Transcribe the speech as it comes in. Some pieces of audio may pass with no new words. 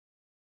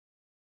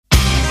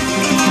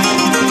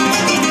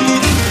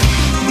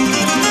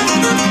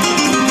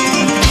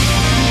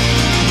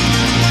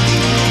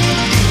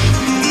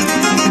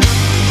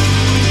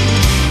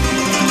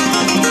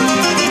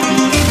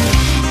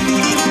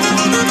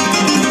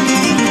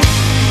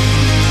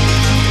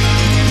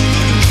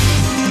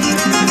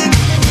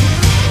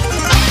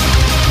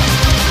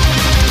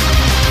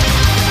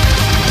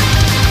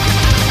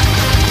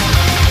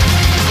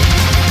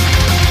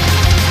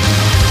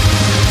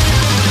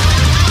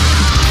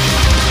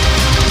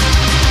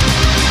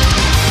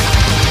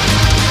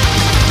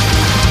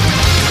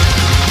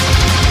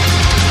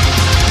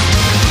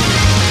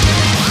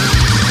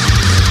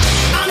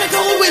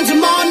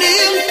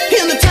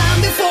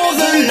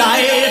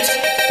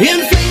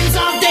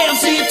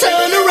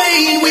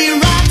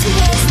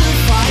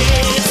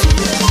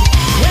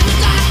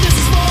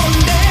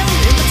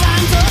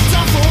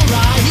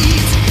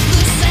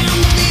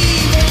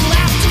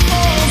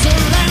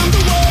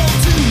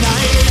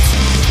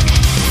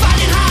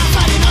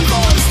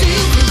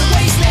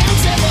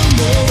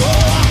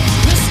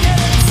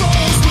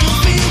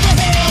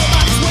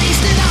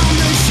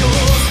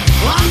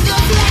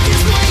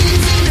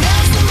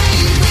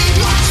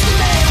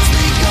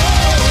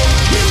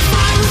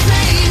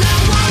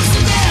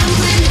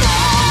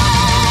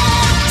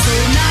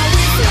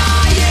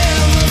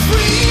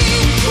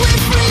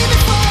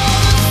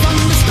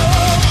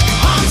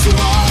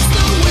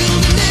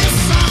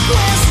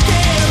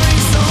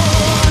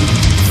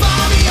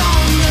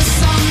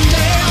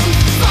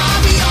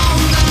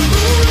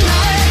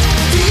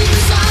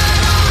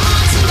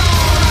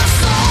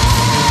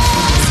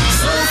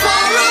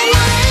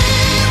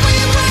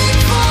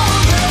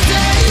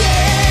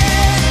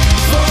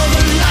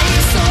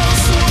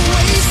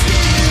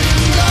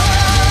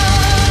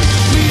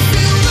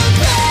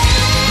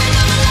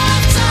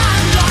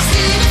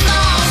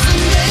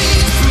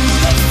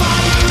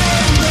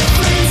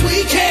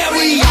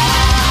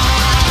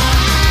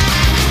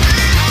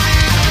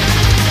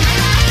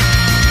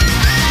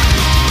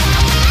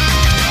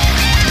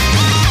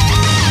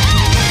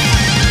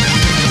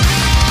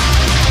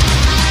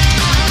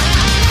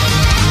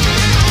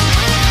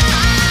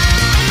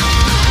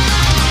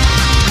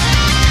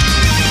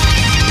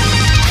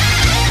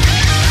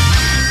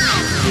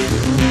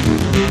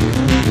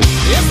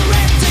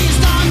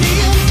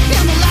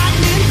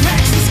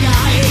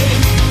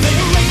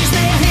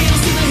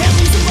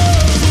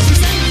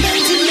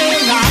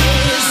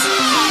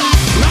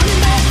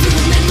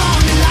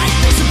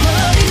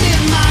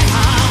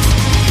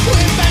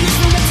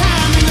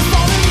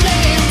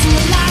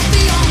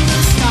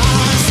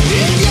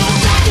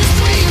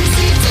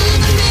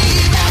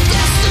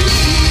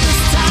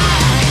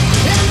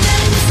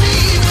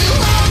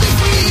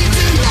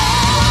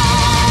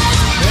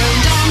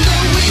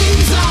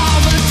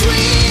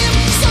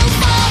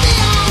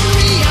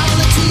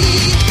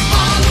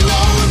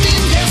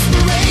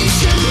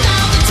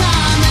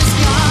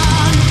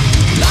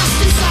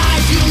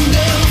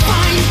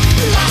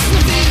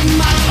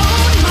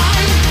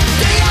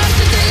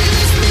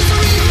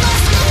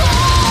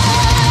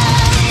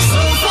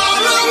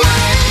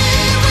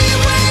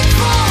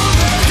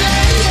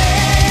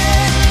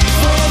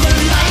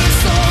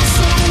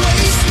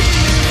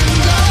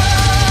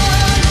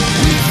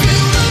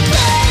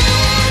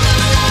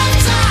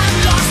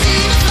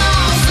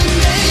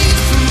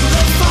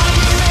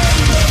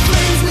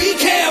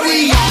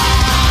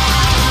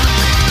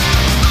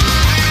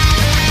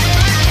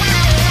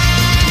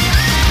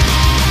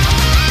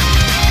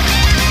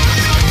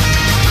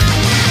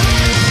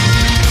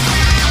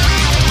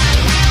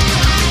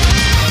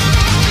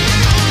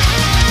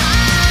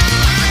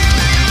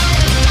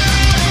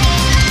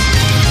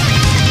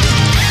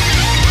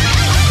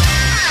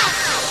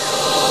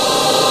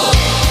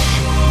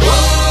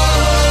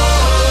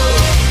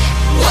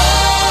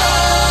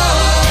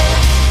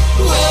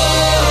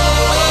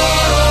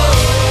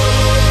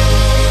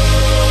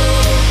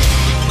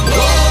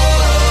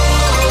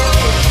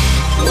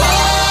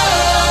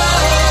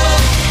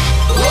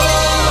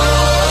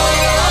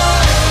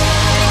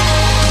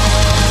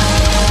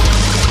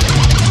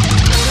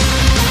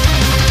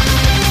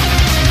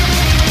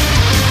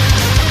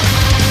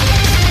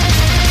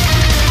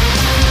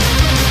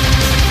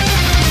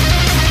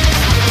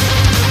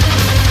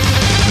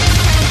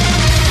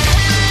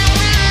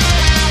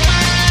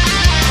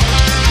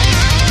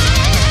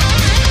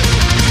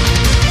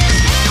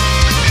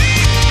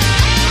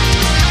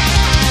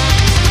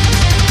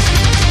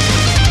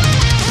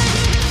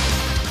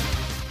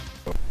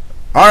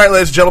All right,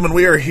 ladies and gentlemen,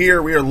 we are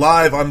here. We are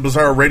live on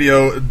Bizzaro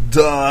Radio,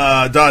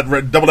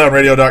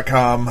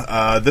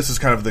 DoubleDownRadio.com. This is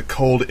kind of the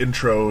cold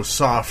intro,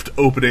 soft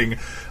opening.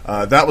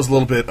 That was a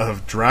little bit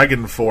of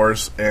Dragon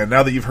Force, and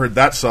now that you've heard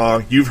that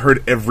song, you've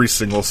heard every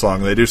single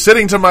song they do.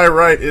 Sitting to my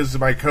right is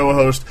my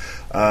co-host,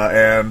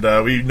 and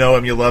we know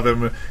him, you love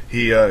him.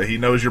 He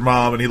knows your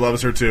mom, and he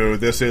loves her too.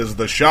 This is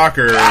the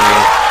Shocker.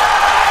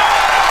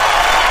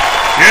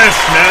 Yes,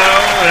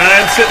 now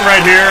I'm sitting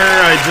right here.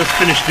 I just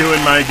finished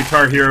doing my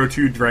Guitar Hero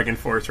 2 Dragon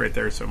Force right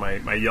there, so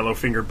my yellow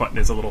finger button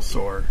is a little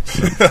sore.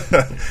 So.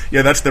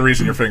 Yeah, that's the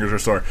reason your fingers are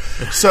sore.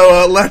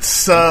 So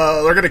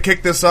we're going to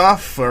kick this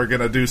off. We're going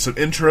to do some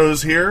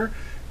intros here.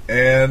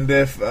 And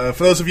if for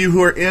those of you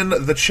who are in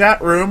the chat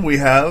room, we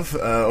have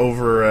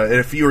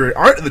if you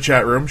aren't in the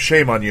chat room,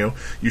 shame on you.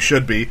 You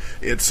should be.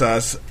 It's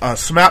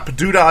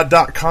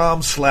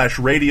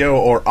smapdoodah.com/radio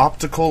or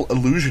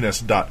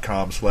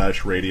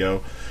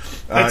opticalillusionist.com/radio.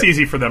 That's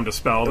easy for them to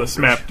spell, the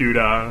Smap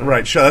Doodah.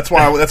 Right, sure. That's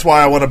why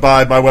I want to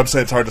buy my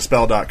website. It's hard to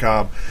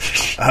spell.com.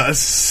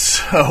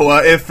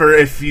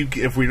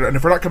 If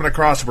we're not coming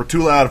across, if we're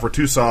too loud, if we're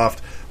too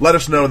soft, let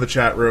us know in the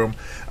chat room.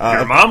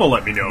 Your mom will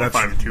let me know if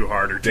I'm too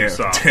hard or too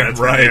soft. Damn that's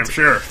right. Damn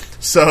sure.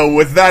 So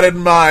with that in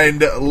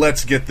mind,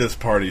 let's get this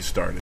party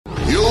started.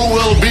 You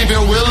will be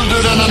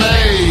bewildered and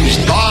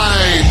amazed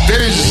by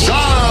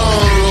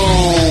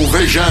Bizzaro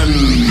Vision.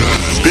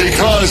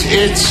 Because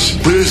it's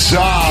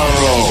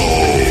Bizzaro.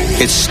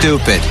 It's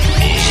stupid.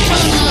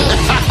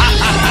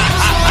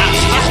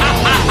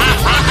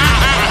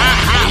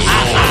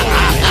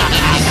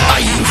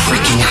 Are you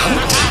freaking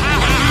out?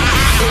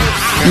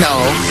 No,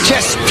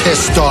 just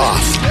pissed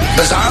off.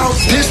 Bizzaro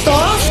pissed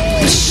off?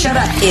 Shut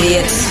up,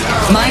 idiots.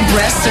 My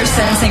breasts are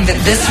sensing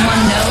that this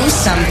one knows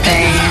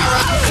something.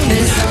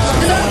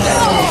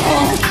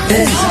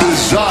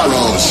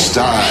 Bizzaro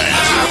style.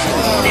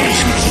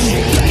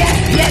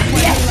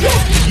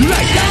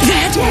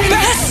 That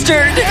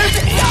bastard!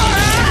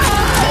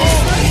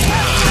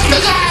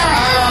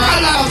 Bizzaro, I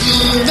love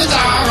you.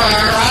 Bizzaro,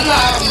 I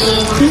love you.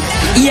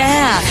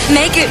 Yeah,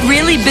 make it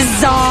really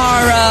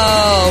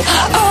Bizzaro.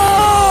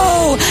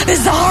 Oh,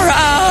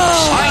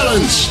 Bizzaro!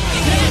 Silence!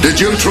 Did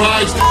you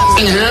try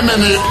him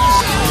in it?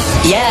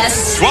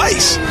 Yes.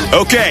 Twice.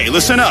 Okay,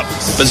 listen up.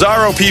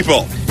 Bizzaro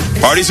people.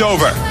 Party's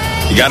over.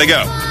 You gotta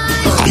go.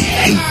 I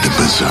hate the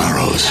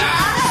Bizzaros.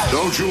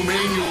 Don't you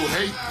mean you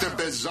hate the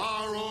Bizzaros?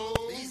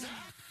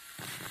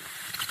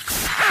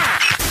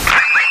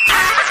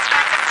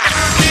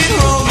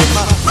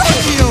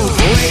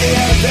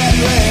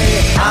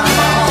 I'm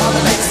on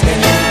the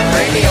Mexican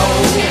radio.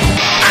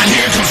 And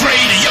here comes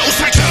Radio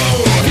Psycho.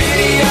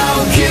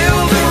 Video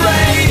kill the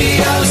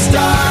radio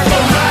star.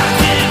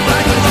 Rockin'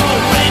 rock and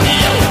roll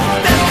radio.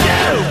 Let's go.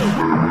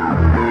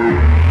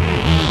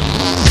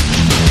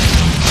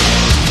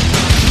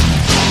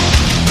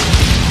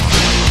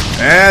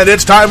 And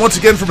it's time once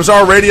again for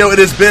Bizzaro Radio. It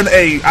has been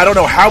I don't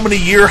know how many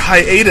year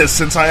hiatus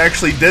since I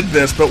actually did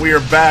this, but we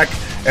are back,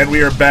 and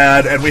we are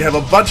bad, and we have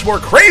a bunch more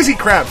crazy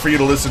crap for you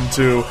to listen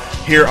to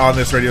here on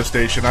this radio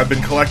station. I've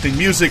been collecting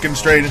music and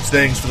strange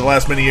things for the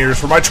last many years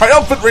for my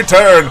triumphant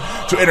return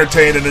to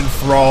entertain and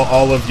enthrall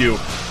all of you.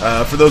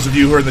 For those of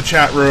you who are in the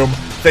chat room,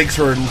 thanks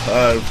for...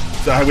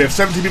 we have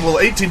 17 people,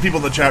 18 people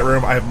in the chat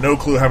room. I have no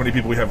clue how many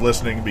people we have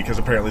listening because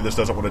apparently this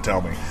doesn't want to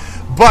tell me.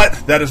 But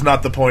that is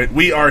not the point.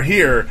 We are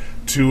here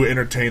to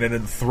entertain and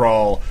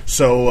enthrall.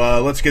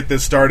 So let's get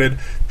this started.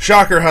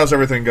 Shocker, how's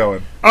everything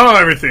going? Oh,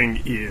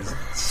 everything is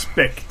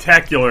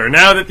spectacular.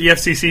 Now that the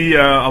FCC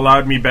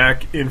allowed me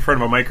back in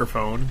front of a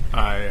microphone,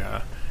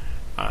 don't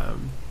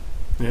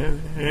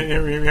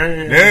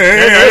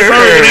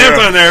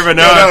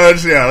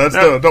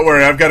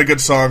worry. I've got a good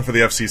song for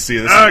the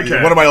FCC. This is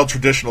one of my old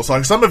traditional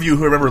songs. Some of you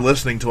who remember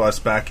listening to us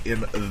back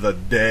in the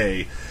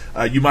day,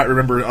 you might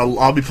remember.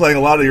 I'll be playing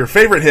a lot of your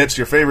favorite hits,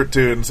 your favorite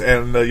tunes,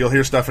 and you'll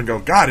hear stuff and go,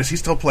 "God, is he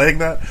still playing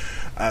that?"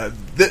 I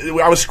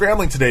was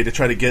scrambling today to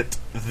try to get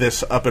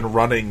this up and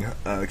running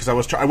because I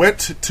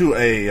went to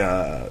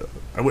a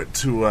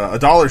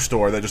dollar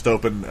store that just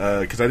opened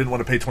because I didn't want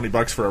to pay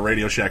 $20 for a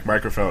Radio Shack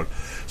microphone.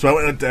 So I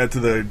went to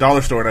the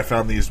dollar store and I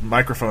found these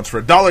microphones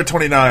for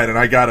 $1.29, and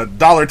I got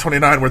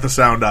 $1.29 worth of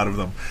sound out of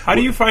them. How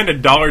do you find a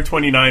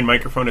 $1.29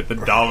 microphone at the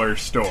dollar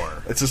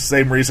store? It's the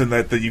same reason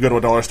that you go to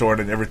a dollar store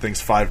and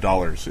everything's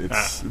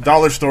 $5.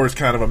 Dollar store is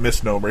kind of a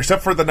misnomer,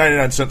 except for the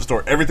 99-cent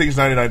store. Everything's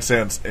 99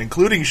 cents,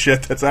 including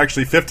shit that's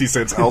actually 50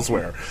 cents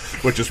elsewhere,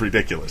 which is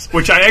ridiculous.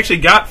 Which I actually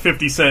got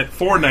 50 cent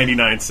for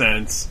 99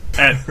 cents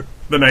at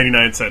the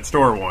 99-cent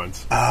store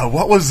once.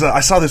 I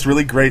saw this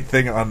really great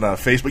thing on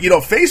Facebook. You know,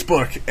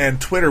 Facebook and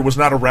Twitter was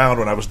not around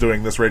when I was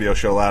doing this radio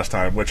show last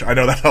time, which I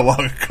know that's how long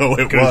ago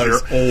it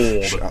was. Because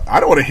you're old. I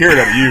don't want to hear it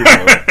out of you,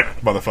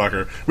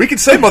 motherfucker. We can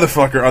say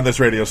motherfucker on this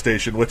radio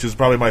station, which is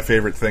probably my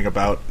favorite thing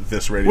about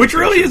this radio station. Which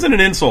really isn't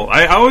an insult.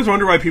 I always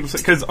wonder why people say...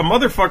 Because a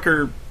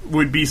motherfucker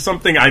would be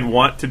something I'd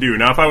want to do.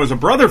 Now, if I was a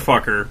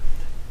brotherfucker...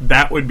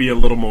 that would be a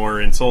little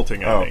more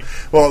insulting, I think.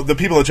 Well, the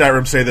people in the chat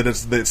room say that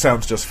it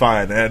sounds just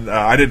fine, and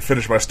I didn't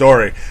finish my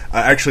story.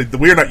 Actually,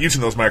 we are not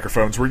using those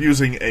microphones. We're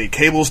using a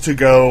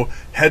cables-to-go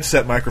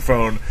headset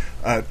microphone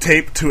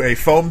taped to a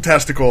foam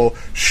testicle,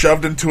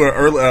 shoved into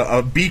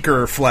a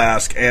beaker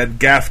flask, and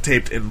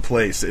gaff-taped in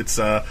place. It's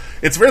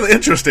really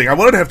interesting. I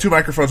wanted to have two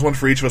microphones, one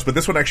for each of us, but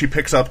this one actually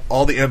picks up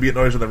all the ambient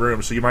noise in the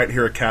room, so you might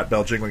hear a cat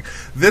bell jingling.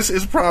 This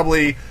is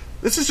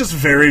just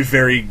very,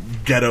 very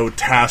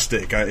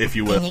ghetto-tastic, if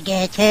you will. Can you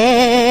get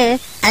her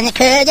on the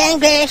cold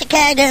and gray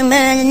Chicago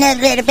moon?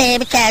 Another little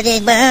baby child is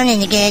born,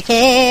 and you get her,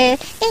 and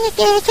you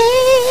get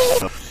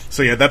her.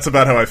 So yeah, that's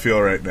about how I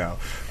feel right now.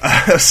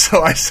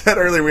 So I said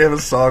earlier we have a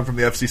song from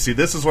the FCC.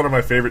 This is one of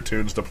my favorite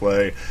tunes to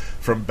play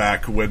from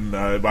back when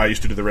I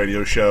used to do the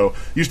radio show.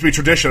 It used to be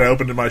tradition. I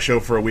opened my show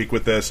for a week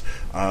with this.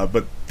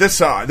 But this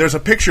there's a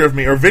picture of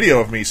me, or video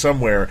of me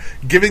somewhere,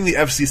 giving the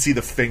FCC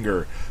the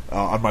finger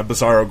on my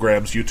Bizzaro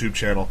Grams YouTube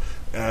channel.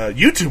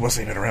 YouTube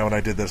wasn't even around when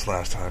I did this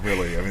last time,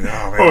 really. I mean,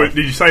 oh, man.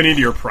 Did you sign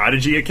into your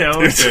Prodigy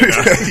account?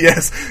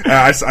 Yes.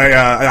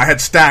 I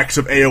had stacks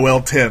of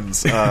AOL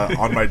tins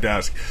on my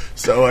desk.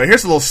 So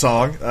here's a little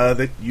song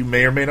that you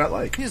may or may not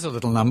like. Here's a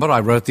little number I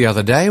wrote the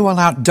other day while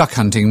out duck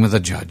hunting with a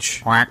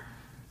judge. Quack.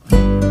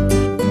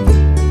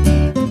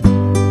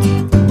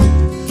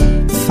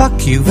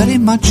 Fuck you very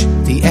much,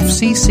 the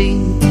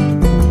FCC.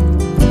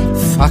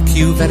 Fuck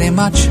you very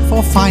much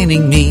for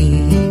fining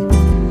me.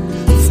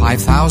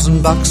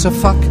 $5,000 a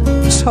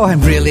fuck, so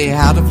I'm really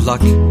out of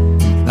luck.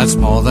 That's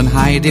more than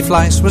Heidi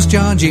Fleiss was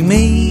charging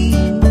me.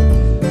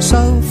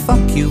 So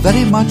fuck you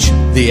very much,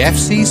 the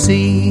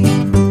FCC,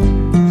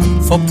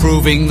 for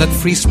proving that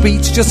free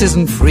speech just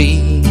isn't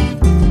free.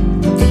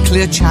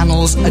 Clear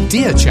Channel's a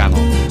dear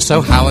channel, so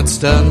Howard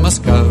Stern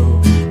must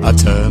go.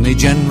 Attorney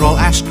General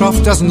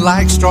Ashcroft doesn't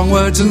like strong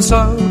words, and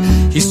so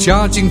he's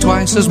charging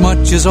twice as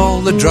much as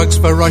all the drugs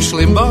for Rush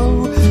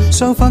Limbaugh.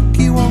 So fuck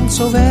you all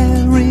so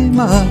very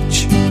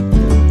much.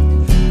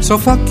 So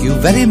fuck you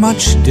very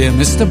much, dear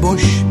Mr.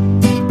 Bush,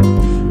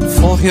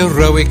 for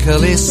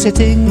heroically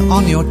sitting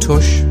on your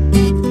tush.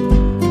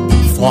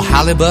 For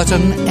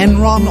Halliburton,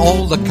 Enron,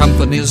 all the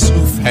companies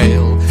who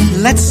fail,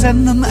 let's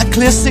send them a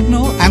clear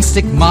signal and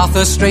stick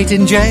Martha straight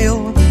in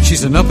jail.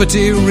 She's an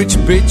uppity rich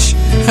bitch,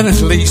 and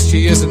at least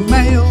she isn't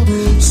male.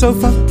 So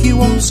fuck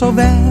you all so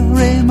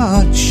very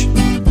much.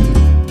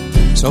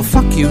 So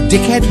fuck you,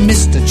 dickhead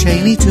Mr.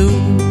 Cheney too.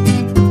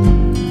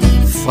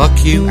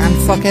 Fuck you and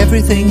fuck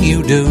everything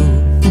you do.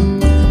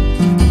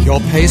 Your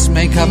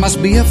pacemaker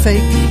must be a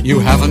fake, you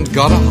haven't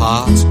got a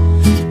heart.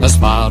 As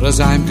far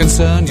as I'm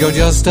concerned, you're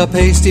just a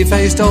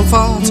pasty-faced old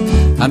fart.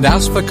 And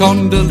as for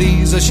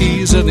Condoleezza,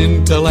 she's an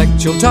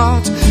intellectual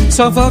tart.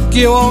 So fuck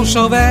you all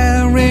so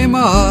very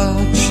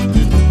much.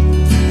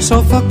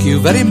 So fuck you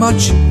very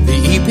much,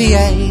 the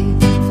EPA,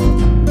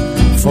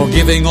 for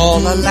giving all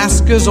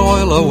Alaska's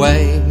oil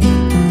away.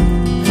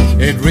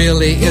 It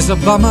really is a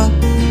bummer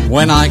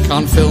when I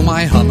can't fill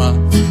my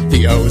Hummer.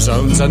 The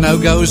ozone's a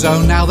no-go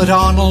zone now that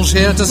Arnold's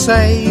here to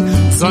say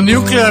the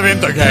nuclear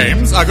winter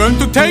games are going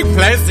to take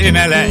place in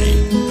LA.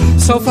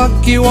 So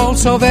fuck you all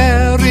so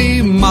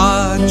very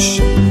much.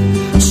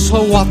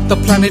 So what, the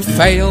planet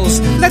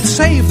fails, let's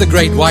save the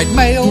great white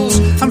males,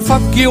 and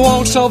fuck you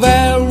all so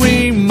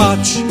very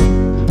much.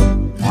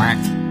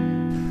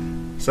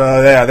 So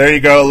yeah, there you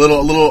go.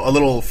 A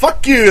little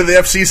fuck you to the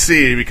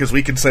FCC, because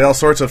we can say all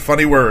sorts of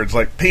funny words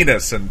like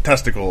penis and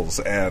testicles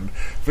and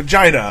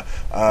vagina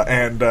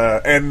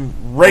and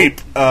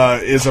rape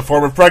is a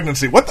form of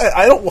pregnancy.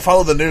 I don't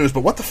follow the news, but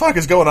what the fuck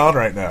is going on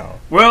right now?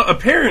 Well,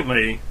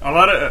 apparently, a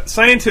lot of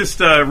scientists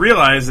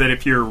realize that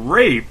if you're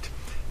raped,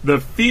 the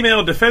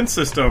female defense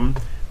system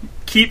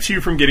keeps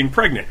you from getting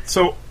pregnant.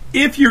 So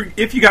if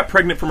you got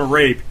pregnant from a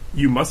rape,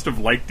 you must have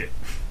liked it.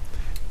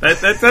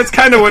 That's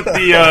kind of what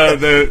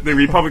the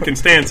Republican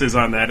stance is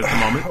on that at the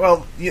moment.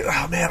 Well,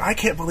 man, I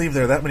can't believe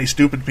there are that many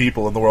stupid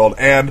people in the world,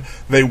 and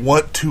they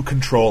want to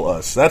control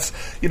us. That's,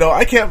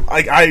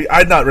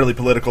 I'm not really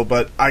political,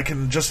 but I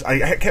can't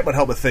but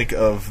help but think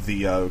of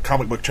the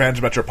comic book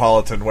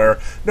Transmetropolitan,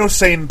 where no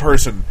sane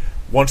person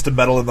wants to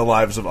meddle in the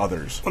lives of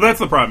others. Well, that's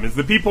the problem, is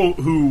the people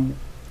who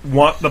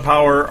want the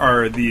power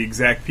are the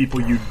exact people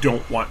you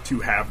don't want to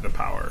have the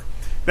power.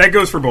 That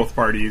goes for both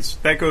parties.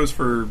 That goes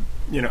for,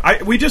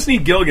 we just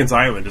need Gilligan's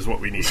Island is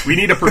what we need. We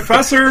need a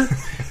professor,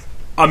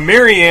 a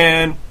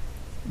Marianne,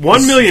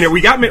 one millionaire.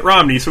 We got Mitt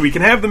Romney, so we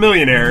can have the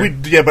millionaire.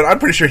 But I'm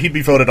pretty sure he'd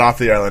be voted off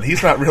the island.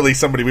 He's not really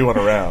somebody we want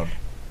around.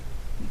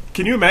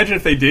 Can you imagine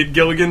if they did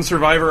Gilligan's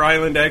Survivor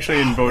Island, actually,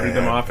 and voted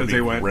them off as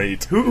they went?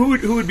 Great. Who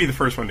would be the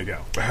first one to go?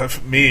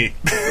 Me.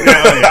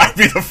 I'd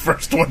be the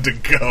first one to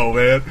go,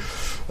 man.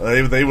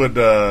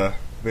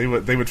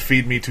 They would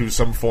feed me to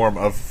some form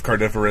of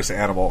carnivorous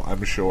animal,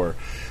 I'm sure,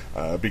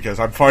 because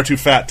I'm far too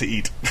fat to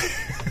eat.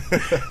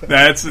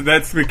 That's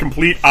the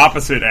complete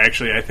opposite,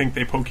 actually. I think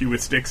they poke you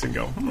with sticks and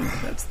go,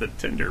 that's the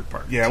tender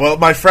part. Yeah, well,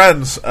 my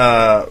friends,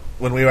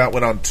 when we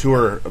went on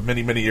tour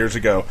many, many years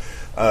ago,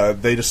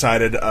 they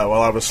decided,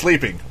 while I was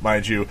sleeping,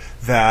 mind you,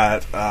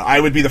 that I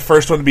would be the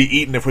first one to be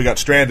eaten if we got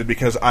stranded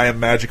because I am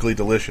magically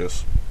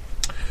delicious.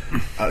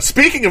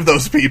 Speaking of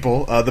those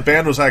people, the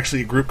band was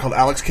actually a group called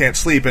Alex Can't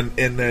Sleep, and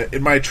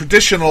in my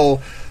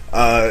traditional,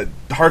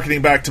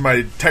 harkening back to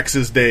my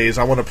Texas days,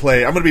 I'm going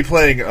to be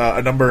playing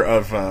a number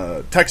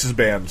of Texas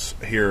bands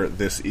here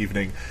this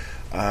evening.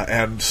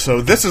 And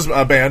so this is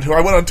a band who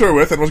I went on tour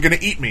with and was going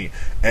to eat me,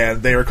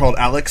 and they are called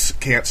Alex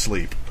Can't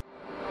Sleep.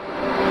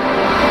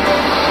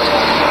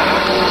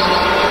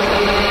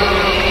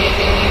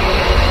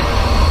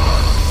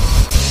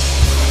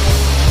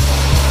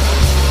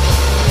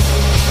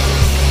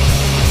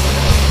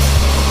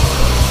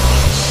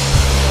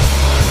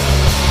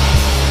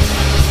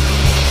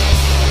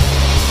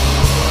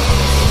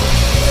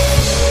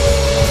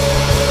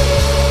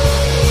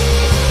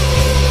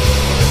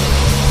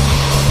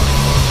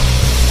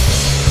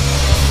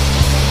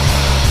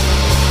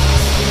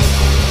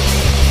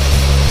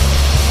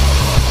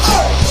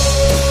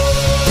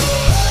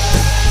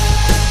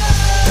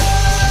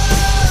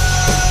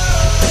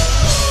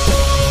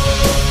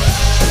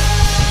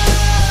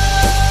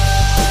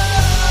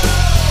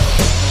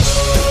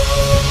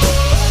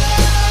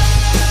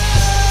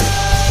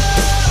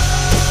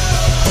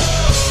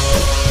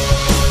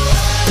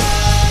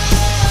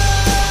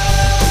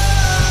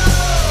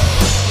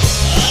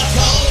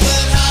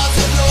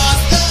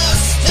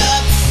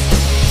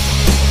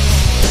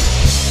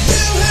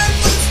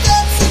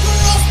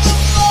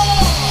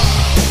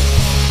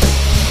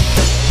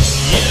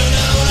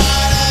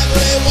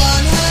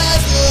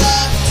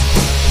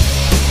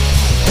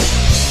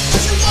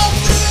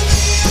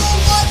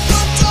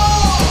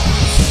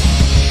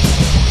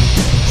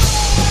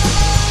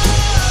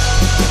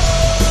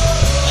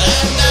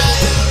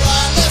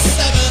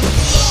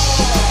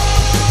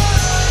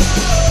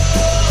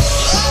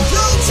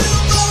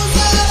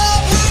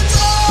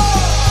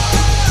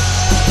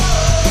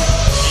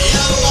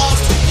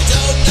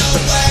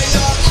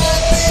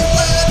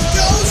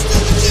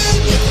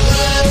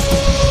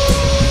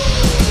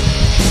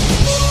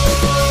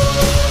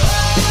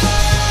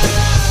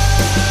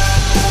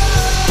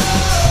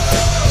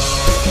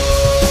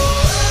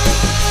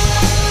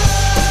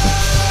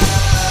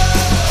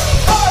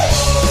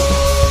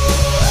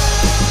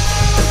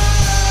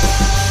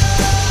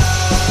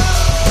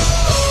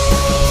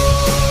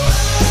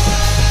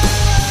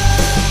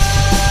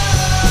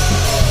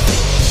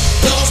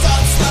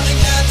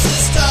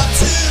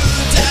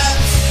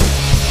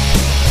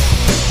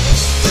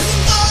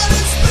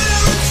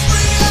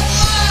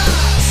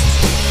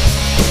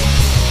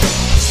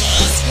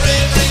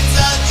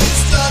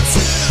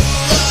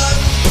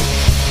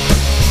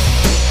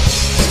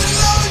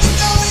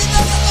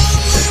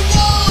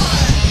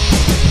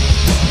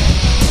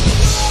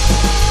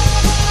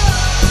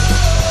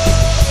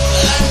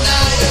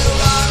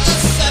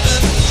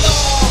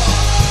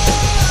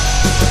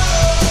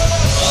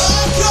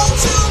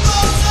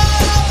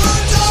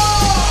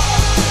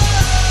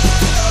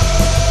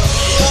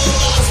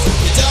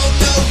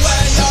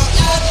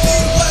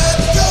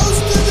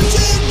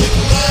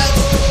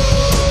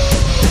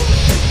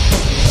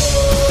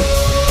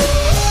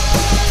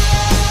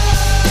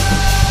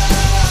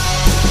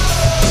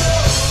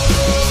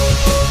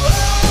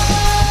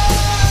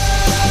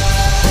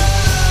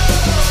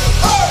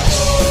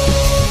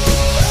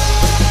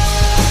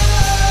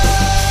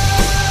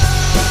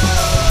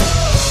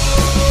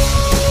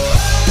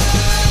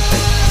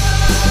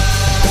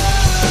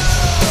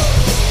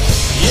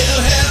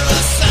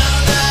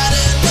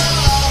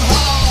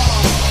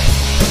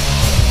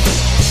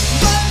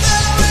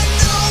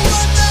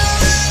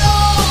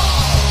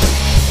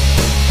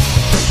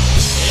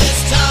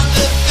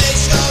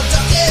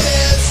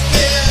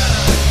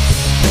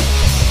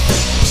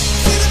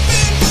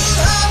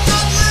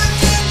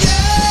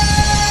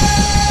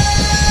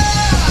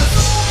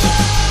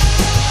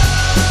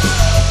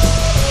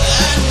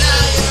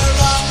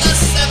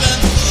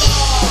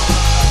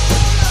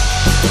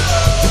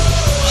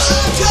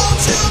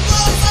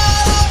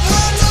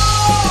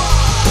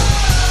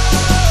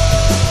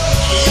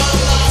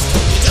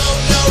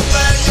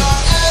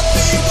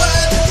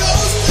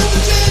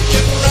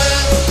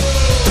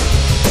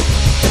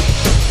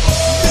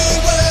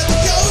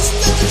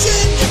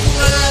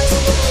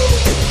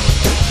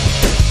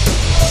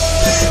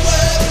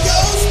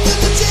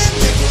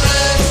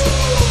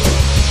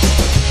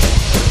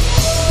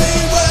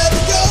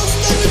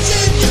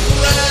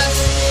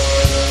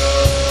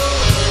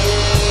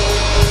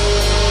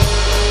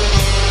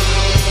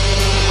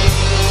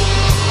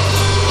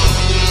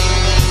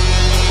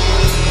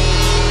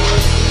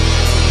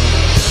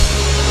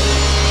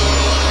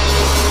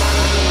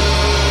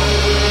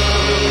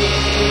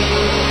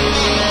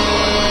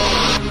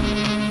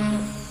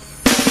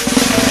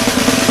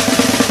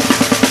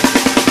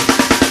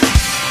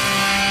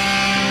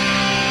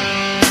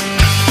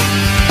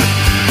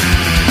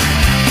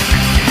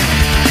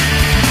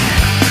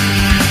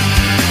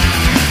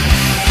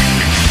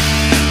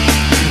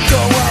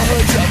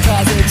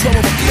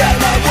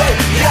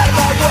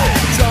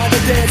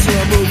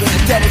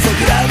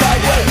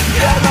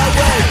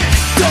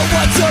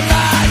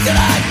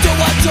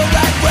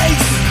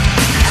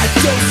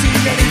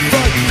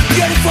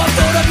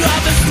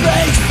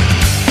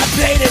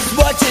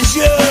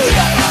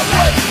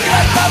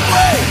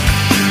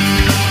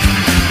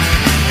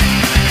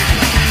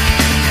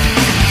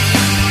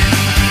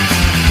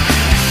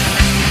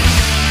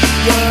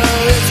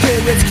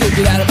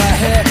 my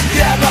hair,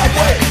 get out of my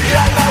way, get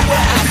out of my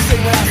way. I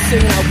sing when I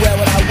sing and I wear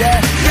what I wear,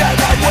 get out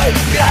of my way,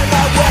 get out of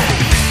my way.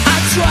 I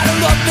try to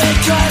love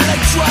mankind and I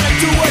try to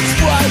do what's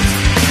right,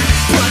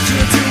 but I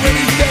can't do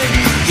anything.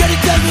 Get it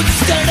done with the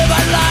standard of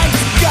my life.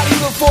 Got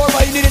you before,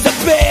 all you need is a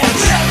band.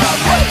 Get out of my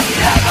way,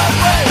 get out of my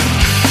way.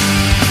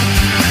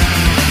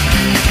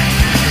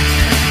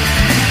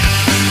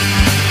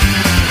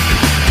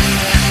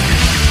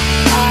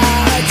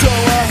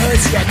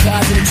 Got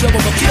caught in trouble,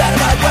 but get out of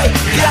my way,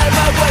 get out of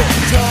my way.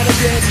 Trying to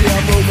dance, yeah,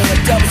 I'm moving the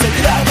double, so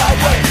get out of my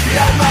way,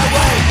 get out of my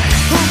way.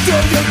 Who do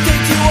you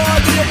think you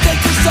are? Do you think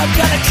you're some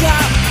kind of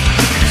cop?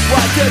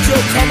 Why can't you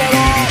come at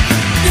all?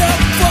 You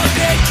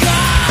fucking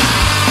cop!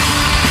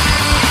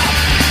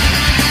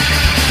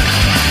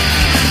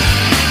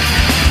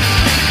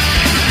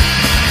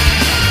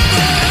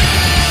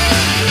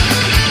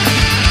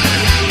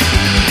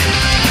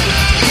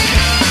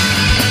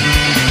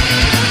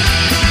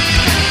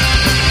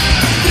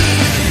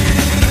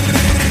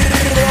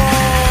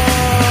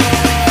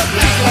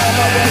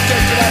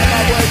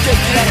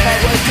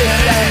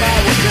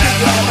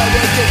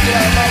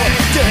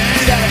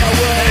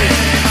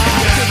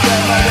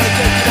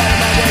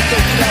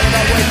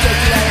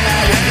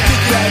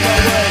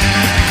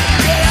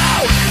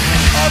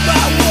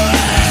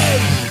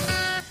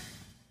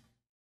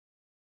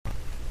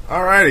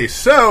 Alrighty,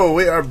 so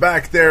we are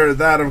back there.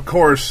 That, of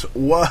course,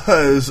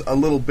 was a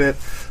little bit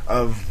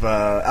of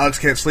Alex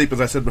Can't Sleep, as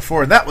I said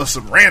before, and that was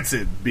some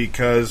Rancid,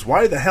 because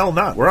why the hell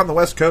not? We're on the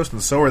West Coast,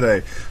 and so are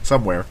they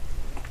somewhere.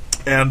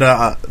 And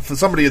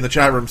somebody in the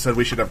chat room said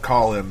we should have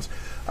call-ins.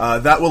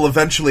 That will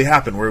eventually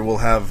happen, where we'll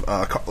have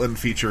a call-in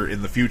feature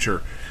in the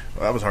future.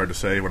 Well, that was hard to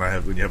say when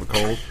you have a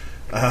cold.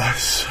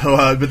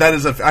 But that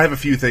is I have a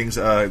few things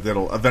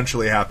that'll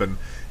eventually happen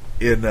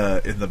in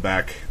the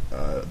back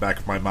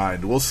of my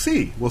mind. We'll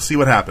see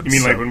what happens. You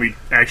mean like when we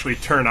actually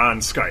turn on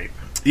Skype?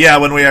 Yeah,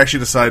 when we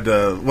actually decide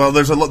to. Well,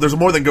 there's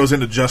more than goes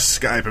into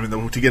just Skype. I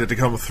mean, to get it to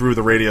come through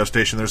the radio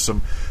station, there's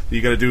some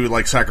you got to do,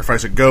 like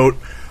sacrifice a goat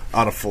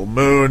on a full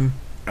moon.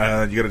 You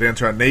got to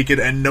dance around naked,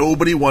 and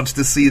nobody wants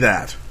to see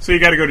that. So you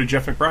got to go to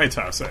Jeff McBride's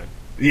house then.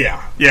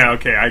 Yeah. Yeah.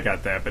 Okay, I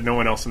got that, but no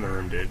one else in the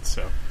room did.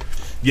 So.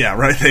 Yeah,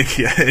 right.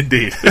 Yeah,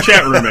 indeed. The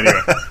chat room,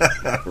 anyway.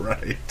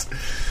 Right.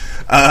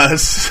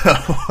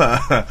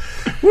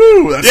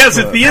 Woo! Yes,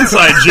 it's the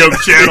Inside Joke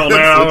channel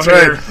now. That's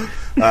right.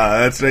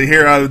 That's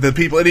here. The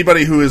people,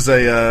 anybody who's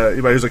a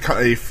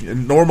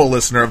normal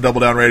listener of Double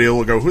Down Radio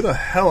will go, "Who the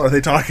hell are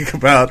they talking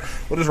about?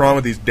 What is wrong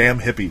with these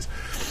damn hippies?"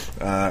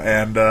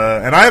 And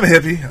I am a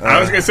hippie. I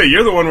was going to say,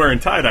 you're the one wearing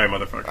tie-dye,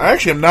 motherfucker. I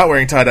actually am not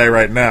wearing tie-dye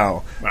right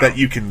now, that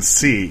you can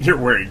see. You're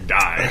wearing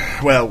dye.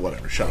 Well,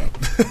 whatever, shut up.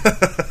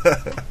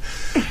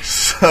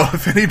 So,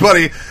 if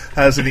anybody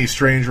has any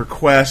strange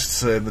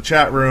requests in the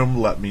chat room,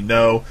 let me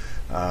know.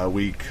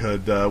 We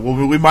could,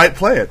 we might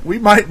play it. We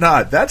might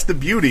not. That's the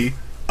beauty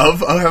of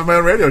having my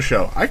own radio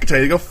show. I can tell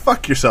you to go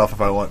fuck yourself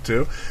if I want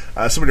to.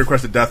 Somebody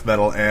requested death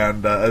metal,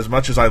 and as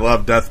much as I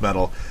love death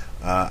metal,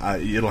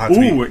 it'll have to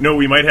be... Ooh, no,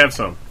 we might have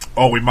some.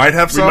 Oh, we might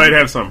have some? We might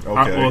have some.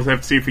 Okay. We'll have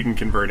to see if we can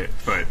convert it.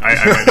 But I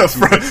might have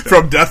some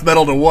from death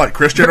metal to what?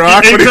 Christian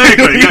rock?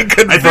 Exactly. I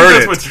think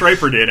that's what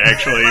Striper did,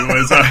 actually,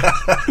 was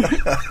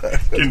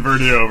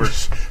convert it over.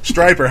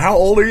 Striper, how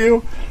old are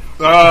you?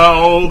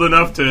 Old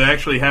enough to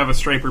actually have a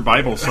Striper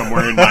Bible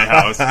somewhere in my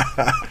house.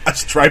 A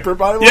Striper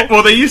Bible? Yeah,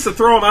 well, they used to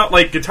throw them out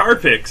like guitar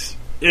picks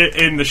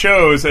in the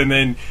shows, and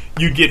then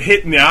you'd get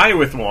hit in the eye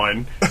with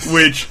one,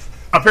 which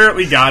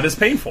apparently God is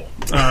painful.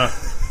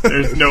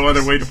 There's no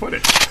other way to put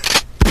it.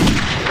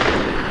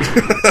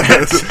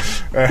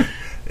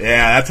 Yeah,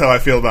 that's how I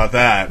feel about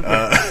that.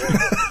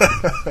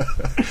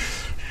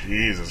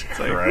 Jesus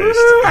Christ!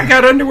 I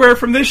got underwear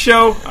from this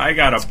show. I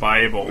got a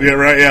Bible. Yeah,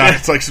 right. Yeah,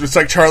 it's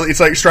like Charlie. It's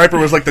like Striper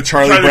was like the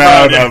Charlie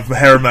Brown of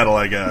hair metal,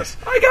 I guess.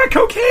 I got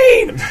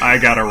cocaine. I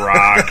got a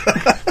rock.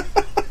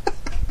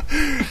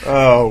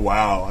 Oh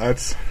wow,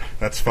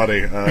 that's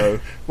funny.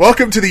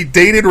 Welcome to the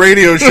Dated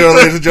Radio Show,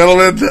 ladies and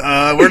gentlemen.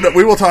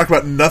 We will talk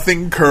about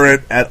nothing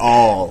current at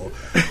all,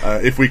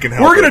 if we can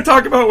help. We're going to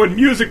talk about when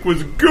music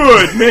was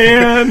good,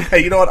 man.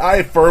 Hey, you know what?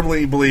 I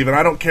firmly believe, and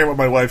I don't care what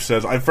my wife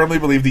says, I firmly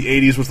believe the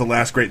 80s was the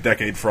last great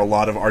decade for a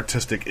lot of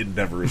artistic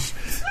endeavors.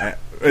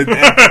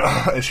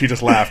 And she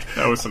just laughed.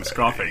 That was some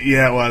scoffing.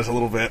 Yeah, it was, a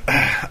little bit.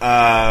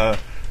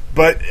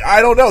 But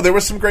I don't know. There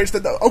was some great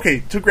stuff. Okay,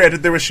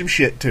 granted, there was some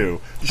shit too.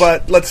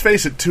 But let's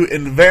face it: to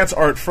advance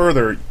art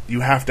further,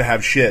 you have to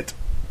have shit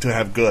to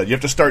have good. You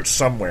have to start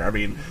somewhere. I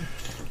mean,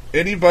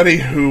 anybody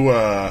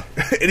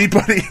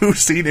who's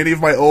seen any of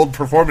my old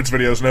performance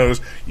videos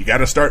knows you got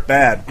to start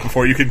bad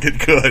before you can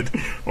get good.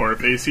 Or if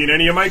they've seen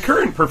any of my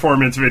current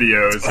performance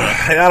videos,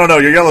 I don't know.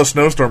 Your Yellow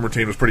Snowstorm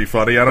routine was pretty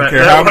funny. I don't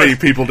care how many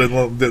people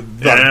didn't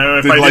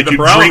like you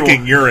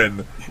drinking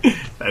urine.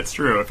 That's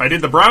true. If I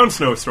did the brown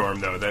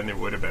snowstorm, though, then it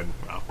would have been,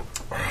 well...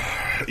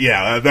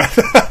 Yeah,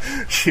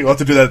 you'll have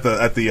to do that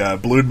at the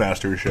Balloon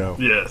Master show.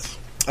 Yes.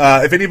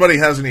 If anybody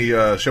has any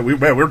show,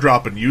 we're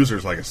dropping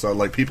users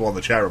like people on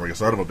the chat room like a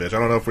son of a bitch. I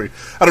don't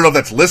know if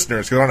that's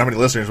listeners because I don't know how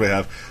many listeners we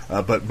have.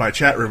 But my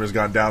chat room has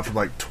gone down from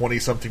like 20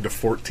 something to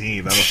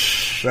 14. I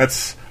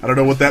don't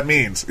know what that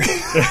means.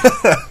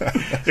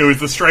 It was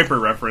the Striper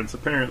reference,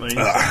 apparently.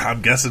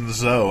 I'm guessing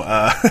so.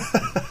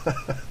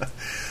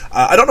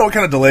 I don't know what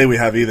kind of delay we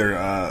have either.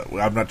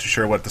 I'm not too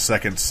sure what the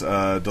seconds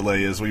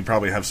delay is. We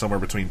probably have somewhere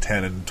between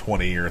 10 and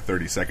 20 or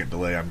 30-second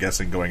delay, I'm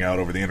guessing, going out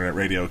over the internet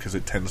radio because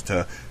it tends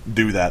to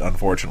do that,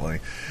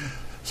 unfortunately.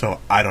 So,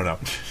 I don't know.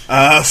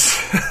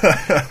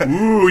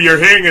 Ooh, you're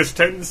hearing us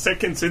 10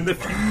 seconds in the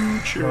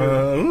future.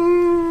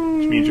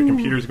 Which means your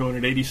computer's going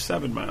at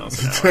 87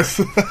 miles an hour.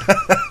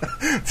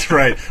 That's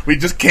right. We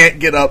just can't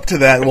get up to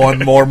that 1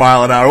 more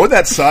mile an hour. Wouldn't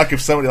that suck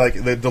if somebody like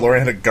the DeLorean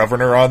had a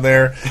governor on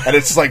there and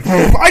it's just like,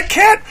 I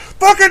can't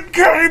fucking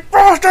get any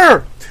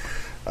faster!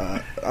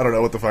 I don't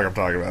know what the fuck I'm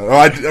talking about.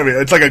 I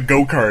mean, it's like a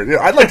go-kart.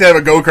 I'd like to have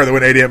a go-kart that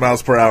went 88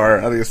 miles per hour.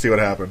 I think we'll see what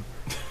happened.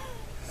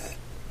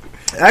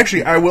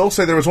 Actually, I will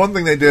say there was one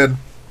thing they did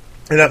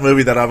in that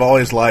movie that I've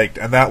always liked,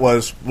 and that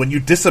was when you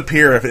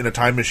disappear in a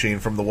time machine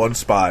from the one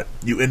spot,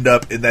 you end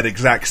up in that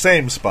exact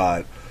same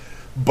spot,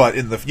 but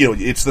in the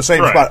it's the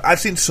same spot.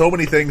 I've seen so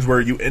many things where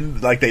you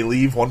they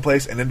leave one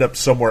place and end up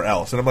somewhere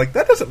else, and I'm like,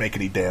 that doesn't make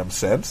any damn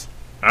sense.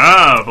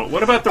 But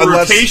what about the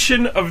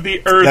rotation of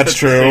the Earth at the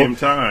same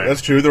time?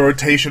 That's true. The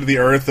rotation of the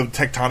Earth, the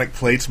tectonic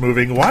plates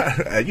moving.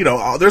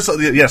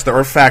 There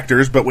are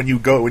factors, but when you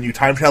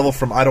time travel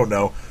from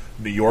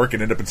New York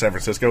and end up in San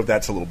Francisco,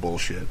 that's a little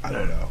bullshit. I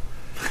don't know.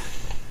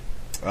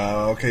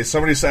 Okay,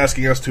 somebody's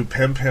asking us to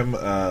pimp him.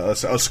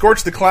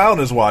 Scorch the Clown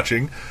is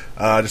watching.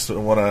 He's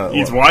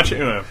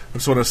watching. I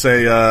just want to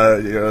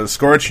say,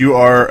 Scorch, you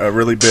are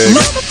really big,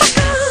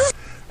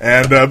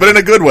 and but in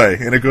a good way.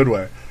 In a good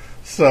way.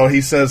 So he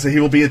says that he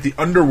will be at the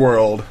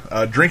underworld,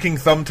 drinking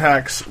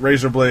thumbtacks,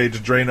 razor blades,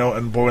 Drano,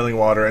 and boiling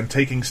water, and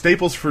taking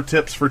staples for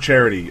tips for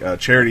Charity.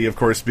 Charity, of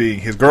course, being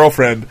his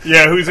girlfriend.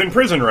 Yeah, who's in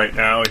prison right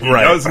now. He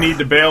does need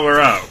to bail her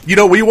out. You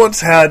know, we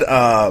once had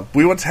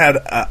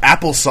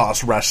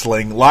applesauce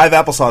wrestling, live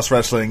applesauce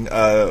wrestling.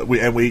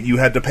 You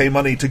had to pay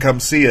money to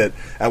come see it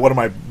at one of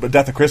my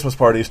Death of Christmas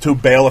parties to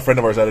bail a friend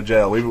of ours out of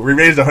jail. We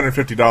raised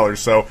 $150,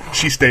 so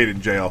she stayed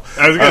in jail.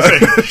 I was going to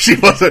say she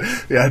wasn't.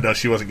 Yeah, no,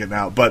 she wasn't getting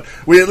out, but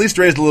we at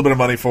least raised a little bit of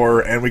money for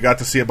her, and we got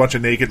to see a bunch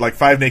of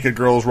 5 naked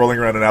girls rolling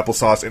around in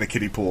applesauce in a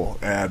kiddie pool,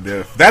 and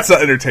that's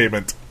not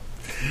entertainment.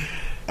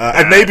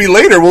 And maybe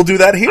later we'll do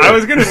that here. I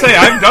was going to say,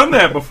 I've done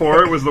that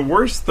before. It was the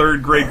worst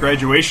third grade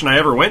graduation I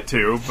ever went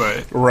to,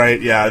 but...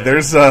 Right, yeah.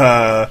 There's,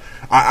 I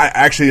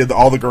actually,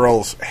 all the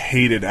girls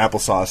hated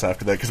applesauce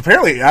after that, because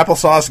apparently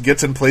applesauce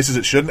gets in places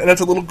it shouldn't, and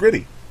it's a little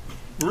gritty.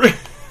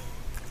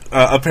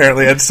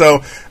 Apparently, and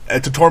so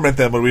to torment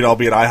them when we'd all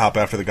be at IHOP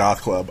after the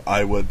goth club,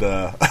 I would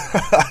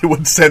I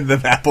would send them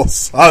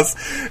applesauce,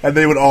 and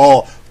they would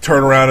all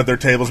turn around at their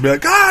tables and be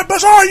like, "God,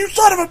 Bizzaro, you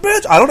son of a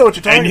bitch!" I don't know what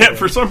you're talking about. And yet,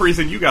 for some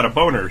reason, you got a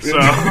boner. So,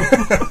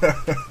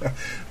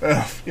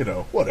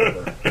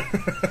 whatever.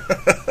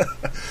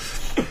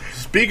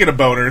 Speaking of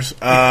boners,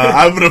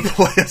 I'm going to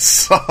play a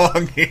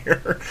song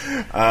here.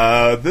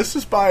 This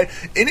is by...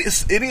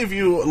 Any of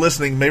you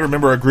listening may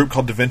remember a group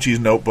called Da Vinci's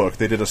Notebook.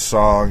 They did a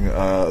song,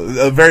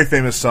 a very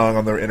famous song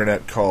on their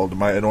internet called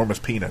My Enormous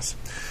Penis.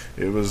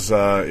 It was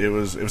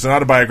an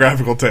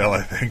autobiographical tale,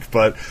 I think.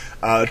 But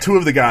two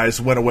of the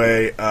guys went off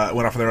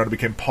on their own and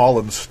became Paul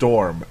and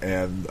Storm.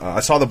 And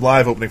I saw them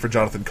live opening for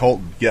Jonathan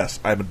Colton. Yes,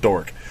 I'm a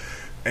dork.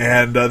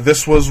 And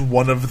this was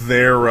one of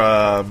their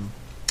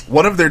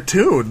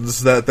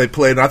tunes that they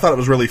played, and I thought it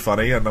was really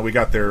funny, and we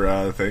got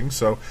their thing,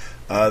 so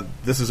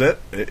this is it.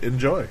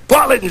 Enjoy.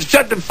 Quality,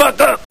 shut the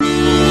fuck up!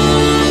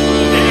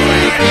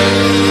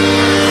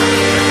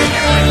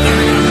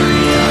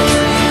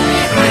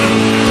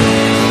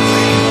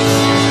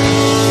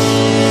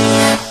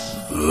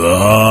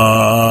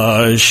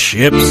 The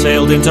ship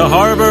sailed into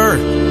harbor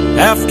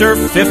after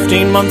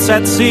 15 months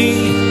at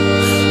sea.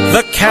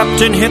 The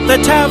captain hit the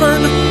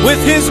tavern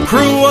with his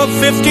crew of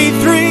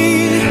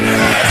 53.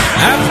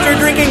 After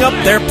drinking up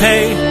their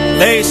pay,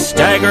 they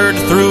staggered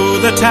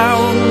through the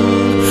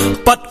town.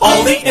 But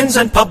all the inns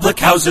and public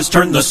houses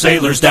turned the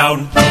sailors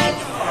down.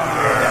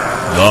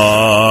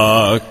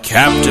 The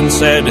captain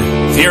said,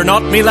 "Fear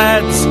not, me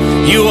lads,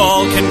 you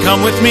all can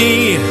come with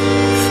me.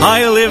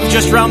 I live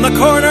just round the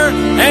corner,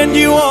 and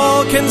you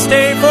all can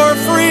stay for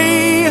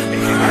free."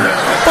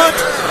 But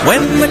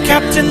when the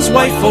captain's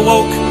wife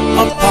awoke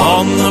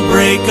upon the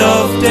break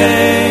of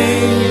day,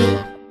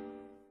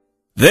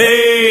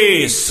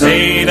 they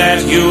say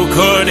that you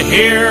could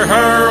hear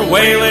her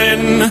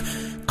wailing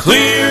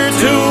clear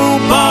to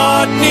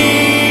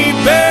Botany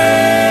Bay.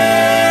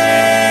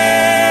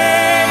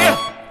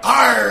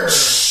 Arr!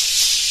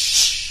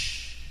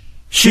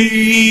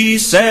 She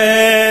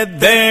said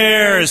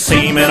there's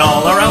semen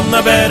all around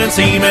the bed and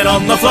semen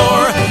on the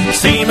floor,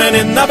 semen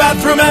in the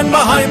bathroom and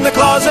behind the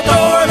closet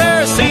door.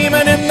 There's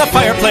semen in the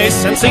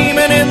fireplace and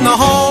semen in the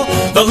hall.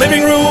 The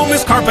living room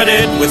is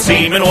carpeted with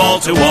semen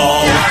wall to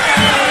wall.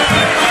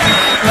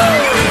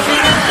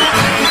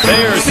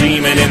 There's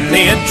semen in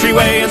the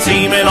entryway and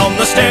semen on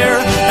the stair.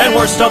 And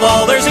worst of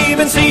all, there's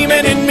even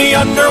semen in me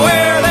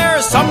underwear.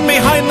 There's some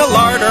behind the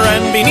larder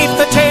and beneath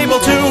the table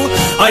too.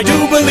 I do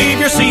believe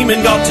your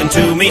semen got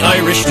into me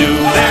Irish stew.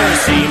 There's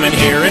semen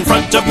here in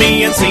front of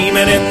me and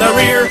semen in the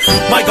rear.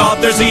 My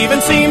God, there's even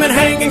semen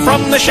hanging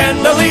from the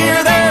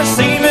chandelier. There's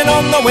semen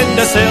on the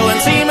windowsill and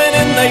semen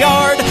in the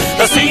yard.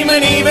 The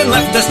semen even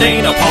left a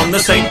stain upon the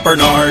St.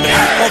 Bernard.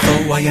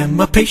 Although I am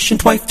a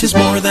patient wife, 'tis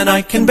more than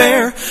I can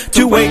bear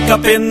to wake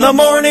up in the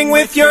morning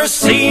with your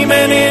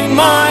semen in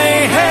my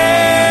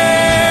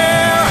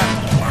hair.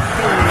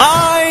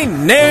 I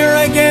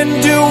ne'er again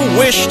do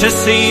wish to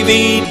see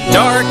thee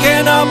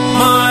darken up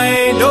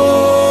my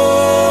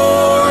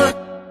door.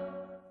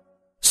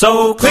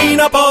 So clean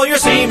up all your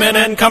semen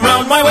and come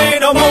round my way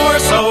no more.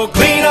 So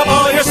clean up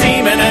all your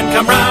semen and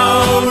come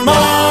round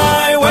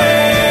my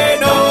way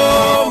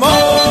no more.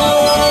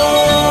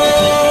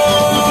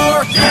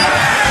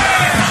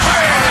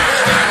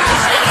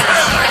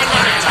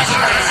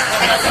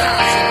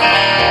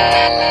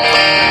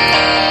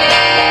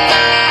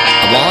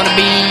 I wanna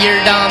be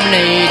your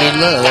dominated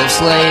love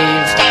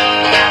slave.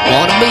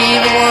 Wanna be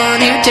the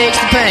one who takes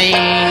the pain.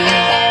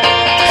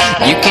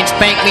 You can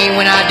spank me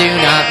when I do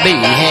not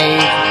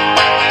behave.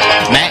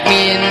 Smack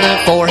me in the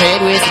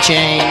forehead with a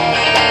chain.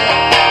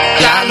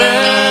 I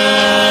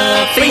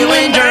love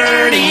feeling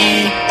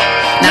dirty.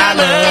 And I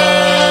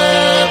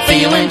love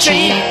feeling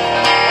cheap.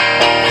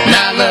 And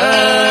I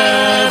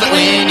love it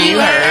when you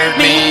hurt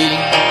me.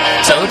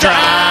 So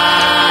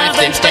drive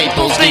them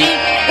staples deep.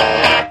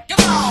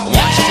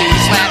 Want you to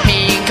slap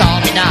me and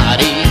call me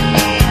naughty.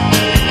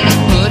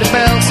 Put a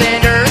belt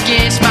sander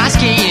against my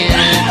skin.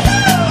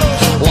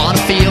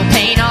 Wanna feel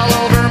pain all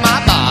over my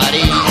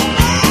body.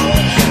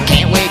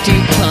 Can't wait to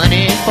be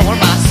punished for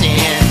my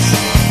sins.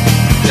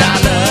 I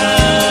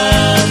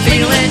love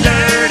feeling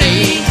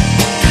dirty.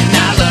 And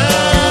I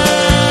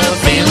love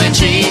feeling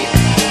cheap.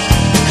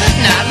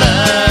 And I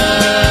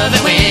love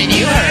it when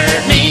you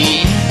hurt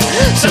me.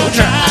 So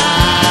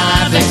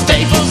drive them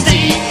staples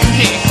deep.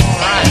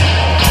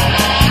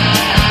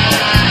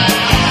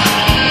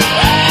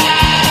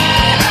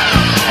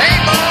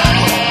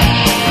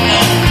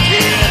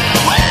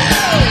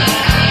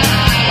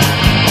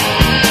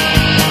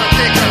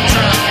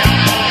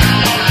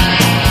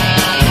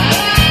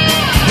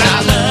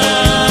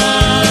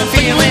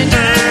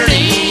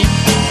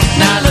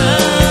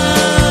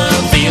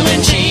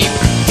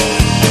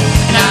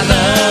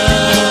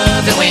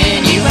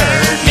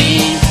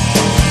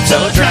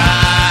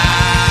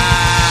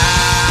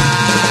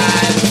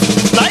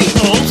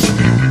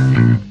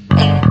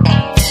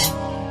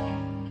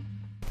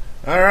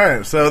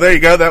 So there you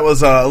go. That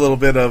was a little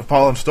bit of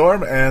Paul and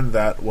Storm, and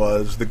that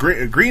was the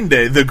Green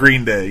Day. The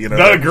Green Day, you know,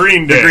 the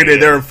Green Day. The Green Day.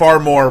 They're far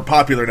more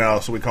popular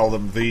now, so we call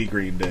them the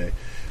Green Day.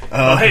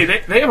 Well, hey,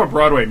 they have a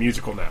Broadway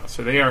musical now,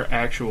 so they are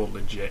actual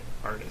legit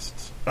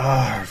artists.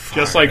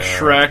 Just like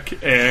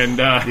Shrek and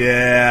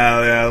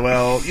yeah.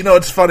 Well, you know,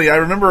 it's funny. I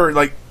remember,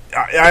 like,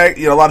 I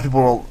a lot of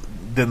people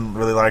didn't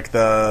really like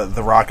the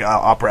rock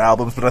opera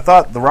albums, but I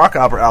thought the rock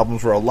opera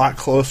albums were a lot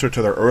closer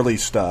to their early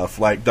stuff,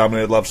 like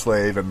Dominated Love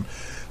Slave and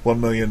 1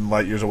 Million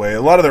Light Years Away.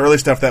 A lot of the early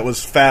stuff that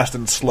was fast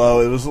and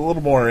slow, it was a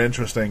little more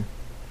interesting.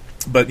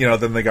 But, you know,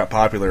 then they got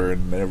popular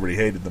and everybody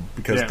hated them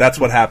because that's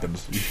what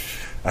happens.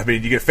 I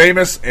mean, you get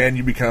famous and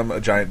you become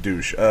a giant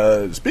douche.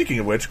 Speaking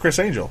of which, Chris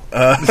Angel.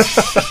 We'll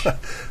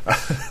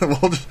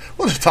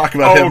just talk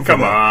about him. Oh,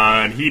 come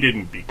on. He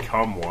didn't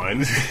become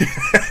one.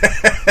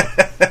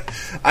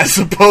 I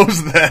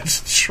suppose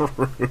that's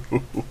true.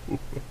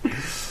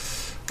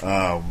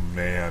 Oh,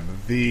 man.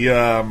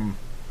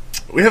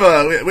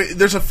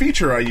 There's a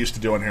feature I used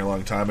to do on here a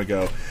long time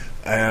ago,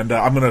 and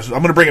I'm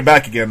gonna bring it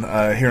back again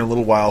here in a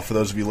little while for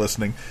those of you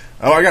listening.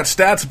 Oh, I got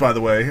stats, by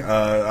the way.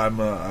 I'm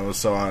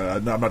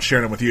not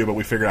sharing them with you, but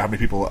we figured out how many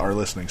people are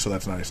listening, so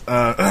that's nice.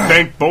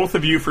 Thank both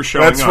of you for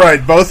showing up. That's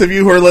right, both of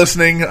you who are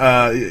listening.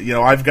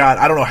 I've got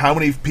I don't know how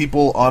many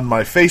people on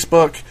my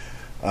Facebook,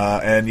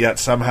 and yet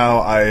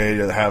somehow I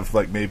have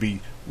like maybe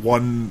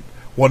one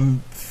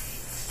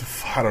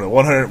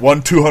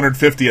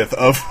 250th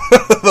of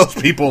those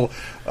people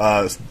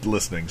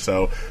listening.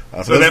 So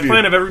that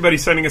plan of everybody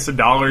sending us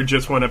 $1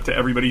 just went up to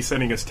everybody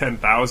sending us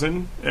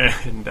 10,000,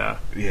 and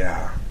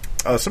yeah.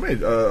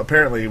 Somebody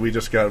apparently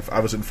I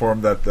was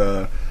informed that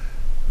the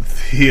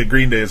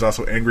Green Day is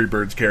also Angry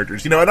Birds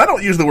characters. You know, and I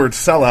don't use the word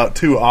sellout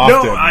too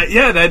often.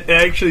 No, that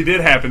actually did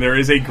happen. There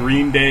is a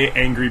Green Day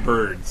Angry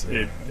Birds.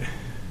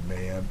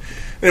 Man.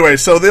 Anyway,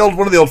 so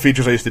one of the old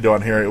features I used to do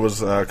on here, it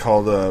was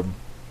called.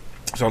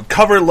 So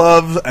cover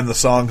love and the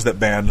songs that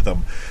banned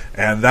them,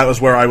 and that was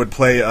where I would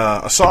play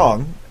a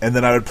song, and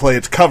then I would play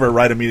its cover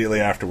right immediately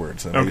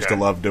afterwards. And I used to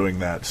love doing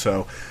that.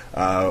 So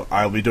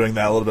I'll be doing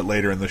that a little bit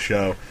later in the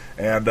show.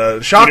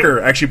 And Shocker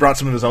actually brought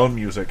some of his own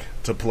music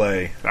to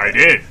play. I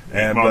did,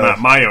 and not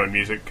my own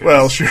music.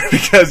 Well, sure,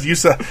 because you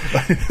said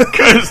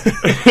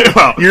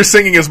your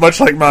singing is much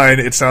like mine.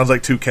 It sounds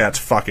like two cats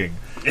fucking.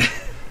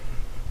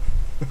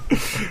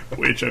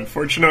 Which,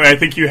 unfortunately, I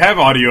think you have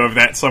audio of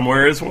that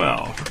somewhere as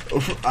well.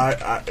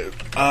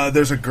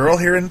 There's a girl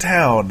here in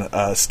town,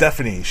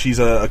 Stephanie. She's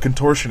a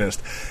contortionist,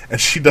 and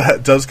she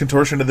does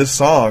contortion to this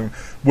song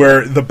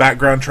where the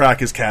background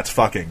track is cats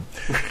fucking,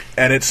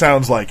 and it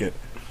sounds like it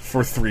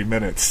for 3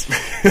 minutes.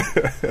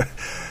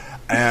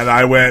 And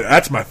I went,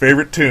 that's my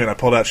favorite tune. I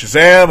pulled out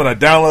Shazam, and I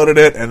downloaded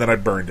it, and then I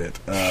burned it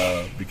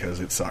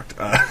because it sucked.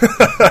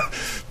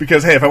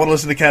 Because, hey, if I want to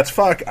listen to cats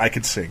fuck, I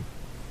could sing.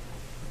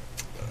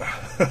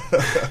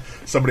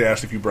 Somebody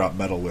asked if you brought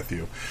metal with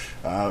you.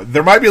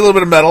 There might be a little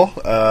bit of metal.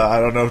 I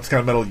don't know if it's kind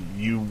of metal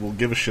you will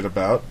give a shit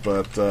about,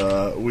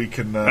 but we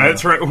can...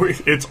 That's right.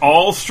 It's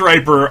all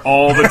Striper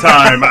all the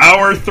time.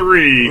 Hour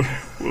 3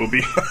 will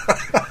be...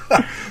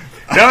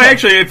 No,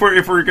 actually, if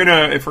we're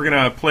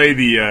gonna play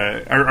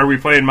the, are we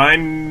playing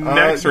mine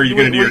next, or are you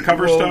gonna do your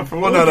cover stuff?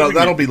 Well, no,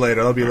 that'll be later.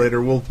 That'll be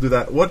later. We'll do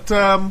that.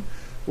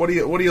 What do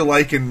you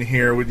like in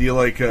here? Would you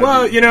like?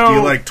 Well, do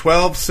you like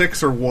 12,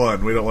 6, or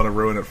 1? We don't want to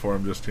ruin it for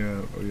him just yet.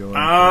 What do you like?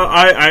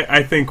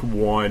 I think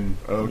 1.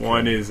 Okay.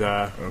 1 is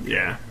okay.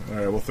 Yeah. All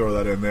right, we'll throw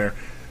that in there.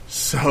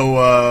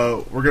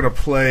 So we're gonna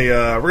play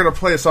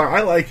a song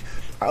I like.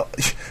 I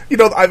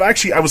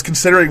was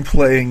considering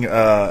playing,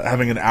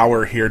 having an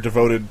hour here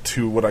devoted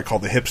to what I call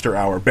the hipster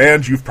hour,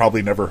 bands you've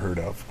probably never heard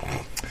of.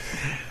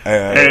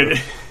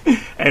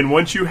 And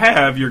once you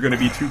have, you're going to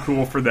be too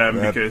cool for them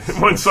because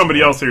once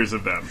somebody else hears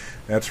of them.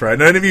 That's right.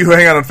 And any of you who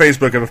hang out on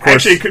Facebook, and of course...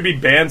 Actually, it could be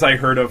bands I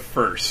heard of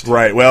first.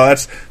 Right. Well,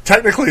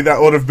 technically that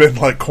would have been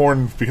like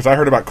Korn, because I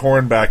heard about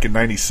Korn back in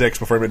 96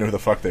 before I even knew who the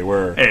fuck they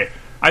were. Hey.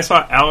 I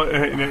saw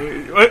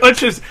let's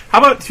just... How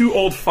about two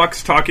old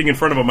fucks talking in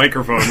front of a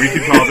microphone? We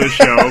could call this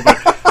show. But,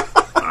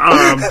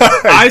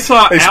 I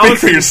saw hey, speak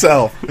for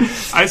yourself.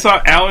 I saw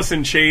Alice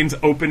in Chains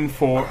open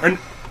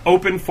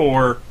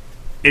for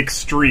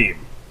Extreme.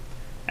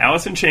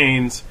 Alice in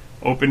Chains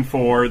open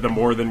for the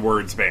More Than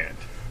Words band.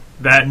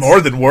 That's More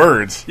Than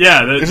Words?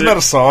 Yeah. Isn't that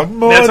a song?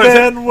 More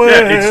Than Words.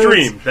 Yeah,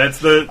 Extreme. That's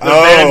the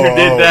band who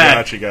did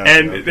that. Gotcha,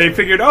 and okay. They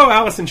figured,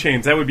 Alice in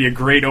Chains, that would be a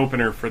great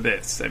opener for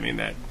this. I mean,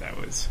 that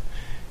was...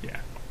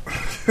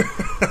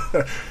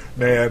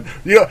 Man,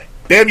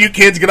 damn you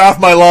kids, get off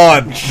my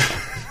lawn.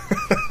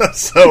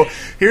 So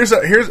this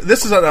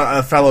is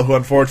a fellow who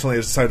unfortunately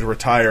has decided to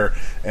retire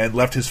and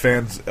left his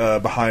fans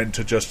behind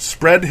to just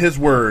spread his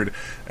word.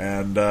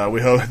 And we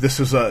hope this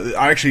is.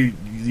 I actually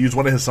used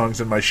one of his songs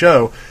in my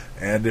show,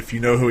 and if you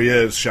know who he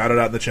is, shout it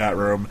out in the chat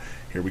room.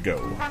 Here we go.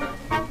 Well,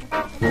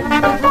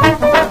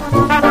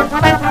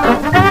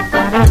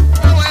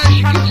 as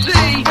you can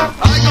see,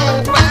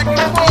 I go back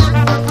and forth.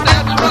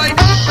 That's right,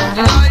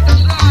 side to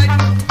side,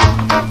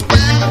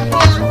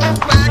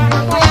 back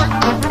and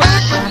forth,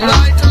 back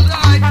side to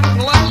side.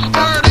 Let's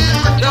start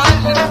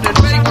advertising and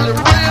make some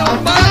real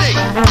money.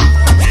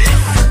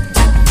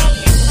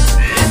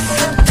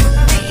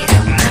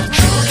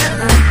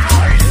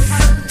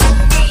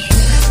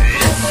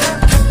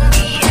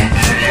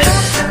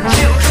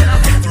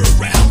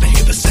 Around to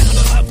hear the sound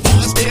of my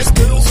voice. There's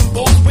girls and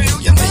boys,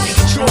 well, you're making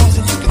a choice,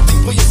 and you can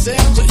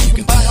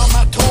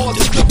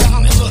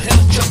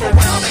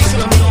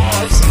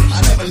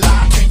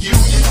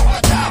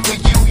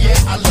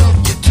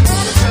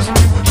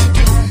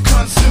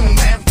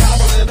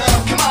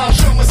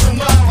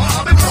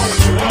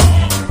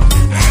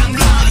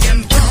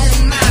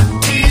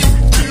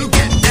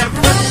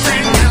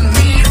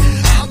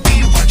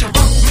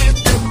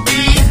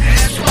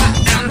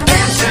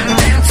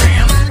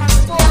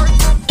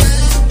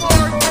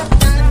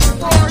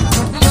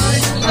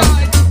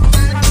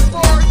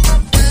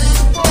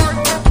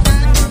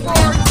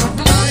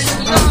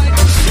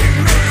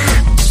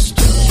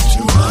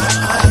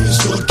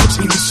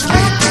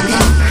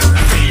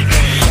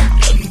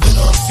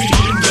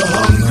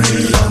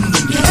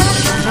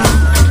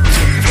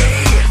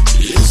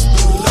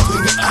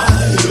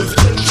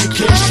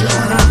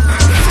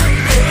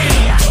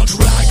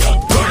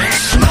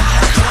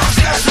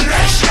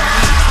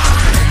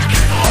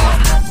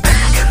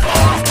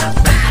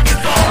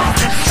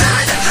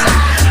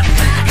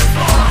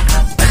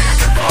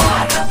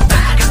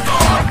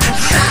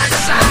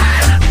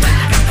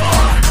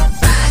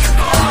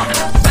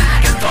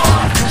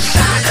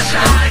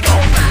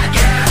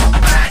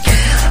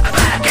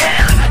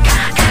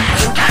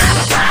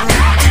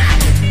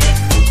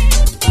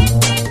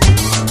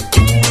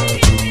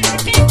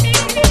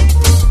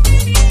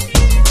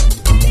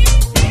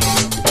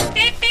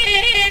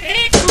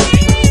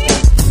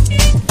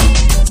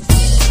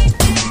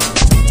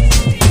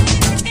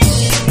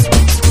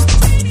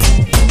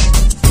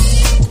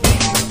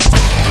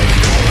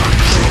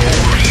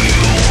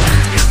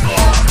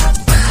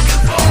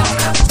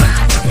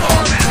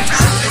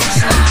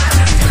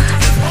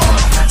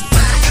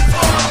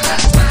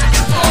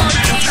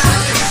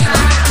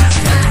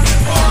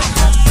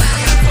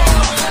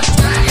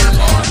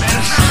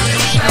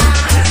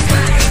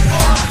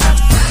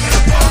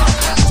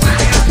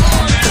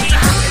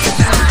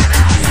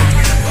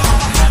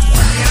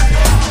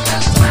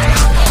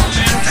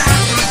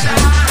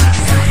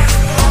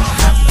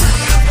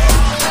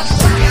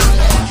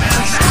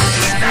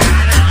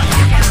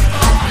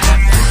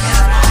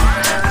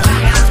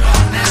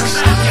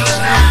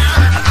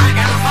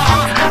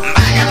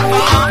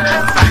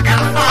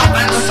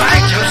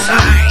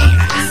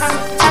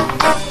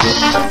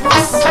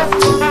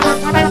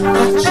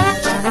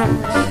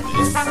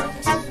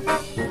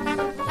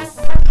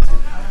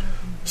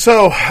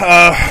So,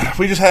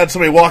 we just had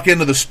somebody walk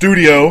into the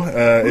studio,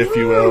 if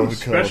you will.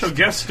 Because, special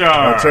guest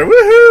star. That's right,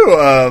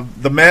 woohoo!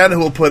 The man who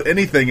will put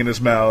anything in his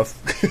mouth.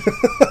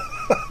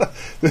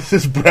 This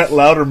is Brett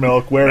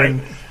Loudermilk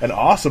wearing an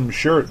awesome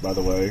shirt, by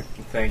the way.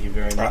 Thank you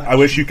very much. I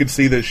wish you could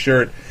see this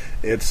shirt.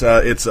 It's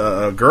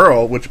a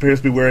girl, which appears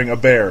to be wearing a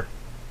bear.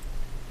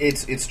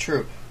 It's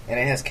true, and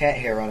it has cat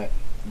hair on it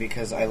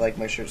because I like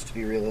my shirts to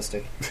be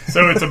realistic.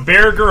 So it's a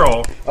bear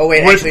girl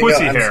with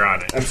pussy hair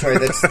on it. I'm sorry,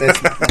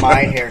 that's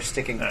my hair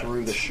sticking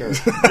through the shirt.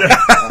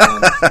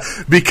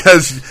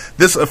 Because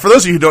this, for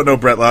those of you who don't know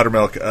Brett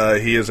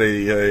Loudermilk, he is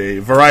a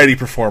variety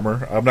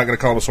performer. I'm not going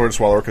to call him a sword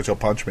swallower because he'll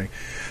punch me.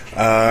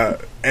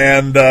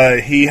 And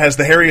he has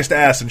the hairiest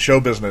ass in show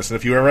business, and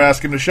if you ever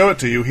ask him to show it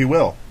to you, he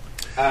will.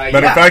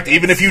 Matter of fact,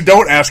 even if you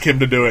don't ask him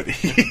to do it,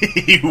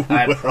 he will.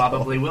 I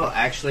probably will.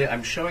 Actually,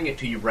 I'm showing it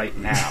to you right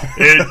now.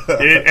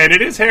 And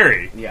it is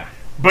hairy. Yeah.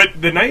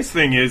 But the nice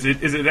thing is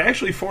it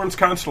actually forms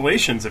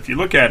constellations if you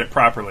look at it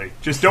properly.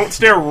 Just don't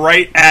stare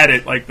right at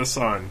it like the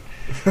sun.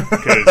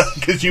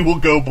 Because you will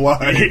go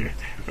blind.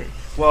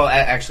 Well,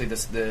 actually,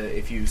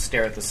 if you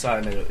stare at the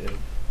sun, it'll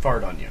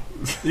fart on you.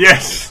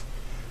 Yes.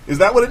 Is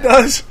that what it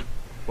does?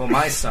 Well,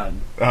 my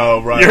son.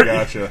 Oh, right,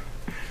 gotcha.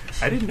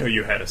 I didn't know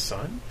you had a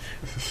son.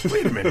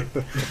 Wait a minute.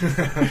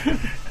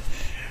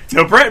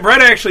 No,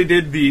 Brett actually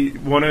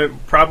did one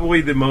of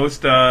probably the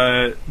most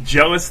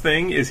jealous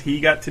thing is he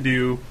got to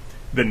do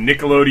the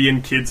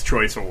Nickelodeon Kids'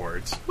 Choice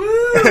Awards.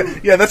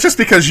 Yeah, that's just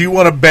because you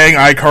want to bang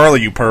iCarly,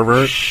 you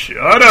pervert.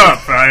 Shut up!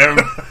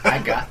 I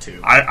got to.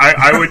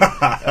 I would.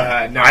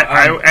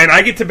 And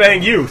I get to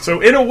bang you.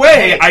 So in a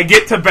way, I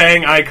get to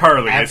bang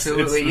iCarly.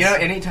 Absolutely.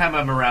 Anytime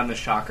I'm around the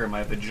shocker,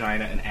 my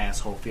vagina and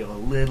asshole feel a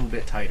little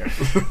bit tighter.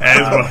 Just a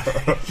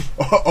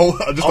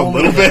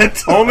little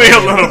bit. Only a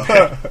little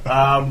bit.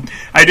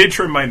 I did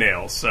trim my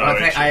nails, so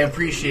I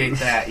appreciate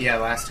that. Yeah,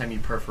 last time you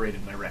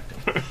perforated my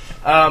rectum.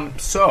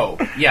 So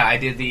yeah, I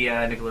did the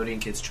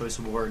Nickelodeon Kids' Choice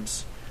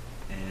Awards,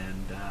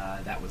 and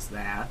that was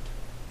that.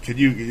 Could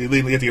you have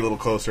to get a little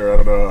closer? I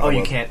don't know. Oh,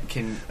 you can't.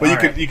 Well,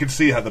 you can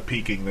see how the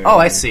peaking there. Oh,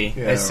 I see.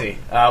 I see.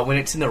 When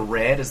it's in the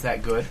red, is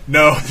that good?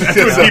 No,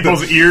 with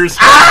people's ears.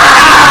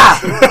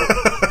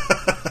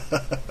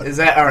 Is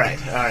that all right?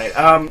 All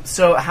right.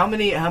 So how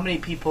many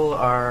people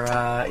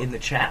are in the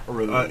chat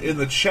room? In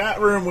the chat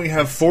room, we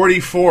have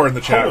 44 in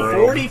the chat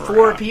room.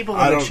 44 people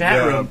in the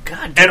chat room.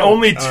 God damn. And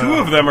only 2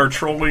 of them are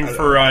trolling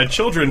for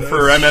children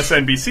for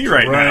MSNBC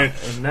right now.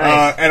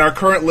 Nice. And our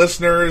current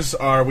listeners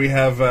we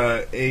have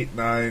 8,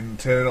 9,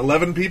 10,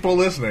 11 people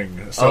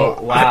listening. So,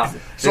 wow.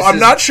 I'm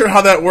not sure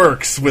how that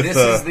works. With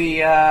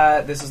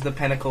this is the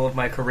pinnacle of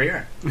my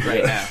career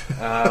right now.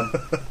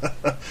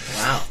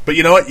 Wow. But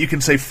you know what? You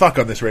can say fuck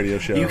on this radio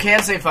show. You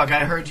can say fuck.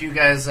 I heard you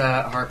guys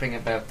harping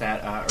about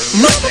that earlier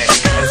today.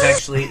 I was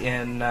actually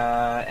in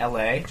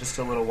L.A. just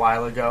a little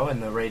while ago,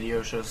 and the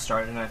radio show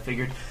started, and I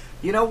figured,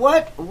 you know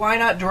what? Why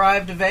not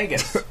drive to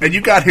Vegas? And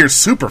you got here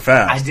super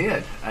fast.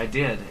 I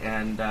did,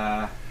 and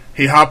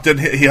he hopped in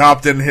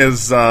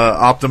his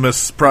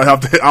Optimus.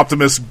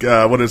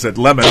 What is it?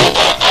 Lemon.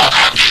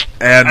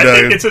 And I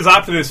think it says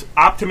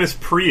Optimus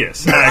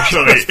Prius,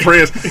 actually.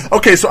 Prius.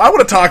 Okay, so I want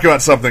to talk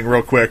about something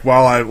real quick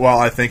while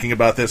I'm thinking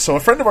about this. So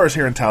a friend of ours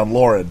here in town,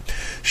 Lauren,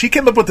 she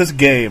came up with this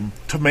game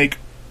to make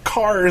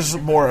cars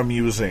more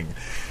amusing.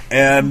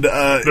 And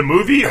the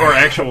movie or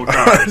actual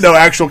cars? No,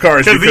 actual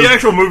cars. Because the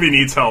actual movie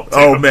needs help, too.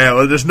 Oh, man.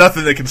 Well, there's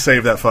nothing that can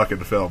save that fucking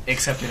film.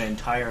 Except an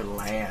entire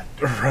land.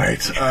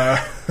 Right.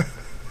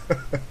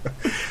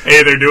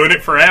 Hey, they're doing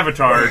it for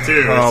Avatar,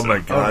 too. Oh, my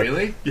God. Oh,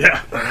 really?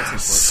 Yeah. Oh,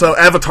 so,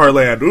 Avatar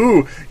Land.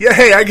 Ooh. Yeah,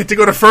 hey, I get to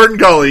go to Fern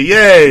Gully.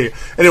 Yay.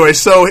 Anyway,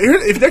 so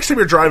if next time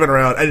you're driving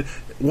around, and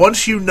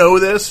once you know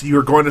this,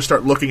 you're going to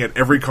start looking at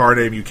every car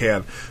name you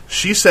can.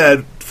 She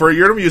said, for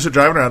your music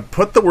driving around,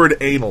 put the word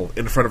anal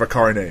in front of a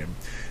car name.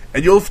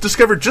 And you'll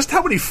discover just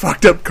how many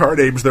fucked up car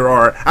names there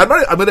are. I'm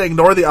going to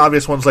ignore the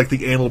obvious ones like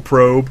the Anal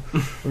Probe,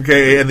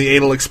 okay, and the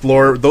Anal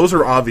Explorer. Those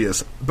are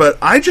obvious. But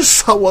I just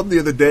saw one the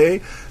other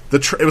day.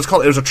 It was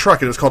a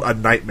truck, and it was called a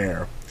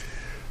Nightmare.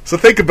 So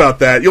think about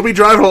that. You'll be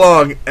driving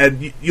along,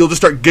 and you'll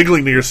just start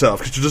giggling to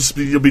yourself because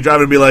you'll be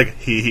driving and be like,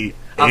 hee hee.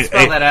 I'll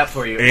spell that out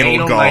for you.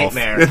 Anal golf.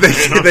 Nightmare.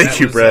 Thank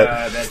you,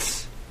 Brett.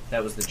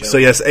 That was the joke. So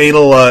yes,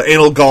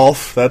 anal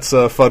golf. That's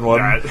a fun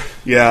one.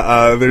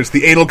 Yeah, there's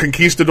the anal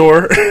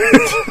conquistador.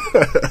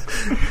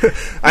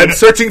 I'm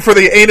searching for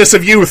the anus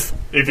of youth.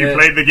 If you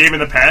played the game in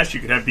the past,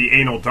 you could have the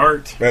anal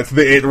dart. That's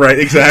right,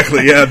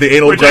 exactly. Yeah, the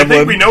anal Which gremlin. I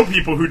think we know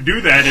people who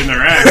do that in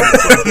their act.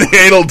 The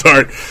anal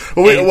dart.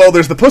 Well,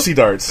 there's the pussy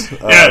darts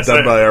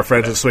done by our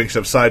friends at Swing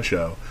Ship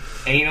Sideshow.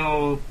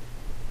 Anal.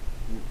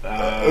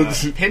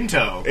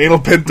 Pinto. Anal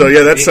pinto,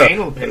 yeah, that's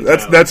anal pinto.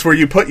 That's where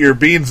you put your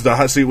beans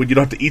so when you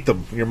don't have to eat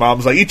them. Your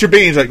mom's like, eat your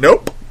beans, like,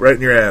 nope, right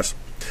in your ass.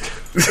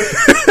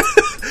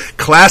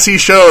 classy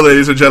show,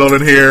 ladies and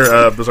gentlemen, here,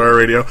 Bizzaro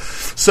Radio.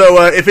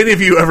 So, if any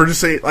of you ever just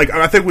say, like,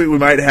 I think we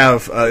might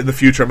have, in the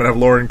future, I'm going to have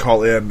Lauren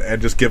call in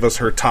and just give us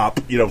her top,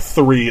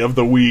 3 of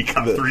the week.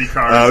 Top 3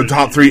 cars.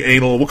 Top 3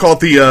 anal. We'll call it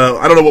the,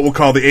 I don't know what we'll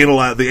call the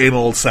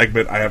anal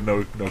segment. I have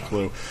no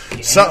clue.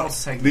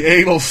 The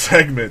anal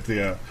segment,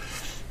 yeah.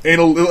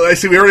 Anal, I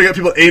see we already got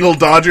people, anal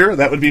dodger.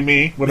 That would be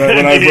me when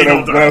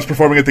I was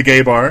performing at the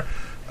gay bar.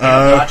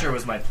 Dodger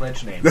was my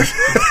pledge name.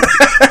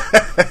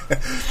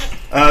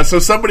 So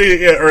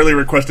somebody earlier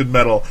requested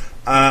metal.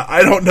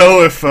 I don't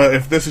know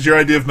if this is your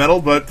idea of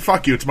metal, but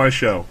fuck you, it's my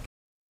show.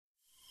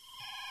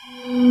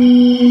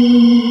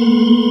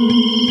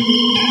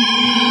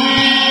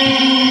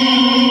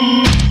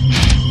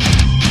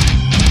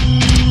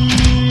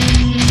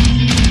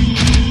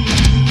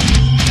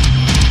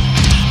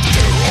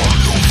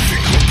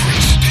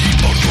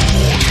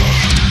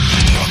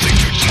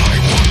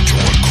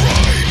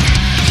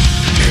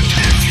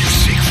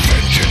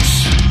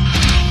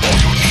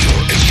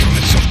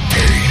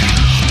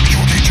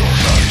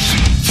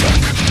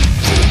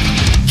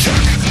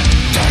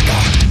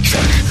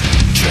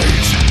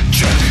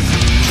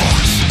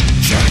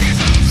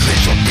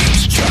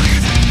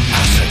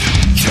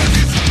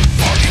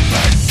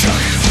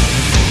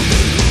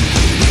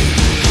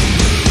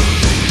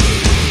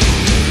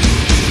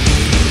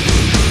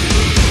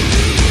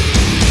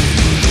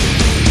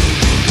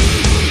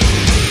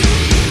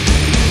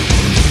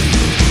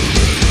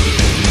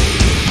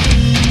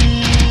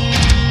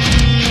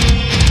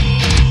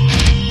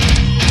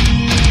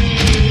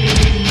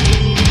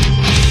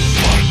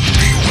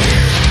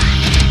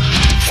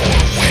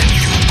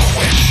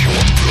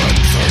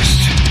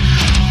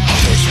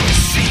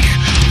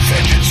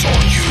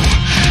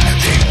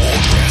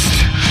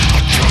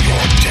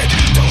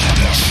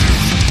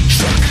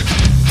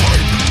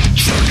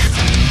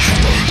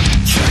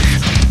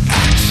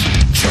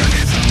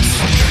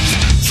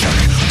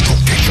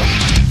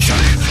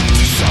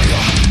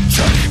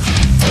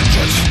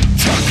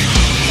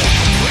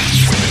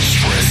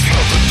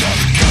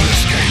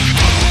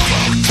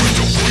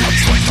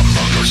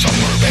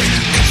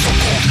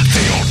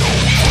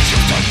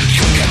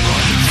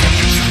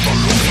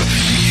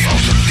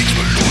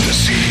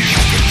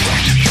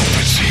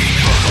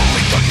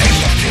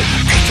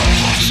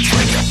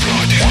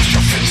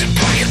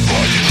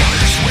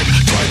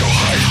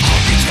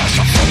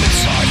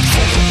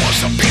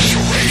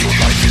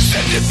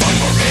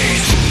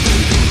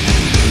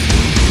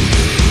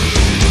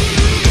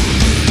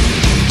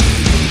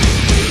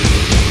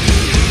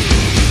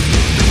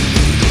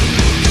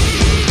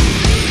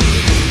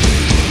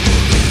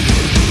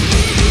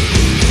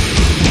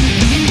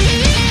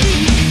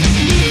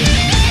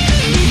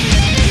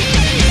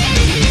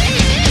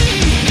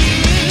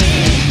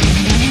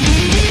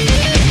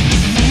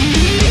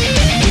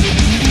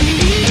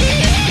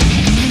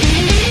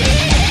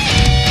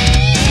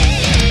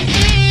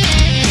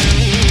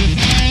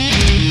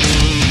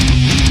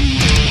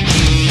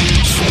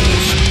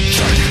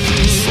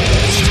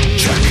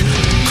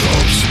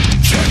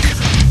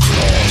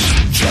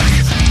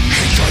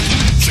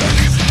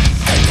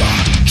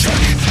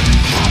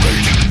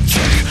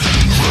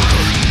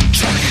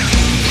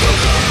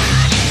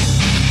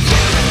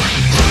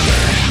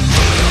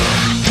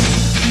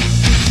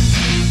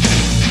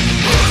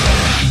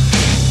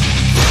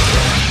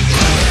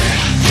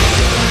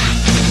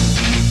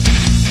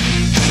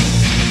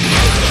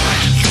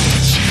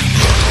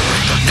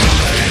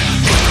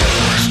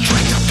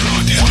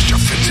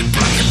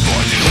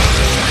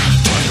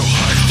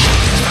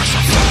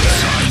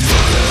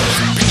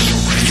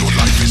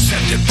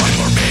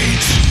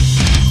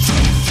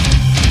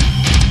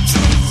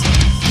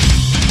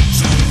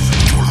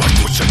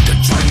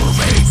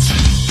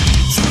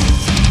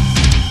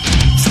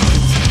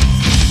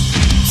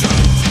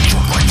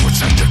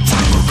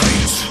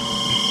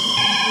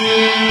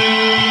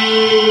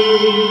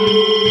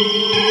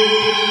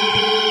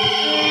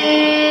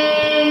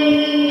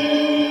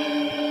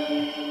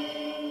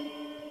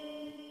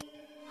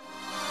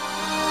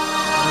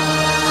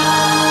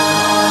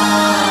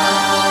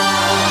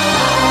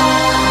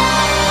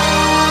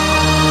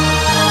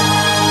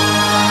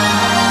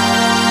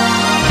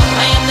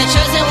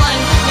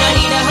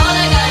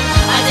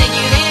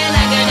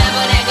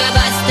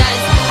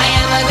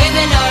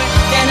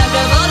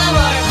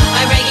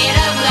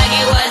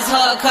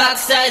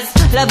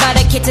 Love by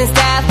the kitchen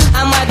staff,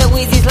 I'm why the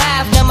Wheezies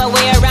laugh. Know my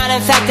way around,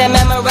 in fact I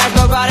memorized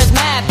Marauder's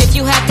map. If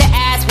you have to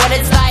ask what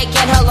it's like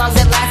and how long's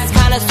it last, it's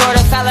kinda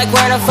sorta felt like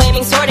wearing a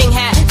flaming sorting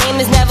hat.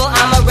 Name is Neville,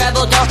 I'm a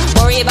rebel, don't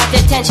worry about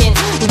the tension.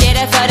 Did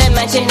I fail to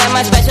mention that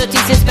my specialty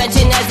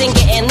suspension hasn't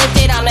getting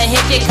lifted? I'm a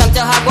hip kid, come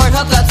to Hogwarts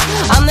hookups.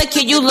 I'm the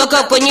kid you look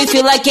up when you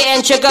feel like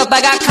getting shook up. I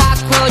got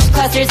cockroach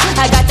clusters,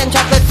 I got them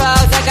chocolate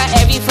frogs, I got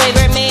every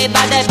flavor made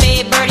by the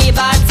Babe Birdie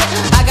bots.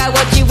 I got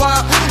what you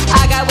want,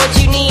 I got what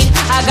you need.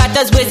 I got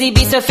those whizzy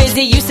beats so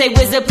fizzy, you say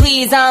wizard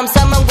please. I'm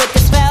someone with the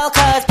spell,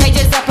 cause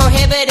pages are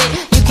prohibited.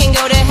 You can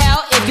go to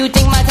hell if you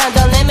think my time's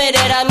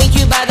unlimited. I'll meet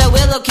you by the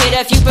Willow Kid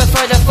if you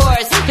prefer the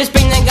forest. Just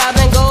bring the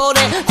goblin gold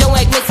and don't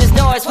wake Mrs.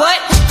 Norris. What?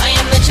 I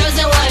am the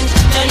chosen one.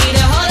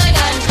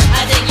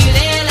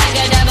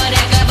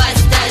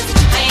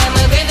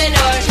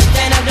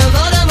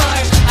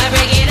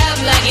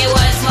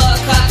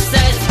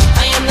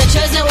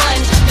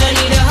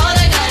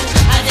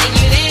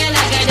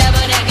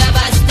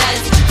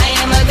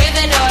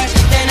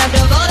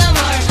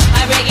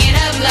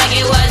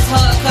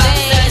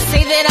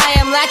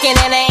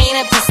 thinking and I ain't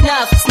up to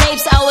snuff.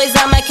 Snape's always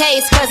on my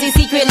case, cause he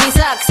secretly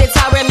sucks. It's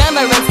all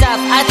remembering stuff.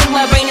 I think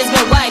my brain has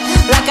been wiped.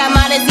 Like I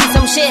might have seen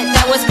some shit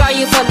that will scar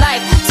you for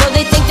life. So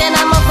they think that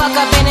I'm a fuck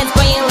up and it's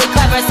brilliantly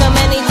clever. So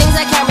many things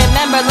I can't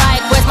remember,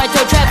 like where's my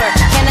toe Trevor?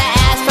 Can I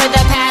ask for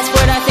the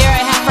password? I fear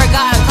I have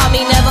forgotten. Call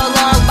me Neville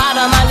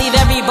Longbottom, I leave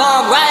every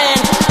bomb rotten.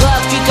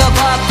 Love streak of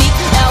upbeat,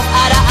 elf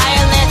out of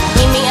Ireland.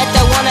 Meet me at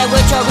the one at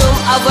which a room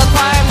of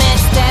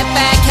requirements. Step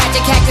back, catch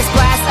a cactus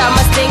blast, I'm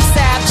a stink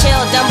sap.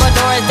 Chill,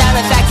 Dumbledore is down,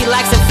 in fact he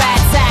likes a fat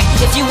sack.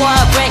 If you want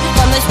a break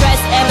from the stress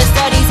and the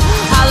studies,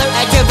 holler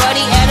at your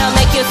buddy and I'll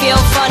make you feel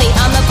funny.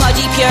 I'm the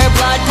pudgy, pure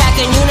blood,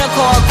 packing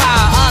unicorn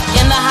power. Up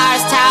in the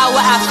highest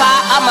tower, I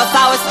fire, I'm a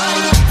flower.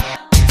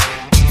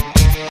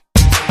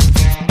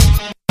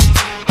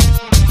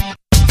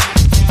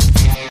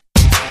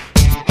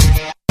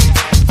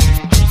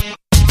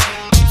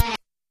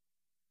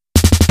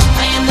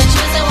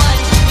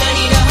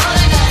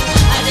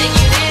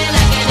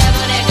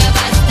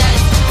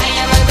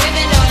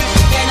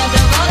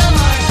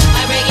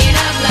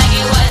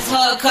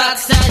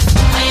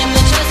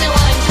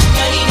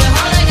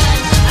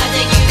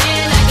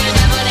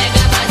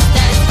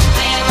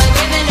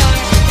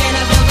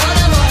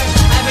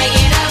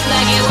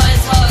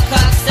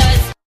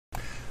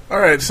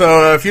 Alright,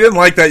 so if you didn't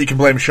like that, you can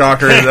blame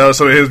Shocker. That was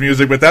some of his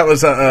music, but that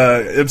was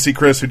MC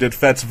Chris who did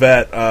Fet's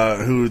Vet,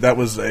 who that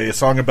was a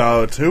song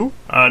about who?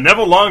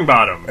 Neville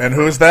Longbottom. And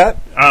who is that?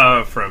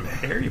 From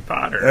Harry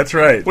Potter. That's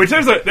right. Which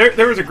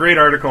there was a great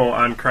article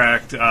on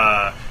Cracked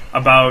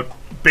about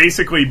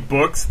basically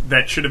books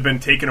that should have been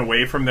taken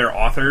away from their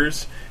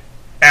authors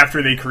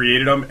after they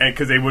created them, and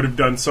because they would have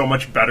done so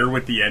much better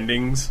with the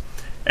endings.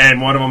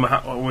 And one of them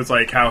was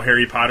like how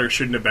Harry Potter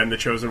shouldn't have been the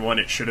chosen one;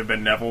 it should have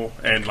been Neville,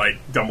 and like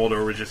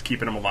Dumbledore was just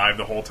keeping him alive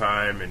the whole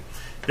time. And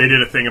they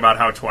did a thing about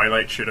how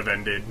Twilight should have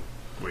ended,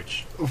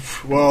 which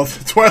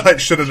Twilight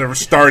should have never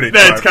started.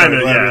 That's kind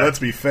of Let's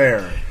be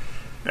fair.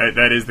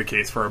 That is the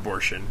case for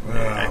abortion.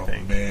 I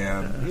think.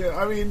 Man, yeah.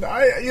 I mean,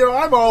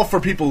 I'm all for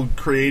people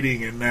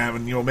creating and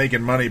having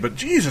making money, but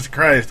Jesus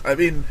Christ, I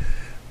mean,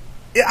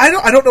 I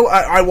don't know.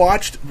 I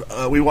watched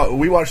we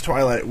watched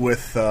Twilight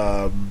with.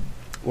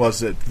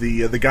 Was it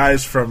the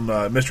guys from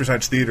Mystery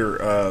Science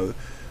Theater?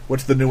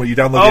 What's the new one? You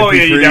download the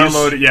MP3s? You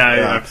download it.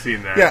 Yeah, I've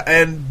seen that. Yeah,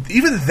 and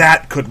even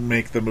that couldn't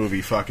make the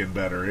movie fucking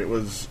better. It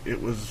was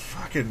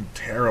fucking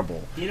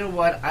terrible. You know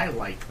what? I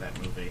liked that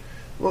movie.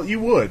 Well,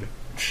 you would.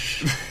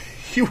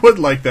 You would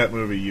like that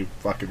movie, you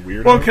fucking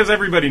weirdo. Well, because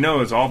everybody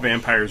knows all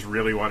vampires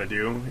really want to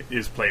do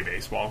is play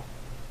baseball.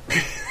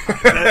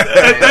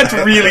 That's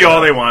really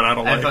all they want out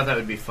of life. I thought that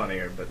would be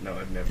funnier, but no,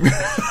 I've never.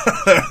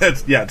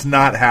 It's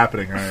not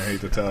happening. I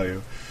hate to tell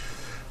you.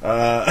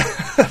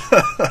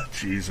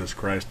 Jesus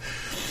Christ.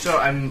 So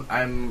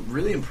I'm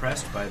really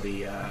impressed by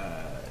the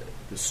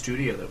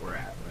studio that we're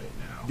at right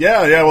now.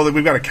 Yeah. Well,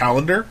 we've got a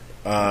calendar.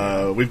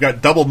 We've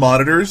got double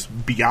monitors.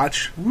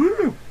 Biatch.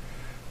 Woo.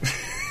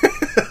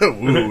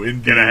 Woo.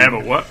 Indeed. Gonna have a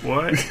what?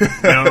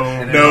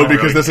 No,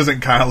 because this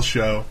isn't Kyle's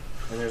show.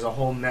 And there's a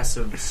whole mess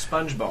of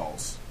sponge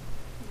balls.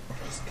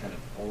 Just kind of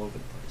all over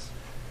the place.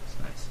 It's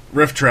nice.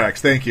 Riff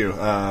tracks, thank you,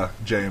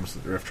 James.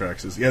 Riff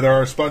tracks is there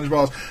are sponge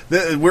balls.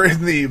 We're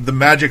in the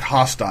magic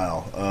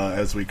hostile,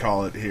 as we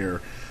call it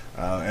here,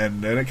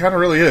 and it kind of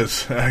really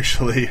is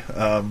actually.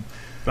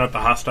 Not the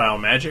hostile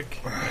magic.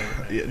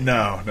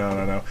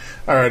 No.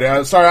 All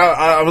right, sorry,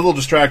 I was a little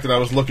distracted. I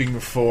was looking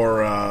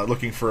for a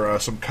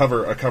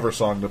cover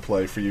song to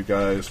play for you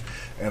guys,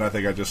 and I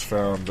think I just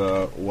found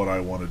what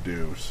I want to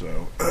do.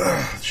 So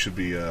it should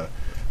be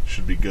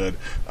good.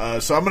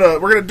 So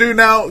we're gonna do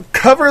now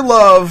Cover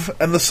Love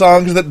and the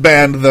songs that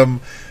banned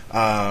them.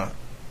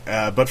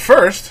 But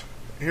first,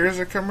 here's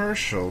a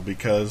commercial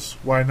because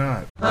why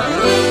not?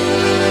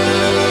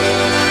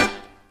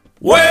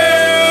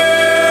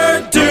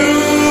 Where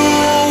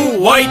do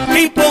white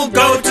people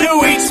go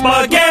to eat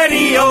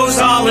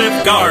SpaghettiOs?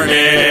 Olive Garden,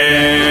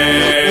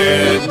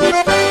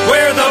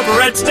 where the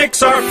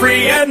breadsticks are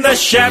free and the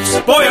chef's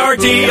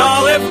Boyardee.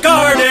 Olive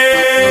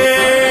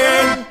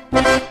Garden.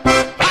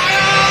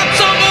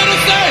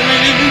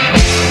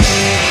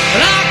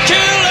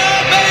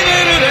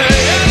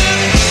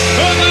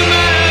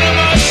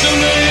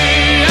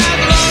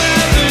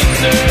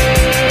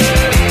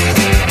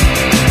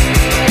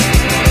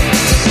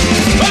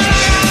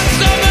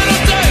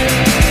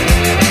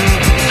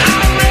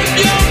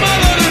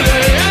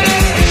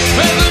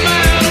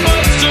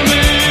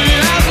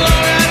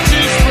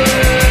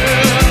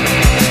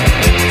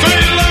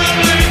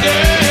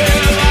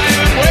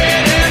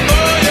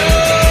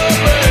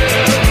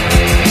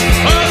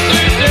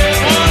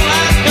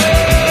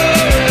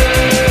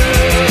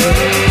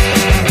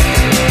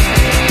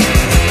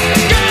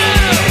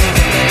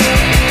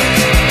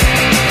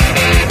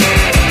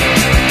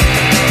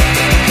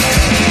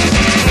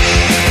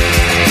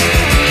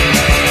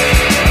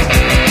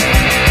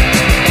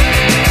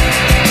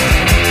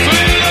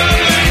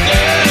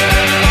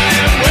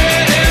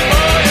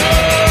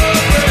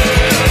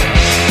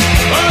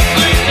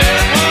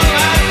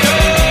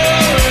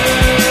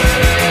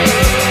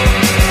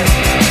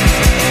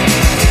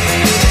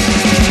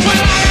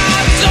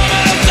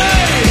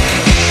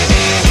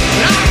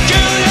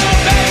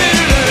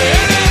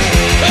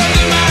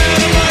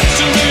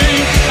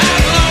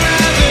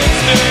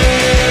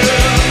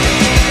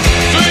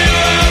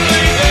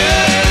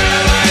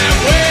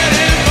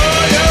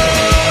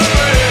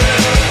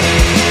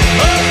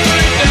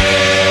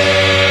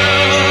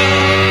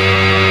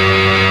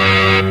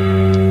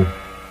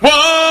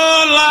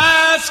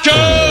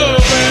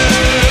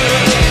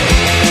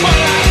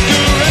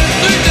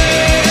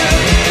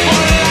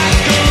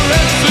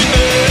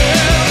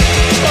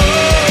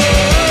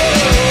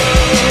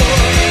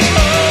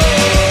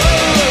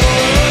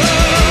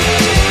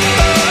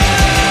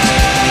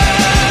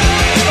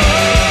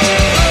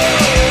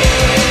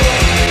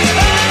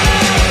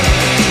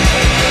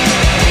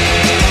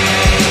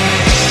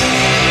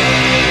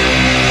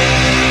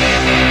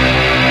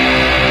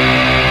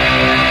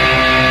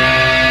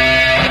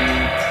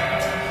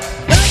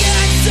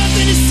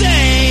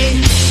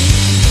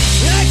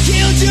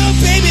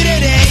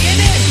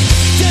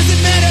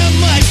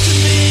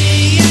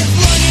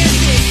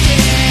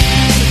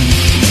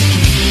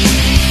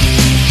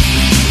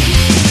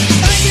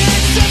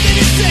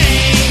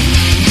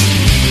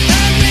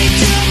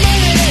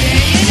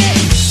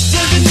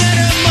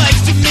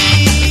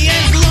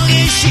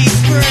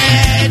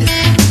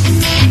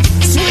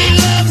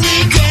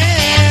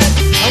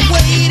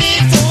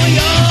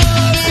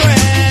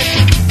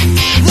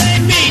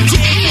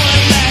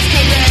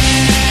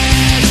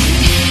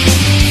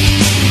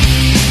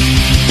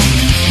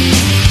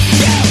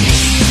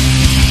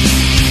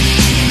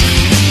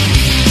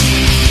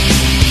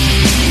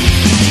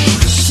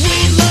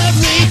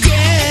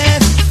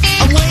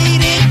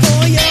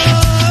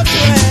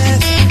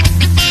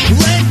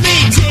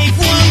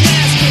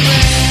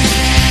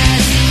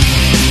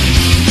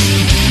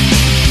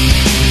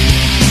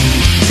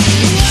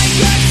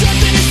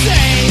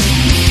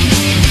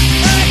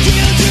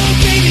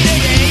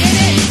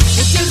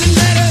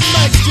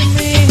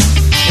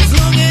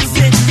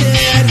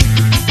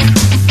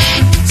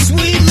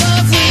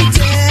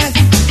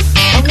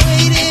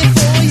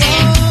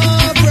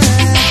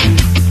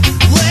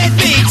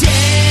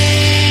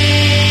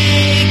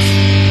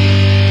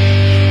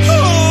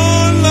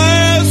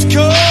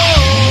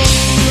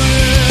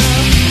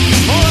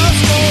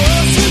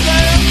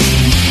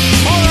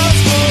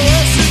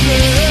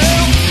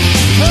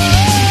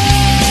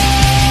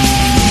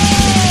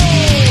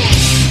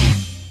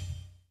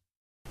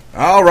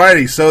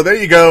 Alrighty, so there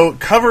you go.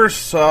 Cover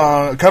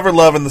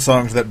love in the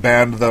songs that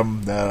banned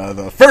them.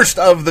 The first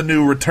of the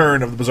new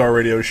return of the Bizzaro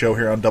Radio show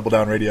here on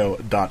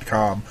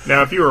DoubleDownRadio.com.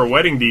 Now, if you were a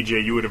wedding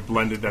DJ, you would have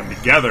blended them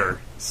together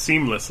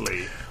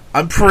seamlessly.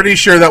 I'm pretty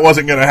sure that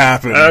wasn't going to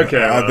happen. Okay.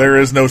 Well. There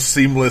is no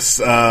seamless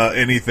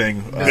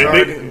anything.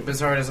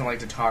 Bizzaro doesn't like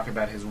to talk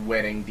about his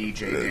wedding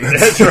DJ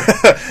days.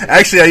 That's right.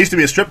 Actually, I used to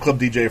be a strip club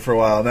DJ for a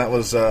while, and that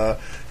was,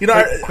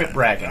 Quit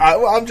bragging.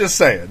 I'm just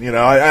saying,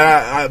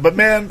 but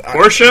man...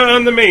 Portia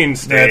on the main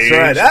stage.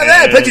 That's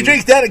right. Put your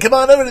drinks down and come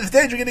on over to the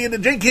stage. We're going to get a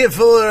drink here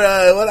for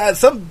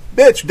some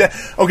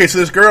bitch. Okay, so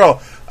this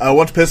girl...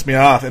 once pissed me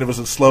off, and it was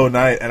a slow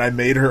night, and I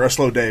made her a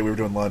slow day. We were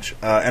doing lunch,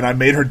 and I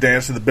made her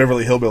dance to the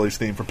Beverly Hillbillies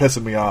theme for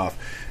pissing me off.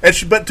 And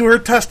but to her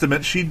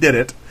testament, she did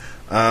it.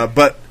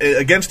 But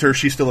against her,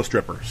 she's still a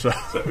stripper. So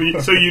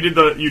you did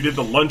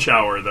the lunch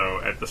hour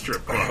though at the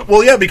strip club.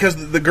 Well, yeah,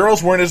 because the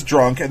girls weren't as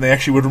drunk, and they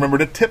actually would remember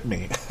to tip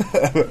me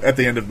at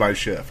the end of my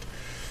shift.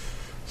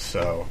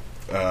 So.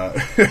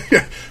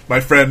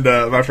 My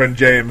friend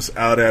James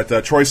out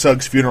at Troy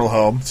Suggs Funeral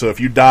Home. So if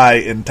you die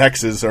in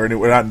Texas, or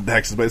not in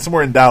Texas, but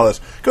somewhere in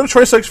Dallas, go to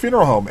Troy Suggs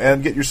Funeral Home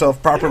and get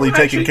yourself properly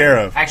taken care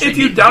of. Actually, if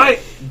you die,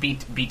 be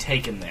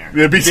taken there.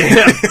 Yeah, you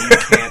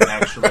can't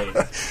actually.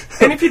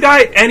 And if you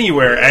die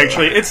anywhere,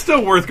 actually, it's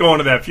still worth going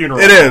to that funeral.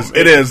 It is.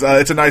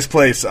 It's a nice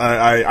place.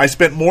 I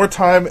spent more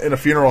time in a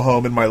funeral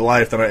home in my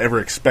life than I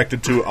ever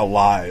expected to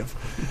alive.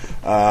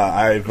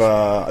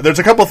 There's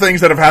a couple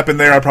things that have happened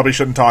there I probably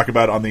shouldn't talk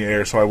about on the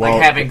air, so I won't.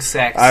 Like having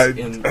sex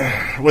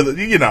with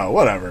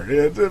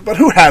whatever. But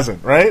who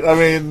hasn't, right? I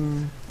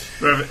mean,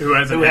 who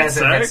hasn't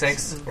had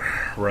sex?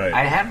 Right.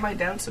 I have my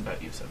doubts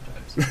about you sometimes.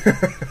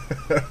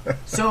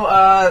 So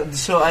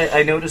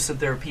I noticed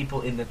that there are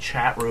people in the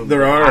chat room.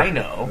 There are. I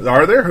know.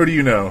 Are there? Who do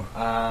you know?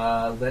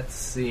 Let's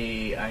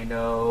see. I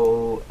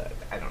know.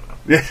 I don't know.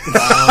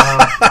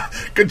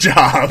 Good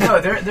job. No,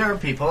 there are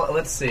people.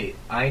 Let's see.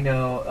 I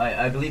know.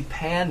 I believe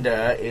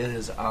Panda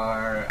is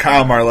our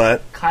Kyle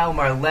Marlette. Kyle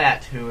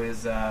Marlette, who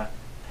is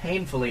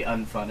painfully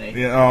unfunny.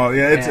 Yeah. Oh,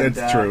 yeah. It's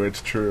true.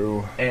 It's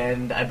true.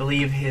 And I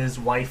believe his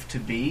wife to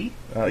be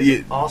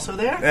is also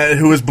there.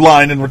 Who is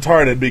blind and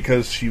retarded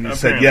because she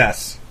said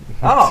yes.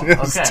 Oh,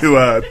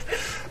 okay.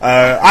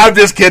 I'm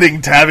just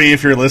kidding, Tabby.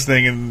 If you're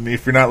listening, and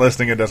if you're not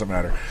listening, it doesn't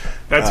matter.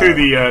 That's who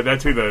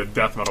the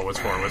death metal was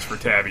for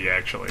Tabby,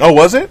 actually. Oh,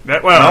 was it?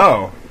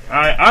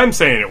 I'm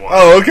saying it was.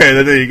 Oh,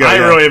 okay. There you go. I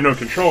really have no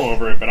control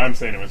over it, but I'm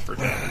saying it was for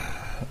Tabby.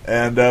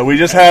 And we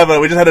just had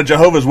a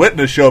Jehovah's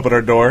Witness show up at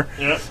our door.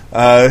 Yeah.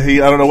 I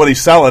don't know what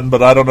he's selling,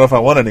 but I don't know if I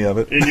want any of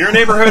it. In your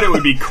neighborhood, it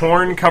would be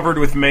corn covered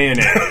with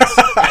mayonnaise.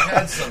 I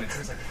had some. It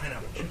tastes like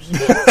pineapple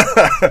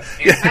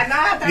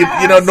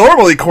juice.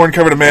 Normally corn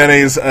covered in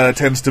mayonnaise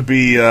tends to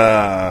be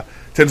a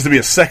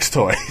sex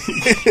toy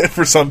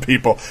for some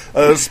people.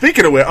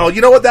 Speaking of which,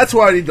 you know what? That's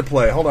what I need to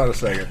play. Hold on a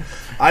second.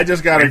 I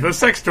just got the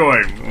sex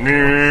toy.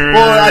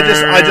 Well, I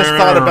just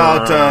thought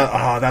about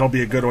that'll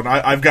be a good one.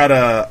 I've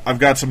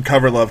got some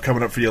cover love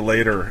coming up for you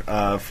later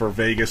for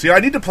Vegas. I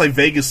need to play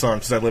Vegas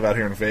songs because I live out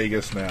here in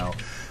Vegas now.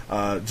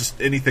 Just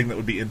anything that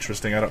would be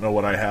interesting. I don't know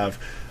what I have.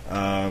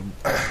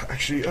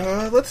 Actually,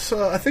 let's.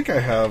 I think I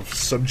have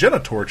some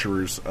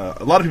Genitorturers.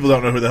 A lot of people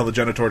don't know who the hell the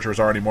Genitorturers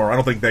are anymore. I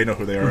don't think they know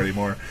who they are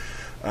anymore.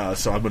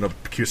 So I'm going to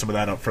cue some of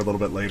that up for a little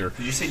bit later.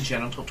 Did you say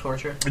genital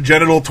torture?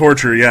 Genital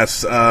torture,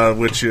 yes,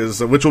 which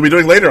we'll be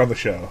doing later on the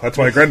show. That's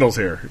why Grendel's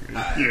here.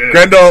 Yeah.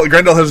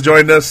 Grendel has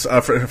joined us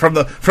from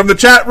the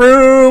chat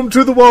room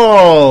to the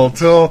wall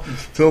till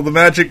the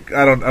magic.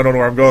 I don't know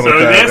where I'm going with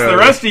that. So yes, the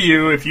rest of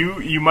you, if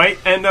you might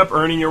end up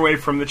earning your way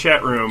from the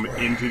chat room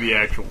into the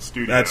actual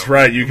studio. That's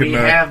right. You can. We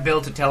have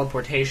built a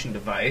teleportation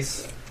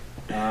device.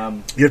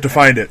 You have to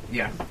find it.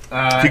 Yeah.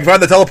 If you can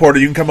find the teleporter,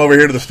 you can come over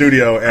here to the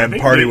studio and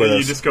party with us.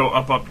 You just go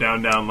up,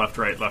 down, left,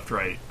 right.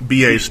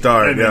 BA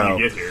star, and yeah. then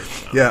you get here.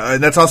 So. Yeah,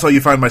 and that's also how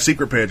you find my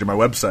secret page on my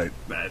website.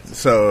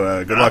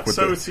 So good luck with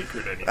it. Not so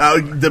secret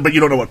anymore. But you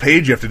don't know what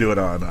page you have to do it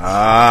on.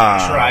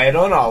 Try it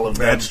on all of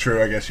them. That's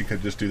true. I guess you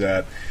could just do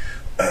that.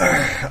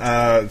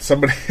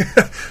 Somebody.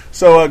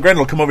 So,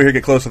 Grendel, come over here,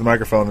 get close to the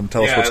microphone, and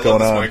tell us what's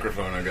going on.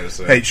 Microphone, I gotta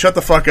say. Hey, shut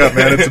the fuck up,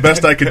 man! It's the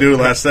best I could do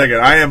last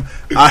second. I am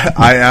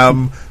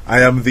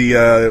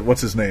the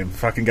what's his name?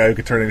 Fucking guy who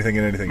could turn anything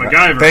into anything.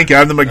 MacGyver. Thank you.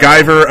 I'm the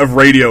MacGyver of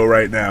radio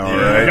right now.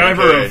 Yeah, right?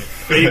 MacGyver of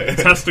fake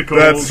testicles.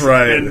 That's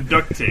right. And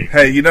duct tape.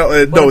 Hey,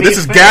 no, this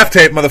is gaff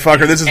tape,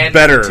 motherfucker. This is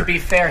better. To be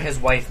fair, his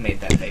wife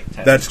made that fake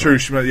testicle. That's true.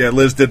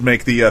 Liz did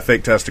make the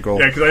fake testicle.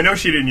 Yeah, because I know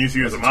she didn't use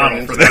you as a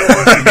model for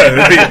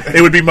that.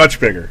 It would be much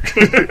bigger.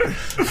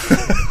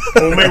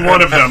 Only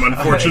one of them,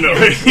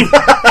 unfortunately.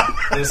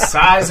 The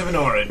size of an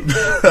orange.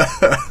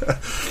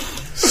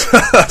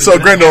 So,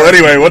 Grendel,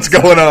 anyway, what's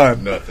going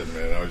on? Nothing,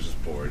 man. I was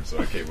just bored, so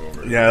I came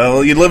over. Yeah,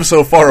 well, you live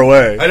so far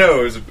away. I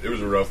know, it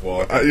was a rough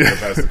walk.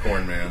 Past the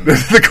corn man.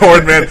 The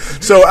corn man.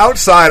 So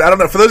outside, I don't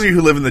know, for those of you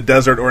who live in the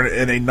desert or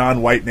in a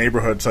non-white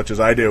neighborhood such as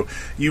I do,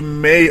 you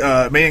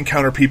may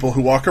encounter people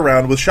who walk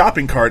around with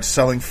shopping carts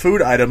selling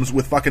food items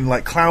with fucking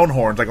like clown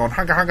horns, like going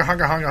hunga hunga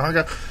hunga hunga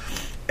hunga.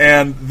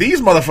 And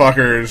these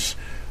motherfuckers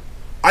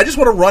I just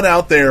want to run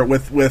out there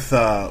with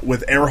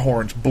air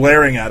horns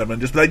blaring at him and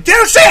just be like, "Do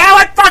you see how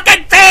it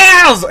fucking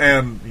feels?"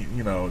 And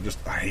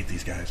I hate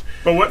these guys.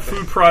 But what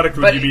food product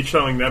would you be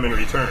selling them in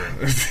return?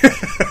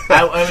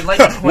 I would like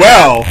to point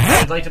out,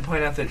 I'd like to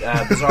point out that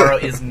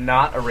Bizzaro is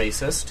not a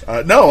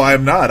racist. No,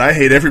 I'm not. I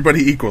hate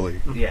everybody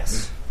equally.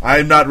 Yes.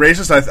 I'm not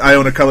racist. I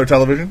own a color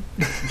television.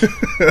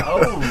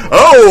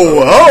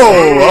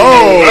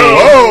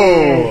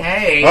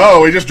 Hey.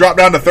 Oh, we just dropped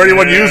down to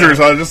 31 users.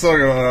 I was just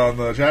looking on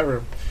the chat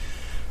room.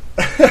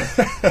 Just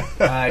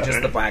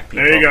the black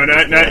people. There you go.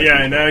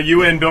 Now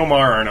you and Bill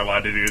Maher aren't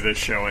allowed to do this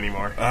show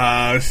anymore.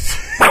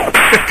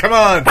 Come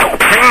on.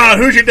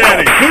 Who's your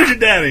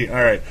daddy? All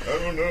right. I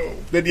don't know.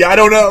 Yeah, I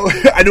don't know.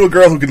 I knew a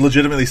girl who could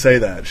legitimately say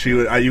that.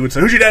 You would say,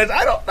 "Who's your daddy?"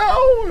 I don't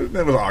know.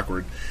 That was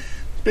awkward.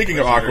 Speaking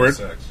of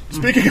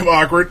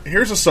awkward,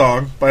 here's a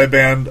song by a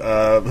band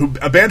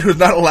who's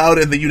not allowed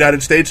in the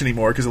United States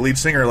anymore because the lead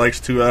singer likes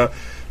to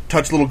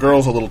touch little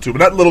girls a little too, but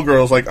not little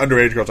girls, like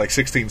underage girls, like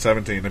 16,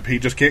 17, and he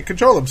just can't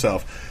control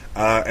himself.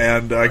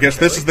 And I guess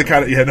this is the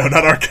kind of... no,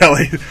 not R.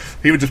 Kelly.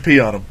 He would just pee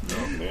on him.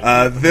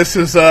 This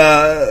is...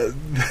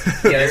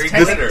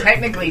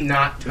 technically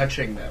not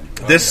touching them.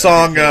 This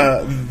song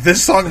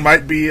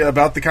might be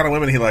about the kind of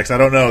women he likes. I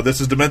don't know. This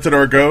is Demented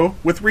or Go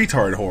with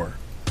Retard Whore.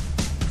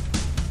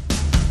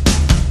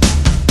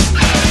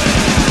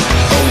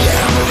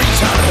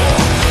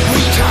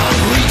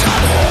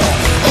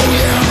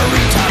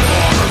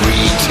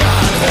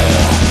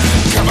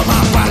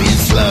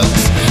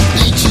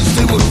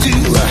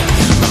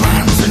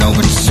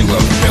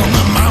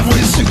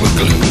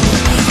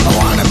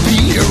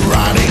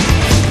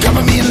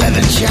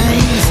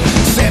 Chains,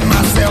 set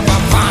myself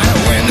on fire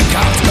when the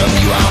cops come,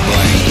 you I'll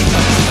blame.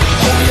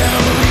 Oh yeah,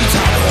 I'm a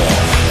retard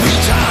whore,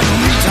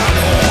 retard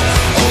whore.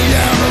 Oh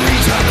yeah, I'm a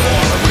retard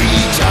whore.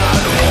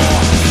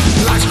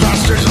 Lights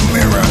crossed, there's a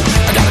mirror,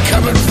 I got a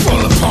cupboard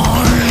full of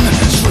porn.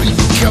 Street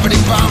covered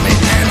in vomit,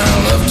 and I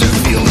love to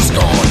feel the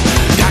scorn.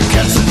 Got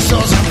cuts and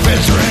sores I'm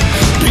picturing,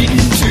 beaten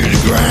to the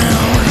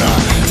ground.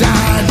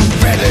 Died and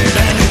fettered,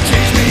 and it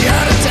chased me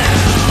out of town.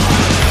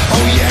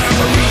 Oh yeah, I'm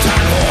a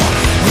retard whore,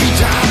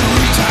 retard whore.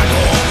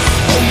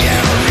 Oh yeah,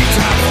 I'm a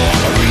retard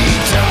whore,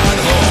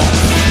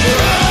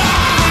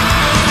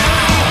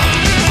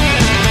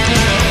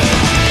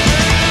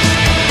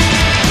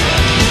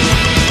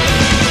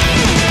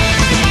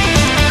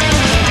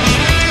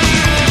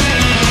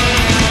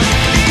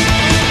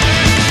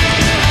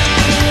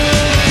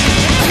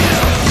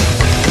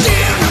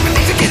 Damn, I'ma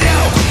need to get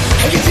out,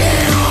 get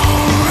down.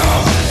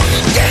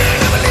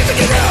 Damn, I'ma need to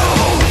get out,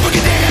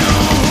 get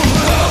down.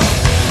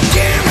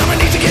 Damn, I'ma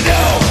need to get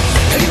out,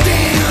 get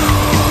down.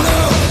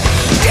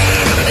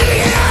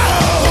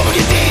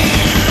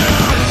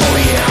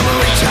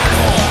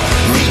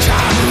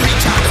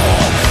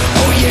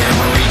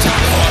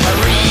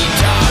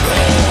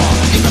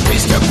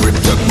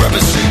 Ripped up rubber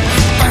suit,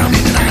 found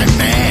in an iron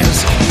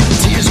mask.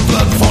 Tears of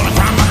blood falling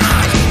from my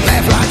eyes.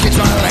 Laugh like it's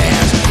my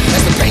last.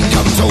 As the pain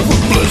comes over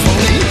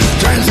blissfully,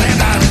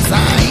 transland I'm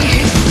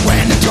inside.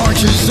 When the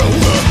torture's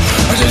over,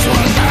 I just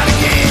want to start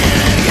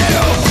again. Get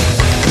up,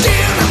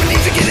 damn, I'ma need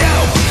to get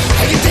out.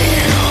 I get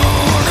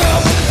down,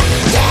 up.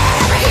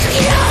 Damn, I'ma need to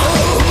get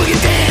out.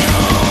 Get down,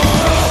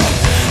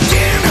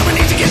 damn, I'ma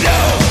need to get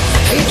out.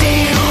 I get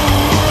down,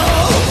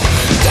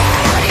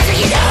 damn, I'ma need to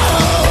get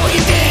out.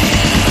 Get down.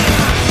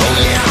 Oh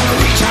yeah, I'm a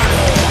retard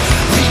whore,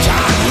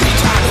 retard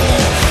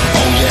whore.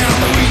 Oh yeah,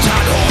 I'm a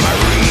retard whore, a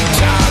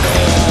retard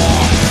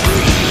whore,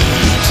 retard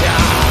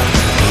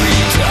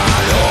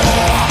whore,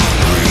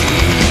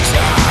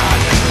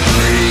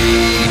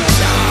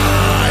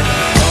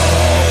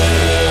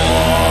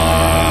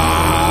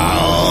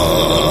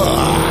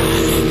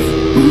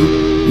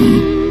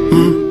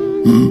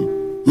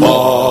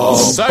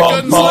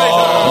 Seconds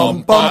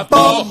later, at the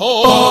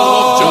Hall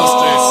of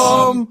Justice.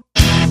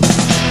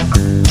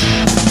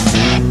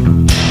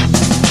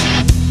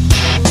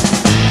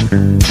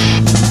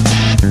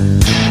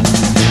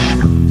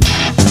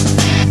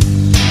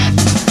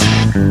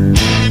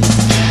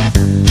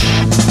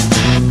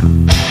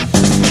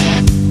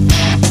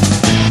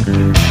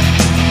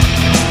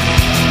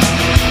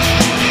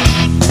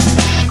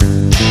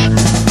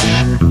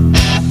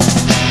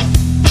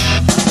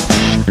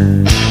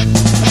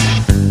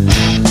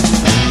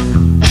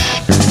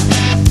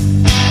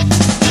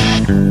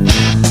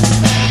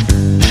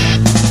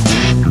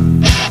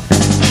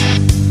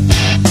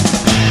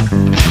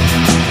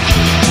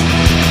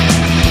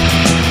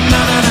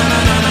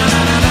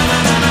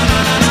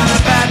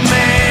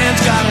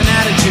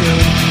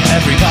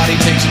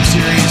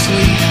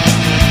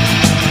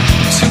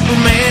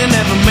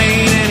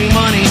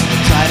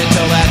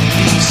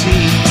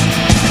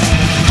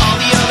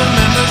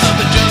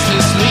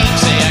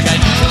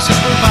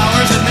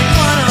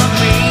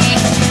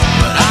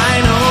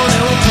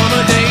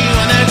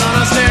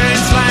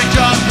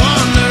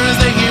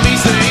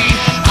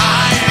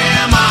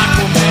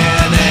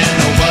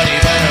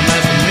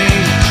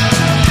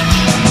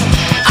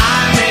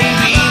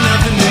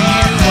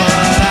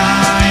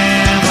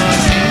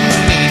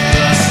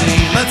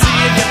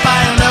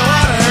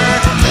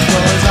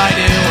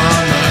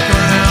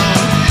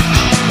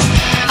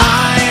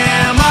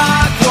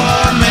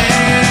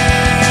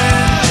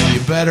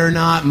 better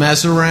not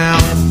mess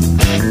around.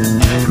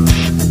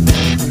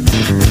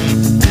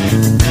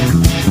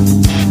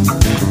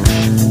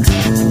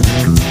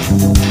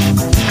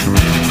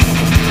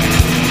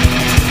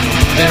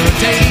 There are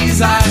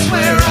days I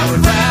swear I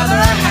would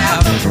rather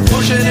have the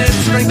proportionate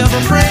strength of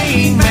a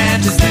praying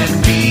mantis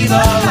than be the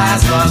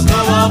last lost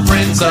noble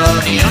prince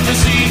of the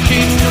undersea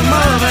kingdom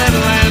of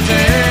Atlantis.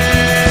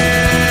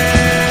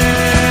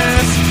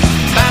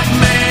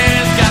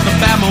 Batman's got the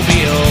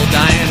Batmobile,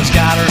 Diana's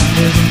got her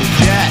invisible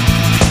jet.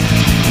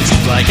 It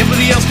seems like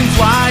everybody else can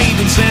fly,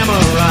 even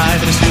samurai,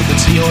 but a stupid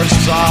seahorse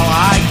is all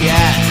I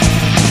get.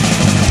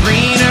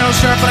 Green arrow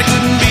sharp, but I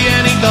couldn't be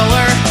any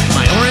duller.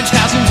 My orange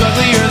costume's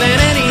uglier than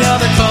any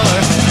other color.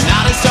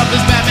 Not as tough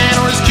as Batman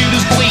or as cute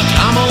as Bleak.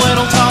 I'm a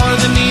little taller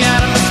than the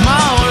Atom and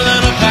smaller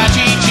than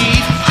Apache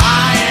Chief.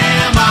 I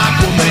am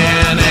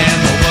Aquaman, and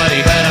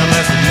nobody better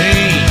mess with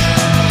me.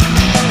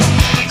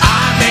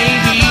 I may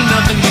be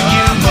nothing to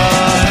you,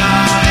 but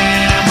I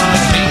am a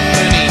king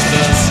beneath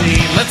the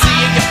sea. Let's see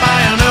you get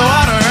by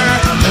underwater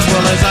as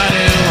well as I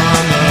do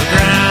on the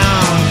ground.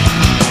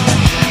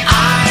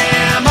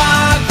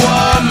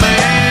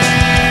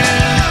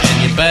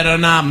 Better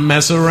not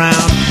mess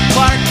around.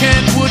 Clark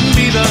Kent wouldn't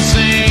be the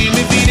same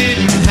if he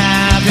didn't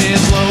have his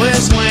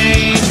Lois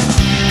Lane.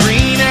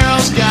 Green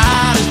Arrow's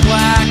got his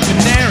Black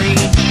Canary.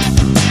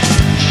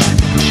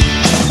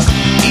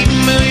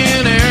 Even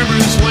millionaire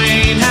Bruce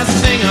Wayne has a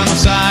thing on the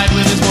side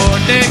with his poor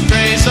Dick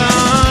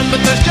Grayson.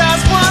 But there's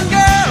just one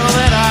girl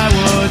that I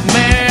would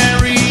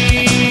marry.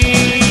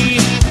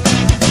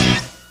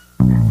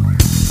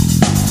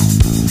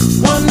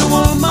 Wonder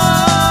Woman.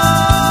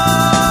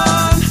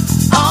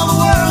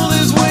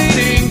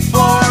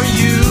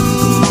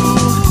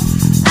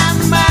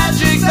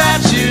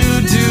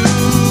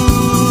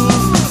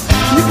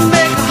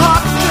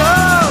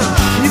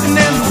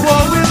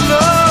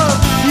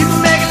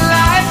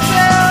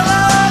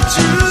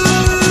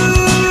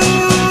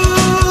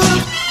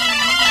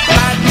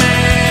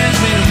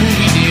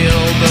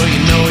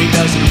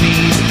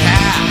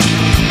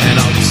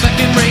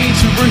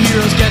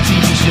 Superheroes get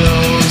TV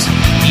shows,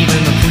 even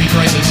the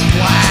pre-crisis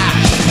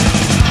Flash.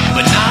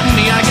 But not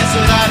me, I guess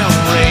that I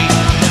don't rate.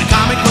 The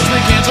comic book's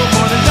been canceled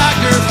for the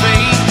Dr.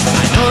 Fate.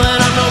 I know that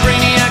I'm no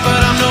brainiac,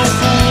 but I'm no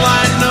fool.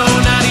 I know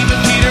not even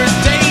Peter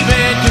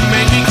David can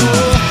make me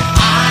cool.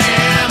 I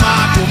am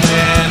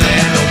Aquaman,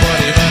 and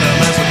nobody better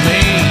mess with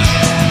me.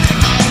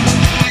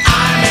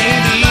 I may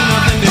be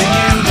nothing to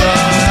you,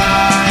 but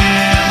I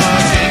am a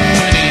king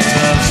beneath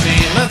the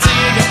sea. Let's see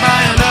you get by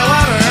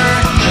underwater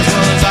as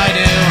well as I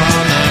do.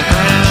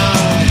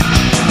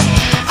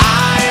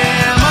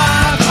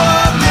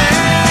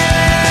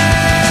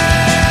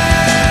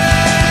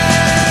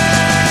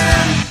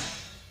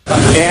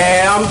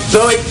 Yeah, I'm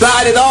so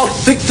excited, all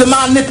 6 of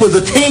my nipples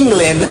are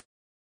tingling.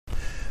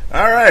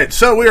 Alright,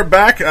 so we are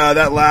back.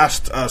 That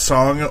last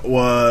song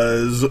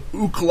was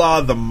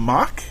Ookla the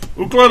Mock?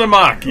 Ookla the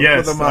Mock,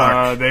 yes. The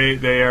Mock.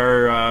 They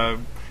are,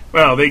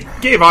 well, they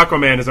gave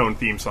Aquaman his own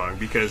theme song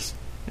because...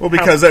 Well,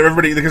 because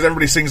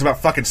everybody sings about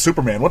fucking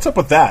Superman. What's up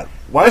with that?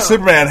 Why does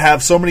Superman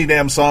have so many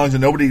damn songs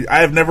and nobody...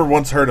 I have never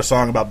once heard a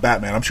song about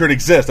Batman. I'm sure it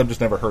exists, I've just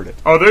never heard it.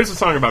 Oh, there's a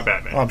song about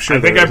Batman. Oh, I'm sure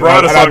I think there I is.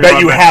 brought a song I bet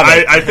about you Batman.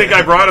 haven't. I think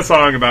I brought a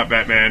song about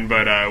Batman,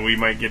 but we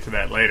might get to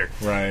that later.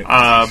 Right.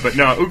 But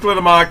no, Ookla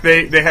the Mock,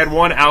 they had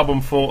one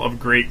album full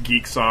of great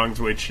geek songs,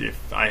 which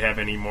if I have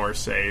any more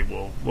say,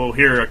 we'll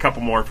hear a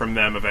couple more from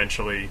them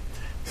eventually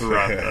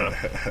throughout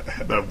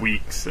the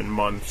weeks and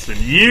months and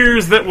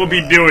years that we'll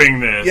be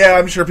doing this. Yeah,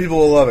 I'm sure people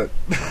will love it.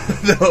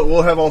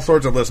 We'll have all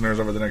sorts of listeners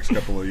over the next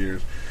couple of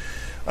years.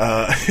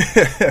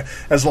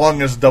 As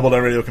long as Double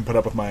Down Radio can put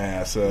up with my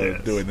ass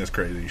doing this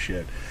crazy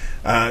shit.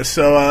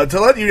 So to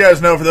let you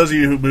guys know, for those of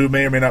you who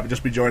may or may not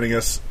just be joining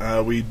us,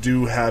 we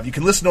do have... You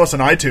can listen to us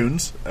on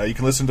iTunes. You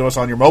can listen to us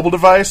on your mobile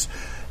device.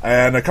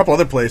 And a couple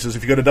other places.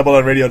 If you go to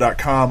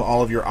doubledownradio.com,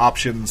 all of your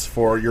options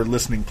for your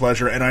listening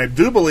pleasure. And I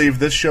do believe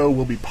this show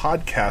will be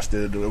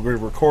podcasted. We're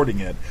recording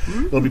it.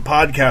 Mm-hmm. It'll be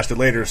podcasted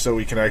later, so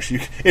we can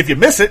actually... If you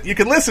miss it, you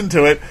can listen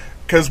to it,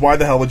 because why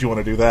the hell would you want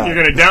to do that? You're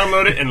going to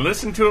download it and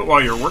listen to it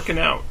while you're working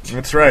out.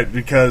 That's right,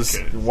 because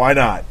why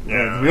not?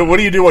 Yeah. What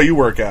do you do while you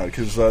work out?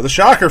 Because the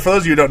Shocker, for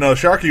those of you who don't know,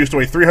 Shocker used to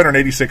weigh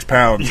 386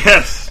 pounds.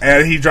 Yes.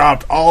 And he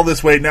dropped all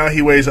this weight. Now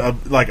he weighs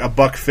like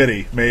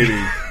 $150,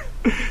 maybe.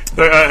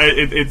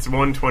 It's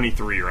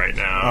 123 right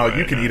now. Oh,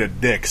 you can eat a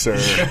dick, sir.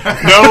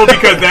 No,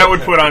 because that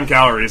would put on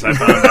calories, I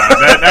found out.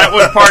 That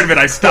was part of it.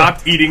 I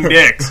stopped eating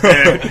dicks.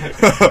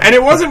 And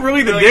it wasn't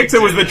really the dicks,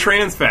 it was the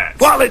trans fat.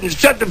 Wallet and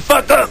shut the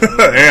fuck up. Yeah,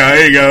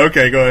 there you go.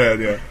 Okay, go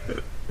ahead, yeah.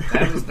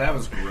 That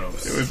was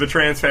gross. It was the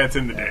trans fats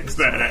in the dicks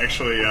that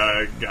actually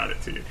got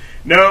it to you.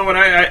 No, when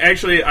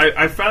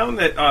I found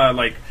that,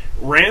 like,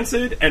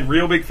 Rancid and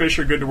Real Big Fish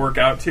are good to work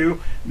out to,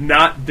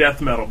 not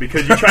death metal,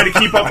 because you try to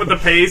keep up with the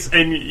pace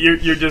and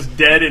you're just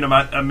dead in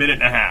a minute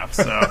and a half.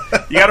 So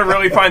you got to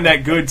really find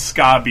that good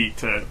ska beat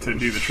to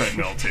do the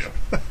treadmill to.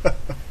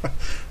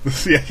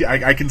 Yeah,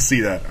 I can see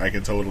that. I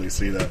can totally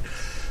see that.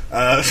 We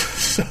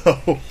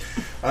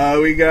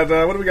got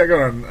what do we got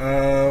going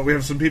on? We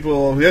have some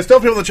people. We have still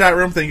people in the chat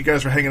room. Thank you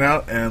guys for hanging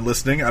out and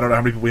listening. I don't know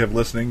how many people we have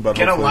listening, but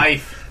get hopefully. A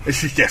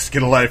life. Yes,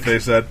 get a life. They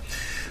said.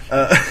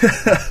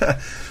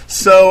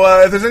 So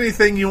if there's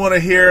anything you want to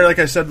hear, like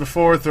I said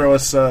before, throw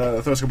us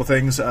a couple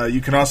things.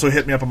 You can also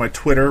hit me up on my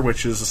Twitter,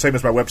 which is the same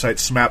as my website,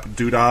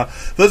 SmapDoodah.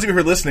 For those of you who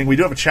are listening, we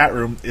do have a chat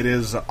room. It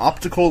is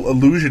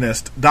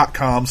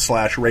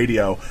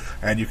opticalillusionist.com/radio,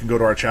 and you can go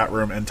to our chat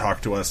room and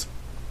talk to us.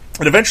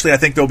 And eventually, I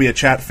think there'll be a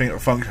chat function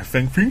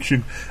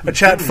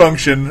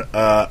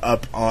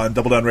up on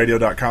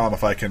doubledownradio.com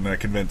if I can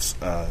convince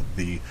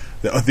the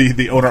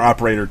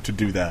owner-operator to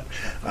do that.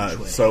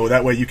 So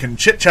that way you can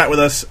chit-chat with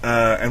us.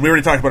 And we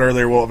already talked about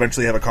earlier, we'll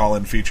eventually have a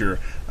call-in feature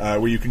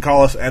where you can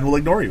call us and we'll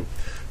ignore you.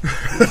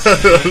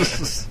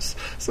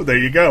 So there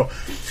you go.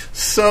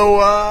 So,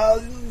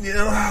 I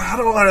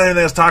don't want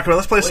anything else to talk about.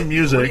 Let's play some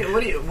music.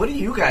 What do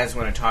you guys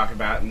want to talk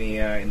about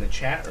in the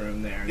chat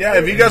room there? Yeah,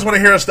 if you guys want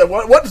to hear us,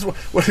 what do you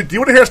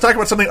want to hear us talk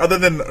about something other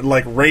than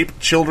like rape,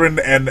 children,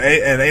 and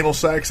anal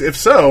sex? If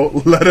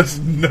so, let us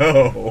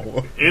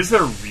know. Is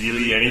there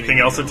really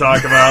anything else to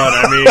talk about?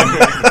 I mean,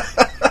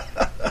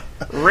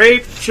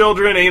 rape,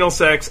 children, anal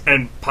sex,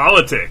 and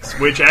politics,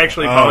 which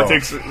actually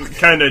politics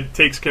kind of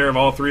takes care of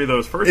all three of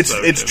those first.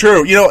 It's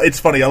true. You know, it's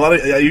funny. A lot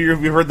of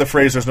you've heard the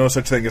phrase "there's no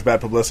such thing as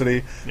bad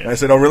publicity." Yeah. And I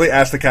said, "Oh, really?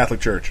 Ask the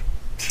Catholic Church."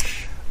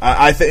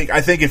 I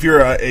think if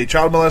you're a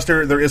child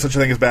molester, there is such a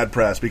thing as bad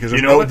press because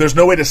there's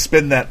no way to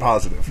spin that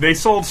positive. They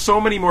sold so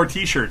many more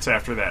T-shirts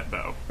after that,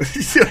 though.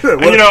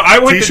 And, I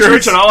went to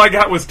church and all I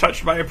got was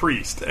touched by a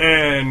priest.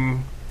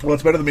 And well,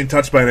 it's better than being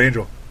touched by an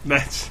angel.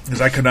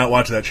 Because I could not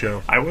watch that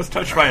show. I was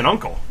touched by an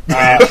uncle.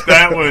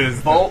 That was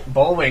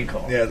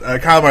Bullwinkle. Yeah,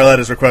 Kyle Marlette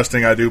is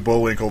requesting I do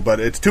Bullwinkle, but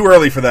it's too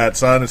early for that,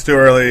 son. It's too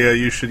early.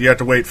 You have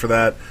to wait for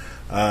that.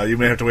 You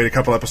may have to wait a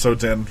couple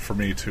episodes in for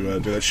me to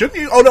do that. Shouldn't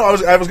you? Oh no, I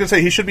was going to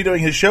say he should be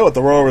doing his show at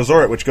the Royal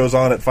Resort, which goes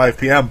on at 5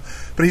 p.m.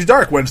 But he's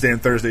dark Wednesday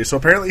and Thursday, so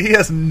apparently he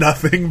has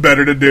nothing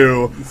better to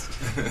do.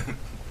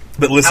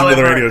 But listen to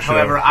the radio show.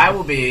 However, I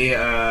will be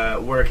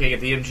working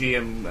at the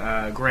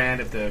MGM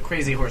Grand at the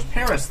Crazy Horse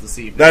Paris this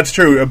evening. That's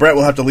true. Brett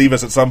will have to leave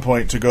us at some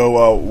point to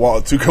go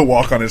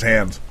walk on his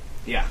hands.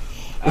 Yeah,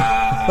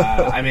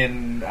 I'm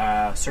in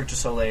Cirque du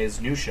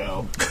Soleil's new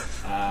show.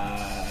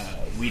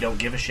 We don't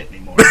give a shit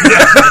anymore.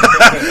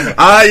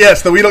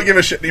 Yes, the We Don't Give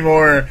a Shit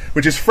Anymore,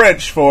 which is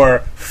French for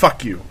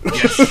fuck you.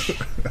 Yes.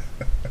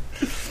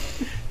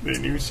 The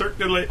new Cirque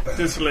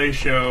du Soleil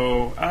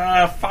show,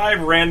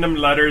 5 random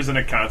letters and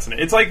a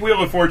consonant. It's like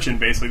Wheel of Fortune,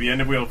 basically, the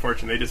end of Wheel of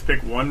Fortune. They just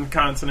pick one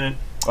consonant,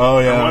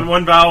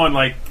 one vowel, and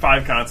like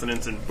 5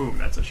 consonants, and boom,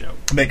 that's a show.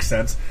 Makes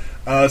sense.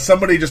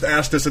 Somebody just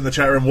asked us in the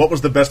chat room, what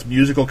was the best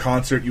musical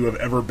concert you have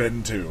ever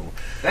been to?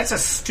 That's a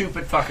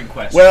stupid fucking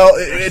question. Well,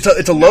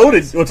 it's a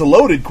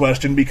loaded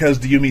question because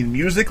do you mean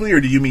musically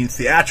or do you mean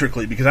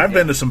theatrically? Because I've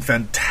been to some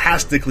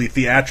fantastically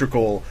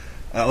theatrical.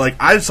 Like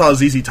I saw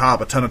ZZ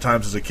Top a ton of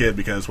times as a kid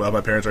because my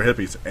parents are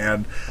hippies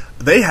and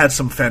they had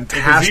some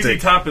fantastic.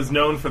 ZZ Top is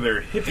known for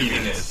their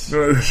hippiness.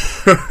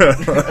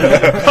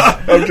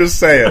 I'm just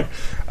saying.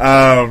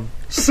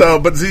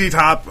 But ZZ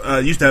Top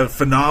used to have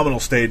phenomenal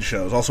stage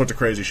shows, all sorts of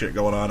crazy shit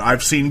going on.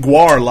 I've seen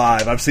Gwar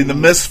live. I've seen the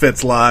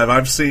Misfits live.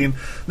 I've seen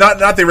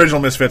not the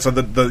original Misfits,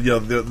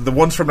 the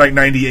ones from like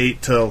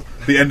 '98 till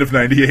the end of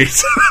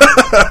 '98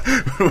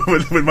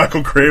 when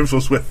Michael Graves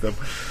was with them.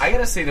 I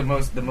gotta say the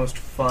most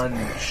fun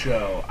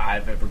show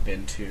I've ever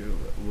been to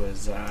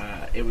was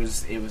it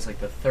was like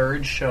the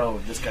third show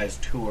of this guy's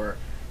tour.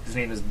 His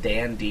name is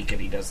Dan Deacon.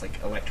 He does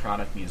like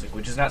electronic music,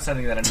 which is not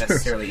something that I'm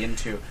necessarily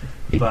into.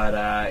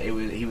 But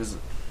he was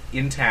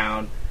in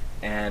town,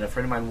 and a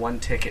friend of mine won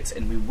tickets,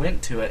 and we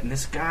went to it. And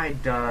this guy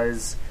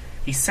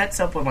he sets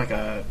up on like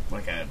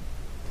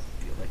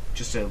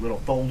just a little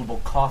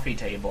foldable coffee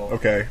table.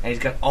 Okay. And he's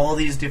got all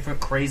these different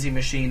crazy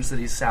machines that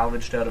he's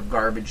salvaged out of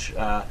garbage.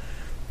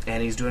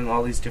 And he's doing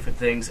all these different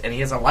things, and he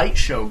has a light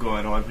show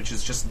going on, which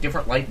is just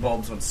different light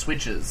bulbs on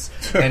switches,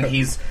 and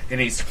he's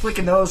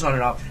flicking those on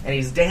and off, and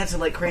he's dancing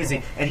like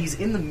crazy, and he's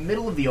in the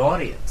middle of the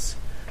audience,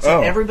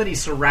 so everybody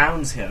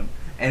surrounds him,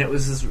 and it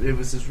was this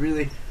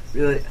really,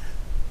 really.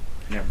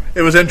 Never mind.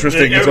 It was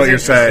interesting, is what you're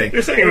saying.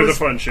 You're saying it was a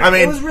fun show. I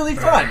mean, it was really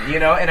fun,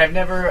 and I've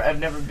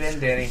never been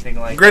to anything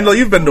like. Grindle,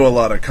 you've been to a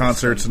lot of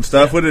concerts and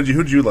stuff.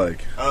 Who'd you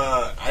like?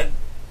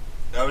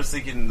 I was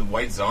thinking the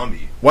White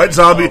Zombie. White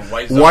Zombie.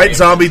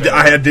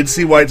 I did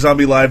see White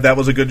Zombie live. That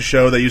was a good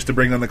show. They used to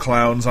bring on the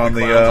clowns on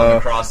the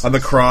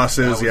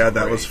crosses.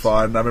 That was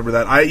fun. I remember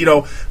that.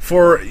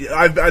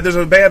 There's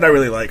a band I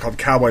really like called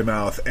Cowboy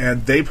Mouth,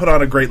 and they put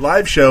on a great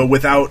live show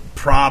without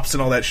props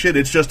and all that shit.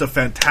 It's just a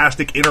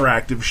fantastic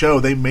interactive show.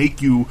 They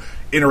make you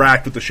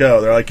interact with the show.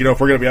 They're like, if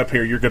we're going to be up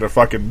here, you're going to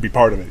fucking be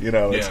part of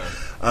it.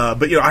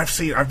 But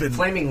I've been.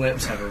 Flaming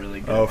Lips have a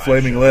really good.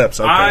 Flaming Lips.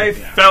 Okay. I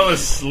fell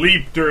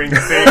asleep during the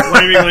thing.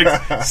 Flaming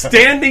Lips,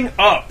 standing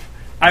up.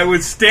 I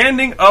was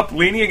standing up,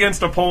 leaning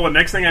against a pole, and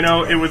next thing I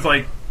know, it was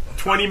like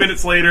 20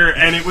 minutes later,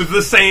 and it was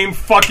the same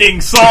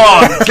fucking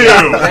song, too.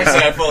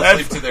 Actually, I fell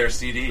asleep to their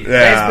CD.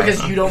 That's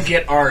because you don't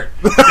get art.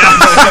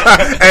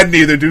 And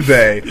neither do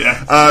they.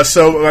 Yeah.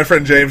 So my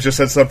friend James just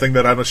said something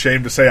that I'm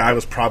ashamed to say I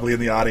was probably in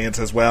the audience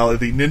as well.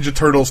 The Ninja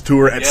Turtles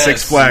tour at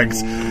Six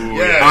Flags.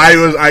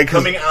 Yes. I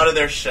coming out of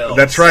their shells.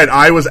 That's right.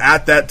 I was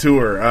at that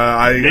tour.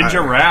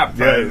 Ninja Rap.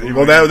 Yeah,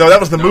 well, that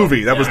was the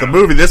movie. That was the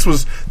movie. This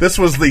was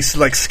the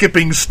like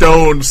Skipping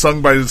Stone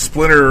sung by the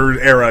Splinter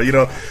era. You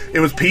know, it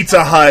was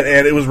Pizza Hut,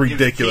 and it was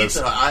ridiculous.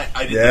 Pizza Hut.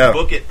 I did the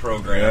Book It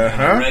program,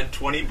 and I read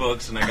 20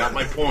 books, and I got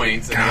my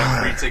points, and I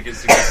got free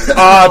tickets to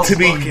go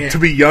to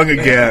be young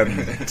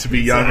again. To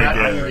be young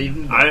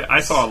again. I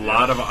saw a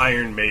lot of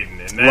Iron Maiden.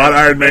 And a lot of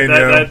Iron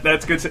Maiden,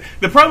 that's good.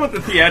 The problem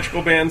with the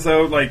theatrical bands,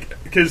 though,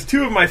 like, because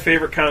two of my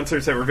favorite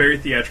concerts that were very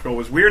theatrical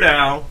was Weird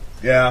Al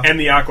and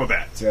the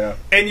Aquabats. Yeah.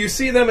 And you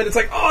see them, and it's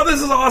like, oh,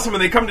 this is awesome.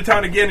 And they come to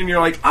town again, and you're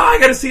like, oh, I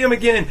got to see them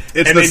again.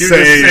 It's and the they do same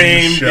the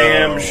same show.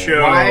 damn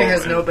show. Why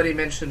has nobody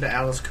mentioned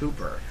Alice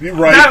Cooper?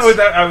 Right.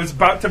 I was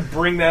about to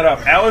bring that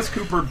up. Alice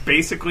Cooper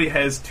basically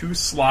has 2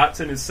 slots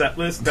in his set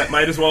list that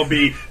might as well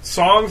be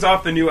songs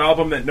off the new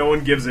album that no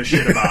one gives a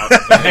shit about.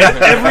 And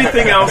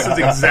everything else is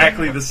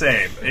exactly the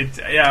same.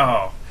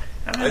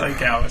 I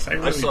like Alice. I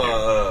really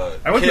saw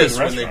Kiss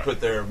when they put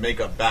their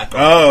makeup back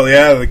on. Oh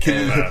yeah, the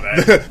Kiss,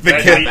 the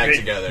Kiss back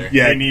together.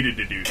 Yeah, they needed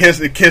to do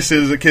Kiss. Kiss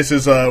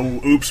is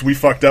 "Oops, We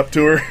Fucked Up"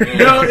 tour.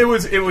 No, it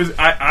was.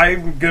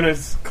 I'm gonna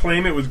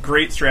claim it was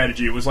great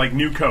strategy. It was like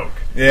New Coke.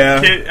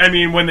 Yeah. I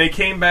mean, when they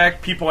came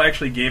back, people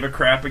actually gave a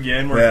crap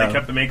again. Where if they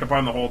kept the makeup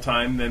on the whole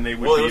time, then they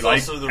would be like. Well, it was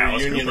also the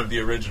Alice reunion Cooper. of the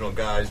original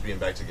guys being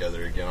back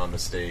together again on the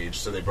stage.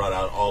 So they brought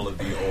out all of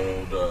the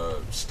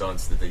old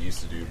stunts that they used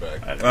to do back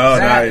then.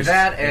 Nice.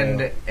 That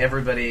and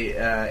everybody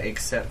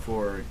except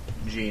for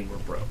Gene were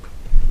broke.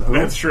 Who?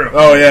 That's true.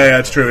 Oh yeah,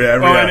 it's true. Yeah,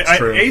 and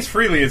true. Ace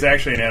Frehley is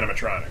actually an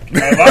animatronic.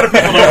 A lot of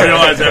people don't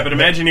realize that, but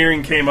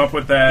Imagineering came up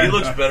with that. He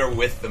looks better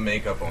with the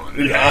makeup on.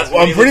 Yeah.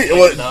 Well, I'm pretty.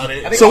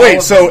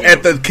 So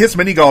at the Kiss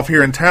mini golf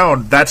here in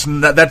town, that's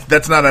not an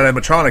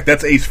animatronic.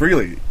 That's Ace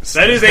Frehley.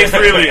 That is Ace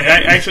Frehley.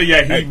 Actually,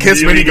 yeah, he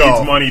Kiss really mini golf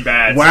needs money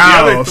bad.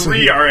 Wow. So the other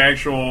 3 are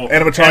actual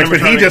animatronics,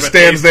 but he just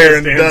stands there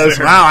and does.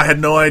 There. Wow, I had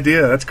no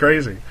idea. That's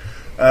crazy.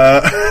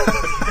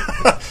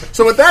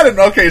 So with that,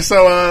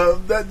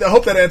 I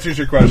hope that answers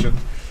your question.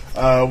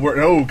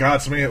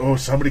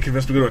 Somebody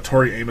convinced me to go to a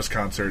Tori Amos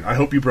concert. I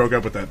hope you broke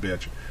up with that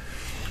bitch.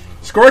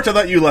 Scorch, I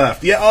thought you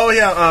left. Yeah,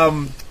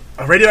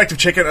 Radioactive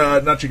Chicken,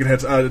 not Chicken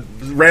Heads,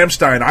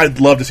 Rammstein.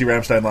 I'd love to see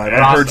Rammstein live.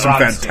 I've heard some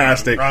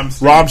fantastic.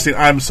 Rammstein.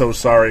 I'm so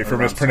sorry for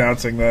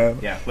mispronouncing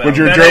that. Yeah, would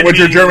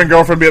your German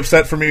girlfriend be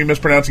upset for me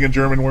mispronouncing a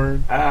German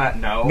word?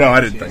 No. No, I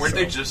didn't think Weren't so.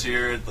 they just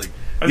here?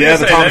 Yeah,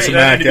 the Thomas and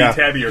Mack, yeah.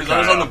 Because I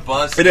was on the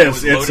bus. It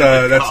is. It's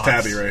that's cops.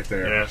 Tabby right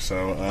there. Yeah.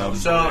 So,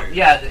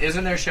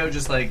 isn't their show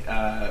just like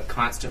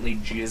constantly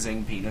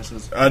jizzing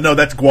penises? no,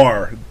 that's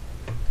Guar.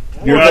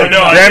 I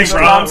think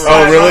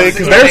really?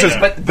 Because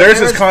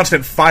theirs is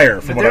constant fire.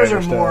 From what I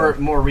understand. Theirs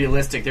are more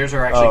realistic. Theirs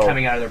are actually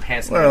coming out of their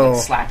pants and they're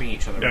slapping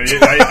each other.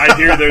 I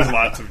hear there's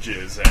lots of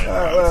jizz.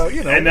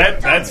 And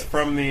that's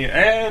from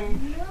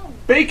and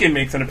Bacon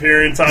makes an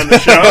appearance on the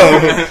show.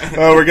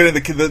 We're getting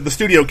the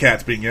studio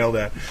cats being yelled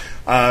at.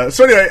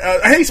 So anyway,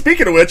 hey,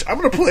 speaking of which, I'm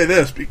going to play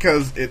this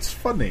because it's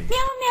funny.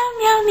 Meow meow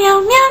meow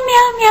meow meow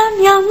meow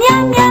meow meow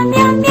meow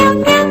meow meow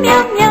meow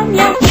meow meow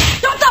meow.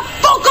 Shut the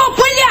fuck up,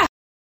 will ya?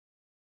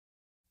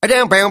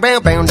 Down, down,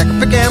 down, down,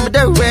 down,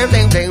 down,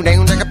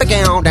 down,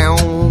 down,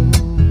 down.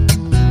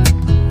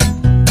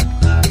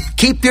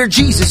 Keep your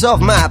Jesus off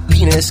my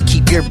penis,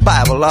 keep your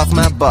Bible off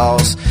my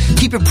balls.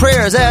 Keep your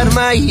prayers out of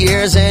my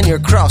ears and your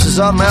crosses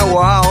off my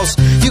walls.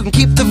 You can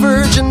keep the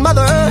Virgin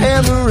Mother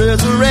and the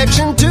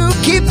resurrection too.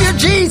 Keep your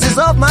Jesus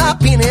off my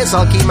penis,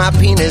 I'll keep my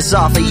penis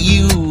off of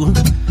you.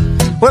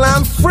 Well,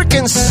 I'm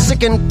frickin'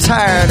 sick and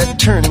tired of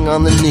turning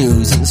on the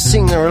news and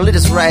seeing the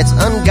religious right's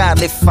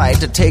ungodly fight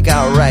to take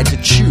our right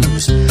to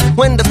choose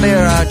when to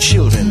bear our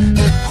children,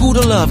 who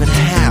to love and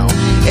how,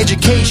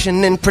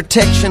 education and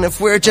protection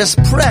if we're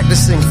just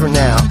practicing for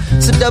now.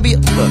 So obey a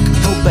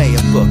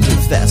book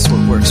if that's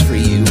what works for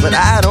you, but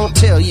I don't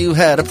tell you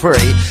how to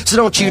pray, so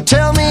don't you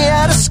tell me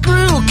how to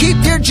screw.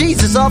 Keep your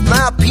Jesus off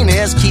my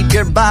penis, keep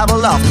your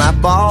Bible off my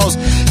balls,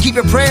 keep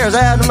your prayers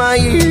out of my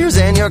ears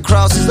and your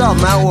crosses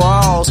off my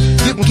walls.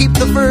 You can keep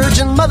the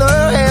Virgin Mother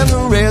and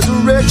the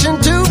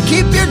resurrection too.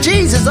 Keep your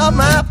Jesus off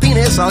my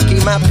penis, I'll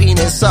keep my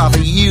penis off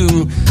of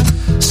you.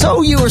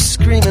 So you were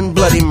screaming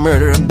bloody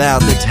murder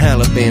about the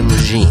Taliban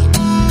regime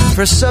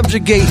for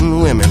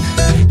subjugating women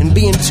and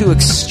being too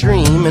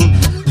extreme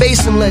and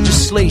basing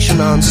legislation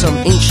on some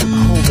ancient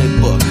holy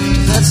book.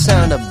 Does that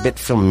sound a bit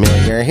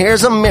familiar?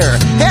 Here's a mirror,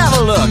 have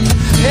a look.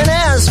 And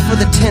as for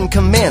the 10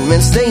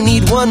 Commandments, they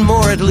need one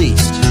more at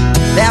least.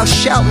 Thou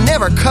shalt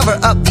never cover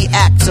up the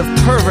acts of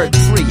pervert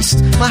priests.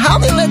 Well, how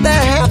they let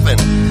that happen?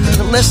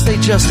 Unless they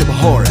just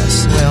abhor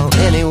us. Well,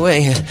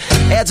 anyway, it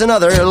adds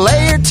another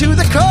layer to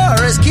the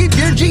chorus. Keep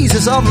your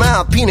Jesus off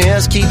my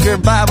penis, keep your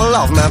Bible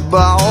off my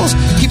balls,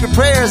 keep your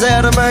prayers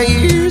out of my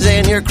ears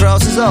and your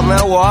crosses off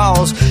my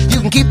walls.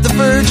 You can keep the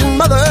Virgin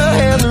Mother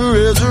and the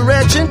resurrection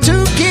religion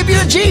to keep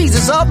your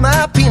Jesus off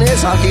my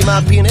penis. I'll keep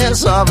my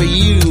penis off of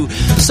you.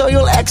 So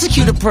you'll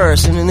execute a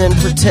person and then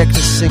protect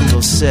a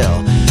single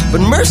cell.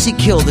 But mercy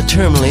killed the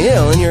terminally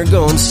ill and you're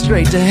going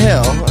straight to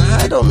hell.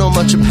 I don't know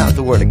much about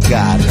the word of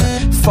God.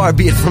 Far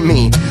be it from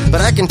me.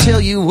 But I can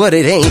tell you what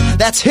it ain't.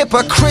 That's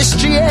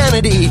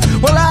hypochristianity.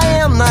 Well, I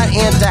am not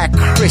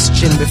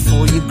anti-Christian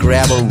before you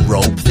grab a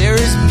rope. There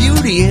is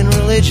beauty in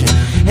religion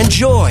and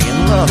joy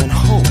and love and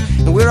hope.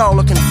 And we're all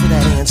looking for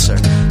that answer.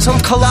 Some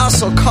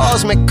colossal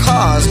cosmic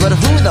cause. But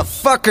who the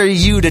fuck are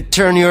you to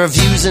turn your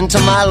views into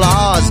my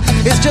laws?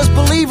 It's just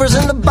believers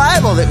in the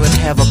Bible that would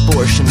have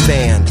abortion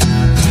banned.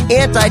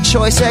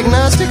 Anti-choice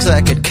agnostics,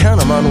 I could count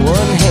them on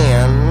one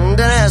hand. And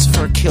as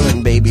for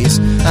killing babies,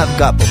 I've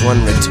got but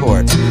one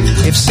retort.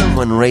 If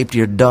someone raped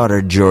your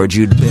daughter, George,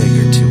 you'd beg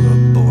her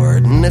to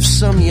abort. And if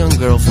some young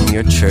girl from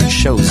your church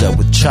shows up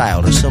with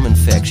child or some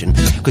infection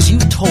because you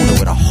told her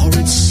what a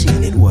horrid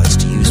sin it was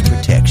to use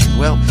protection,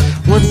 well,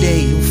 one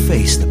day you'll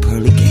face the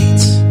pearly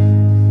gates.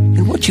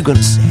 And what you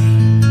gonna say?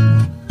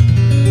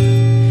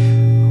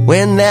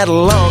 When that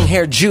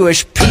long-haired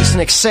Jewish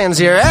peacenik sends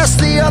your ass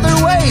the other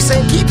way,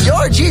 saying, keep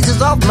your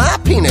Jesus off my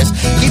penis,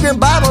 keep your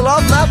Bible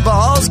off my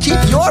balls, keep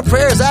your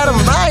prayers out of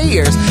my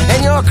ears,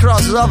 and your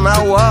crosses off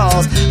my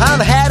walls. I've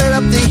had it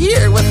up to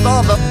here with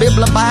all the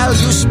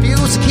bibliobiles you spew,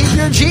 so keep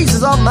your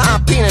Jesus off my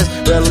penis.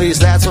 Well, at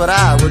least that's what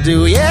I will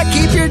do. Yeah,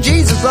 keep your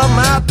Jesus off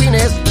my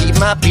penis, keep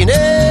my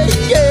penis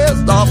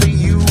off of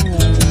you.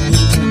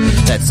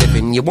 That's if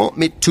and you want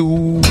me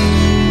to.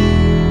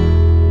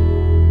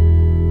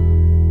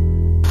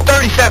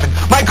 37.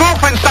 My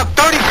girlfriend sucked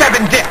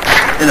 37 dicks.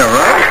 In a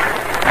row?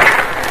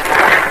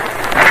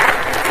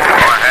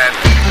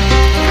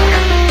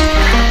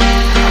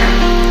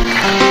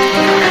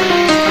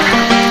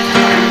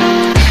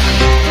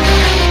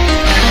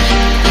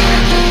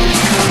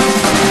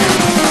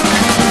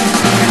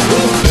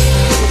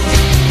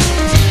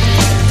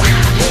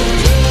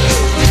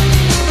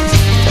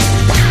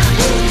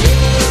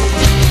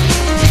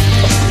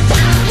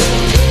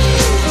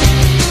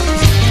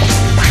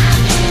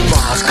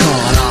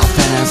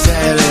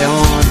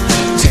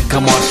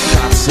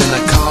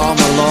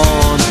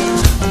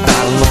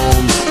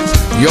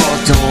 Your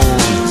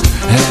tone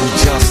and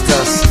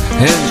justice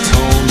and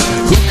tone.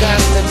 Who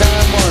got the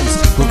diamonds?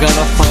 Who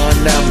gonna find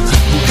them?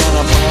 Who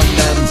gonna burn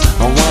them?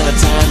 I wanna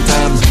time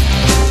them.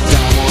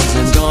 Diamonds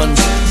and guns,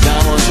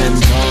 diamonds and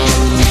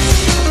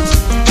guns.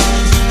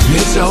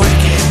 It's a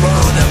wicked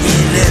world that we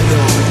live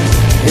in.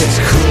 It's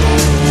cruel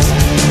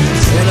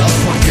and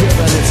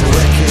unforgiving. It's a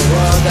wicked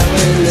world that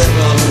we live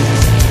in.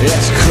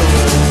 It's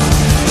cruel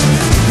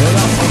and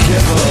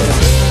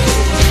unforgiving.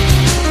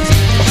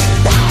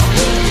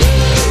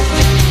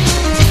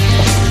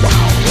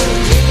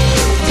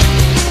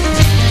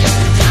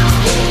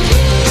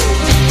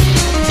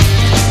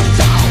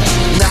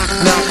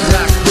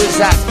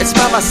 It's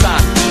Mama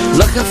Son,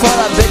 looking for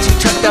a bitch who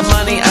took the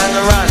money on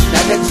the run.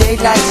 Now the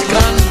daylight's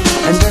gone,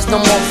 and there's no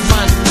more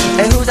fun.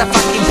 And who's that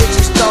fucking bitch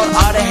who stole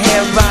all the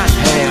heroin?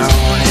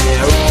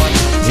 Heroin,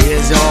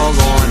 it's all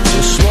gone.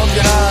 You smoked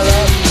it all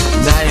up,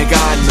 now you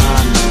got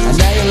none. And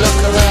now you look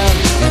around,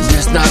 and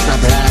there's not a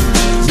plan.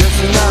 This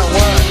is not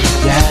what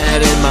you had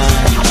in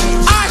mind.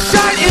 I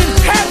shine in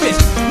heaven,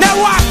 now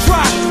I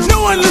try.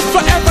 No one lives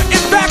forever,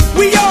 in fact,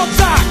 we all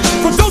die.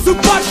 From those who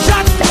bought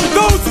shots, to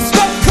those who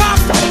stuck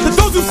cops, to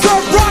those who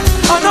serve rock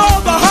on all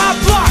the high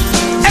blocks.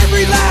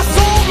 Every last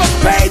soul must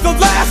pay the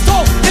last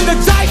toll. In the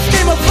dice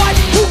game of life,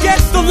 who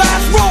gets the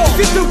last roll?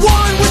 Is it the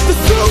one with the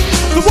suit,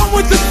 the one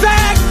with the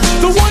sag,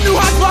 the one who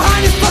hides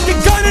behind his fucking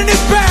gun and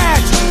his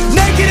badge?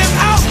 Negative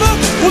outlook,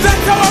 well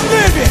that's how I'm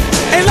living.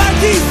 And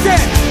like he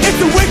said, it's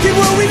the wicked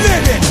world we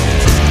live in.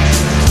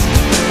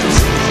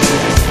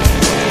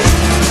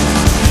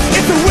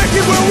 It's the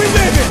wicked world we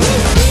live in.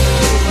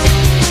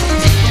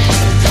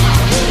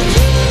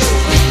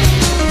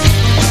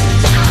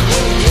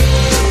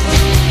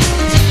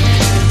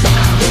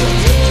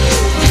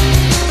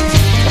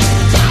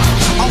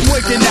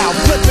 Out,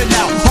 flipping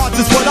out, hearts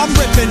is what I'm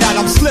ripping out.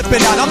 I'm slipping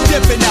out, I'm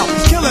dipping out,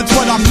 killing's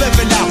what I'm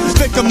living out.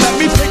 Victim, let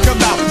me pick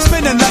 'em out,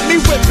 spinning, let me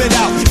whip it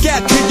out.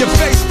 Gat to your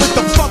face with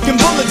the fucking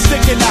bullet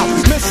sticking out.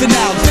 Missing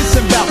out,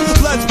 disembowel,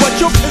 blood's what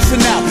you're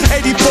pissing out.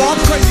 84,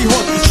 I'm crazy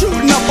horse,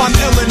 shooting up, I'm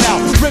illin'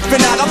 out.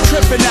 Ripping out, I'm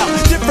tripping out,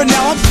 different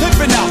now, I'm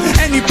flipping out.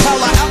 Any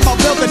prowler out my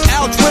building,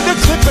 ouch, where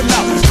they're clipping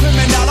out.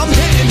 Criminal, I'm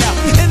hitting out,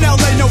 in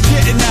LA, no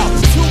getting out.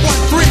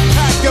 213,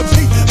 pack your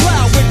beat,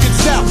 loud, wicked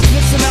sound.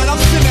 Listen out,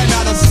 I'm sitting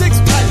out, a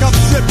six-pack, I'm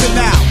sipping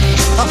out.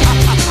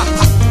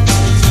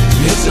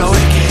 It's a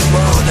wicked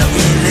world that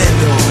we live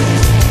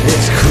in.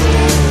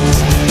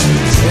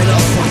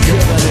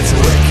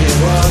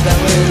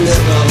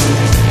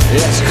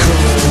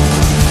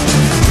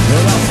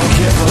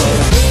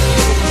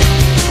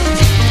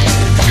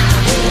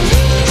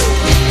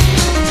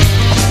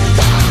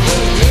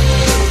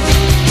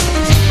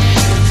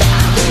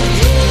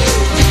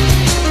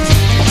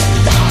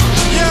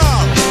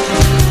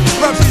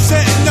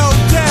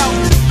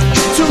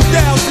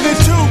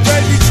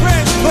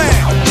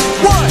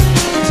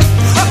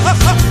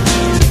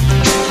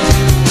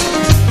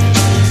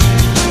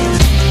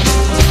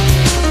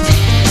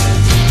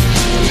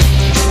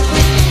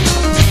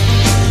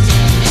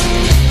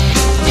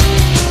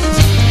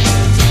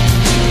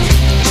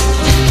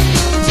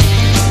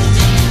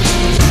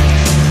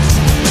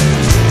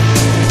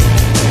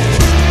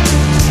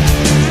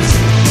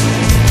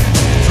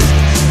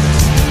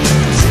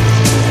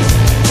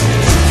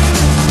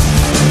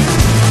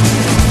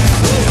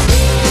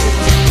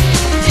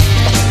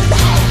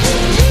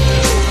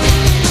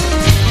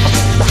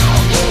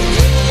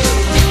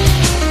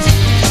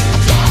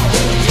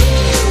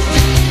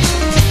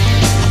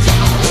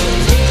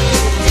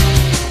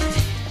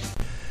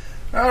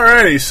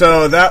 Alrighty,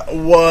 so that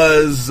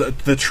was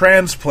the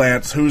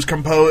Transplants, who's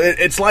composed.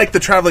 It's like the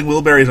Traveling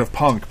Wilburys of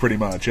punk, pretty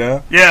much,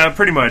 yeah? Yeah,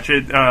 pretty much.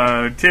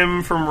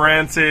 Tim from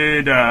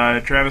Rancid,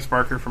 Travis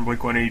Barker from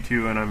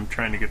Blink-182, and I'm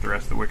trying to get the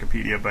rest of the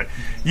Wikipedia, but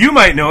you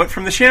might know it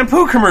from the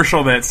shampoo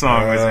commercial that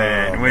song was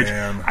in, which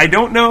I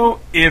don't know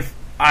if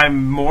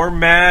I'm more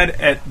mad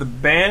at the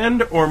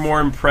band or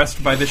more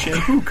impressed by the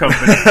shampoo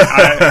company.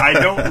 I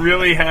don't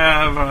really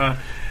have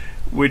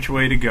which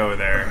way to go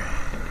there.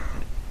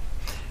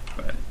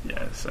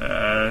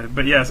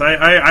 But yes,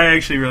 I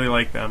actually really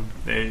like them.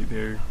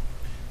 They're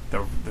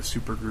the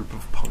super group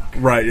of punk.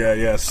 Right,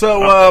 yeah.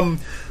 So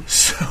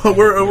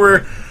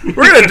we're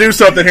gonna do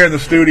something here in the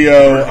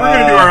studio. We're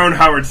gonna do our own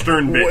Howard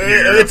Stern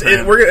bit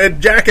here. We're at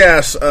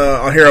Jackass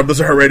here on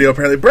Bizzaro Radio.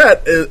 Apparently,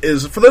 Brett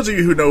is for those of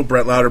you who know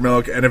Brett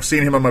Loudermilk and have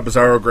seen him on my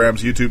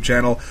Bizzarograms YouTube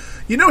channel.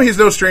 You know he's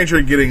no stranger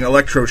to getting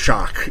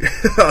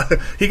electroshock.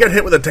 He got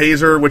hit with a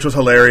taser, which was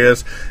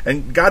hilarious,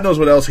 and God knows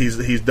what else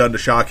he's done to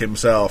shock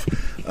himself.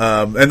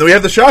 And then we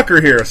have the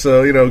shocker here,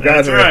 so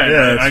that's right.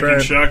 Yeah, I can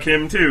shock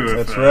him too.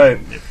 That's right.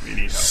 If we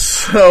need help.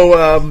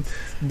 So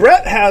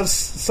Brett has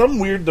some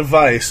weird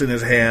device in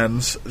his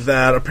hands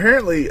that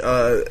apparently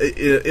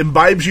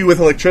imbibes you with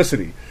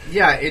electricity.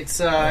 Yeah, it's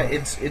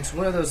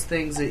one of those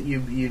things that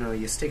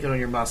you stick it on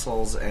your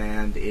muscles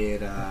and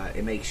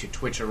it makes you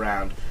twitch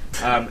around.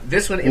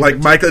 This one,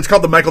 it's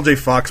called the Michael J.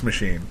 Fox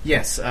machine.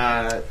 Yes. Too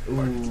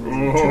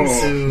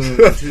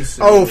soon.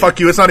 Oh, fuck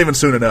you! It's not even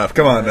soon enough.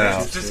 Come on now.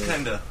 It's just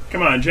kind of.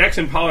 Come on,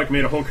 Jackson Pollock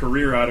made a whole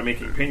career out of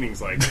making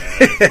paintings like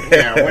that.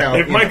 Yeah, well,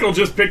 if Michael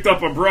just picked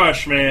up a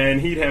brush, man,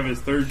 he'd have his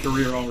third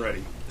career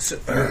already.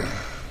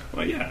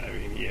 Well, yeah, I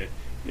mean,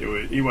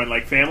 he went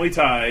like Family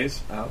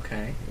Ties.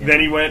 Okay. Yeah. Then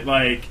he went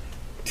like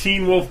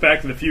Teen Wolf Back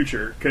to the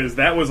Future, because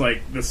that was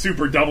like the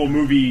super double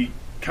movie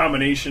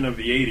combination of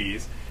the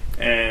 80s,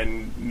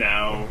 and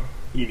now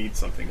he needs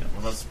something else.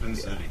 Well, that's Spin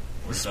City.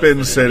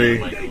 Spin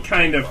City. It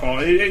kind of fall.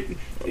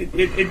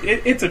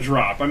 It's a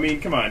drop. I mean,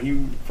 come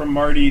on. From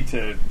Marty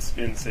to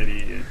Spin City,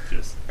 it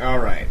just... All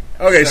right.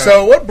 Okay,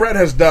 so what Brett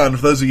has done,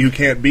 for those of you who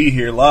can't be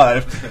here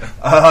live...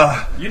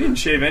 you didn't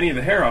shave any of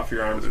the hair off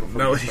your arms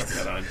before you stuck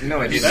that on. No,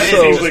 I didn't. That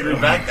seems like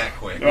we're back that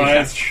quick. Oh,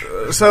 that's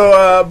true.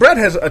 So Brett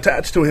has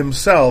attached to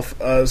himself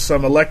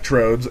some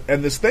electrodes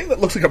and this thing that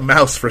looks like a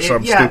mouse for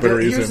some stupid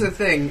reason. Here's the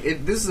thing.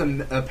 This is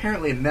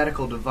apparently a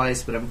medical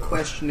device, but I'm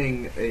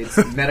questioning its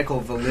medical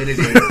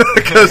validity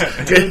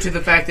due to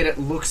the fact that it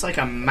looks like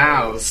a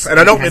mouse. And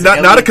I don't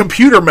not a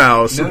computer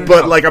mouse,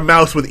 but like a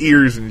mouse with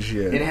ears and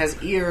shit. It has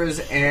ears,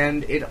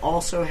 and it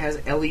also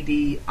has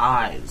LED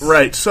eyes.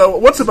 Right, so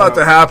what's about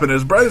to happen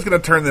is Brett is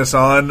going to turn this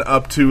on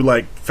up to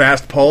like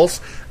fast pulse,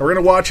 and we're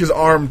going to watch his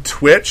arm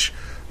twitch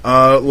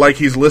like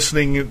he's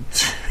listening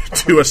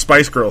to a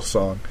Spice Girls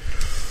song.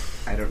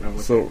 I don't know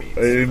what that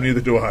means.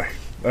 Neither do I.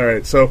 All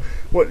right, so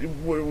what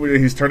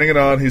he's turning it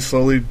on, he's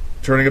slowly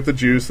turning up the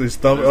juice. His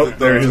thumb,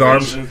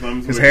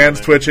 his hand's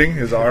twitching,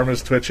 his arm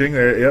is twitching.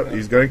 There, yep,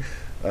 he's going.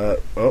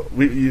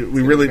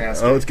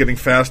 It's getting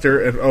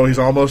faster, and he's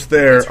almost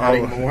there. It's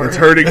hurting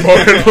more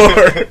and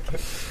more.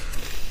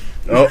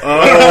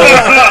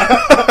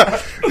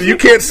 You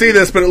can't see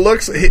this, but it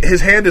looks his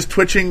hand is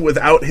twitching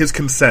without his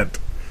consent.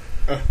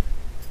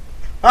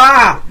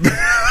 And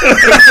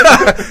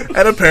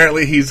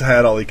apparently he's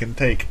had all he can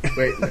take.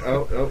 Wait,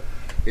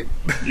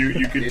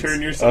 You could turn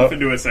yourself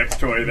into a sex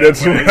toy that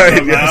that's way. right,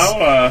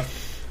 somehow.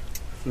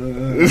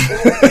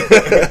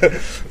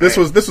 This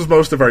was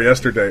most of our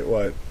yesterday.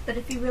 What? But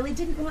if he really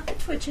didn't want the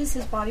twitches,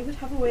 his body would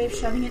have a way of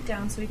shutting it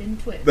down so he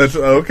didn't twitch. That's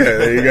okay.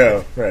 There you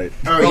go. Right.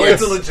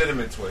 It's a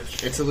legitimate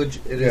twitch. It's a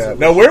legit.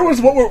 Now,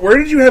 where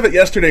did you have it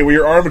yesterday? Where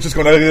your arm was just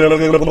going? I don't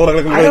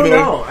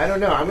know.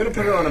 I'm going to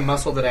put it on a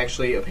muscle that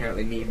actually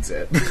apparently needs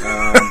it.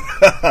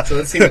 So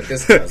let's see what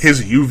this does.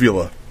 His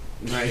uvula.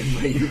 My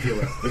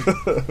uvula.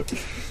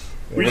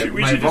 We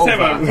should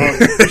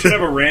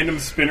have a random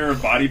spinner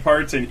of body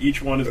parts, and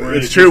each one is where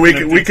it's true.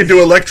 We could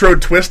do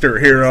Electrode Twister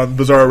here on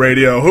Bizzaro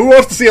Radio. Who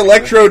wants to see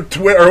Electrode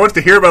or wants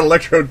to hear about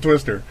Electrode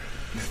Twister?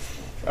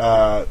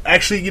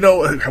 Actually,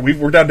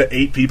 we're down to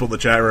 8 people in the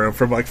chat room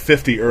from like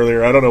 50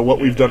 earlier. I don't know what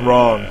we've done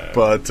wrong,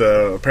 but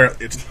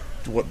apparently it's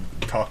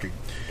talking.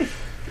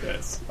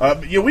 Yes.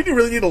 We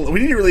really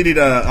need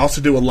to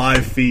also do a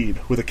live feed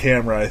with a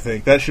camera. I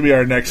think that should be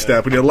our next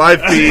step. We need a live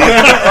feed.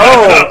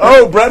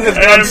 Brett has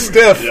gone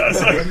stiff.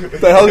 Yes.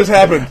 What the hell just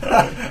happened? You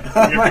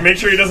have to make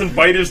sure he doesn't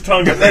bite his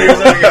tongue. He's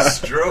having a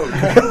stroke.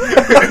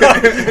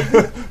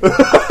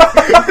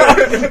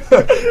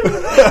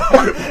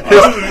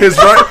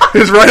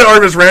 his right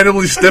arm is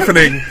randomly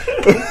stiffening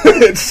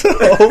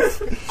itself.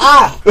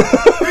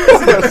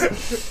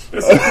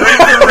 This is great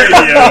for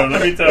radio,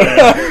 let me tell you.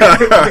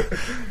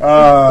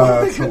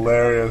 That's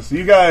hilarious.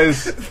 You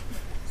guys,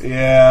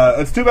 yeah,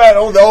 it's too bad.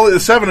 Only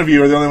 7 of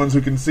you are the only ones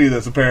who can see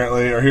this,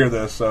 apparently, or hear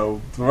this.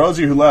 So for those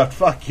of you who left,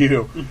 fuck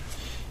you.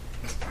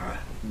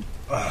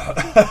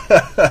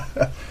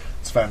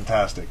 It's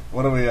fantastic.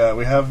 What do we?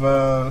 We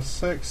have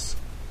 6.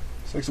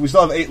 We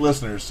still have 8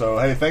 listeners. So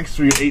hey, thanks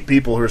to you 8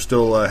 people who are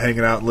still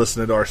hanging out and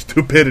listening to our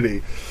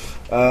stupidity.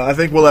 I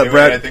think we'll let Wait,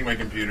 Brett. I think my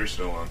computer's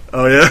still on.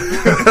 Oh yeah,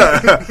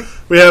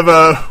 we have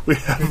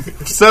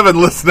 7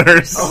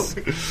 listeners.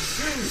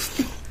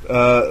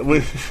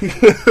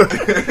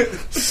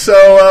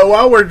 So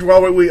while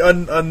we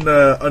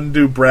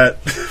undo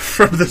Brett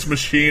from this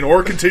machine,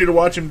 or continue to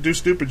watch him do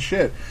stupid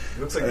shit,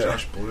 He looks like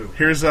Josh Blue.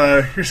 Here's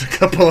a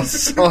couple of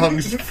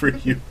songs for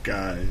you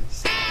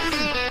guys.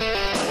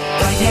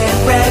 Right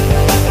hand red,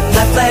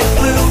 left leg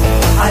blue.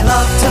 I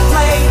love to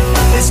play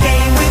this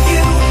game with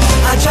you.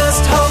 I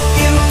just hope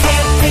you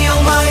can't feel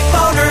my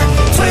boner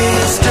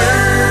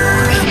twister.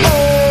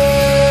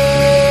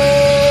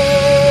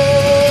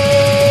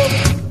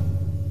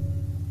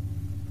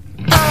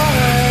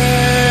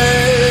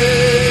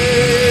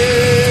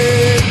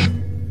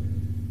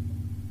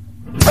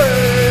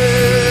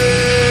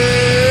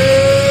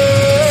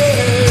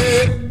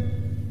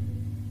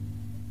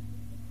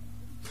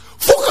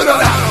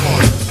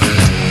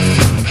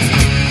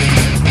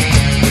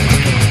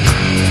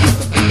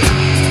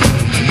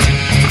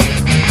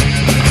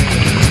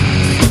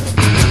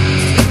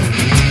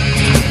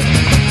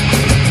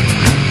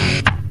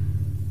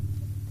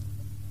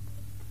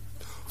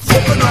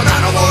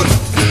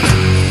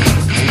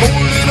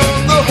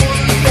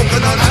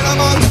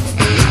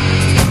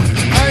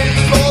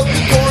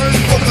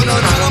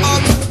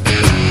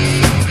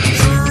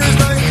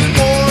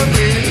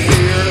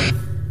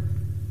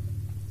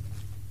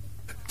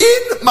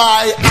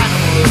 My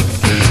animal,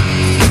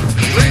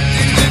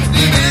 drinking 50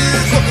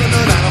 beers, fucking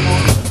an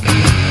animal,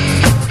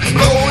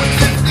 blowing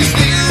 50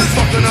 steers,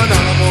 fucking an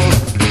animal.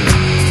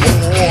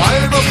 Oh,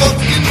 I'm a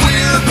fucking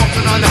queer,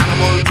 fucking an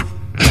animal.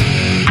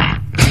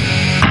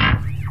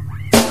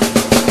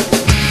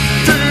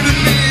 Didn't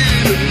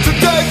need to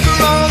take her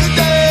on a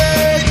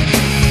date,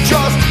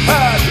 just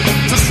had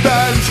to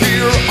stand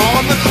here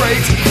on the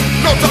crate.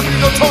 No talking,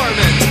 no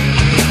torment,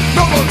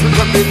 no long-term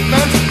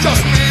commitment,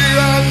 just me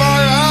and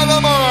my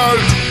animal.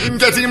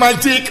 Getting my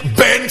dick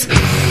bent.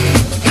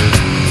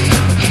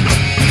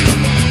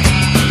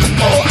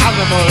 Oh,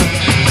 animal.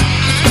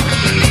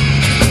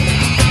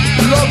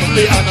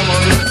 Lovely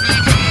animal.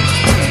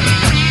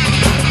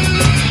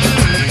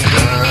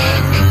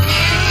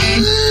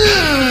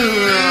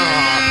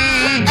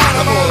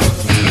 Animal.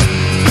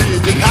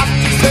 Didn't have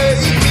to say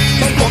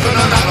he's fucking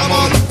an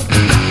animal.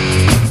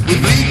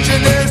 With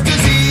Legionnaire's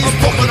disease,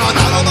 fucking an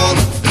animal.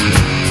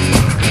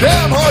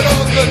 Damn hard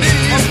on the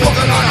knees,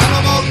 fucking an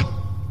animal.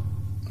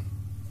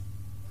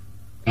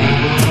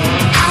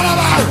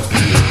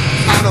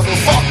 Animal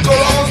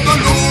fucker on the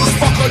loose,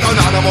 fucking an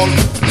animal.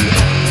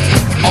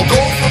 I'll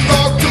go from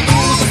dog to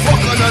goose,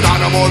 fucking an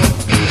animal.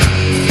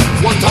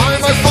 One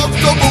time I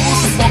fucked a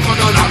moose, fucking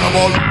an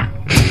animal.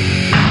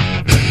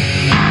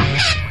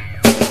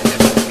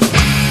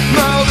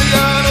 Now the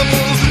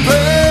animal's in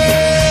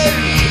pain.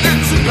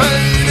 It's in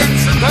pain,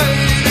 it's in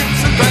pain,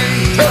 it's in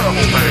pain,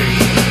 terrible pain.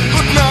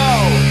 But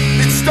now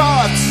it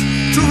starts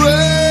to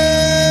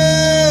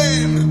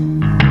rain.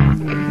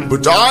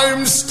 But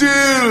I'm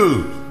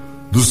still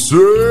the same.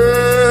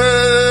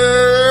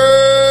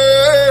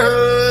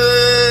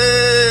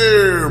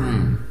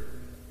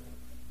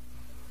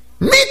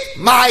 Meet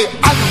my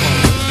animal.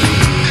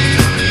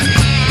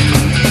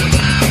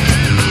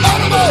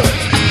 Animal.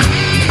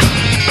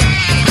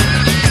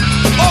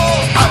 Oh,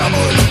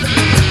 animal.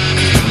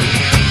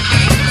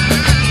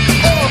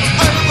 Oh,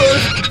 animal.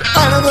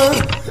 Animal.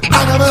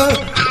 Animal.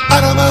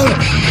 Animal.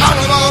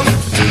 Animal.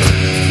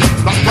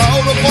 Not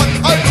proud of what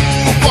I do,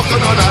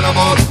 fucking an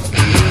animal.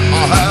 I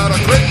had a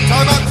great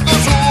time at the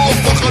zoo,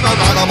 fucking an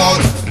animal.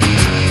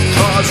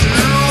 'Cause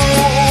you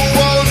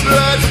won't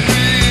let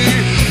me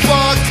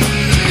fuck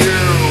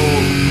you.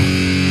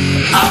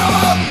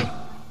 Animal!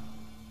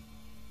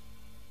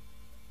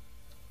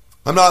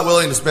 I'm not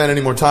willing to spend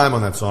any more time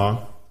on that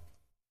song.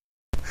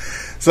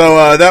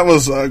 So that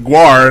was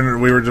Guar,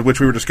 which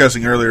we were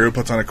discussing earlier, who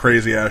puts on a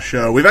crazy-ass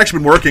show. We've actually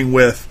been working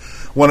with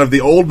one of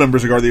the old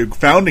members of Guar, the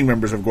founding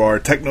members of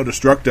Guar, Techno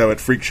Destructo, at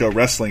Freak Show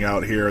Wrestling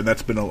out here, and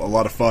that's been a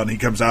lot of fun. He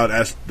comes out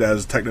as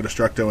Techno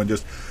Destructo and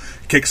just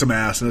kicks some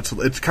ass, and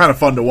it's kind of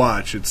fun to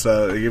watch. It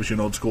gives you an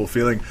old school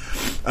feeling.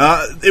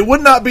 It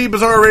would not be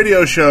Bizzaro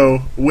Radio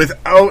Show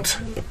without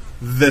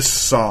this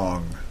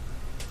song.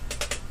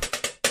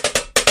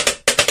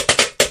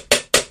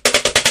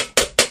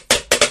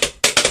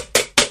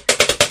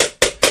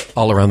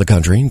 All around the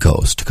country and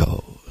coast to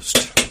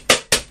coast.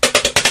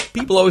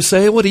 People always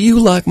say, what do you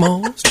like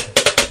most?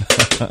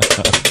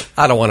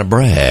 I don't want to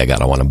brag. I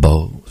don't want to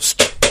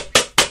boast.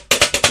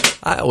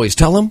 I always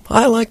tell them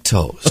I like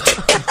toast.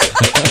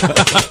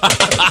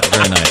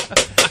 Very nice.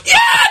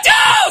 Yeah,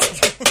 toast!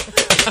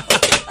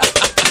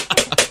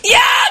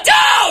 Yeah,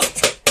 toast!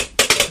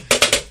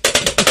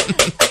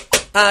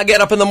 I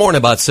get up in the morning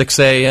about 6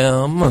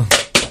 a.m.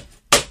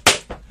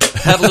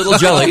 Have a little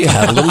jelly,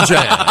 have a little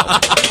jam.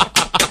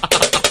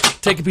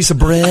 Take a piece of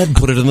bread,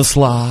 put it in the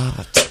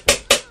slot.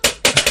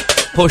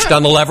 Push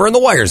down the lever and the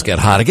wires get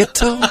hot. I get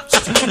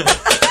toast.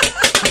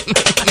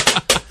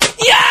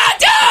 Yeah,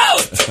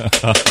 toast!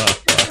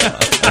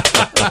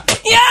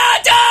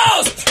 Yeah,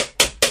 toast!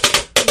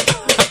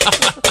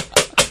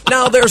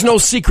 Now There's no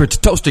secret to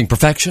toasting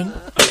perfection.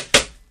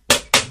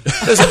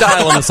 There's a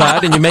dial on the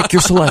side, and you make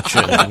your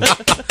selection.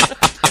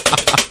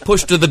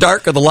 Push to the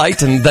dark or the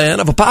light, and then,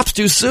 if a pop's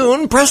too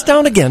soon, press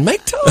down again.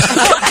 Make toast.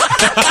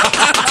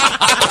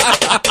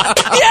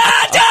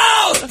 Yeah,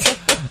 toast!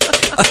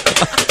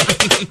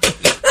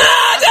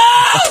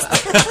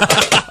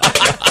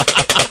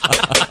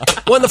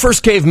 When the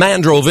first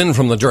caveman drove in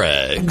from the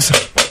dregs,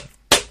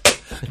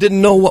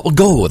 didn't know what would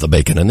go with the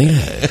bacon and the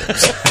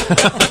eggs.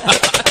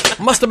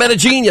 Must have been a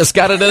genius,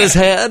 got it in his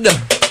head.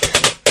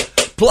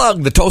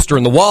 Plug the toaster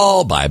in the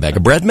wall, buy a bag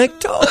of bread, make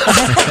toast.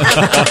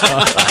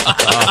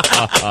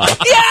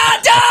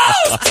 Yeah,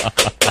 toast!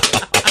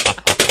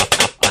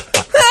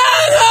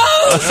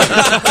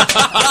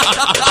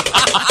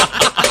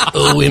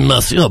 Oui,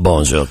 monsieur,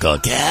 bonjour,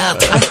 coquette.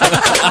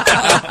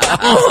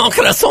 Oh,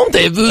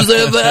 croissantez-vous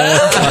over?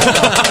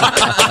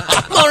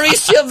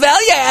 Maurice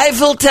Chevalier,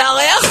 Eiffel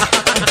Tower.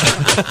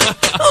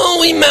 Oh,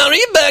 oui,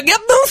 Marie, burger,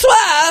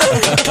 bonsoir.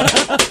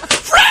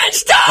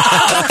 French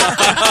toast!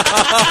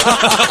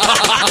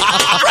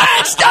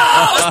 French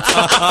toast!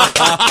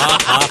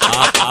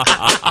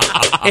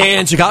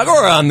 In Chicago,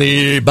 we're on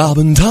the Bob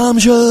and Tom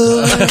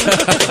Show.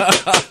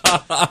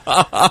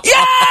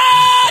 Yeah,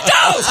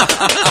 toast!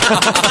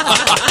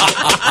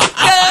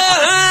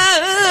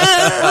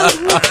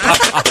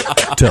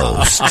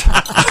 Toast.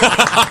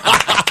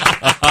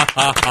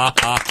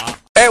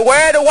 Hey,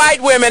 where are the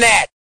white women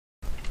at?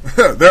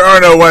 There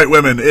are no white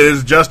women. It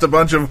is just a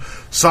bunch of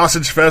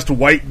sausage fest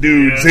white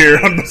dudes here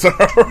on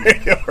Bizzaro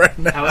Radio right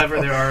now.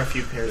 However, there are a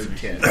few pairs of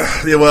kids.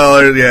 Yeah,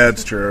 well, yeah,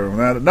 it's true.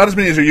 Not as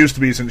many as there used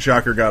to be since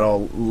Shocker got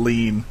all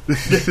lean.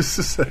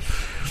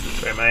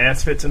 My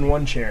ass fits in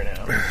one chair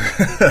now.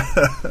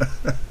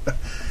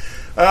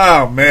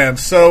 Oh man!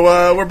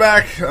 So we're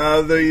back.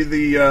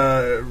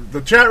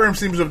 The chat room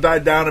seems to have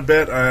died down a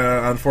bit,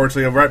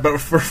 unfortunately. Right, but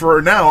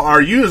for now,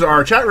 our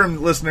chat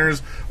room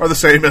listeners are the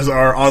same as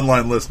our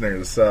online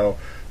listeners. So,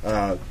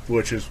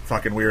 which is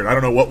fucking weird. I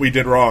don't know what we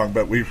did wrong,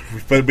 but we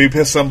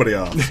pissed somebody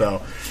off.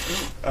 So,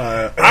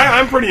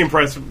 I'm pretty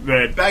impressed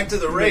that back to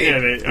the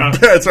rape.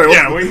 That's right.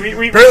 Yeah,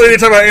 we apparently need to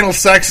talk about anal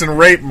sex and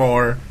rape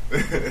more.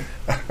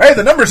 Hey,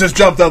 the numbers just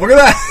jumped up. Look at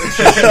that.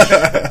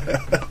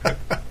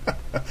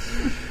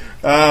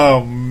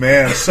 Oh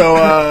man!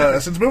 So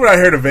since moving out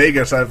here to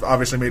Vegas, I've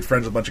obviously made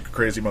friends with a bunch of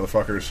crazy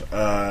motherfuckers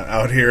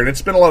out here, and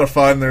it's been a lot of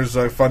fun. There's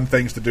fun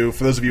things to do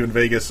for those of you in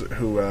Vegas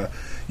who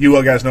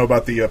you guys know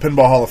about the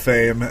Pinball Hall of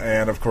Fame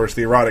and of course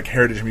the Erotic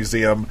Heritage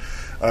Museum.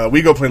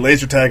 We go play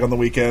laser tag on the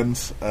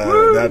weekends.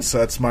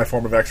 That's my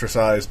form of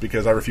exercise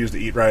because I refuse to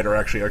eat right or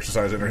actually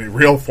exercise in any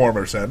real form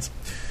or sense.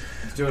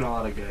 It's doing a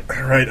lot of good.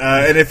 Right,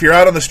 and if you're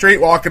out on the street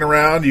walking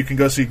around, you can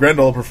go see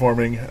Grendel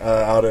performing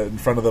out in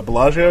front of the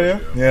Bellagio.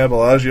 Yeah,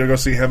 Bellagio. Go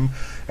see him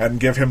and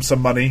give him some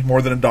money,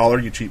 more than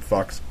 $1, you cheap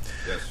fucks.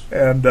 Yes.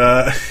 And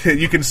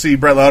you can see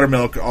Brett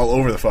Loudermilk all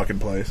over the fucking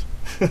place.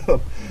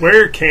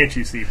 Where can't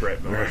you see Brett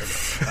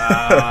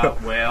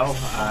Loudermilk?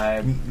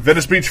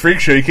 Venice Beach Freak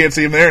Show. You can't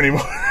see him there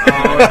anymore.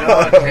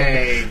 Oh, no,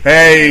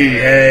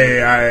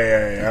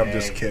 hey, I'm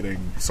just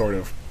kidding, sort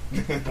of.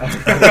 No,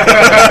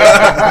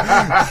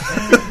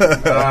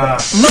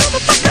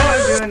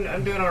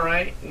 I'm doing all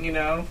right. You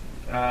know,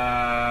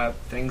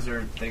 things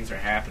are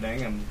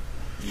happening. I'm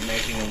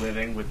making a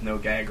living with no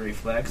gag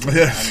reflex.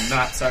 I'm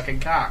not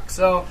sucking cock,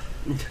 so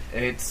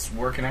it's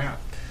working out.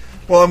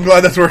 Well, I'm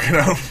glad that's working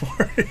out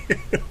for you.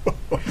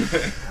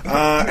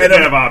 And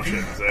have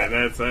options.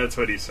 That's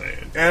what he's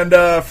saying. And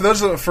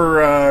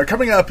for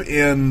coming up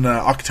in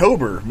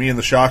October, me and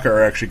the Shaka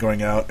are actually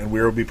going out, and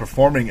we will be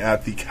performing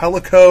at the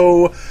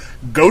Calico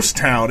Ghost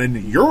Town in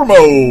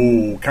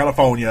Yermo,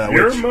 California.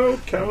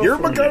 Yermo,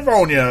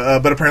 California.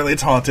 But apparently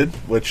it's haunted,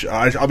 which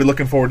I'll be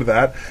looking forward to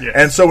that. Yes.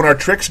 And so when our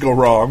tricks go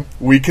wrong,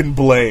 we can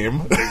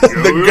blame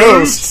the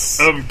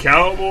ghosts of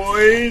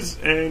cowboys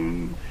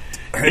and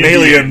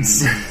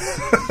aliens.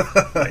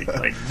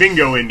 like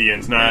bingo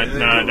Indians, not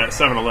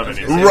 7-Eleven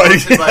Indians.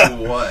 Right. By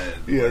what?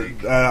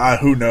 Yeah,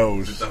 who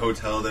knows? Is it the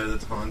hotel there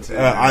that's haunted?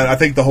 I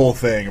think the whole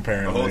thing,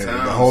 apparently.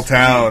 The whole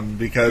town.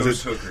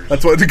 Because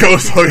that's what the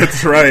ghost hookers.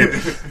 That's right.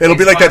 It'll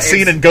be like that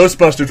scene in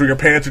Ghostbusters where your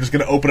pants are just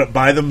going to open up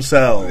by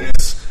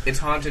themselves. It's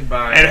haunted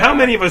by... And how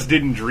many of us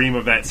didn't dream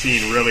of that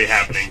scene really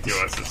happening to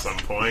us at some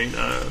point?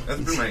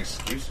 That's been my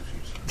excuse a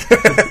few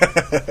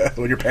times.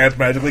 When your pants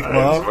magically come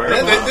off?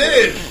 Yeah, they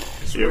did!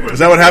 Is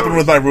that what happened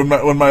with when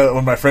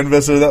my friend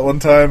visited that one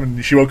time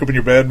and she woke up in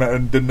your bed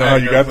and didn't know how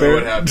you got there?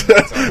 What happened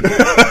that time.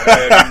 I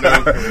had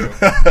no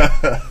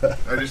clue.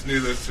 I just knew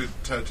those two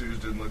tattoos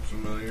didn't look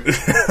familiar.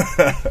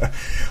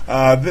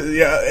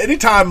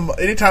 Anytime,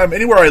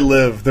 anywhere I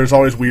live, there's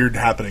always weird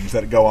happenings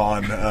that go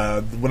on.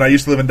 When I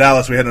used to live in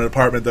Dallas, we had an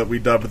apartment that we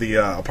dubbed the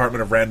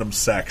apartment of random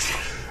sex.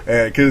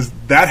 Because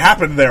that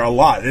happened there a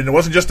lot, and it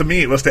wasn't just to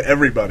me; it was to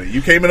everybody.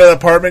 You came into the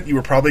apartment, you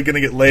were probably going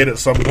to get laid at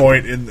some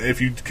point,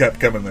 if you kept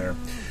coming there.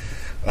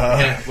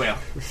 Well.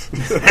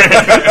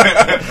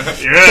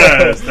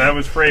 Yes, that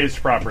was phrased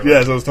properly.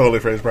 Yes, it was totally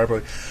phrased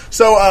properly.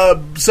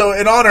 So, so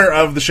in honor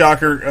of the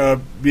Shocker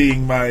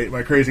being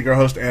my crazy girl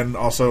host and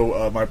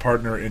also my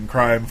partner in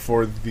crime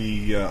for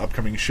the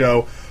upcoming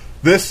show,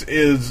 this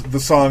is the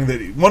song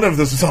one of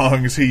the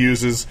songs he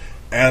uses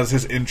as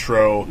his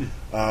intro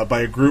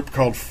by a group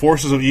called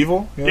Forces of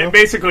Evil. You know? Yeah,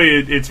 basically,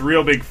 it's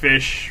Real Big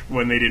Fish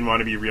when they didn't want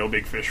to be Real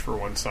Big Fish for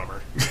one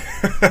summer.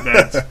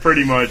 That's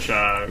pretty much.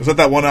 Was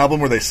that one album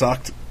where they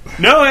sucked?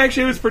 No,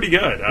 actually, it was pretty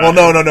good. Well,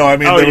 no. I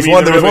mean, there was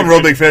one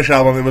Real Big Fish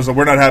album. It was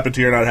We're Not Happy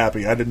Till You're Not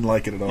Happy. I didn't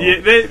like it at all. Yeah,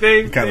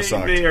 they kind of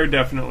sucked. They are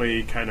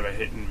definitely kind of a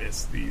hit and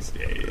miss these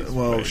days.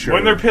 Well, sure.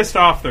 When they're pissed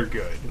off, they're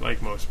good,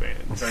 like most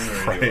bands.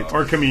 Right.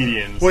 Or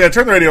comedians. Well, yeah,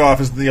 Turn the Radio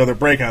Off is the other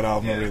breakout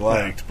album that we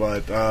liked.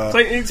 But it's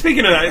like,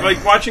 speaking of that,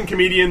 like watching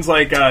comedians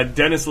like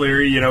Dennis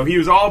Leary, he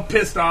was all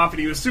pissed off and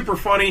he was super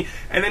funny,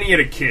 and then he had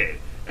a kid.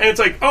 And it's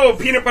like, oh,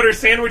 peanut butter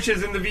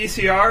sandwiches in the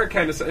VCR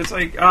kind of. It's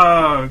like,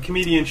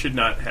 comedians should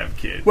not have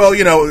kids. Well,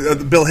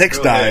 Bill Hicks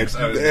died,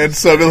 and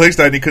so Bill Hicks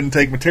died, and he couldn't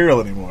take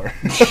material anymore.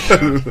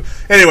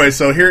 Anyway,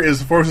 so here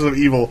is Forces of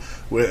Evil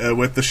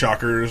with the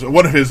Shockers,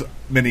 one of his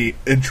many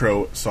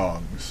intro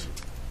songs.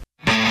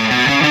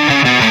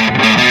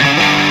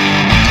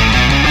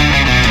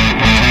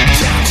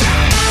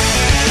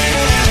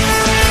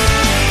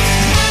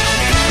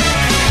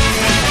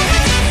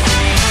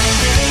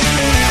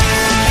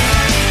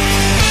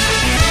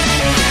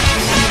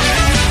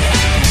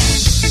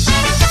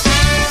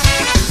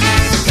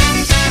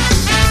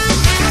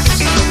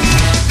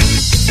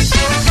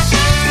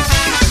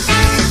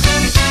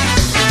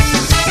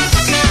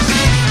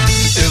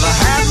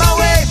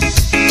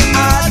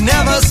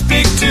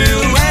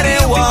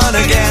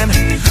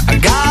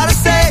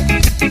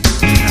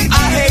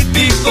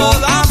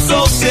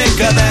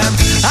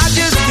 I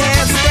just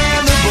can't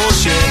stand the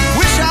bullshit.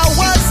 Wish I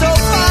was so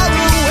far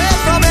away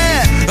from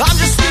it. I'm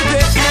just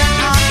stupid and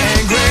I'm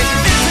angry.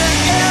 Is it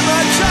ever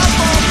tough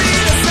for me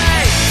to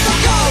say,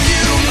 fuck all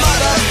you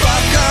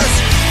motherfuckers?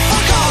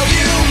 Fuck all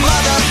you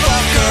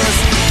motherfuckers.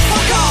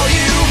 Fuck all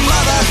you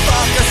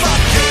motherfuckers.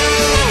 Fuck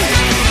you.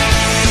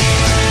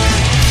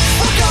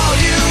 Fuck all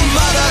you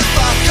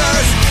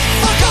motherfuckers.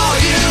 Fuck all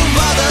you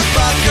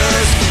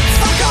motherfuckers.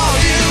 Fuck all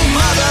you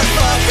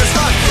motherfuckers.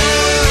 Fuck you.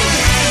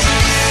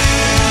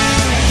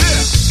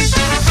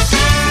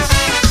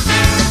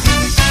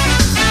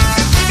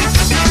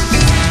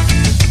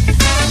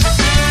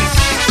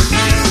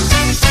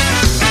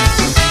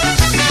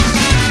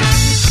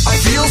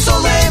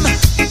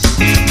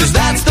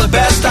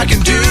 Best I can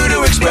do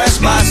to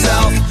express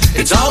myself.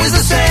 It's always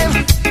the same.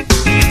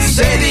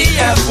 Say the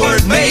F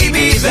word,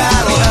 maybe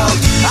that'll help.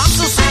 I'm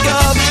so sick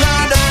of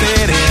trying to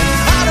fit in.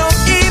 I don't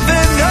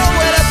even know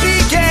where to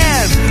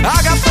begin. I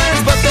got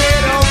friends, but they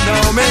don't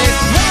know me.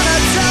 Wanna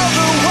tell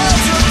the world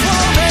to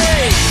pull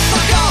me.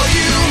 Fuck all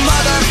you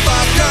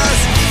motherfuckers.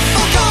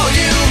 Fuck all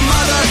you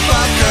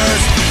motherfuckers.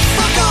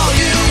 Fuck all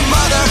you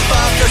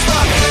motherfuckers.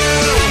 Fuck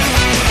you.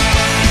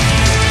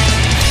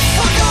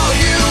 Fuck all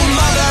you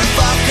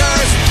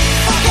motherfuckers.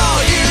 Fuck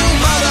all you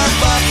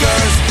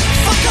motherfuckers.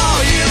 Fuck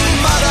all you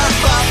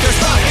motherfuckers.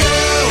 Fuck you.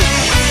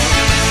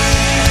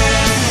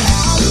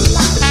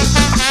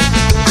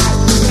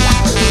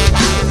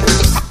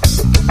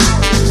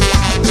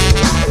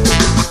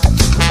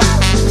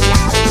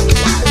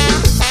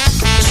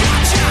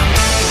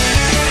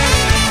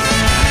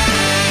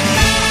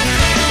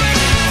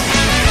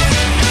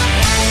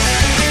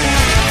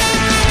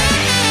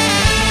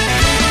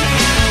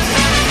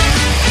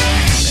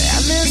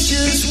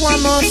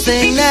 One more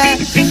thing that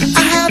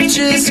I have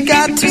just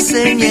got to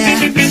sing, yeah.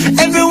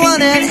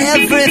 Everyone and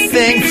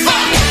everything.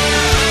 Fuck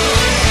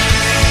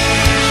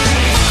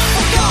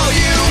all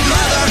you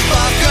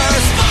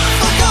motherfuckers.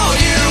 Fuck all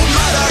you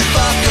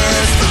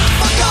motherfuckers.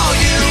 Fuck all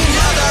you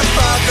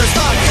motherfuckers.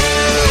 Fuck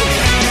you.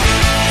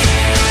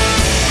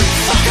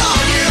 Fuck all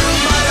you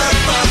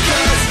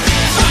motherfuckers.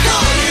 Fuck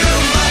all you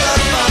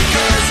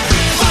motherfuckers.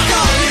 Fuck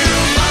all you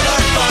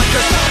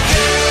motherfuckers. Fuck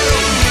you.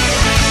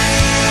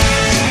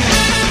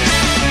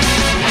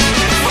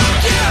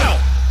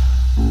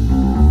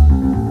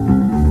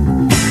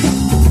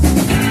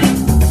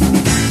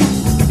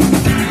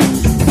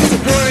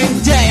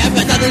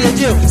 To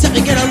do,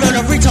 simply get a load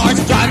of retards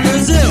and drive to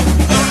the zoo.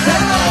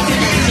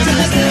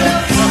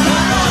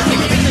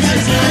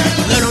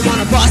 Load them on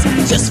a bus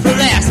just for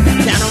laughs.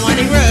 Down a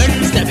winding road,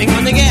 stepping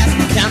on the gas.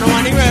 Down a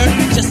winding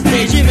road, just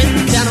daydreaming.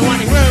 Down a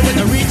winding road with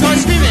the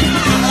retards screaming.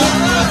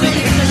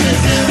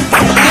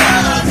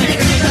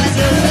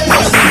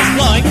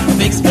 Blowing,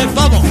 big spit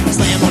bubble.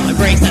 Slam on my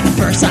brakes at the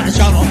first sign of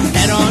trouble.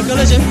 Head on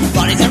collision,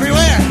 bodies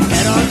everywhere.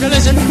 Head on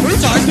collision,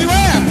 retards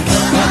beware.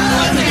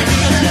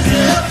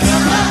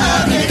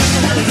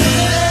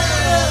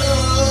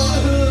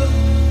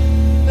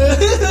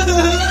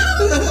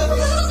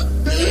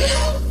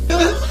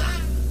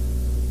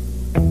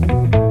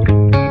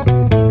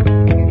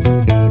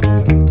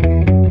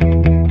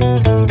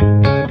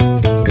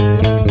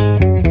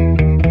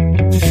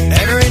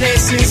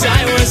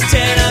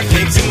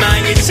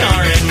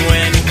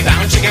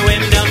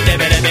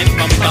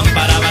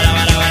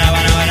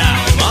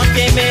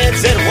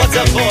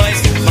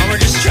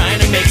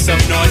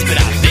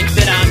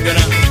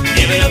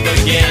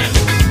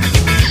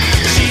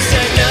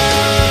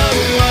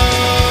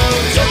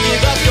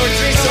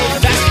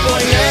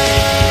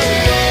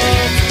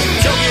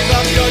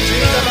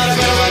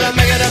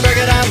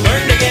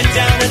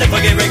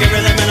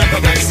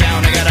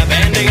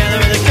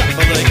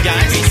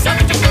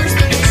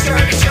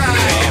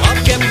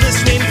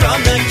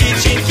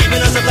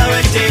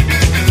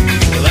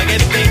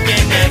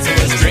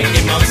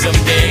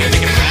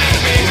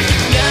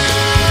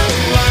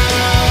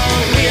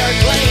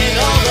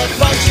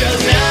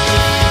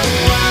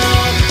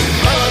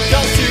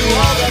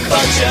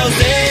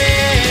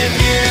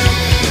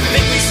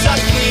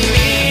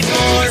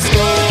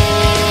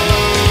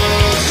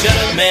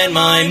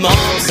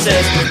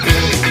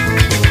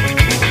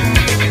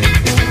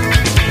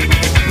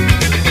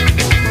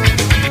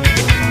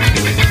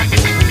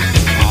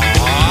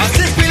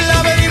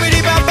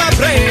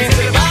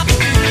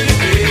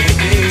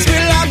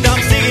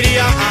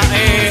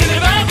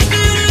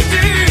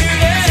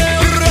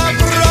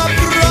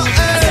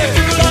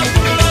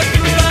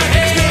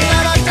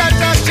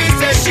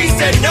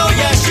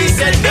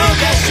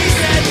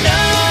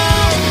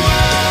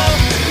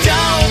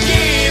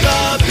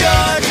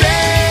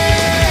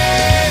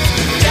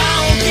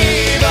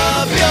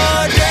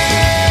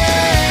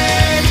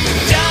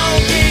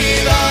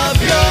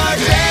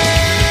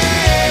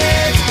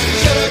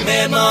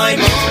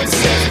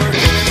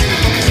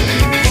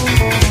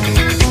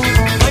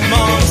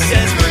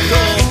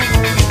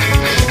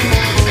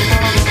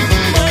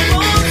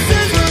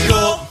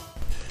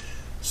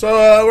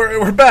 So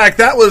we're back.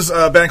 That was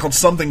a band called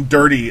Something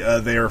Dirty.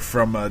 They are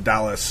from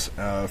Dallas.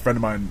 A friend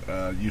of mine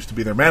used to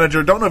be their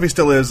manager. Don't know if he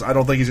still is. I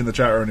don't think he's in the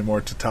chat room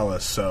anymore to tell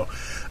us. So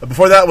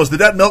before that was The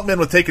Dead Milkmen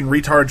with Taking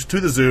Retards to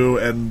the Zoo,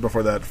 and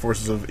before that,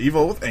 Forces of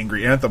Evil with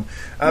Angry Anthem.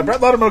 Brett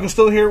Loudermilk is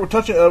still here. We're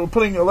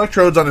putting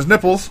electrodes on his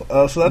nipples,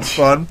 so that's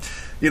fun.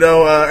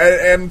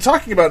 And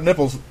talking about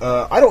nipples,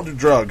 I don't do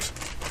drugs.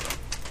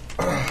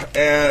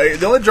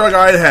 The only drug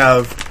I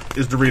have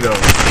is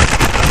Doritos.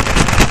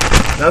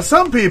 Now,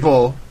 some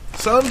people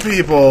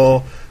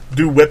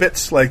do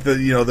whippets, like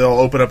they'll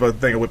open up a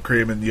thing of whipped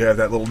cream and you have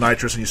that little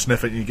nitrous and you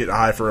sniff it and you get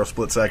high for a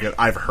split second.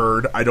 I've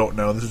heard, I don't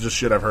know. This is just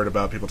shit I've heard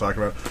about people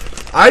talking about.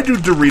 I do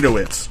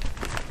Dorito-its.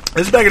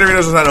 This bag of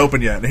Doritos is not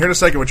open yet, and here in a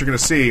second, what you're going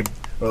to see.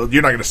 Well,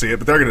 you're not going to see it,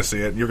 but they're going to see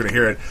it. And you're going to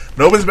hear it.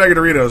 When I open this bag of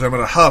Doritos, I'm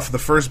going to huff the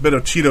first bit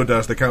of Cheeto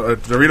dust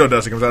Dorito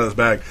dust that comes out of this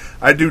bag.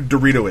 I do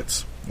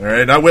Dorito-its. All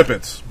right, not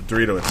whippets,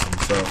 Dorito-its.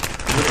 So,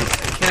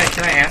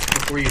 can I ask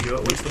before you do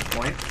it? What's the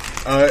point?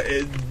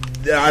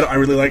 I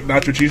really like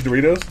nacho cheese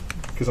Doritos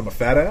because I'm a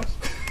fat ass.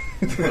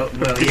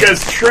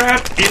 Because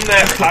trapped in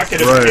that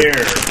pocket of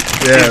air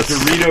is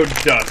Dorito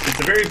dust. It's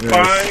a very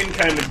fine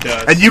kind of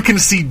dust. And you can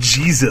see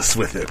Jesus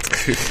with it.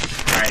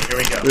 Alright, here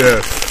we go.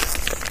 Yes.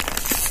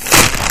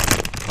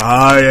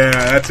 Ah, yeah,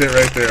 that's it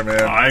right there,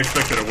 man. I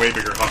expected a way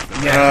bigger huff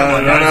than that.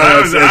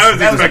 I was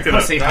expecting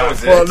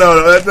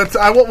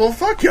well,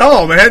 fuck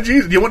y'all, man.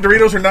 Jesus, do you want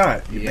Doritos or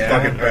not? You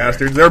fucking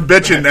bastards. They're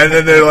bitching, and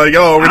then they're like,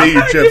 "Oh, we're gonna eat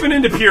your chips." I'm not giving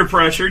into peer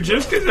pressure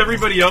just because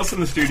everybody else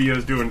in the studio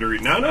is doing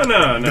Doritos. No.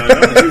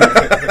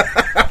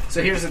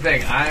 So here's the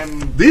thing.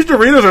 These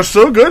Doritos are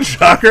so good,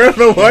 Shocker. I don't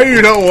know why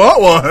you don't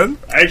want one.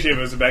 Actually, if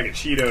it was a bag of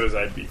Cheetos,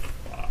 I'd be fucked.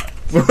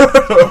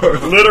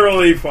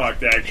 Literally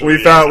fucked, actually.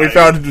 We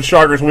found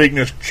Shocker's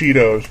weakness,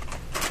 Cheetos,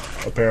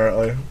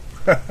 apparently.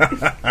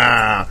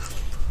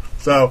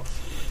 So,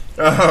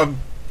 I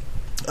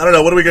don't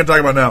know. What are we going to talk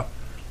about now?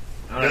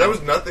 Yeah, that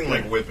was nothing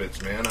like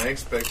whippets, man. I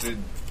expected...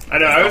 I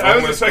know. I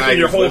was expecting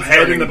your whole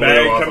head in the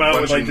bag come out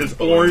with like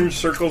just orange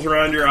circles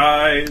around your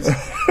eyes.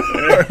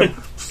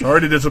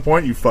 Sorry to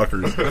disappoint you,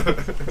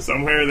 fuckers.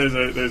 Somewhere there's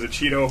a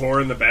Cheeto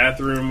whore in the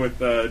bathroom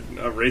with a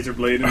razor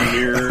blade in the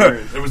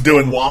mirror. It was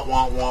doing wah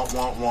wah wah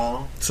wah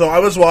wah. So I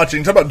was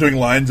watching. Talk about doing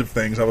lines of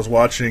things. I was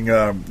watching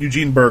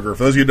Eugene Berger.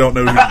 For those of you who don't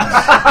know,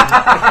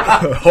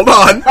 hold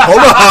on.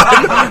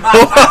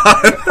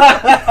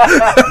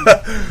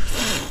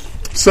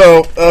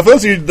 So, for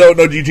those of you who don't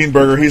know Eugene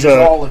Berger, he's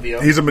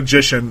a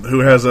magician who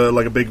has a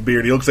big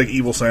beard. He looks like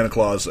evil Santa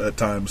Claus at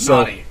times.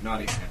 So,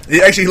 naughty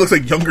Santa. He looks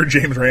like younger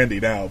James Randi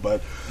now,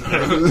 but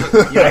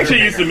I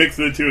actually used to mix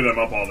the two of them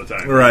up all the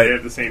time. Right, they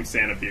have the same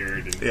Santa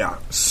beard. And yeah.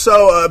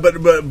 So, but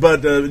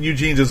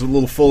Eugene's is a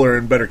little fuller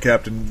and better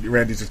kept, and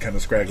Randy's just kind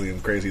of scraggly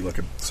and crazy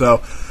looking.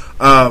 So,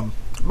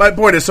 my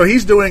point is, so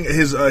he's doing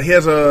his. He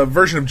has a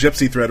version of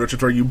Gypsy Thread, which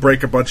is where you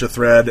break a bunch of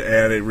thread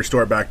and it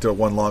restore it back to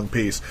one long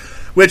piece.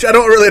 Which I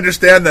don't really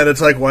understand. That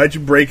it's like, why'd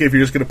you break it if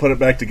you're just going to put it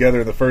back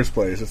together in the first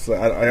place? It's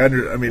I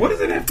mean, what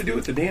does it have to do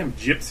with the damn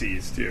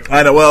gypsies too?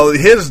 I know. Well,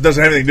 his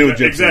doesn't have anything to do with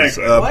gypsies.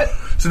 Exactly. What?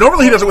 So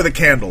normally he does it with a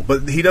candle,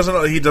 but he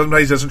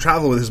doesn't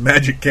travel with his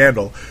magic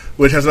candle,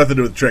 which has nothing to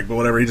do with the trick. But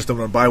whatever, he just doesn't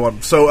want to buy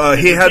one. So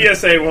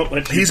TSA won't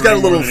let you. He's got a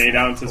little more than 8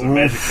 ounces of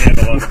magic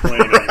candle on the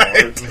plane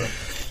anymore.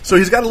 So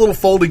he's got a little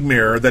folding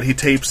mirror that he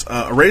tapes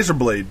a razor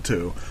blade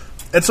to.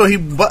 And so he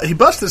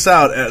busts this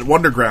out at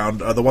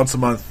Wonderground, the once a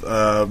month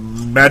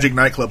magic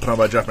nightclub put on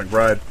by Jeff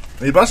McBride.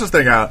 And he busts this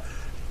thing out.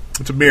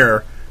 It's a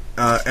mirror,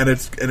 and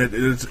it's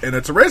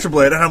a razor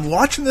blade. And I'm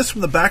watching this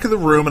from the back of the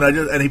room,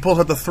 and he pulls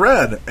out the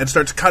thread and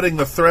starts cutting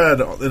the thread,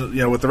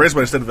 with the razor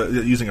blade instead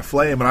of using a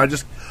flame.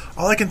 And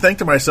all I can think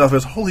to myself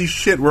is, holy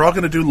shit, we're all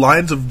going to do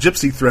lines of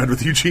Gypsy Thread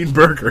with Eugene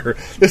Berger.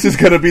 This is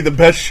going to be the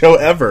best show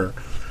ever.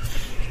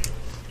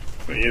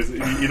 He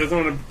doesn't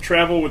want to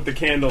travel with the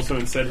candle, so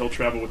instead he'll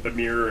travel with the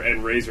mirror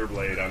and razor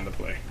blade on the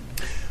plane.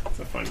 It's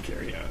a fun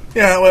carry-on.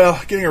 Yeah, well,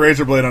 getting a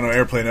razor blade on an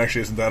airplane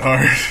actually isn't that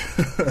hard.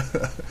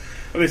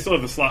 Well, they still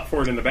have the slot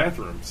for it in the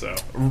bathroom, so...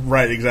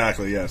 Right,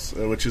 exactly, yes.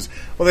 Which is...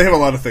 Well, they have a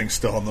lot of things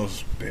still on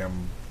those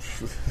damn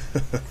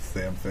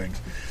things.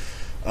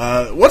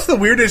 What's the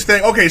weirdest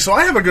thing... Okay, so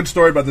I have a good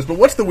story about this, but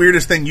what's the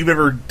weirdest thing you've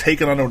ever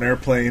taken on an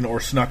airplane or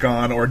snuck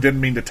on or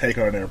didn't mean to take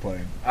on an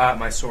airplane?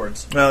 My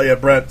swords. Well, yeah,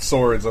 Brett,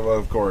 swords,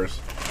 of course.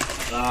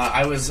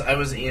 I was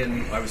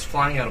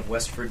flying out of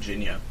West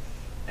Virginia,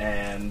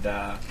 and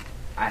I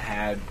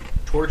had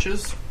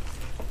torches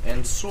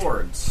and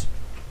swords,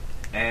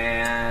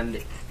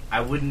 and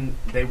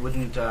they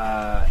wouldn't,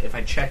 if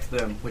I checked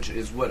them, which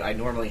is what I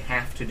normally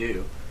have to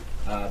do,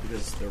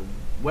 because they're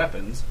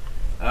weapons,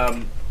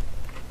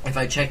 if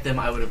I checked them,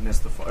 I would have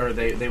missed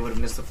they would have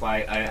missed the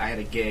flight. I had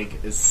a gig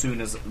as soon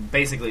as I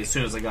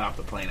got off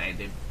the plane, I had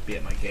to be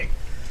at my gig.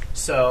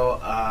 So,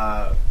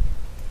 I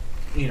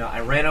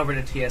ran over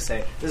to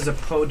TSA. This is a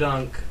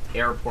podunk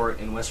airport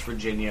in West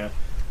Virginia.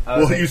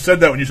 You said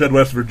that when you said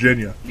West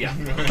Virginia. Yeah.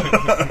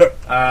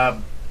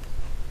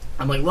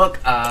 I'm like, look,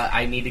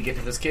 I need to get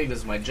to this gig. This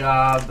is my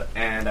job.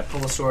 And I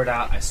pull a sword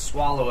out. I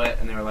swallow it.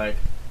 And they were like,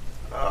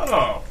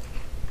 oh,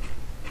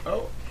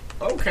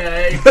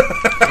 okay.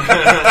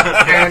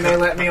 And they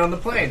let me on the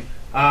plane.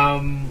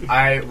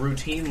 I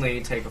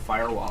routinely take a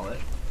fire wallet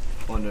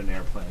onto an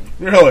airplane.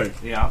 Really?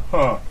 Yeah.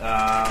 Huh.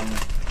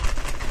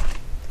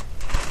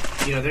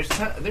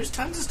 There's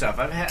tons of stuff.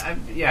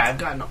 I've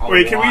gotten all.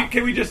 Wait,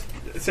 can we just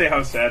say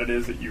how sad it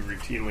is that you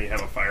routinely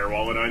have a fire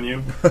wallet on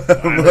you?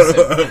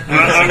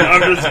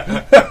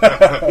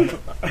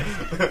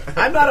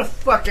 I'm not a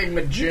fucking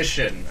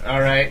magician,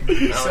 all right?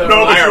 So,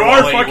 no, but you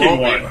are fucking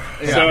one.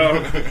 Yeah.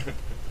 So,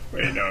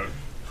 wait, no,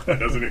 that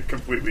doesn't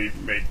completely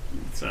make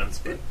sense.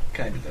 But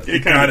kind of does.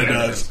 It kind of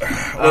does.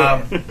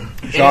 I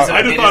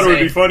just thought it would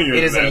be funnier.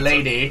 It is than a that,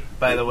 lady,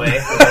 by the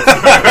way.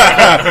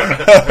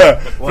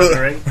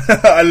 Wondering.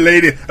 a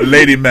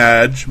lady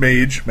Madge, a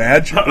lady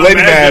Madge,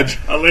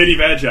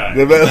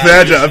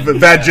 the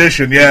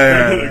magician,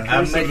 yeah.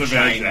 A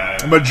vagina.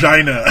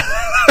 Magina.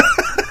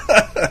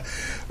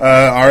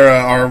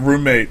 Our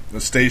roommate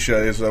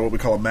Stacia is what we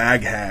call a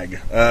mag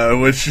hag,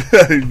 which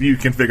you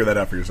can figure that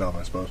out for yourself,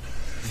 I suppose.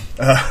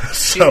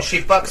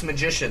 She fucks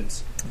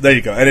magicians. There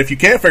you go. And if you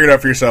can't figure it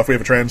out for yourself, we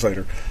have a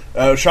translator.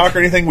 Shocker,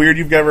 anything weird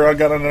you've ever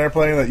got on an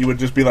airplane that you would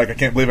just be like, I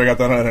can't believe I got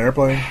that on an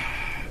airplane?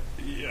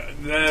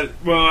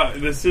 Well,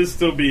 this is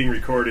still being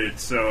recorded,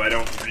 so I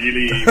don't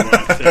really want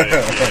to.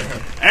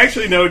 Yeah.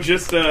 Actually, no,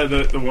 just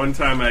the one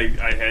time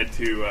I had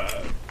to,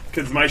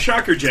 because my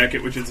shocker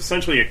jacket, which is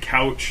essentially a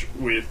couch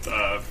with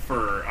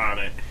fur on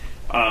it,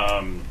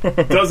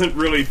 doesn't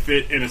really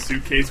fit in a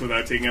suitcase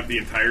without taking up the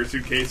entire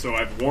suitcase, so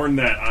I've worn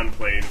that on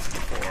planes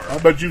before. I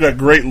bet you got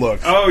great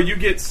looks. Oh, you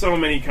get so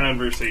many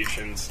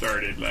conversations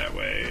started that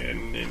way,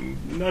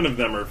 and none of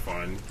them are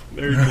fun.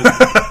 They're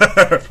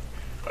just...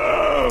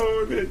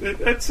 Oh,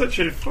 that's such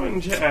a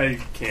fun I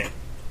can't.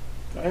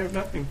 I have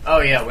nothing.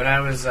 Oh yeah, when I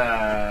was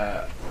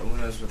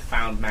with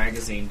Found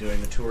Magazine doing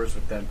the tours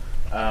with them.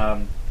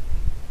 Found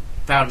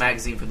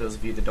Magazine, for those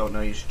of you that don't know,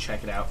 you should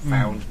check it out.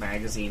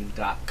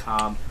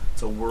 Foundmagazine.com.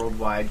 It's a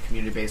worldwide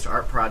community-based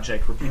art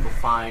project where people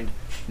find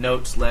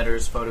notes,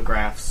 letters,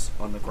 photographs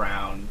on the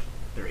ground.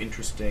 They're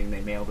interesting.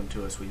 They mail them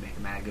to us. We make a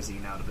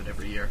magazine out of it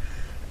every year.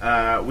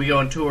 We go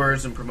on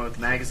tours and promote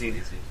the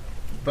magazine.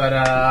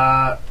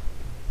 But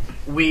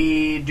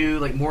we do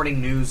like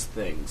morning news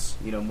things,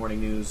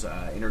 morning news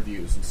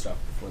interviews and stuff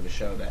before the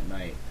show that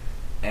night.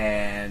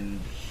 And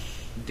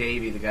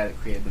Davey, the guy that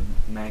created the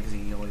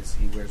magazine, he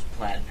wears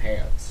plaid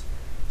pants.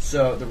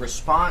 So the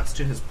response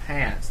to his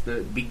pants,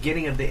 the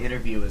beginning of the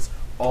interview is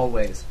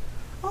always,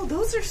 "Oh,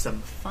 those are some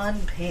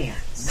fun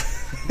pants.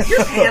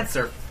 Your pants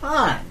are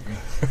fun."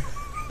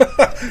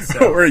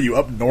 So, where are you,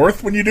 up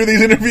north when you do these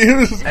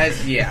interviews?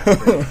 Yeah.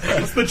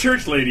 It's the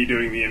church lady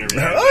doing the interview.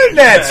 Isn't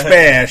that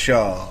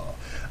special?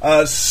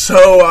 I'll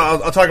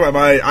talk about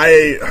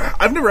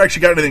I've never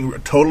actually got anything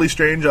totally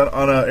strange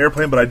on an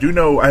airplane, but I do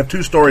know, I have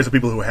two stories of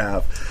people who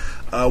have.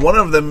 One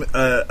of them,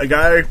 a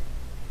guy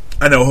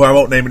I know who I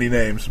won't name any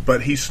names,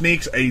 but he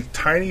sneaks a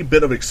tiny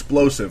bit of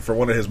explosive for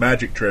one of his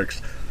magic tricks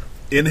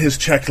in his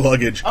checked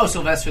luggage. Oh,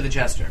 Sylvester the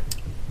Jester.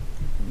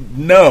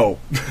 No.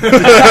 No,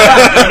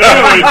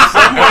 it's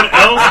someone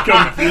else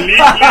completely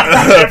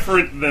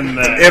different than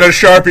that. In a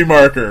Sharpie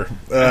marker.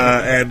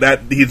 And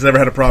that he's never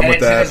had a problem with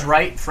that. And it's in his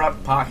right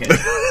front pocket.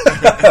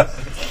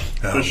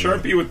 The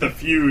Sharpie with the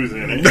fuse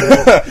in it.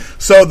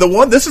 So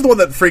this is the one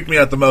that freaked me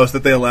out the most,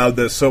 that they allowed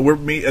this. So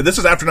this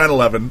is after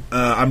 9/11.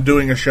 I'm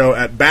doing a show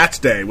at Bats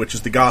Day, which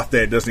is the goth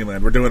day at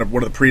Disneyland. We're doing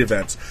one of the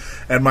pre-events.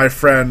 And my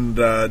friend,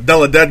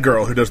 Della Dead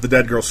Girl, who does the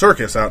Dead Girl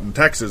Circus out in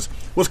Texas,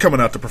 was coming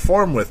out to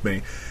perform with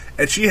me.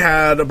 And she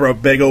had a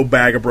big old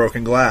bag of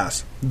broken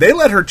glass. They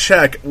let her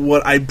check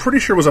what I'm pretty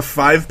sure was a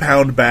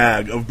 5-pound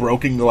bag of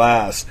broken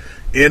glass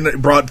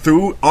brought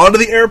through onto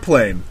the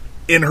airplane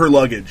in her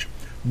luggage.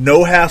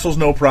 No hassles,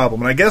 no problem.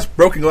 And I guess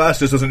broken glass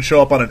just doesn't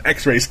show up on an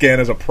X-ray scan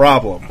as a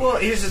problem. Well,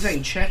 here's the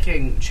thing: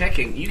 checking.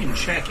 You can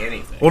check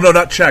anything. Well, no,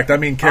 not checked. I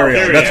mean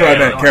carry on. That's what I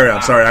meant. Carry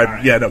on. Sorry.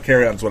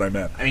 Carry on is what I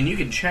meant. I mean, you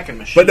can check a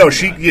machine. But no,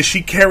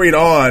 she carried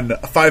on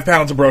 5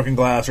 pounds of broken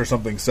glass or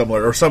something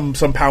similar, or some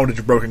poundage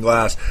of broken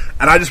glass,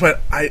 and I just went,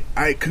 I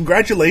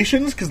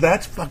congratulations, because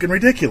that's fucking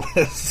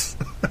ridiculous.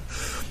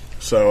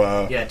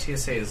 So yeah,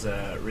 TSA is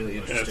really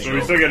interesting. So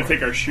we still got to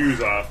take our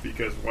shoes off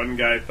because one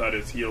guy thought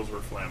his heels were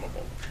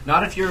flammable.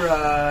 Not if you're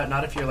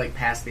like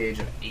past the age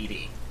of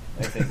 80.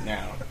 I think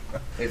now,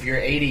 if you're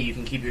 80, you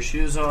can keep your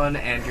shoes on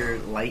and your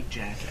light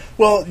jacket.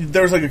 Well,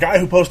 there's like a guy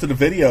who posted a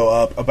video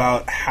up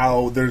about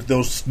how there's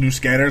those new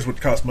scanners which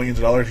cost millions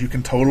of dollars. You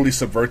can totally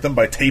subvert them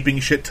by taping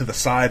shit to the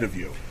side of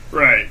you.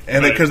 Right,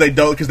 and because they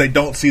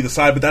don't see the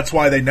side, but that's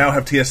why they now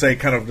have TSA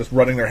kind of just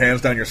running their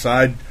hands down your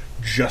side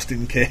just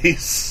in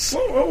case.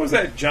 What was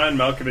that John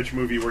Malkovich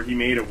movie where he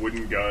made a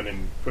wooden gun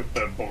and put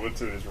the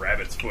bullets in his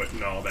rabbit's foot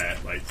and all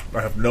that? Like,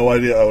 I have no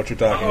idea what you're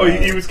talking about.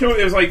 He was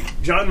killing. It was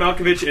like John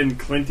Malkovich and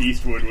Clint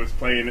Eastwood was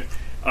playing. In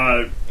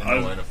the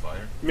Line of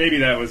Fire. Maybe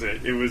that was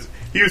it. He was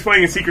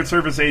playing a Secret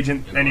Service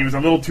agent, and he was a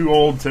little too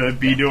old to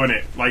be doing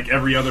it. Like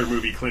every other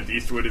movie Clint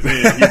Eastwood is in,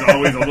 he's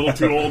always a little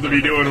too old to be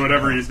doing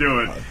whatever he's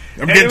doing.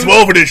 I'm getting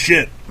 12 of this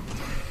shit.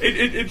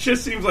 It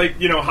just seems like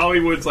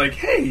Hollywood's like,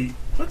 hey,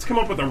 let's come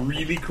up with a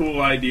really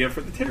cool idea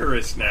for the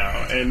terrorists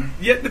now. And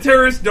yet the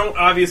terrorists don't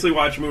obviously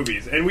watch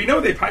movies. And we know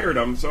they pirate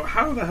them, so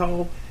how the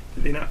hell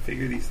did they not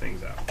figure these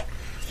things out?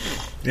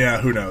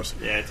 Yeah, who knows?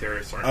 Yeah,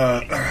 terrorists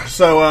aren't funny.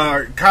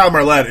 So Kyle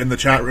Marlette in the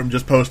chat room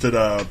just posted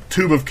a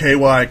tube of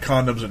KY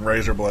condoms and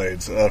razor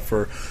blades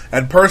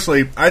and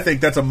personally, I think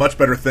that's a much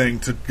better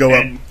thing to go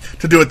up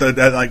to do at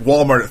like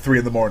Walmart at 3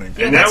 in the morning.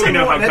 And now we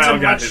know how Kyle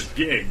got his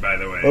gig, by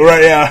the way. Oh,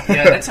 right, yeah.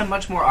 Yeah, that's a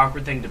much more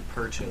awkward thing to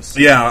purchase.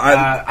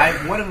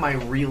 Yeah, one of my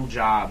real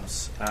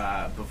jobs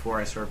before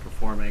I started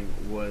performing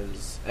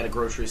was at a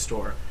grocery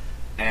store,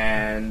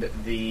 and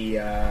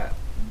the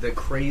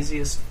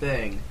craziest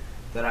thing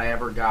that I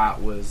ever got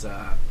was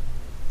about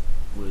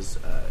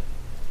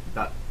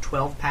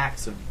 12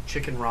 packs of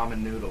chicken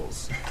ramen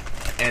noodles,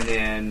 and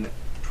then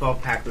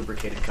 12-pack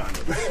lubricated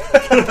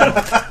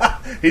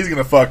condoms. He's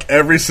gonna fuck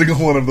every single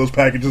one of those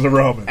packages of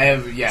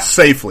ramen. Yeah,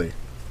 safely.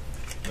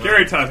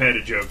 Carrot Top had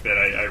a joke that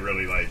I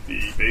really liked.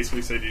 He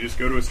basically said you just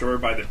go to a store,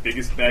 buy the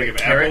biggest bag of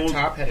apples. Carrot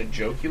Top had a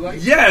joke you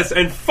liked? Yes,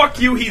 and fuck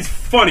you, he's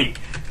funny.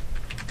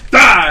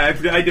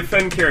 I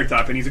defend Carrot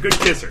Top, and he's a good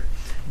kisser.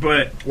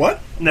 But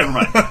what? Never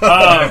mind.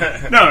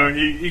 No,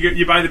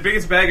 you buy the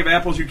biggest bag of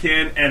apples you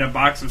can and a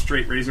box of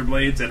straight razor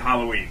blades at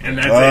Halloween, and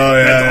that's it.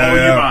 That's all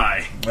you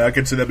buy. I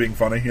could see that being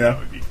funny. Yeah,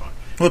 that would be fun.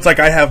 Well, it's like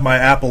I have my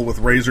apple with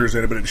razors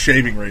in it, but it's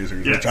shaving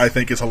razors, Yes. which I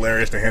think is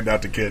hilarious to hand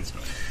out to kids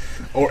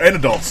and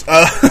adults.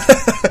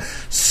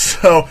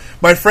 So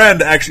my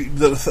friend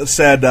actually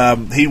said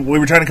we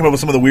were trying to come up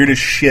with some of the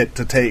weirdest shit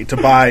to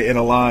buy in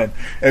a line,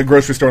 a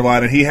grocery store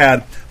line, and he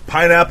had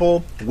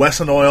pineapple,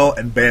 Wesson oil,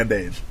 and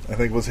Band-Aids. I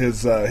think was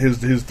his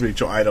 3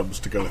 items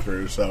to go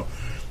through. So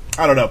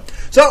I don't know.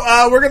 So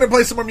we're going to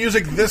play some more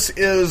music. This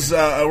is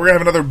we're going to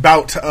have another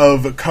bout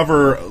of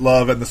cover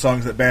love and the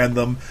songs that banned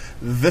them.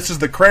 This is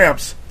the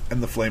Cramps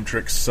and the Flame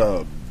Trick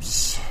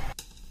Subs.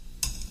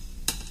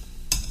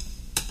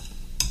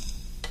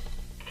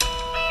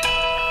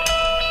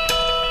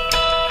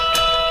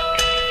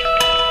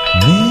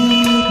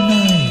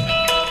 Midnight,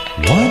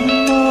 one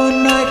more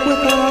night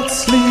without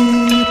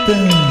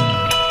sleeping,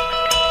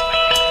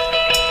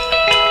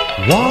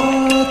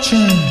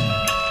 watching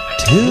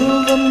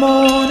till the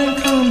morning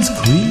comes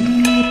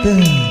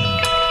creeping.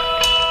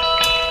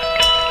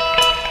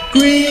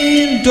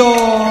 Green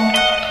door,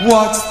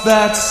 what's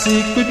that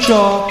secret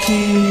you're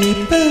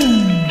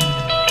keeping?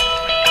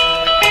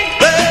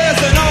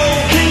 There's an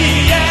old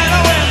piano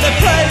and they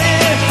play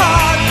it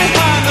hard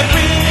behind the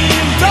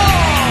green door.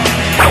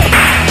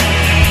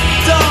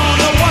 Don't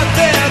know what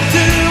they're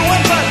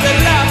doing, but they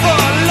laugh a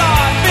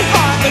lot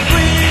behind the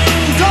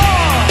green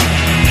door.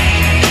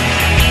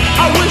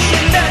 I wish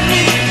you'd let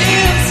me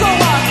in so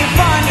I could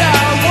find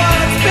out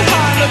what's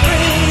behind the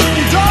green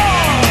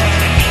door.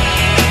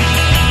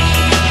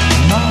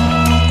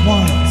 Not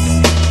once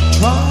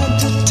tried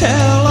to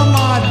tell them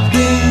I'd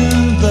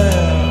been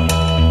there.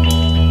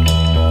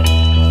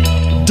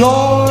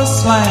 Door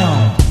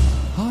slammed,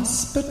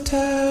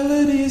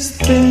 hospitality's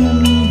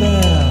thin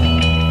there.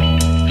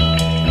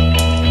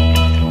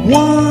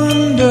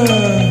 Wonder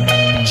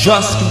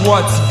just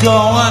what's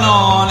going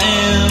on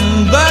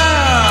in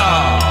there.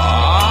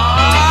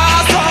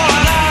 I saw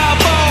an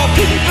eyeball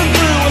peeping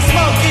through a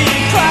smoky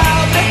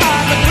cloud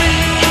behind the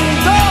green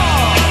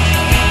door.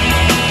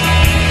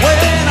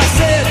 When I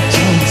said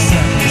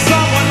Jason,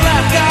 someone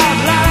laughed out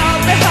loud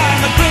behind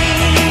the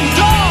green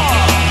door.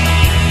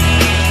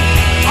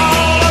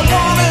 All I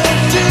wanna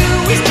do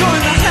is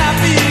join the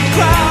happy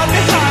crowd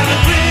behind the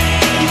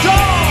green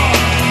door.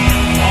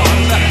 On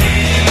the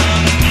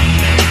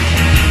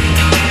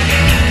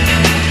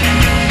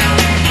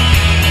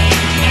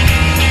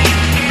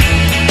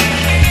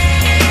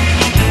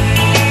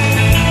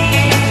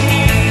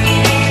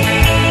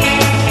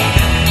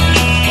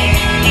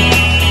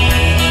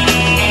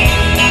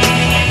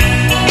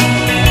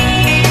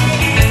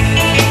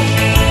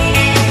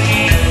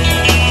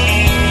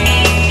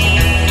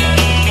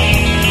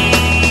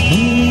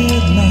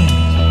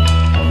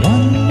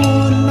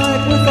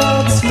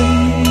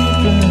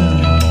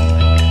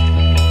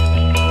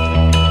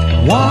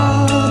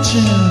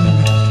watching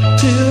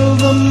till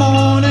the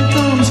morning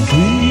comes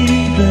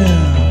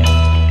creeping.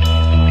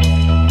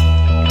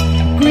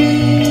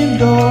 Green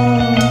door,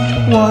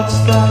 what's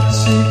that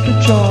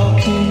secret you're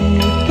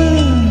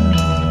keeping?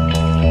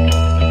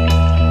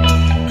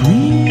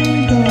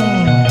 Green door,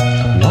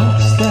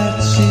 what's that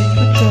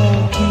secret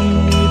you're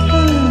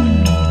keeping?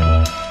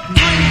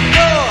 Green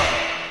door.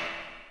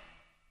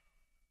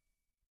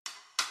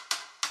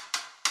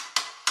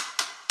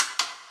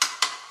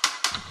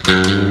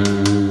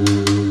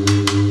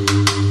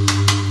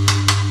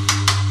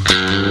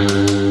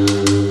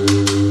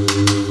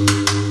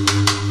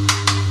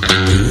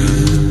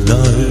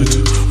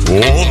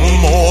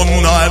 One more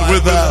night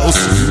without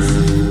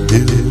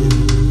sleeping,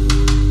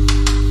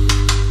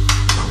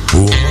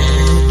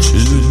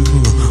 watching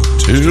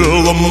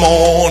till the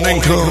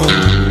morning comes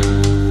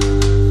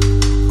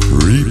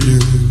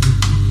creeping.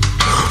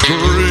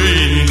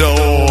 Green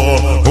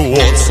door,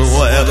 what's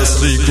that a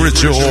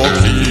secret you're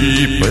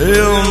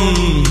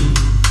keeping?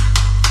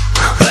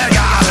 They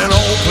got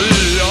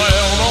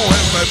piano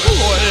and they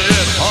play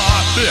it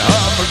hot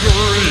behind the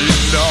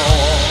green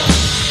door.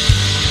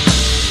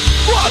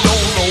 I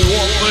don't know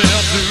what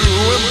they're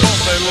doing, but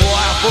they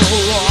laugh a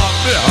lot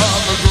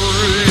behind the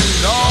green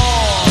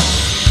door.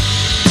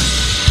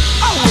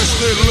 I wish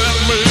they'd let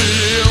me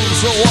in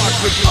so I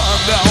could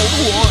find out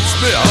what's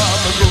behind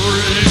the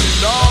green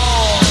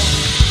door.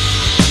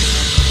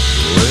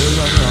 Well,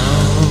 I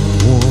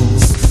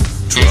once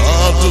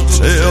tried to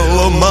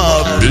tell them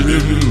I've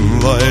been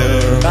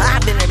there.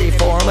 I've been there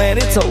before, man,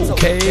 it's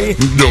okay.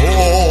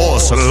 Door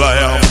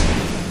slam.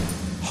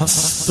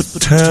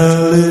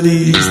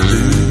 Hospitality's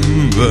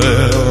been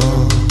there.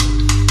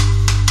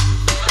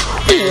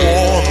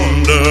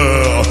 Wonder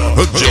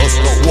just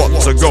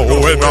what's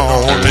going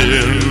on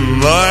in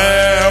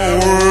there.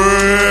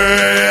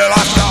 Well,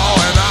 I saw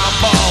an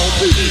eyeball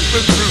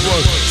peeping through a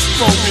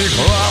smoky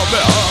cloud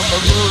behind the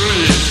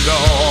green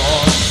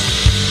door.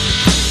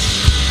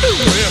 And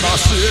when I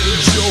said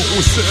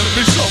Joe sent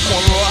me,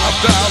 someone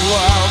laughed out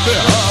loud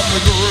behind the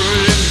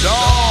green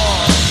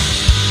door.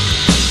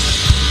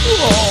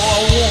 All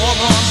I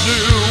wanna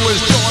do is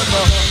join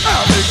the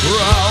happy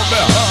crowd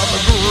behind the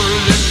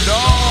green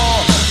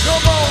door.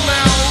 Come on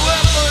now,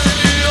 let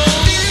me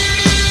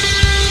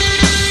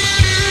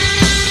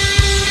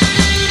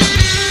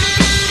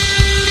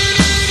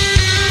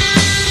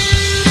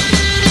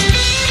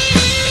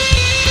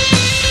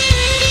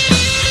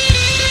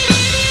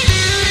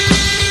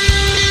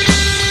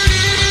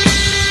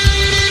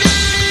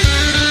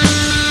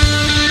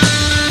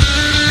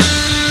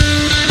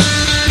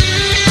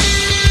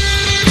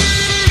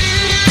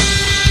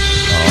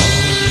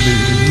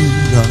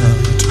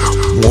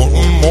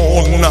one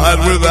more night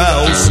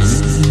without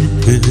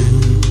sleeping,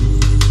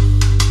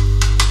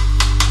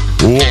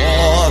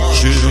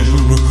 watching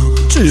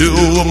till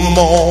the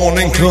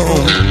morning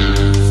comes,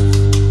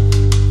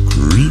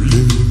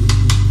 creeping,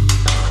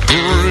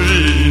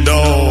 green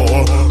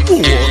door,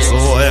 what's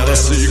that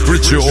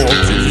secret you're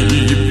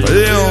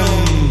keeping?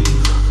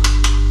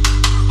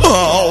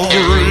 Oh,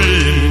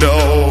 green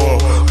door,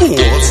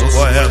 what's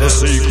that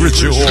secret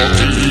you're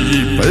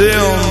keeping?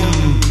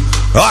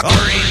 A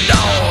green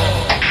door.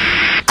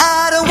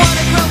 I don't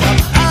wanna grow up,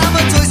 I'm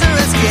a Toys R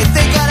Us kid.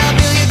 They got a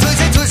million toys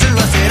and Toys R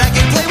Us that I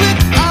can play with.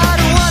 I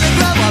don't wanna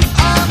grow up,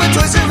 I'm a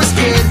Toys R Us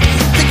kid.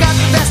 They got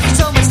the best but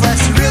so much less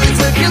to really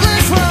flip your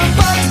list. From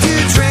bikes to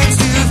trains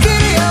to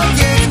video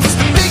games,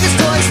 the biggest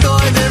toy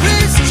store there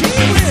is.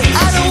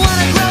 I don't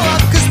wanna grow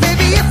up, cause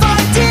maybe if I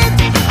did,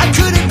 I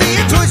couldn't be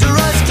a Toys R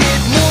Us kid.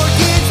 More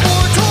kids,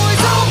 more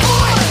toys, oh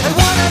boy, I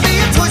wanna be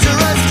a Toys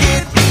R Us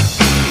kid.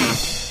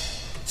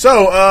 So,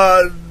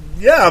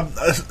 yeah,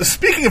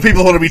 speaking of people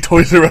who want to be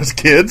Toys R Us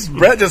kids,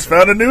 Brett just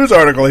found a news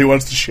article he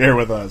wants to share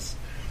with us.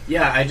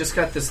 Yeah, I just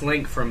got this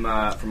link from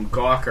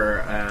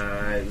Gawker.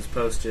 It was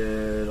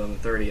posted on the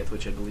 30th,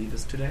 which I believe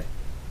is today.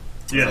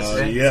 Yes,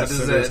 Today?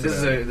 So it this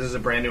is a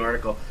brand new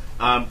article.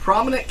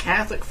 Prominent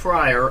Catholic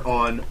friar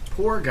on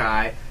poor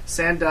guy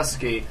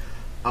Sandusky.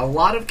 A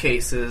lot of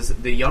cases,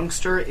 the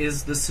youngster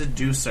is the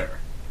seducer.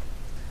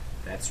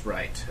 That's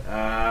right.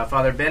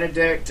 Father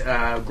Benedict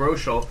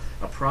Groschel,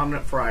 a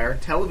prominent friar,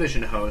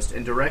 television host,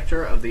 and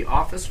director of the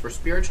Office for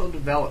Spiritual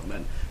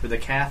Development for the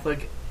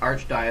Catholic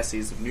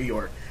Archdiocese of New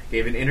York,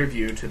 gave an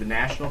interview to the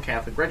National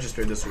Catholic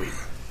Register this week.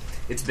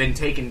 It's been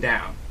taken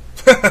down.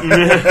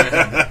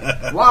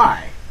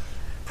 Why?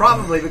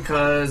 Probably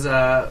because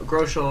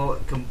Groschel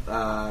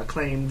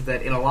claimed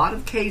that in a lot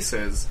of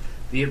cases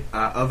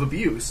of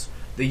abuse,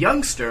 the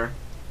youngster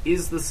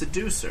is the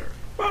seducer.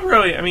 Well,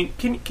 really, I mean,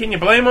 can you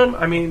blame them?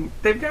 I mean,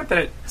 they've got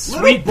that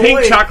sweet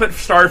pink chocolate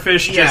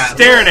starfish just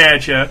staring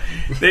at you.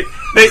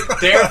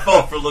 Their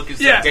fault for looking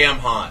so damn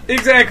hot.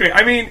 Exactly.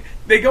 I mean,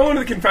 they go into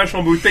the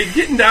confessional booth, they're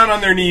getting down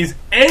on their knees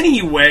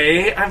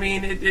anyway. I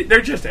mean,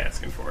 they're just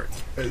asking for it.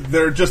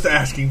 They're just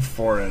asking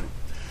for it.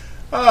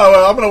 Oh,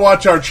 well, I'm going to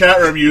watch our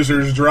chat room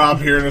users drop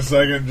here in a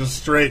second, just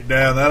straight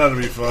down. That ought to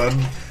be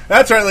fun.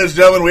 That's right, ladies and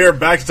gentlemen, we are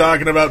back to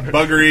talking about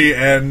buggery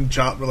and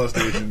child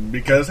molestation,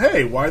 because,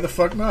 hey, why the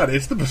fuck not?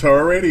 It's the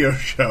Bizzaro Radio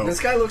Show.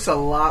 This guy looks a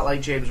lot like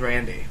James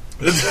Randi.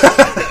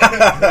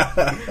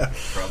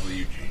 Probably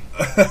Eugene.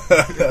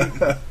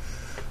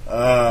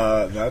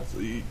 That's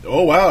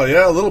oh wow,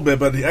 yeah, a little bit,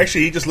 but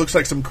actually he just looks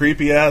like some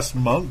creepy ass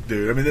monk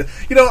dude. I mean,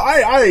 you know,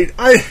 I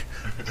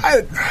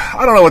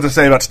don't know what to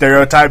say about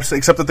stereotypes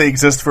except that they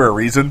exist for a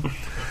reason.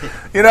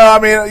 You know, I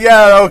mean,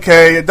 yeah,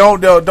 okay,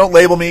 don't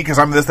label me because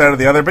I'm this, that, or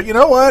the other. But you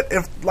know what?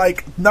 If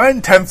like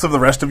 9/10 of the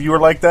rest of you are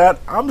like that,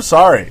 I'm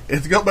sorry.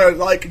 It's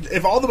like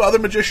if all the other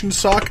magicians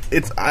suck,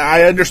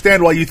 I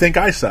understand why you think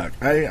I suck.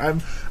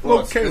 I'm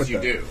okay with you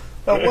that. do.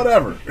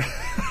 Whatever.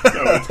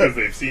 No, it's because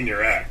they've seen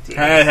your act.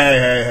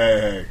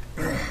 Hey.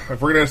 If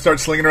we're going to start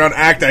slinging around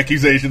act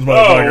accusations,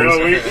 motherfuckers. Oh,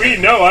 well, we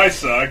know I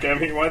suck. I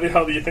mean, why the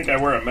hell do you think I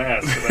wear a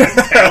mask? Do I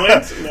have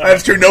talent? No.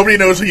 That's true. Nobody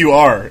knows who you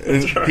are.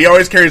 Right. He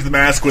always carries the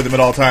mask with him at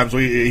all times.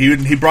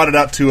 He brought it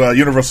out to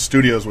Universal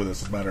Studios with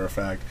us, as a matter of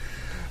fact.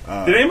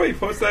 Did anybody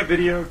post that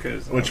video?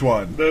 Cause, which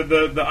one?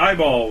 The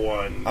eyeball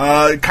one.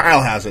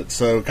 Kyle has it,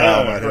 so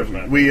Kyle might have.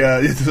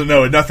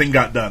 No, nothing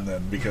got done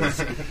then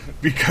because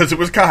Because it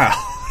was Kyle.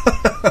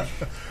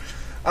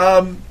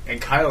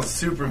 And Kyle's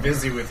super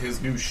busy with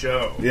his new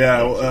show.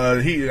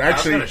 Yeah, he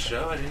actually Kyle's got a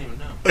show? I didn't even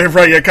know.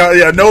 Right? Yeah,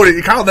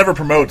 Kyle never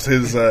promotes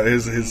his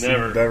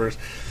endeavors.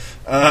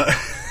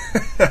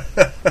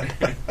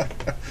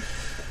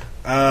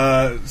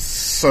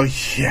 So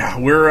yeah,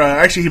 we're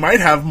actually he might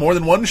have more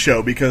than one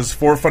show because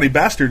Four Funny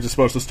Bastards is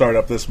supposed to start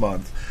up this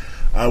month,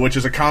 which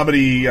is a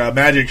comedy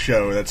magic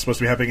show that's supposed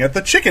to be happening at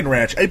the Chicken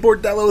Ranch, a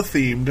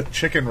bordello-themed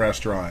chicken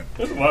restaurant.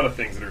 There's a lot of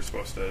things that are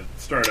supposed to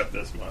start up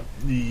this month.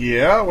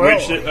 Yeah, well,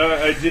 which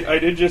I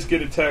did just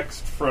get a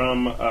text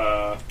from.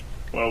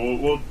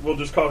 We'll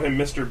just call him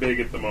Mr.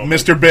 Big at the moment.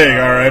 Mr. Big,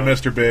 all right,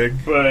 Mr. Big.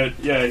 But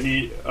yeah,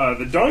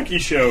 the Donkey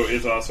Show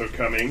is also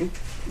coming.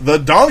 The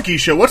Donkey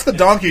Show? What's the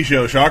Donkey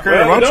Show, Shocker?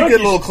 Well, why don't you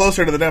get a little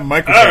closer to the damn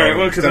microphone? All right,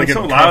 well, because I'm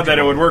so loud that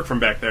it would work from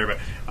back there. But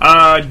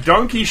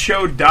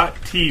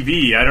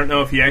DonkeyShow.tv. I don't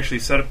know if he actually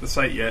set up the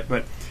site yet,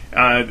 but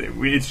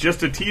it's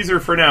just a teaser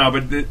for now.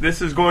 But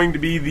this is going to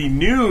be the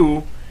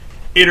new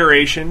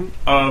iteration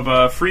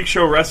of Freak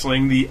Show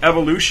Wrestling, the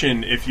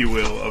evolution, if you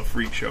will, of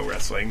Freak Show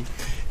Wrestling.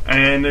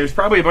 And there's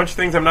probably a bunch of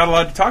things I'm not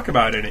allowed to talk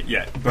about in it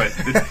yet, but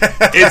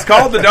it's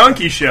called The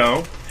Donkey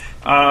Show.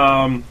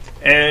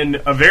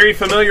 And a very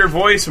familiar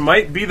voice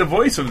might be the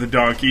voice of the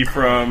donkey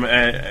from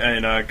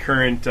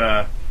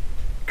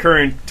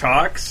current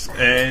talks.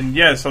 And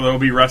yeah, so there'll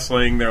be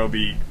wrestling, there'll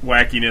be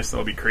wackiness,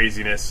 there'll be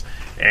craziness,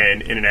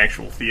 and in an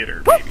actual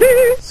theater,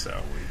 maybe.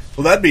 So.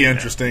 Well, that'd be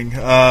interesting.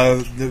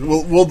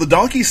 Will the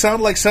donkey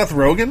sound like Seth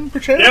Rogen,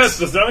 perchance? Yes,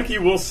 the donkey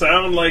will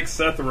sound like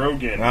Seth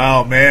Rogen.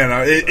 Oh,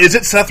 man. Is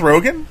it Seth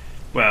Rogen?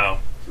 Well,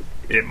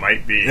 it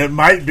might be. It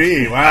might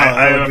be. Wow.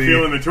 I have a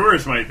feeling the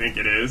tourists might think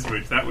it is,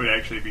 which that would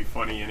actually be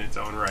funny in its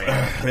own right.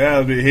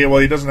 Yeah,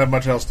 he doesn't have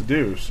much else to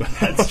do. So.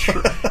 That's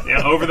true.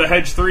 Yeah, Over the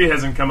Hedge 3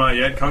 hasn't come out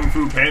yet. Kung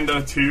Fu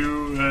Panda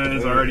 2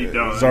 is already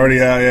done. It's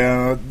already out,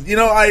 yeah. You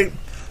know, I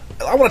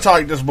want to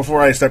talk, just before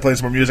I start playing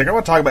some more music, I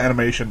want to talk about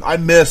animation. I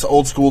miss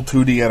old school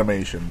 2D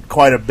animation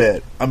quite a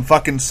bit. I'm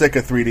fucking sick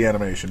of 3D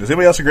animation. Does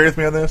anybody else agree with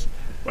me on this?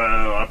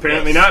 Well,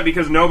 apparently not,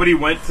 because nobody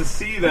went to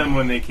see them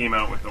when they came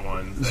out with the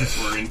ones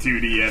that were in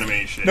 2D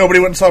animation. Nobody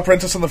went and saw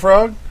Princess and the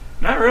Frog?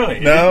 Not really.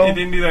 No? It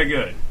didn't do that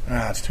good.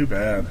 Ah, it's too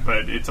bad.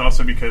 But it's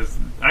also because,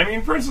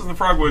 Princess and the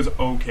Frog was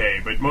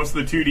okay, but most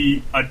of the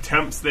 2D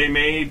attempts they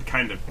made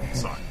kind of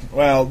sucked.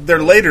 Well,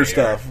 their later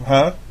stuff,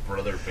 huh?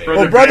 Brother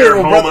Bear.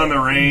 Home on the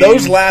Range.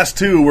 Those last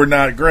two were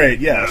not great,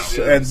 yes.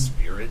 No. And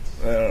Spirits?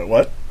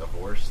 What? The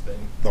horse thing?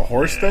 The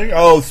horse thing?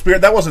 Oh, Spirit.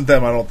 That wasn't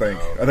them, I don't think.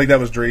 I think that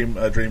was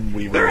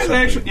Dreamweaver there or is something.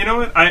 actually, you know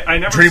what? I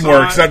never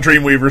DreamWorks, saw it. not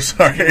Dreamweaver,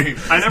 sorry.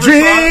 I never saw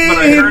it, but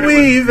I heard it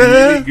was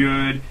really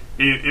good.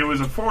 It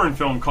was a foreign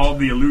film called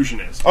The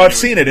Illusionist. Oh, I've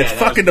seen it. It's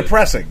fucking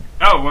depressing.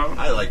 Oh, well.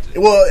 I liked it.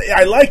 Well,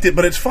 I liked it,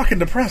 but it's fucking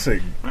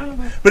depressing.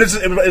 But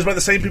it's by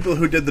the same people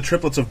who did the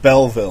Triplets of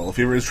Belleville.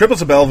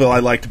 Triplets of Belleville I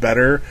liked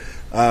better.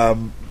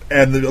 And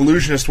the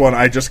Illusionist one,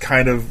 I just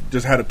kind of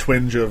had a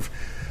twinge of...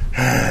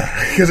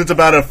 Because it's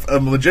about a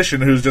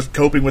magician who's just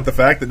coping with the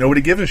fact that nobody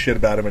gives a shit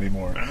about him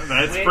anymore.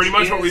 That's pretty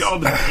much what we all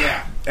do.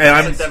 Yeah.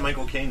 And It's like that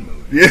Michael Caine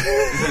movie.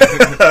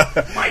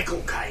 Yeah.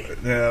 Michael Caine.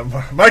 Yeah,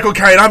 Michael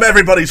Caine, I'm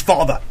everybody's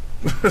father.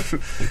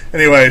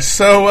 Anyway,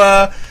 so...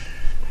 I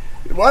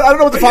don't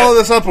know what to follow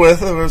this up with.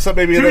 So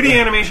maybe 2D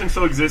animation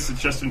still exists.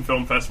 It's just in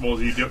film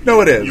festivals.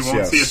 No, it is. You won't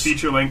yes. see a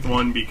feature-length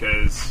one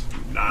because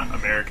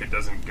America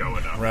doesn't go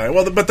enough. Right.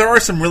 Well, but there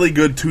are some really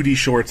good 2D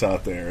shorts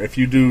out there. If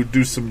you do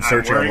some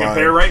searching I'm wearing online.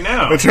 it there right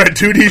now. That's right.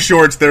 2D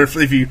shorts. They're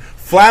if you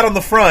flat on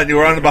the front, you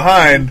are on the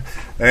behind,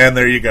 and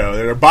there you go.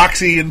 They're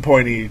boxy and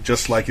pointy,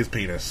 just like his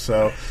penis.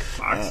 So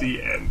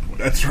boxy and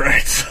pointy. That's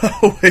right. So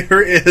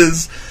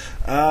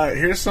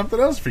here's something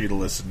else for you to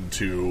listen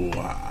to.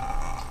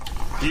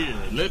 Here,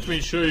 let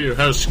me show you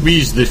how to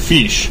squeeze the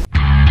fish.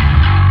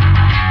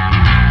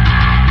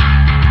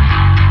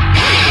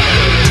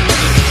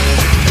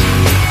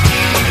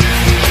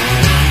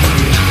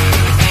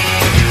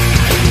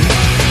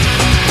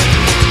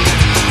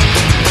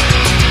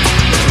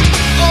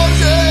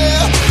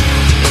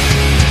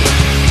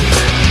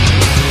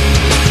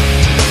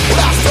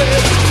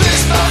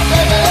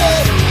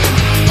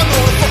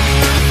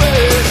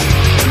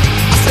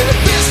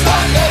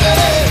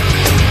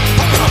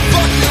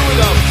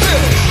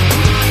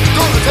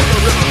 Take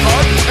a river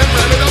card and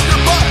ram it up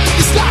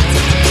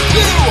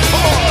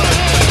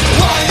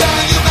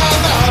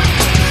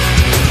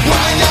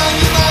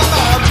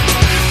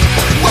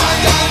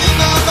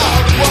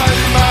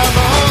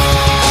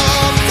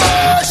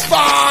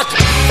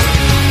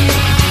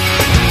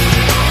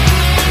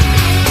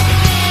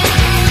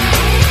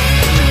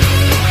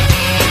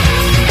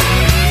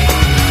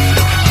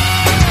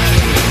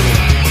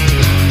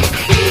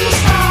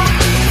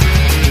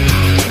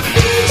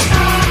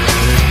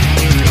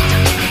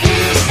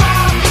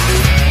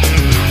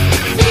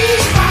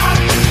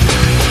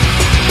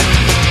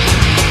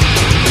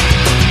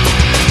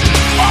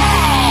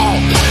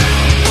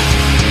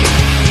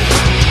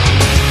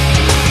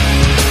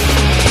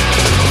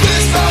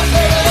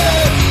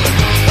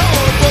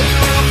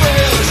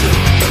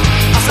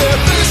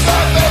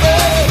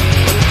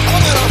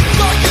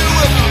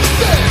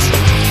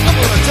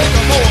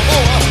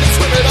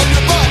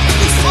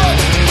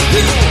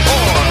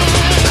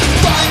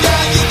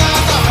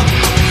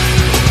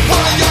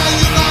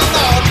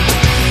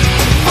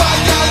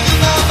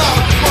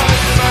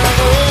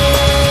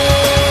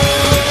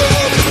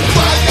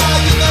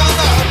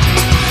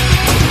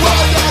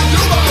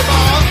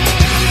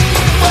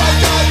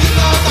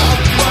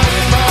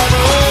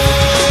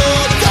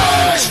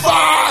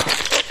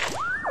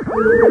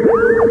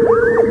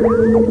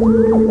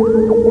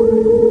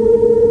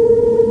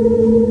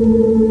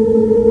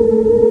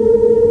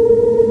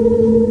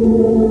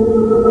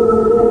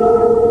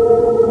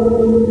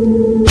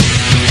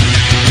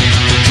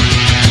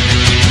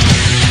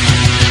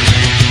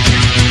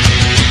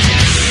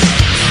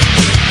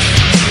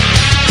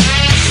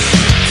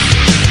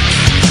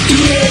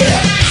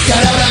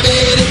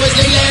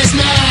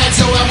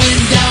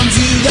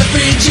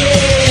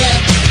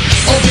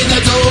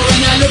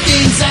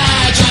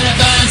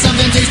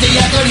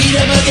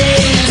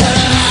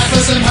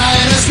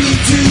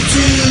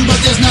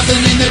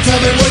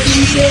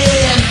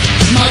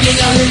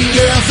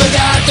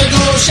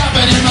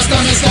shopping and my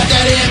stomach's got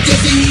that empty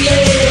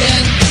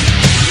feeling.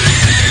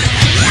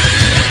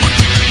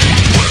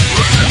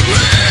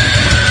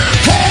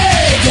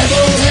 Hey,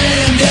 deviled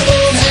ham,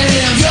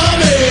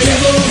 yummy.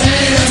 Deviled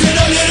ham in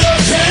a little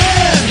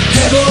can.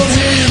 Deviled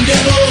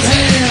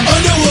ham,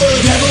 Underwood.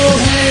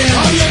 Deviled ham,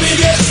 I'm your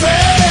biggest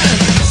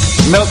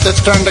fan. Milk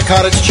that's turned to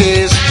cottage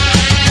cheese,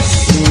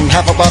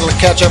 half a bottle of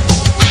ketchup,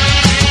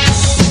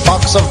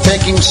 box of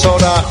baking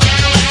soda.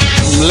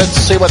 Let's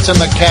see what's in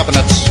the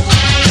cabinets.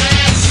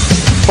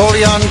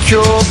 Bouillon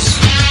cubes,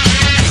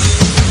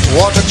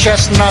 water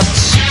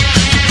chestnuts,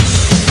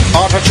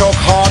 artichoke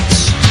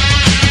hearts,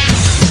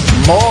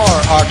 more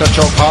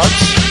artichoke hearts.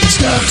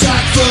 Stuff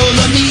chock full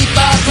of meat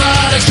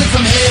byproducts straight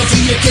from hell to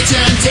your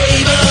kitchen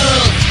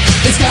table.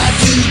 It's got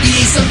to be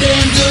some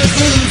damn good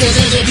food, 'cause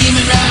there's a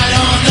demon right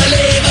on the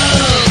label.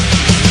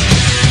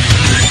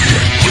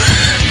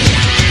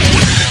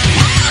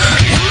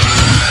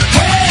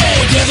 Hey,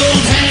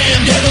 deviled ham,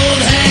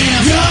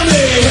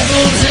 yummy.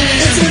 Deviled ham,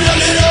 it's in a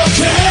little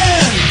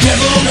can.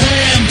 Deviled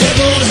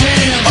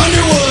ham,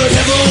 Underwood.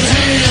 Deviled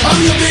ham, I'm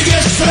your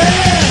biggest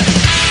fan.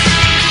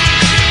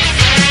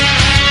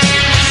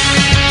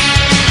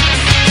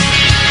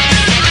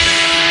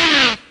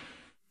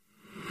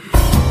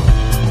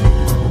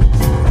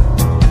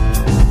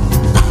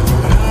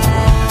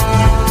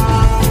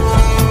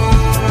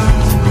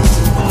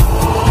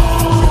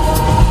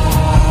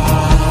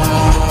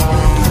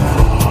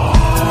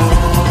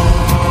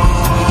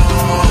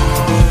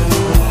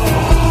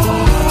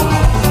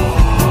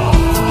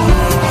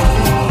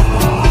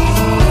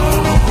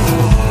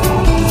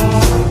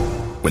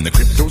 When the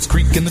cryptos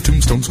creak and the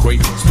tombstones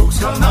quake, Spooks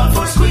come out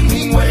for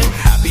swinging way.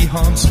 happy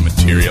haunts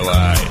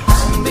materialize.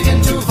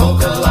 Begin to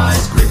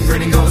vocalize.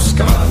 Grinning ghosts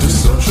come out to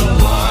socialize.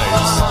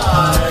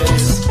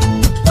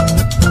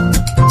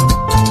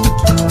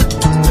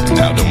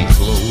 Now don't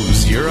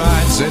close your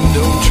eyes and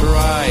don't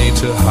try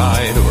to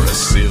hide, or a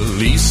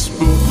silly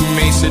spook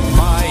may sit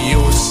by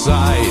your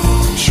side,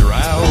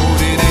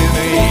 shrouded in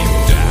a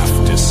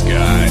daft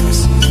disguise.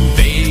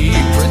 They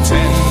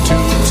pretend to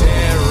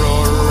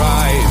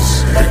terrorize.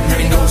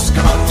 Grinning ghosts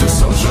come out to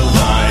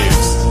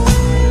socialize.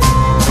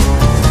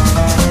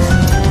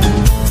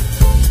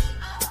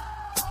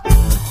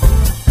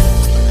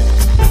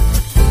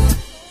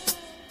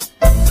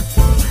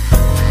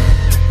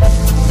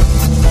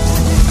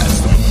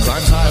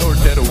 Climbs high or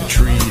dead oak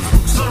tree,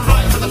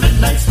 Survive for the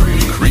midnight spree.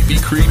 creepy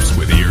creeps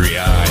with eerie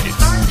eyes.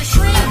 Time to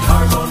shrink.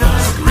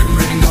 Harmonize.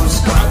 Grinning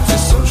ghosts come out to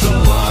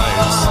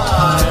socialize.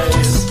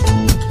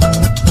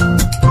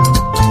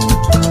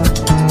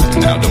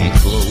 Now don't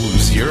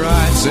close your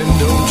eyes and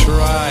don't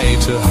try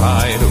to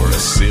hide, or a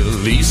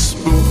silly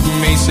spook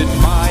may sit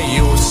by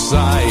your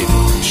side,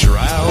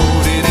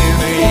 shrouded in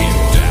a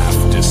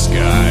daft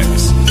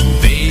disguise.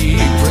 They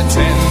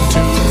pretend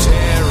to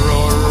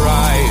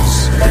terrorize.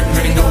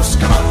 Grinning ghosts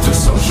come out to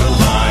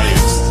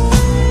socialize.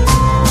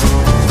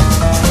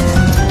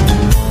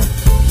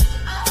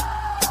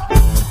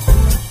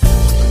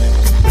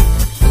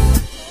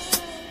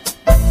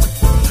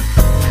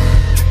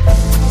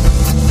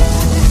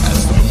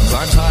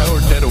 Climbs high or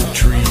dead oak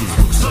tree,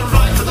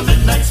 Survive for the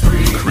midnight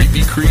spree.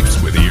 creepy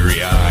creeps with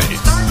eerie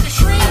eyes. Time to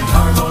shrink.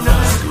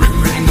 Harmonize.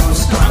 Grinning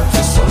ghosts come out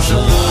to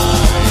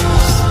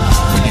socialize.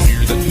 When you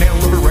hear the knell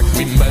of a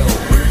requiem bell,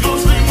 Weird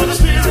ghosts leave where the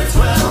spirits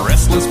dwell.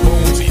 restless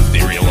bones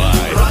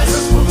etherealize. Rise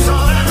of spooks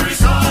on every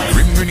side.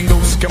 Grinning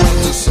ghosts come out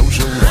to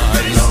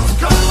socialize.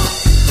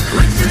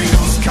 Grinning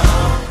ghosts come.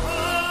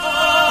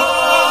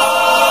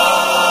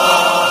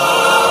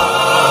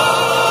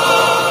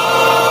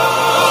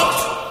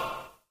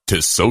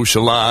 To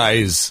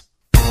socialize.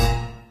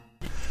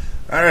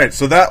 All right,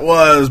 so that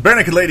was Bare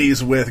Naked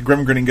Ladies with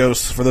Grim Grinning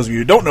Ghosts. For those of you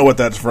who don't know what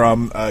that's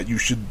from, you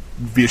should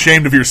be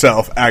ashamed of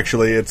yourself,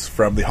 actually. It's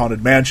from The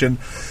Haunted Mansion.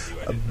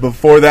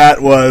 Before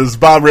that was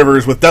Bob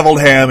Rivers with Deviled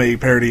Ham, a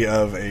parody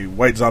of a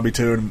White Zombie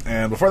tune.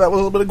 And before that was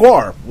a little bit of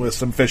Guar with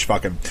some fish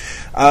fucking.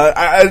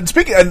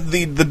 Speaking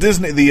the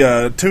Disney,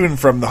 the tune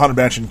from The Haunted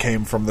Mansion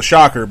came from The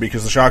Shocker,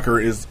 because The Shocker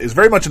is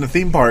very much into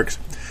theme parks.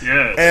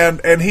 Yes.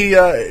 And he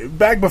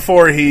back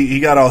before he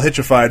got all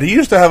hitchified, he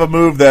used to have a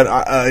move that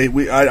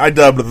I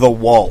dubbed the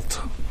Walt.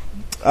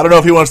 I don't know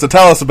if he wants to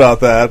tell us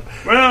about that.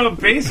 Well,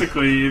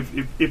 basically,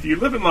 if you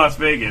live in Las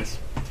Vegas,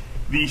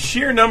 the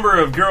sheer number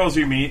of girls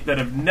you meet that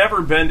have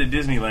never been to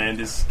Disneyland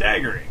is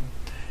staggering.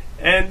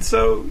 And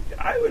so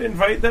I would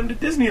invite them to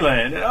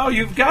Disneyland. And, oh,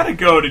 you've got to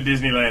go to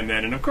Disneyland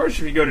then. And of course,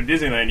 if you go to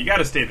Disneyland, you got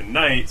to stay the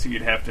night, so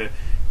you'd have to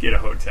get a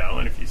hotel.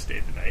 And if you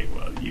stayed the night,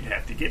 well, you'd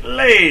have to get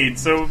laid.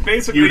 So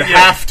basically, You'd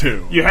have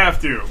to. You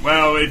have to.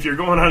 Well, if you're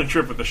going on a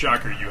trip with the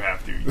Shocker, you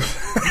have to.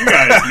 You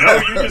guys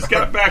know, you just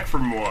got back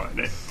from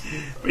one.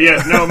 But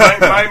yes, no,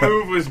 my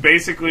move was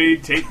basically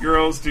take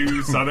girls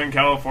to Southern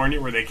California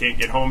where they can't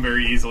get home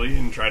very easily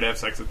and try to have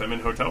sex with them in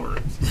hotel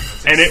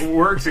rooms. And it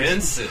works.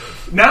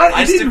 Expensive.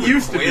 It didn't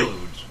used to be.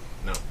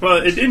 No. Well,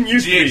 it didn't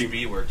used to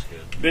be. GHB works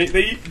good.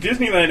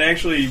 Disneyland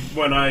actually,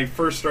 when I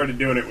first started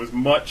doing it, was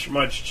much,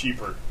 much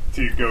cheaper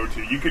to go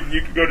to. You could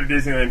go to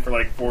Disneyland for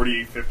like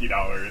 $40,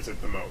 $50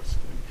 at the most.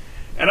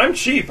 And I'm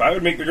cheap. I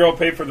would make the girl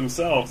pay for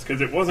themselves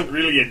because it wasn't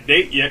really a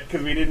date yet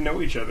because we didn't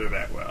know each other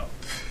that well.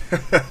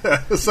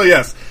 So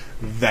yes,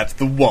 that's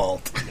the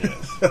Walt.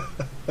 Yes.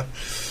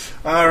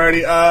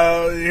 Alrighty,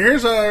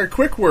 here's a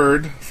quick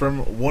word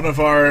from one of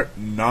our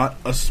not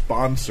a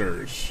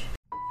sponsors.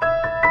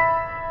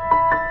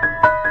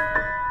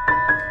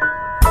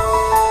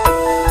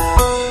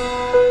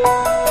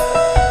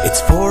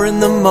 It's 4 in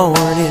the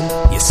morning,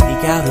 you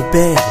sneak out of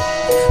bed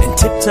and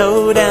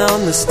tiptoe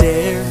down the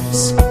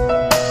stairs.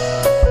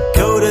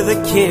 Go to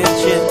the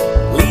kitchen,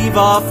 leave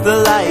off the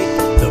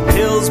light, the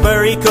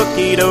Pillsbury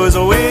cookie dough's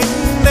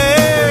waiting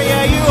there.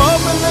 Yeah, you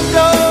open the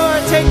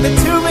door, take the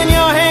tube in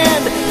your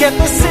hand, get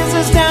the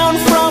scissors down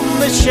from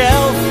the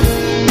shelf,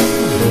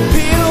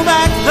 peel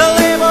back the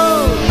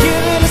label,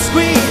 give it a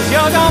squeeze,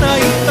 you're gonna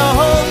eat the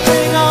whole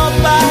thing all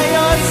by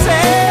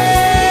yourself.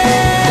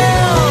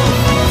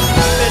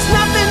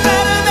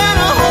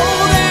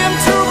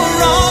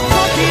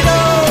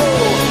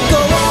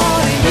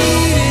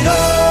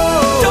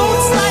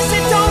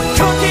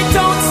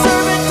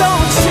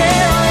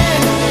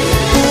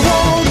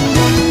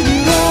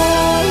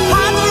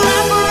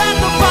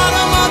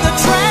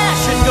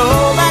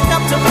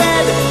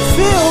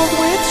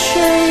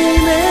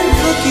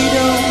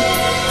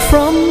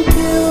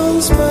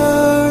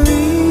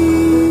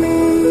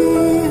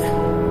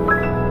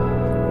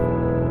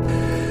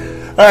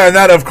 And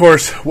that, of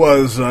course,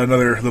 was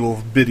another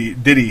little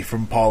ditty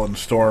from Paul and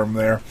Storm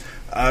there.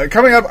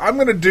 Coming up, I'm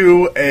going to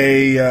do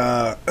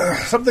a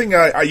something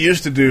I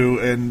used to do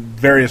in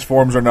various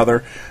forms or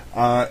another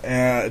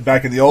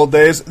back in the old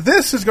days.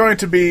 This is going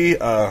to be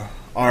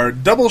our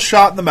double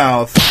shot in the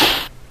mouth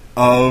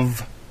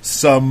of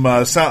some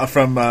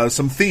from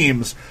some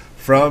themes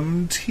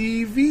from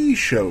TV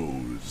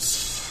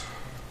shows.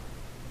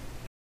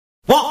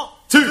 1,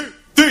 2,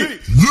 3,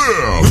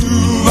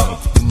 yeah!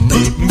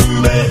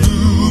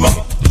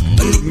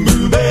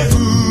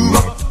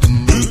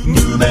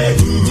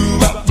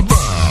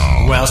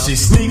 Well, she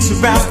sneaks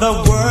around the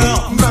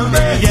world from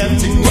Maryland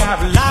to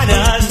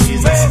Carolina.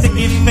 She's a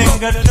sticky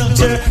finger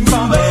filter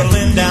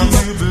bumbling down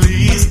to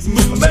Belize.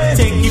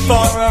 Take you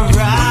for a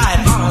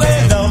ride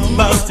with the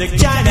most to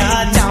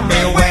China. Tell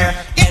me where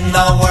in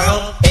the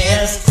world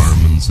is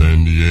Carmen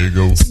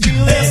Sandiego?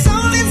 There's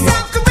only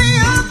South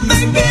Korea,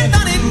 thinking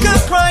that it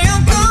could cry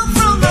and come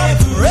from the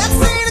Red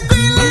Sea to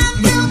Greenland.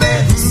 Will they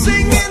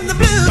singing the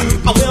blues?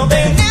 Or will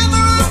they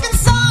never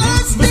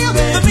Arkansas still?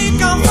 The beat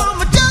comes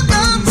from a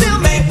jungle. Tell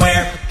me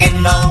where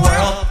in the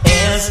world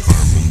is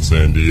Carmen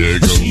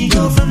Sandiego? She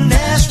go from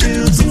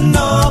Nashville to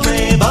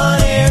Norway,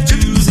 but air to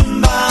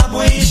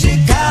Zimbabwe,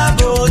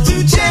 Chicago to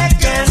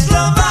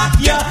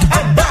Czechoslovakia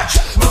and back.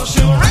 Well,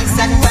 she'll race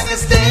that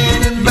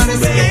Pakistan and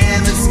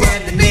Afghanistan and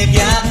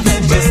Scandinavia,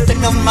 then just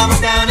stick 'em up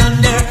down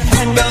under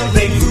and go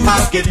big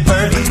pocket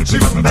bird. She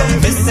was a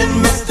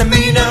missing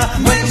misdemeanor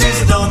when she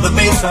stole the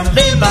bass from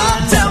Lima.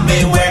 Tell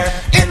me where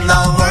in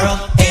the world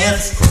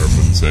is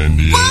Carmen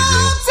Sandiego?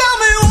 Well, tell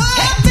me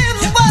where in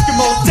the world.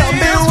 Come on, tell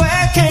me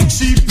where can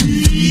she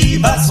be?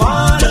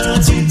 Botswana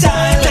to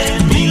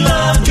Thailand,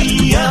 Milan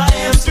via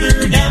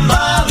Amsterdam,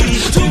 Mali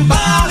to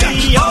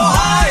Bali,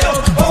 Ohio.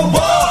 Oh,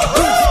 whoa.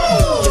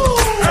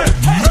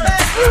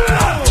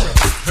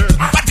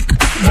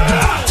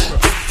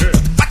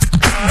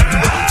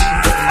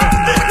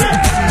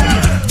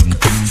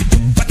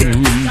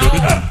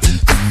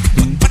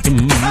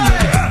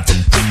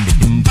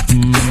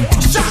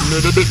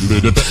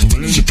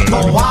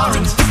 Oh,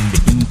 Warren.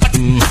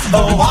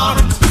 Oh,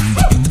 Warren.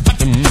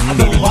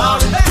 Oh,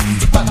 Warren.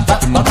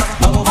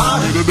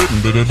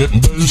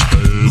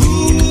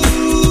 Ooh,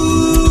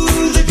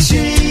 the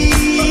cheese.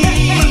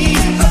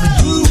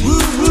 Ooh,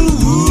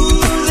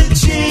 the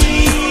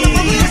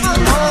cheese.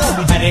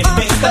 Oh, and it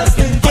makes us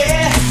the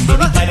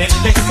yeah. And it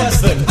makes us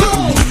the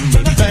boom.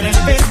 And it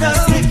makes us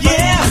the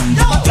yeah.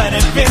 And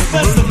it makes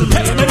us the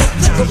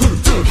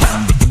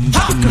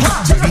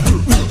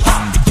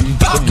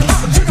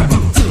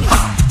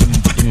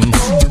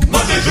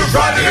Monday through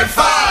Friday at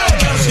 5.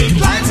 She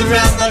flies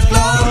around the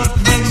globe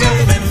and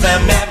jumping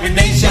from every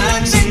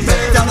nation. She's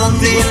a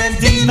double-dealing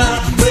diva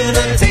with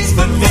a taste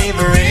for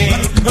flavoring.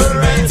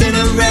 Her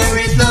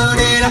itinerary's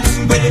loaded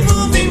with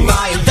moving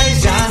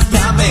violations.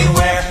 Tell me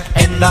where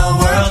in the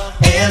world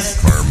is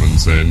Carmen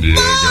Sandiego?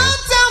 Oh,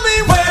 tell me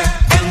where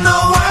in the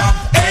world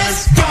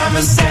is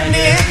Carmen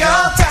Sandiego?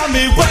 Tell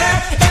me where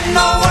in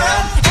the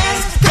world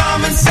is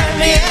Carmen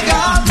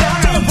Sandiego? Tell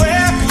me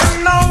where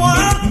in the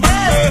world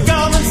is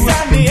Carmen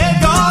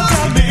Sandiego?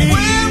 Tell me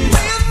where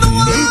in the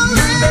world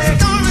is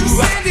Carmen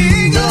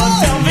Sandiego?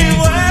 Tell me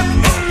where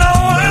in the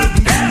world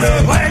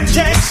is where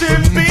can she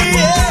be?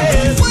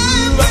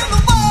 Where in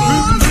the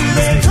world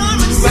is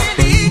Carmen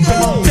Sandiego?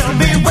 Tell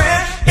me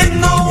where in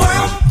the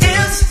world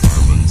is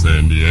Carmen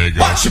Sandiego?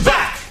 Watch your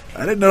back! I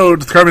didn't know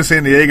Carmen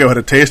Sandiego had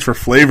a taste for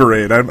Flavor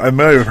Aid. I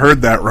might have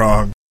heard that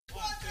wrong.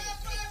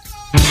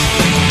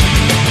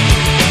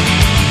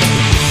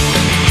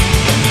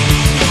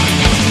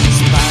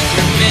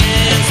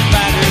 Spider-Man,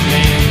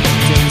 Spider-Man,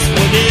 does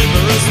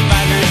whatever a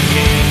spider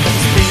can.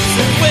 Spins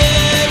a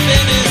web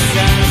in his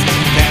eyes,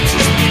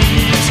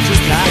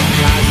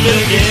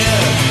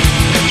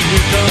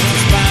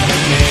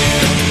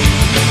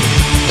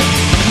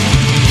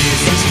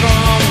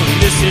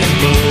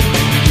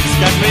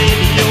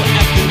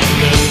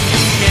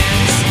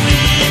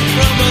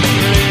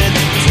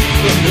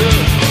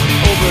 look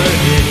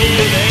overhead.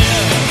 Here,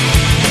 there,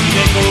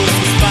 there goes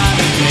the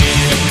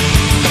Spider-Man.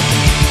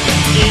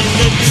 In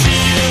the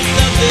chills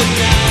of the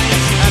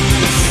night, at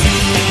the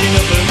scene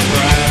of a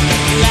crime,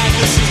 like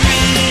a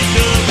streak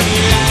of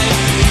light,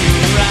 you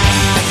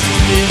rise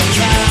in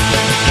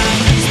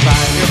time.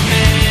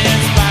 Spider-Man,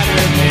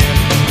 Spider-Man,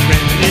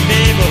 friendly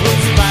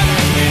neighborhood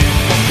Spider-Man.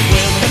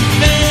 When the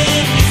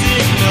man is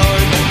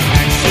ignored,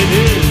 action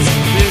is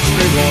his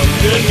reward.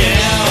 Look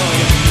out,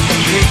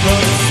 here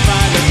comes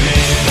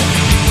Spider-Man.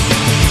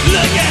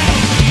 Look out!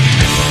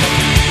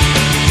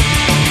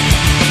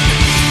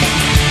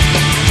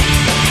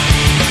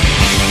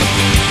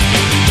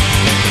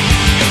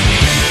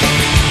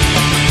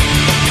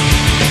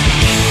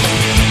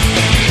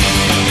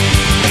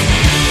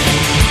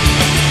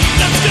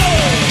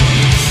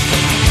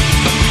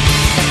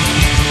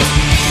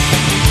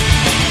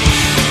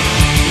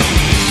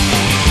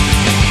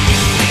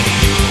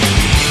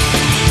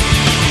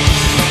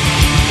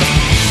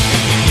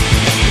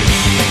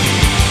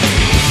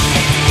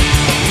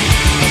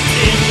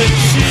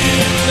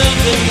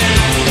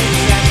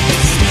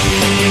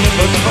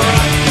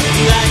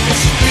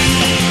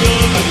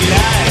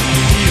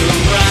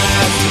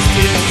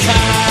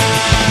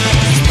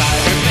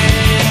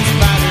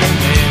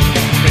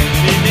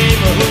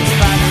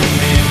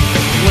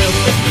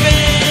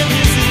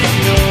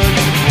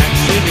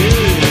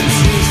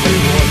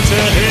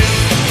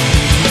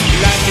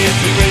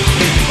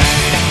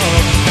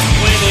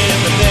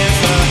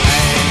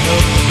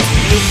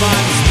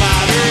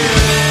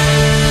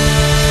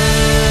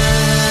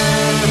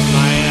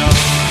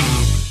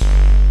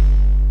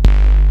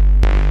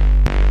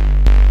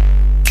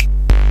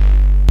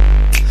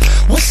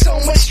 With so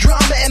much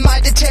drama in my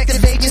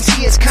detective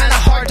agency, it's kinda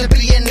hard to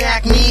be an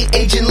acne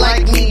agent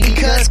like me.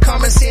 Because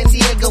Carmen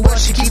Sandiego, well,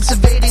 she keeps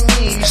evading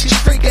me. She's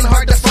freaking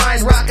hard to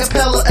find,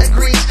 Rockapella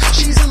agrees.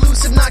 She's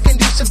elusive, not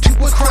conducive to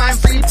a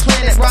crime-free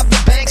planet. Robbed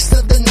the banks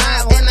of the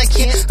Nile, and I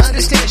can't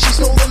understand. She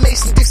stole the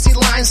Mason-Dixie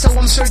line, so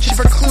I'm searching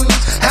for clues.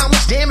 How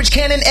much damage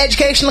can an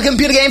educational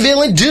computer game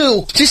villain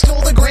do? She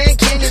stole the Grand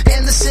Canyon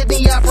and the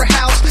Sydney Opera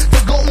House,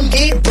 the Golden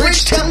Gate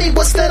Bridge. Tell me,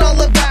 what's that all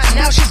about?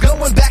 Now she's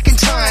going back in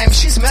time.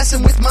 She's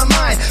messing with my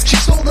mind. She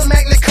stole the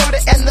Magna Carta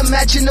and the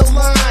Maginot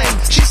Line.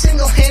 She's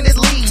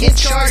single-handedly in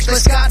charge like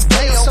Scott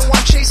Bale, so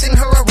I'm chasing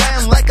her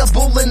around like a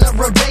bull in a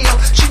rodeo.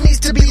 She needs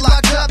to be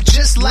locked up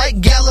just like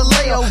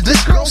Galileo.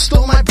 This girl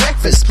stole my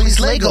breakfast, please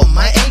Lego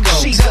my ego.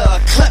 She's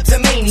a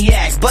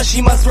kleptomaniac, but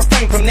she must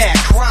refrain from that.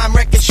 Crime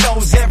record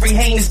shows every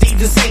heinous deed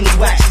to zany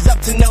whack. She's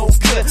up to no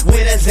good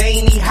with a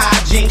zany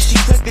hijinks. She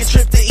took a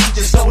trip to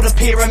Egypt, stole the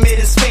pyramid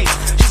of Sphinx.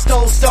 She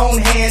stole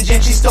Stonehenge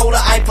and she stole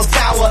the Eiffel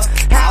Tower.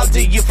 How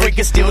do you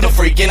freaking steal the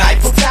freaking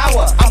Eiffel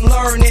Tower? I'm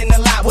learning a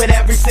lot with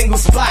every single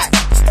spot.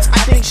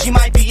 I think she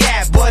might be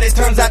at, but it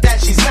turns out that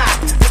she's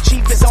not. The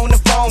chief is on the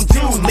phone,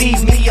 dude,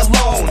 leave me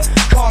alone.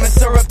 Calm and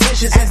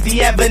surreptitious as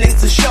the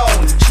evidence is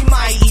shown. She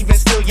might even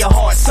steal your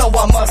heart, so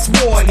I must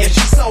warn you.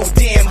 She's so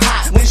damn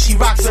hot when she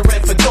rocks a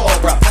red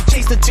fedora. I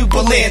chased her to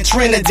Berlin,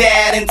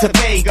 Trinidad, and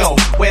Tobago,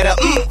 where the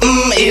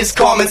is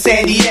Carmen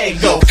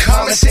Sandiego.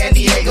 Carmen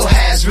Sandiego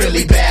has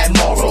really bad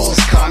morals.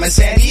 Carmen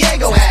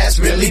Sandiego has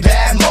really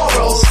bad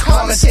morals.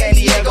 Carmen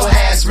Sandiego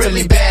has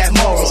really bad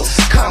morals.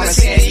 Carmen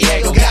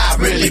Sandiego got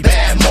really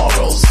bad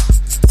morals.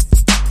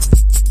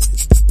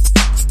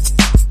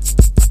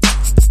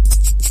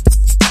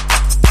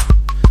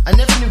 I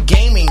never knew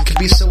gaming could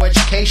be so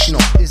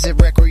educational. Is it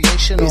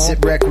recreational? Is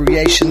it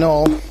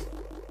recreational?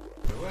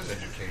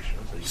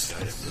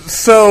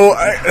 So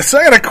I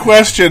got a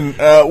question.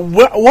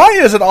 Why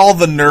is it all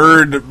the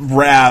nerd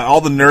rap,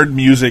 all the nerd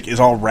music is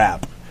all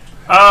rap?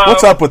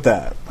 What's up with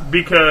that?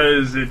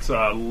 Because it's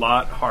a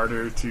lot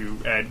harder to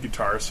add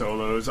guitar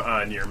solos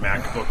on your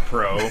MacBook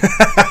Pro.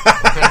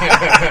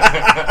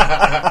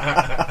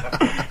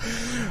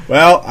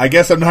 Well, I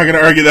guess I'm not going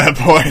to argue that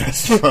point, I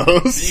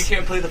suppose. You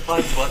can't play the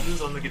 5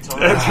 buttons on the guitar?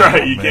 That's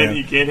right. You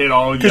can't hit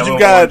all yellow,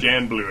 orange,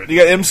 and blue. You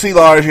got MC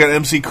Lars, you got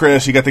MC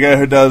Chris, you got the guy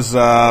who does,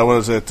 what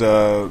is it?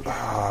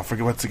 I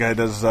forget what's the guy who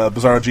does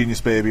Bizzaro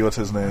Genius Baby. What's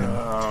his name?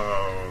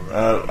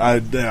 Hold on,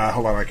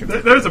 I can...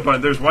 There's a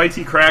bunch. There's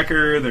YT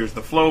Cracker, there's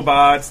the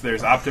Flowbots,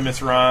 there's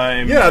Optimus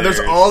Rhyme. Yeah, there's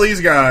all these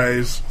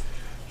guys.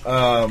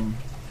 I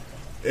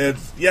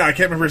can't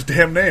remember his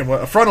damn name.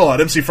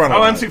 Frontalot, MC Frontalot.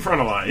 Oh, MC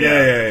Frontalot,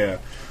 yeah.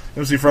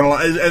 MC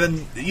Frontalot, and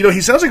then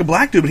he sounds like a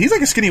black dude, but he's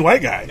like a skinny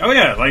white guy. Oh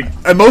yeah,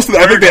 and most of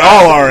them, I think they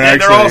all are. Yeah,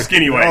 actually, they're all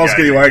skinny white. They're all guys,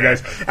 skinny white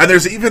guys. And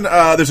there's even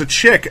there's a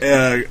chick.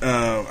 It's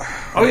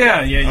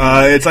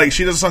like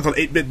she does a song called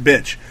 8-Bit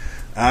Bitch.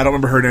 I don't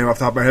remember her name off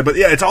the top of my head, but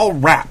yeah, it's all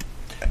rap.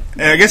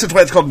 And I guess that's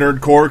why it's called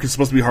nerdcore, because it's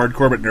supposed to be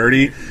hardcore but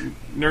nerdy.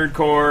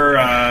 Nerdcore,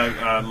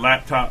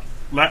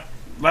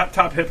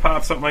 laptop hip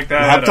hop, something like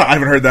that. I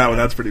haven't heard that one.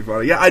 That's pretty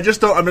funny. Yeah,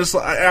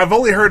 I've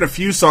only heard a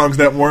few songs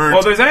that weren't.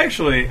 Well, there's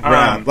actually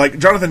rap. Like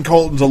Jonathan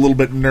Colton's a little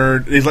bit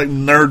nerd. He's like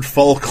nerd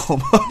folk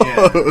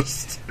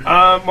almost.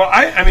 Well,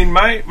 I mean,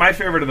 my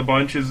favorite of the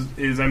bunch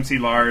is MC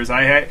Lars.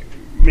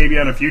 maybe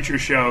on a future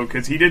show,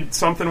 because he did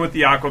something with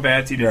the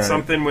Aquabats, he did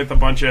something with a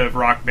bunch of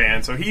rock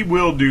bands, so he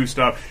will do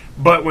stuff.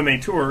 But when they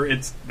tour,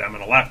 it's them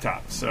and a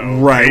laptop. So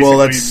well,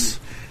 that's...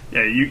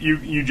 Yeah,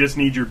 you just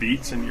need your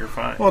beats and you're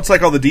fine. Well, it's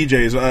like all the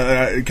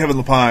DJs. Kevin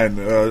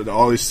Lapine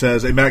always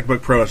says, a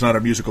MacBook Pro is not a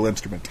musical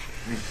instrument.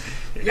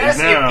 Yes,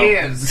 it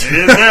is. It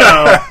is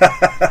now.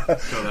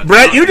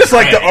 Brett, you just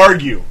like to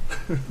argue.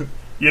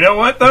 You know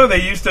what, though?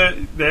 They used to...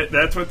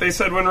 That's what they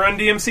said when Run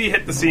DMC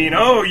hit the scene.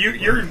 Oh,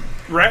 you're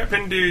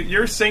rapping to...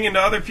 You're singing to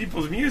other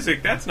people's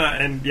music. That's not...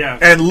 And yeah.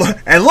 And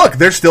look,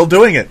 they're still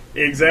doing it.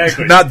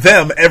 Exactly. Not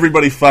them,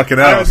 everybody fucking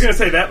else. I was going to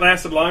say, that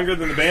lasted longer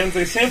than the bands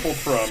they sampled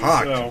from.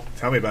 Fuck. So.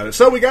 Tell me about it.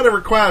 So we got a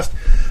request.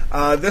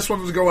 This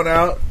one was going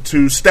out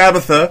to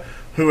Stabatha,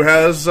 who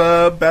has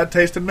bad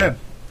taste in men.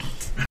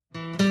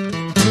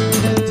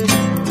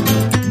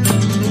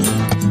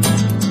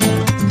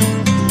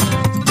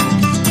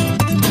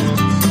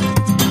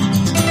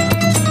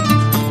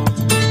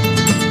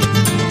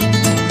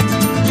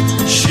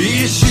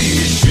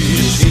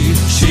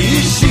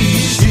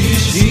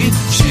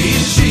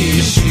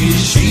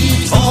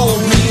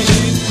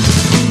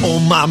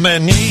 Uma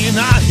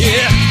menina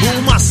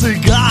uma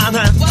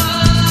cigana.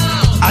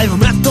 I've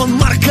met on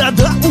marca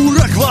da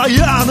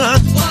Uruguaiana.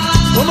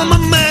 Uma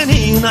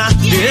menina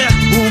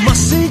uma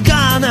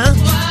cigana.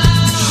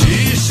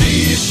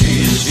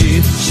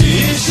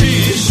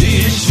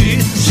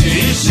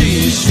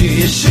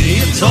 She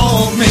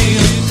told me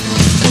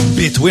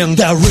between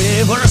the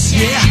rivers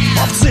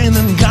of Sin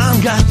and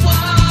Ganga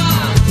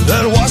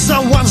there was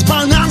a once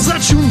bonanza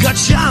chunga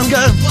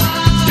changa.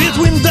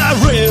 Between the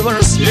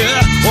rivers,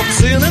 of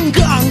Sin and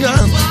Ganga.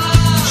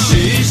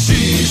 She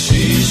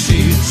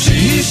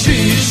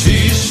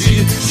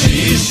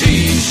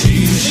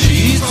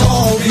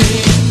told me,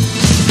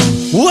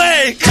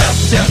 wake up,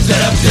 wake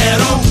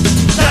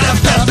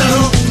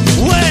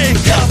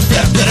up,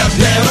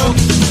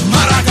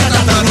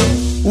 maracatataru,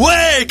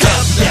 wake up, wake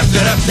up,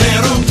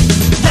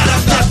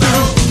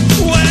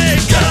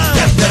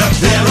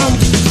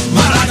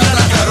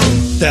 maracatataru.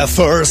 The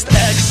first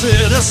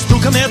exodus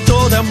took me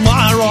to the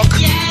Maroc.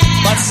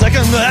 But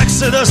second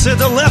exodus, it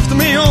left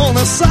me on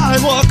the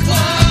sidewalk.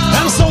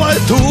 And so I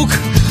took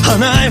a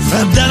knife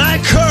and then I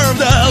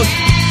curved out.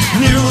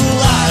 New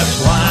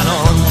lifeline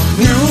on,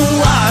 new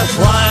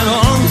lifeline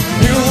on,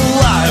 new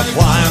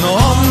lifeline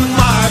on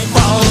my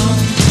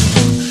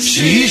phone.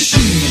 She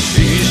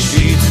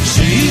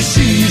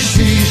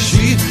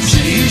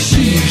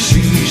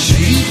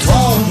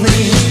told me,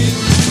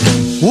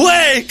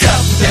 wake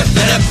up,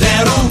 wake up,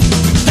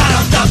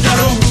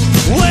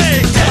 wake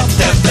up,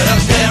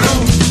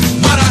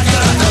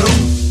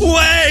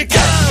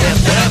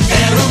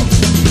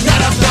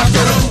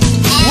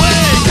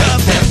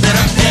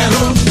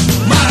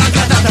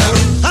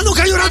 a nu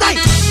caiura dai.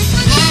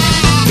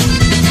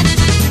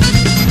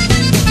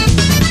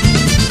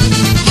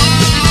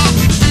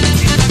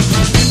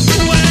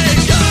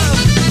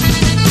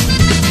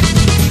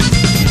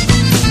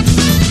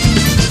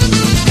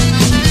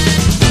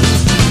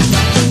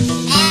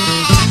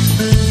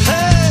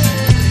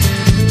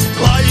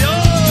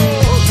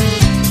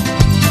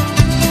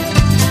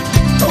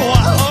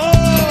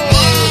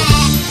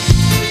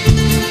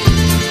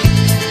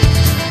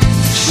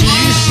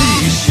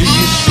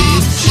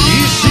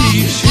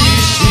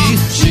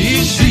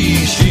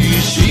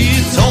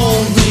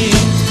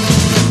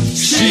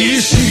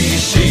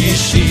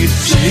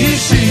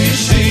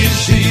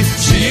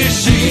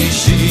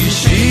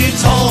 She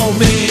told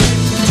me.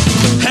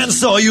 And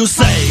so you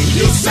say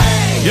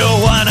you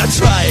wanna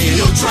try.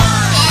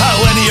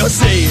 When you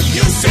see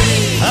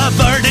a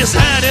bird is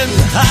heading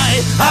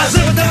high, as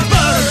if the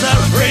birds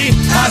are free,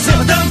 as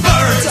if the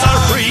birds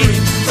are free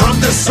from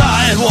the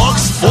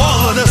sidewalks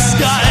for the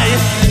sky.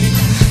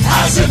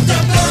 As if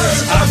the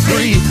birds are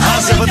free,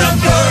 as if the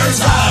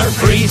birds are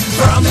free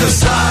from the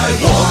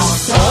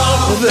sidewalks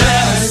of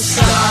the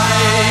sky.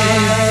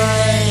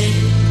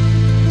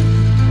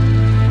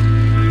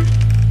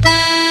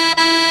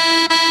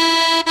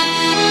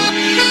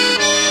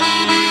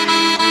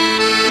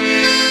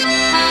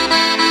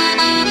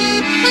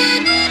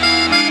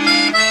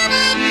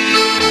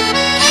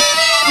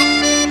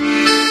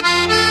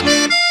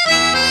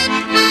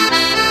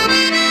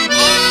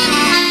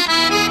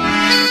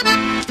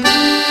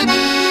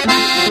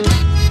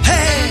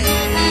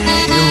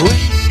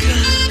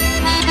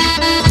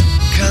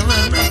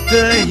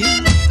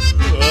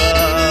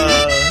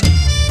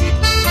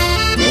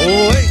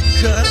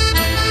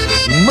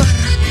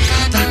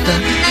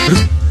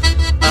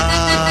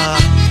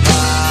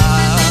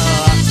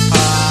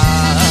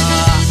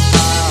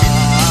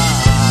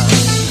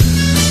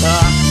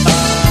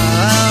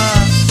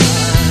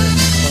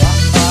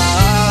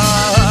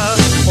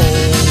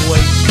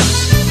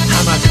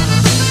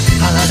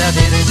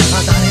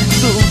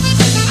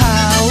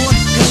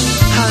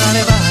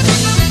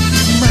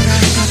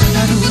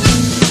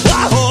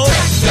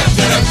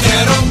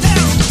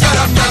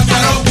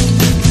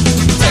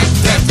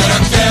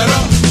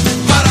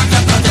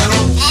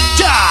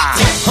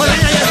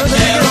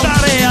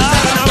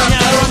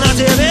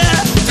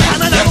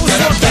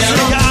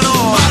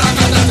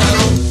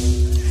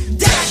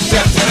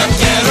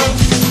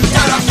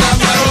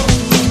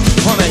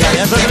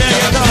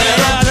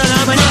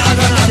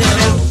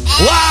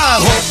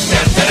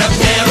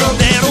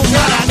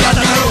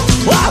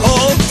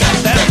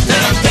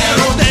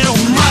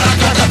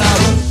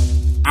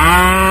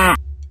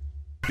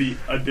 the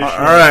additional.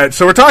 All right,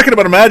 so we're talking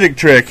about a magic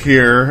trick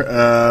here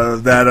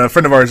that a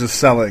friend of ours is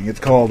selling. It's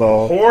called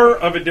Whore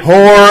of a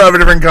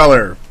different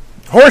color.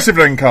 Horse of a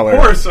different color.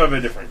 Horse of a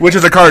different color. Which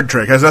is a card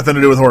trick. Has nothing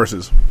to do with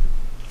horses.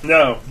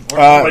 No.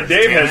 But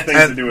Dave has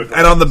things to do with it.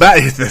 And on the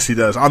back, yes, he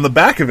does. On the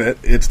back of it,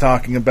 it's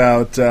talking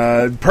about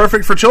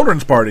perfect for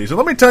children's parties. And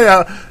let me tell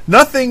you,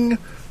 nothing...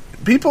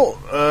 People...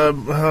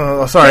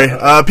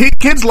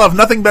 kids love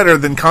nothing better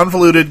than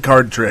convoluted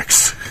card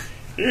tricks.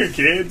 Here,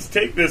 kids,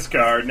 take this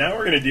card. Now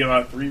we're going to deal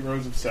out 3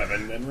 rows of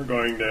 7. Then we're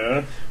going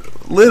to...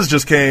 Liz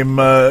just came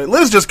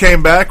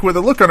back with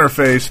a look on her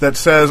face that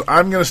says,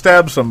 I'm going to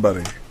stab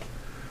somebody.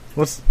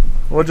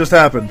 What just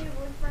happened?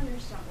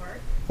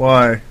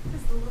 Why?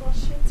 Because the little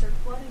shits are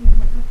flooding him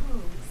with a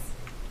hose.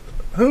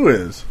 Who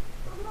is?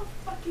 The little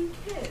fucking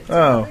kids.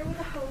 Oh. They're with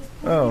a hose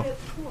pointing at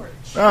the torch.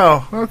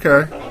 Oh,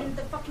 okay. And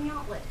the fucking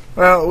outlet.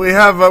 Well, we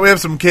have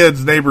some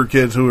kids, neighbor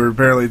kids, who are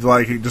apparently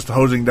like just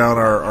hosing down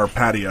our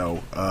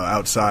patio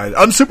outside,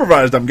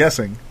 unsupervised. I'm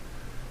guessing.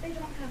 They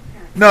don't have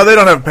parents. No, they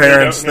don't have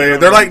parents.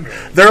 They're like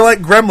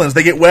gremlins.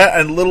 They get wet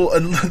and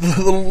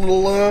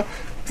little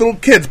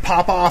kids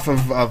pop off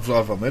of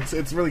them.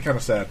 It's really kind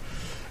of sad.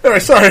 Anyway,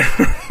 sorry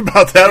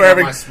about that.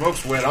 My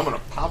smoke's wet. I'm gonna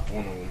pop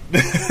one of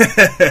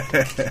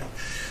them.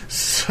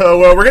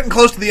 So we're getting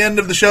close to the end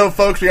of the show,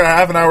 folks. We got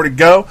half an hour to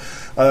go.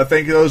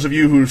 Thank you those of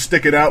you who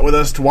stick it out with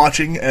us to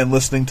watching and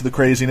listening to the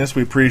craziness.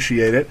 We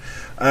appreciate it.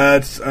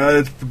 It's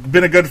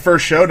been a good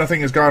first show.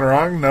 Nothing has gone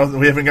wrong. No,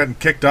 we haven't gotten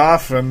kicked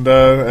off, and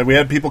we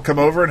had people come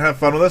over and have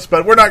fun with us.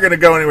 But we're not going to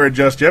go anywhere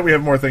just yet. We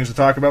have more things to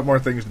talk about, more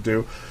things to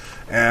do.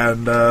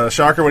 And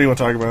Shocker, what do you want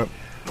to talk about?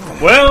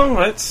 Well,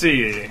 let's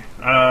see.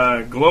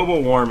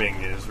 Global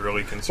warming is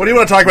really concerning. What do you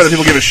want to talk about that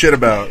people give a shit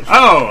about?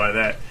 Oh,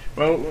 that.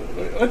 Well,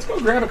 let's go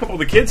grab a couple of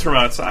the kids from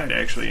outside,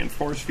 actually, and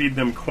force feed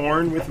them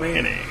corn with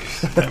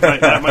mayonnaise.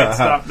 That might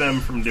stop them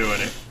from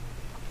doing it.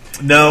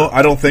 No,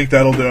 I don't think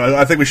that'll do it.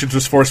 I think we should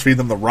just force feed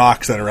them the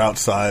rocks that are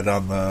outside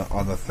on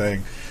the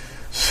thing.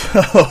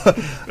 So,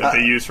 that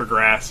they use for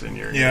grass in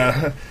your...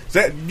 Yeah.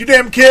 You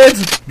damn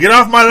kids, get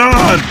off my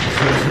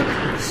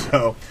lawn!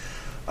 So...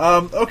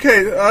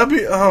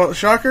 okay,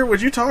 Shocker,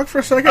 would you talk for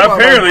a second?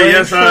 Apparently,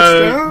 yes.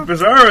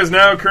 Bizzaro is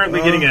now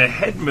currently getting a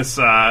head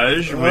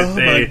massage with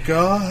my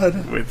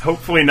God. with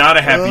hopefully not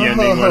a happy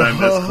ending when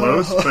I'm this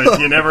close, but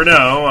you never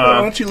know.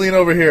 Why don't you lean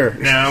over here?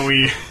 Now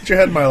put your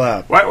head in my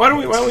lap. Why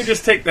don't we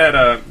just take that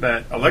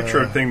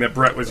electrode thing that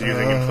Brett was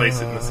using and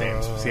place it in the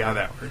sand? So see how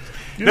that works.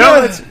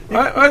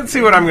 Let's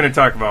see what I'm going to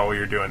talk about while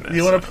you're doing this.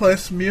 You want to play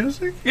some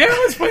music? Yeah,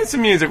 let's play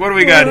some music. What do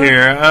we got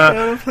here? You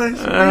want to play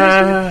some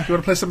music? You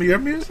want to play some of your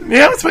music?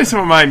 Yeah, let's play some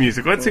of my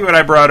music. Let's see what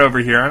I brought over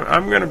here.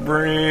 I'm going to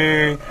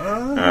bring...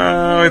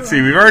 let's see.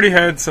 We've already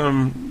had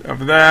some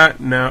of that.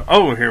 Now,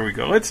 here we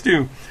go. Let's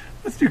do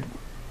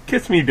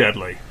Kiss Me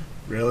Deadly.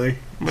 Really?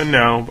 But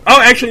no.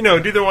 Oh, actually, no.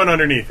 Do the one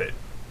underneath it.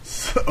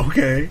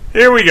 Okay.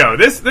 Here we go.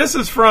 This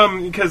is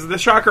from, because the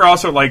Shocker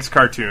also likes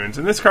cartoons,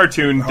 and this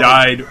cartoon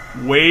died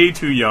way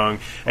too young,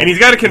 and he's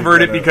got to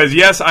convert it because,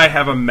 yes, I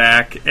have a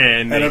Mac,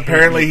 and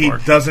apparently he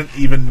doesn't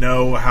even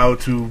know how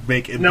to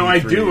make MP3s. No, I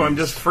do. I'm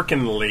just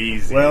freaking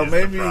lazy. Well,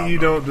 maybe you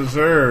don't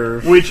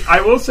deserve. Which,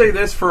 I will say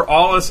this for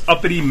all us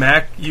uppity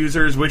Mac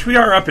users, which we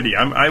are uppity,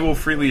 I will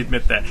freely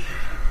admit that.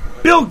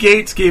 Bill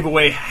Gates gave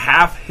away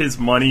half his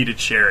money to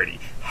charity.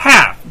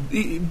 Half.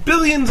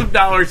 Billions of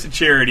dollars to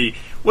charity.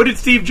 What did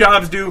Steve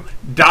Jobs do?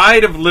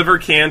 Died of liver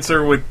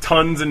cancer with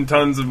tons and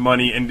tons of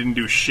money and didn't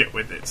do shit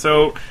with it.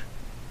 So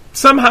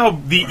somehow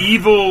the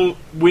evil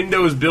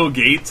Windows Bill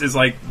Gates is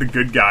like the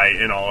good guy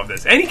in all of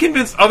this. And he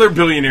convinced other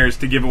billionaires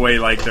to give away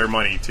like their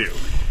money too.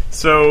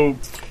 So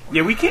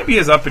yeah, we can't be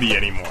as uppity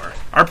anymore.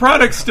 Our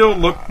products still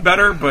look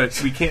better,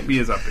 but we can't be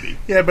as uppity.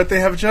 Yeah, but they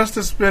have just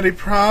as many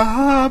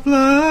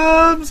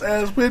problems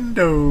as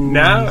Windows.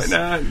 Now,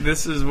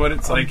 this is what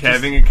it's like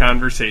having a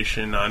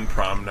conversation on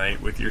prom night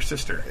with your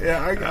sister.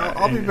 Yeah,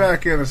 I'll be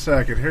back in a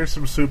second. Here's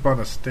some soup on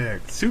a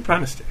stick. Soup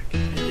on a stick.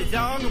 It's a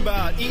song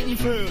about eating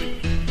food.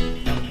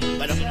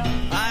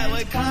 I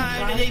would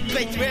climb the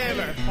deepest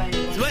river,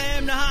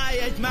 swim the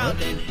highest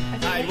mountain.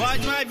 I'd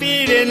wash my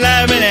feet in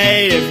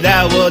lemonade if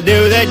that will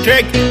do the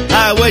trick.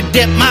 I would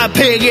dip my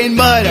pig in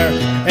butter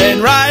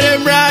and ride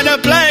him round the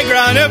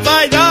playground. If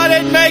I thought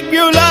it'd make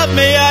you love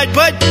me, I'd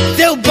put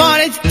soup on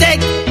a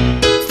stick.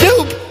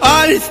 Soup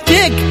on a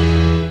stick.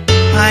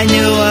 I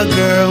knew a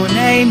girl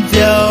named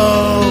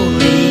Zoe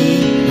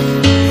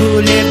who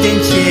lived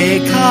in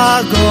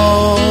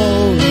Chicago.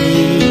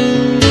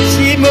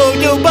 She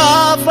moved to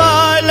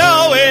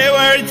Buffalo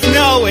where it's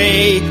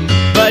snowy,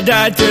 but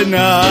that's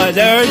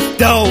another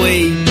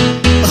story.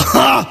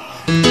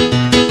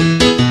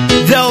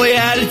 Zoe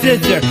had a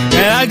sister,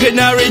 and I could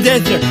not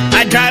resist her.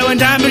 I tried one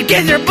time to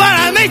kiss her, but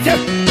I missed her.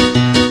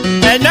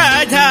 And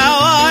that's how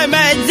I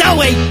met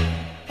Zoe.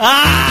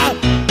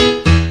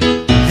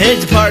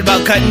 Here's the part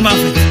about cutting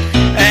muffins.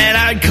 And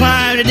I'd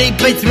climb the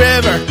deepest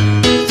river,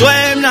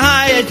 swim the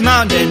highest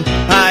mountain.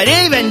 I'd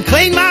even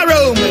clean my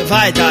room if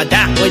I thought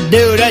that would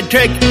do the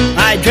trick.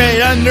 I'd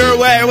trade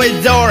underwear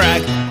with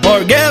Zorak,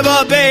 or give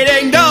up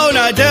eating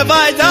donuts if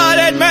I thought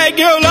it'd make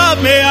you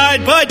love me.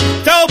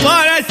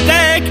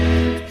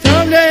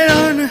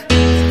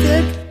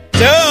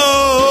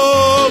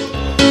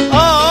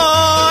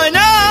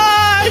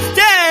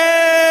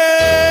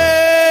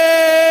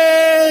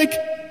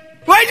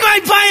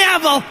 the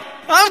apple.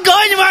 I'm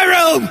going to my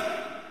room.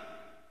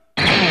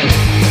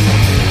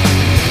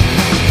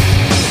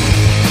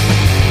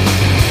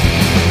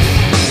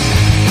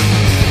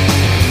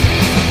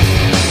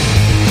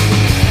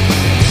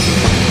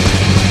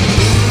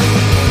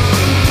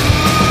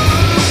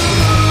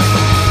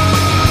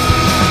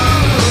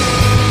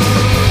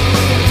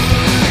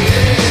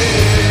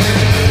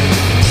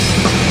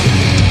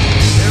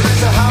 There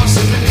is a house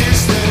in the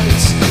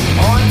distance,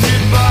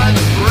 haunted by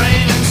the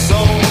brain and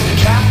soul.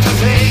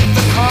 Captivate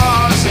the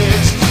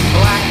causes,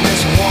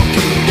 blackness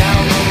walking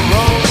down the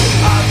road.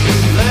 I've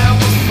been there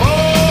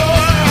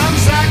before. I'm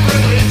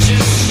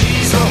sacrilegious,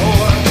 she's a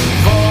whore,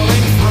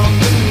 falling from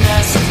the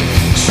nest.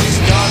 She's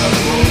got a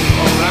rope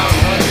around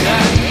her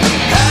neck.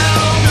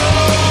 Hell no,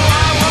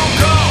 I won't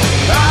go.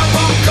 I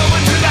won't go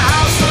into the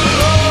house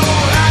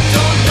alone. I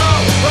don't know,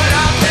 but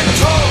I've been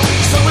told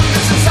someone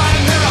lives inside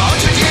and they're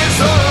 100 years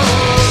old.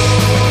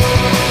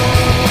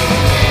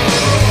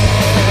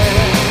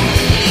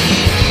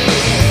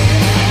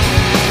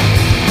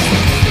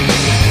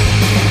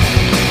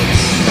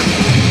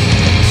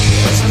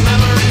 There's a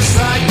memory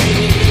inside me,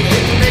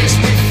 it makes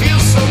me feel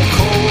so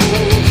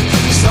cold.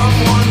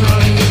 Someone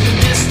running in the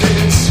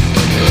distance,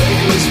 it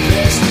was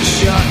best to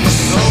shut the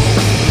soul.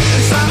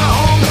 Inside a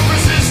home of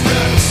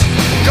resistance,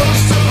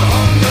 ghosts of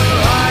hunger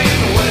lie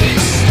in wait,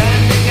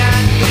 standing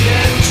at the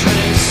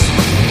entrance.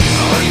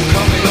 Are you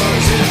coming or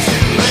is it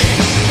too late?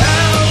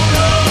 Hell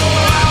no,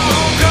 I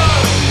won't go.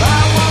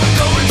 I won't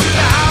go into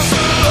the house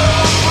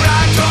alone.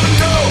 I don't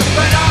know,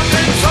 but I've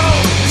been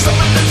told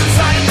someone lives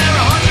inside and they're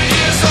 100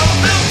 years old.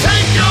 They'll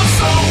take your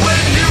soul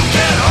when you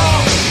get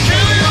home.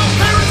 Kill your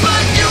parents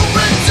like you've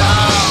been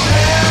told.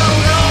 Hell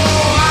no,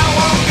 I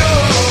won't go.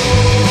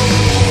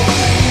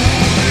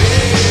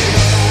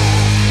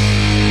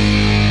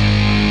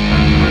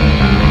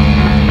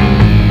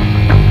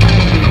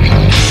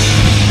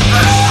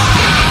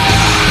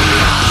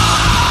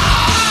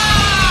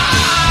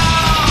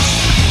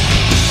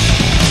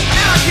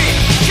 Anarchy,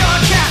 kill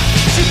a cat,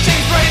 shoot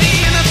James Brady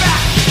in the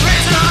back,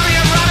 raise an army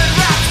of rabid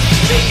rats,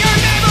 beat your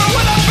neighbor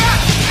with a bat.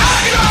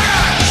 Anarchy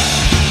burger,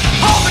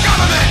 hold the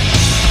government.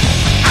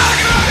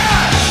 Anarchy burger,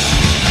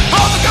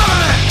 hold the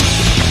government.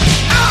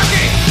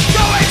 Anarchy,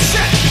 go ape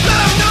shit, let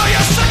them know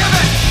you're sick of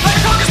it. Like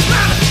a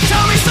congressman,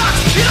 tell me sucks,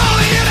 you'd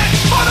only in it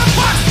for the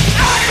bucks.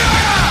 Anarchy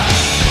burger,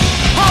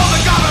 hold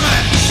the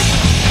government.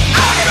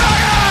 Anarchy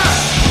burger,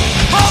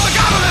 hold the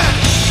government.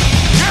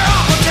 You're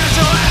all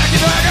potential anarchy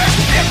burgers.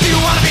 If you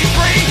want to be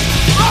free,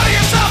 order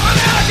yourself an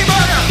anarchy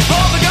burger.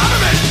 Hold the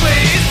government,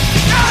 please.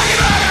 Anarchy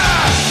burger,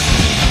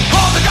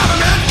 hold the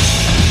government.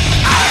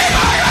 Anarchy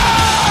burger,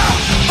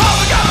 hold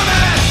the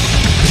government.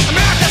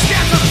 America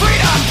stands for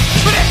freedom,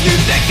 but if you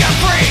think you're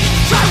free,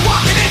 try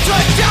walking into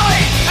a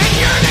deli and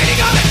urinating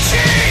on the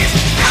cheese.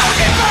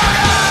 Anarchy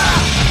burger,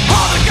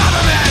 hold the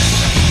government.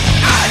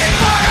 Anarchy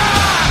burger,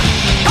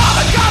 hold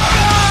the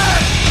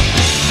government.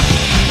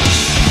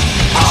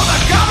 Hold the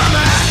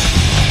government.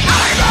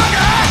 Anarchy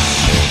burger,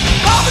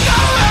 hold the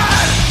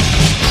government.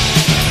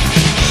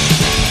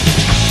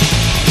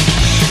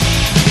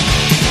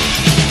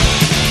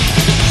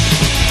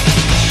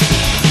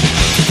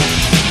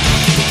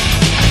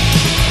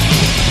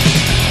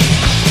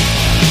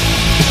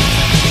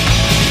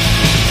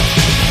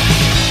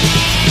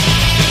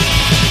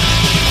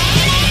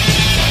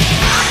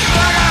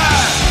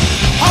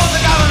 Hold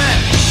the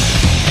government.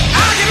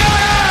 Anarchy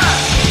burger,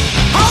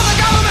 hold the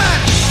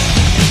government.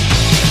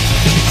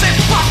 Say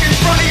fuck in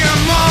front of your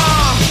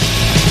mom.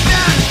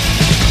 Then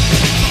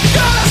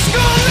go to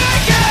school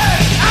naked.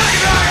 Anarchy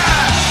burger,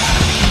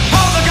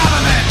 hold the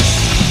government.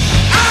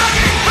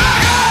 Anarchy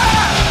burger,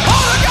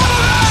 hold the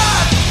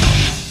government.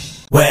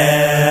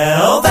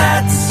 Well,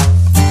 that's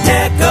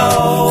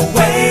Necco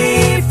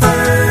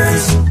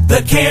wafers,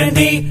 the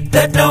candy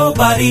that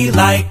nobody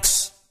likes.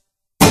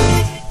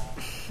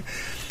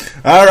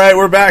 All right,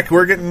 we're back.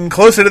 We're getting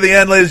closer to the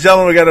end, ladies and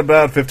gentlemen. We got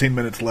about 15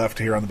 minutes left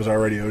here on the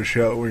Bizzaro Radio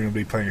Show. We're going to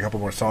be playing a couple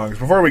more songs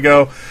before we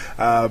go.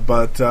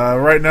 But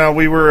right now,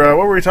 we were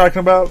what were we talking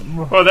about?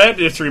 Well, that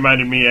just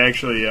reminded me,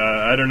 actually.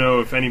 I don't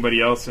know if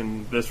anybody else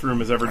in this room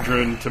has ever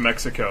driven to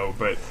Mexico,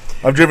 but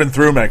I've driven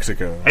through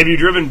Mexico. have you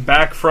driven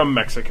back from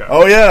Mexico?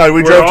 Oh yeah,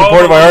 we Where drove to all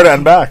Puerto the- Vallarta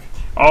and back.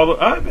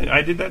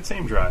 I did that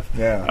same drive.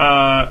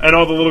 Yeah. And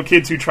all the little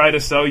kids who try to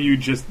sell you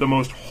just the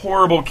most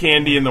horrible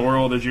candy in the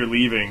world as you're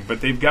leaving, but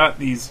they've got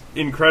these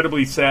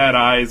incredibly sad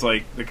eyes,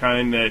 like the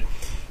kind that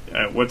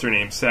what's her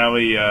name,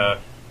 Sally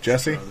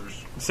Jessie?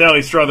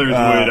 Sally Struthers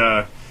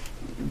would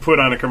put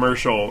on a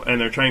commercial, and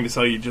they're trying to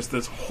sell you just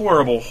this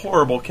horrible,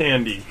 horrible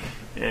candy.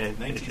 And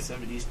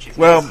 1970s chicken.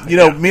 Well, you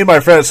know, me and my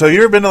friends. So you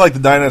ever been to like the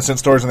 99-cent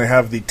stores and they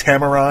have the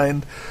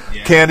tamarind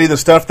candy, the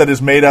stuff that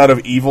is made out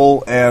of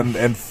evil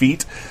and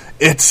feet?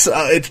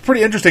 It's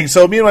pretty interesting.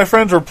 So me and my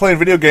friends were playing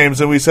video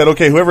games, and we said,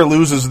 okay, whoever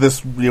loses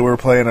this, we were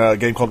playing a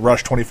game called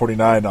Rush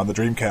 2049 on the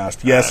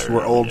Dreamcast. Yes,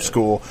 we're old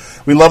school.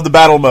 We love the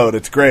battle mode.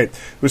 It's great.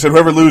 We said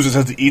whoever loses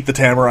has to eat the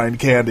tamarind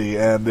candy,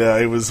 and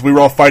we were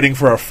all fighting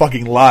for our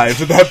fucking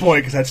lives at that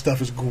point because that stuff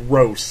is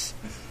gross.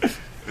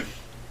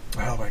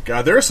 Oh my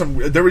god, there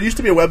used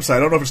to be a website, I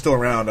don't know if it's still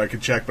around, I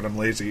could check, but I'm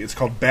lazy. It's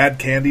called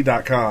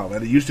badcandy.com,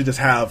 and it used to just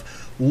have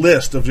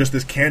list of just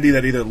this candy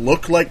that either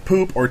looked like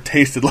poop or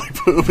tasted like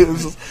poop. It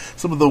was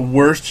some of the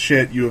worst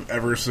shit you have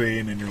ever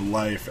seen in your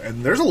life,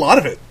 and there's a lot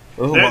of it.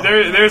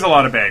 There's a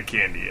lot of bad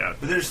candy out there.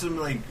 But there's some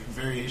like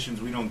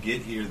variations we don't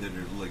get here that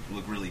are like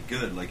look really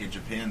good. Like in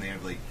Japan, they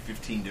have like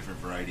 15 different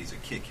varieties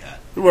of Kit Kat.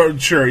 Well,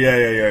 sure,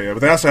 yeah. But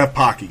they also have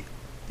Pocky.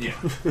 Yeah,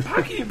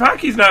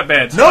 Pocky's not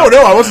bad. No,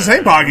 I wasn't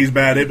saying Pocky's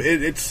bad.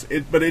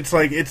 But it's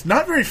like it's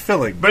not very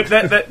filling. But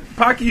that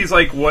Pocky's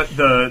like what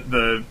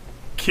the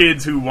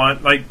kids who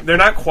want, like, they're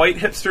not quite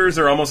hipsters,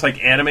 they're almost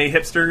like anime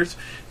hipsters,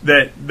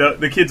 that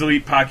the kids will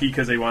eat Pocky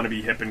because they want to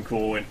be hip and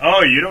cool and,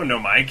 oh, you don't know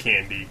my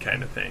candy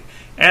kind of thing.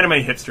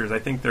 Anime hipsters, I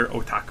think they're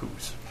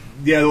otakus.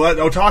 Yeah,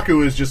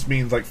 otaku just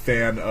means like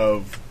fan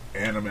of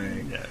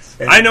anime. Yes,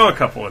 and I know a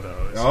couple of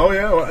those. Oh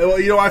yeah, well,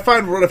 you know, what I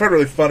find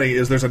really funny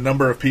is there's a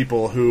number of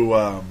people who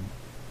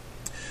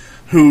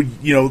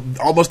you know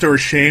almost are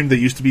ashamed they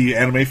used to be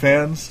anime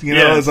fans. You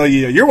know, Yeah. it's like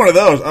you're one of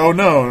those. Oh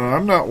no,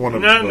 I'm not one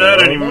of those.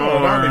 Not anymore. No,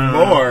 not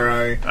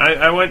anymore.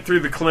 I went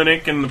through the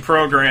clinic and the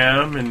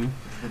program, and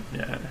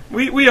yeah,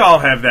 we all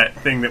have that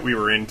thing that we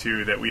were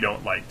into that we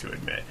don't like to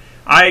admit.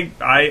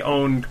 I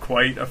owned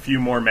quite a few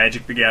more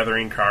Magic the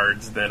Gathering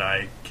cards than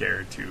I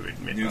care to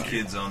admit. New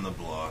Kids on the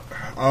Block.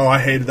 Oh, I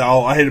hated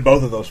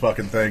both of those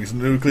fucking things.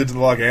 New Kids on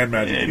the Block and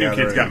Magic the New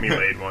Gathering. Kids got me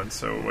laid once.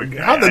 So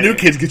how'd the New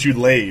Kids get you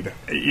laid?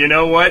 You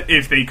know what?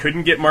 If they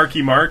couldn't get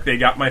Marky Mark, they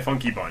got my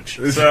Funky Bunch.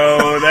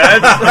 So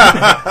that's...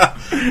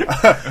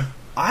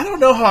 I don't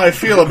know how I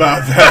feel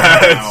about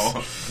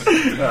that.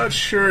 Not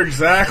sure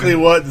exactly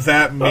what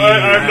that means.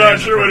 I'm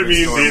not sure what it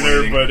means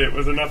either, but it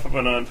was enough of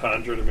an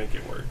entendre to make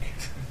it work.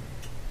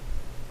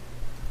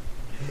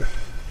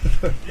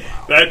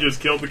 That just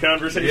killed the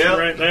conversation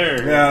right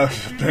there. Yeah,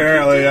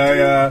 apparently.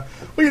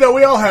 Well, you know,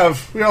 we all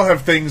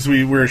have things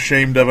we're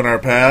ashamed of in our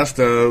past,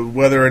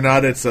 whether or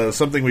not it's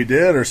something we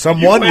did or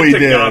someone we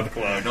did. Don't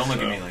look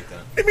at me like that.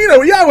 I mean,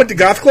 I went to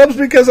goth clubs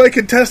because I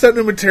could test out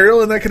new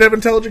material and I could have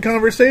intelligent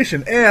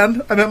conversation,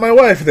 and I met my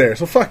wife there.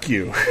 So fuck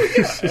you.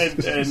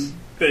 and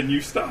then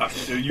you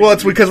stopped. Well,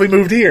 it's because we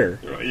moved here.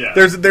 Yeah.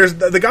 There's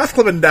the goth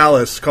club in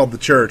Dallas called The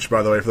Church,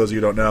 by the way, for those of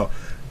you who don't know.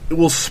 It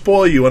will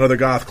spoil you on other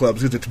goth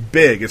clubs because it's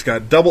big. It's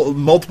got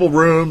multiple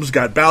rooms,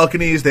 got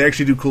balconies. They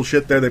actually do cool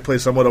shit there. They play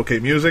somewhat okay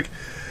music.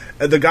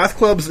 The goth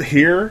clubs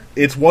here,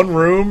 it's one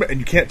room and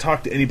you can't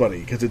talk to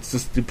anybody because it's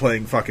just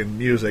playing fucking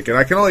music. And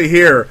I can only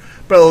hear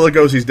Bela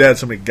Lugosi's Dead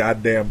so many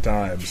goddamn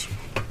times.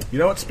 You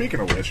know what? Speaking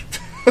of which,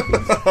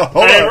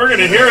 we're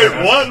gonna hear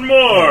it one more.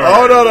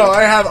 Oh no!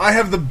 I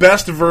have the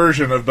best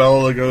version of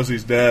Bela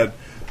Lugosi's Dead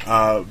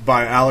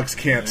by Alex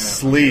Can't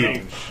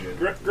Sleep.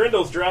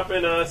 Grindel's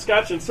dropping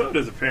scotch and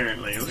sodas,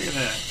 apparently. Look at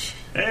that.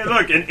 Hey,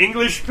 look, an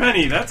English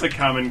penny. That's a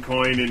common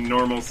coin in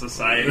normal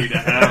society to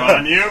have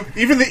on you.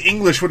 Even the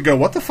English would go,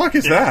 what the fuck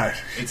is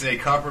that? It's a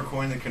copper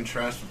coin that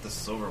contrasts with the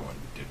silver one,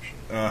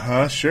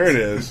 dipshit. Sure it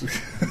is.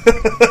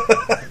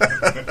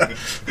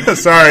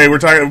 Sorry, we're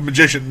talking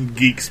magician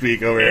geek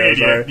speak over here.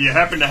 Sorry. Do you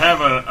happen to have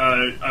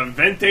a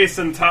 20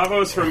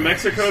 centavos from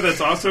Mexico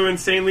that's also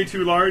insanely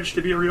too large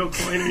to be a real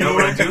coin? No,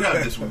 but I do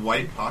have this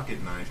white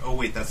pocket knife. Oh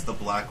wait, that's the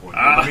black one.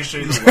 Let me show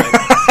you the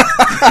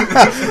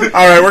white.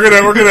 All right, we're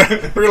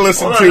gonna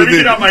listen Hold on, let me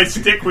get out my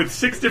stick with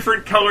 6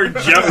 different colored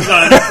gems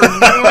on it for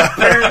no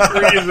apparent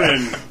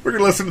reason. We're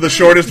gonna listen to the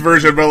shortest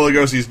version of Bela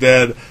Lugosi's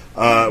Dead,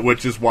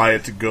 which is why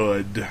it's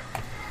good.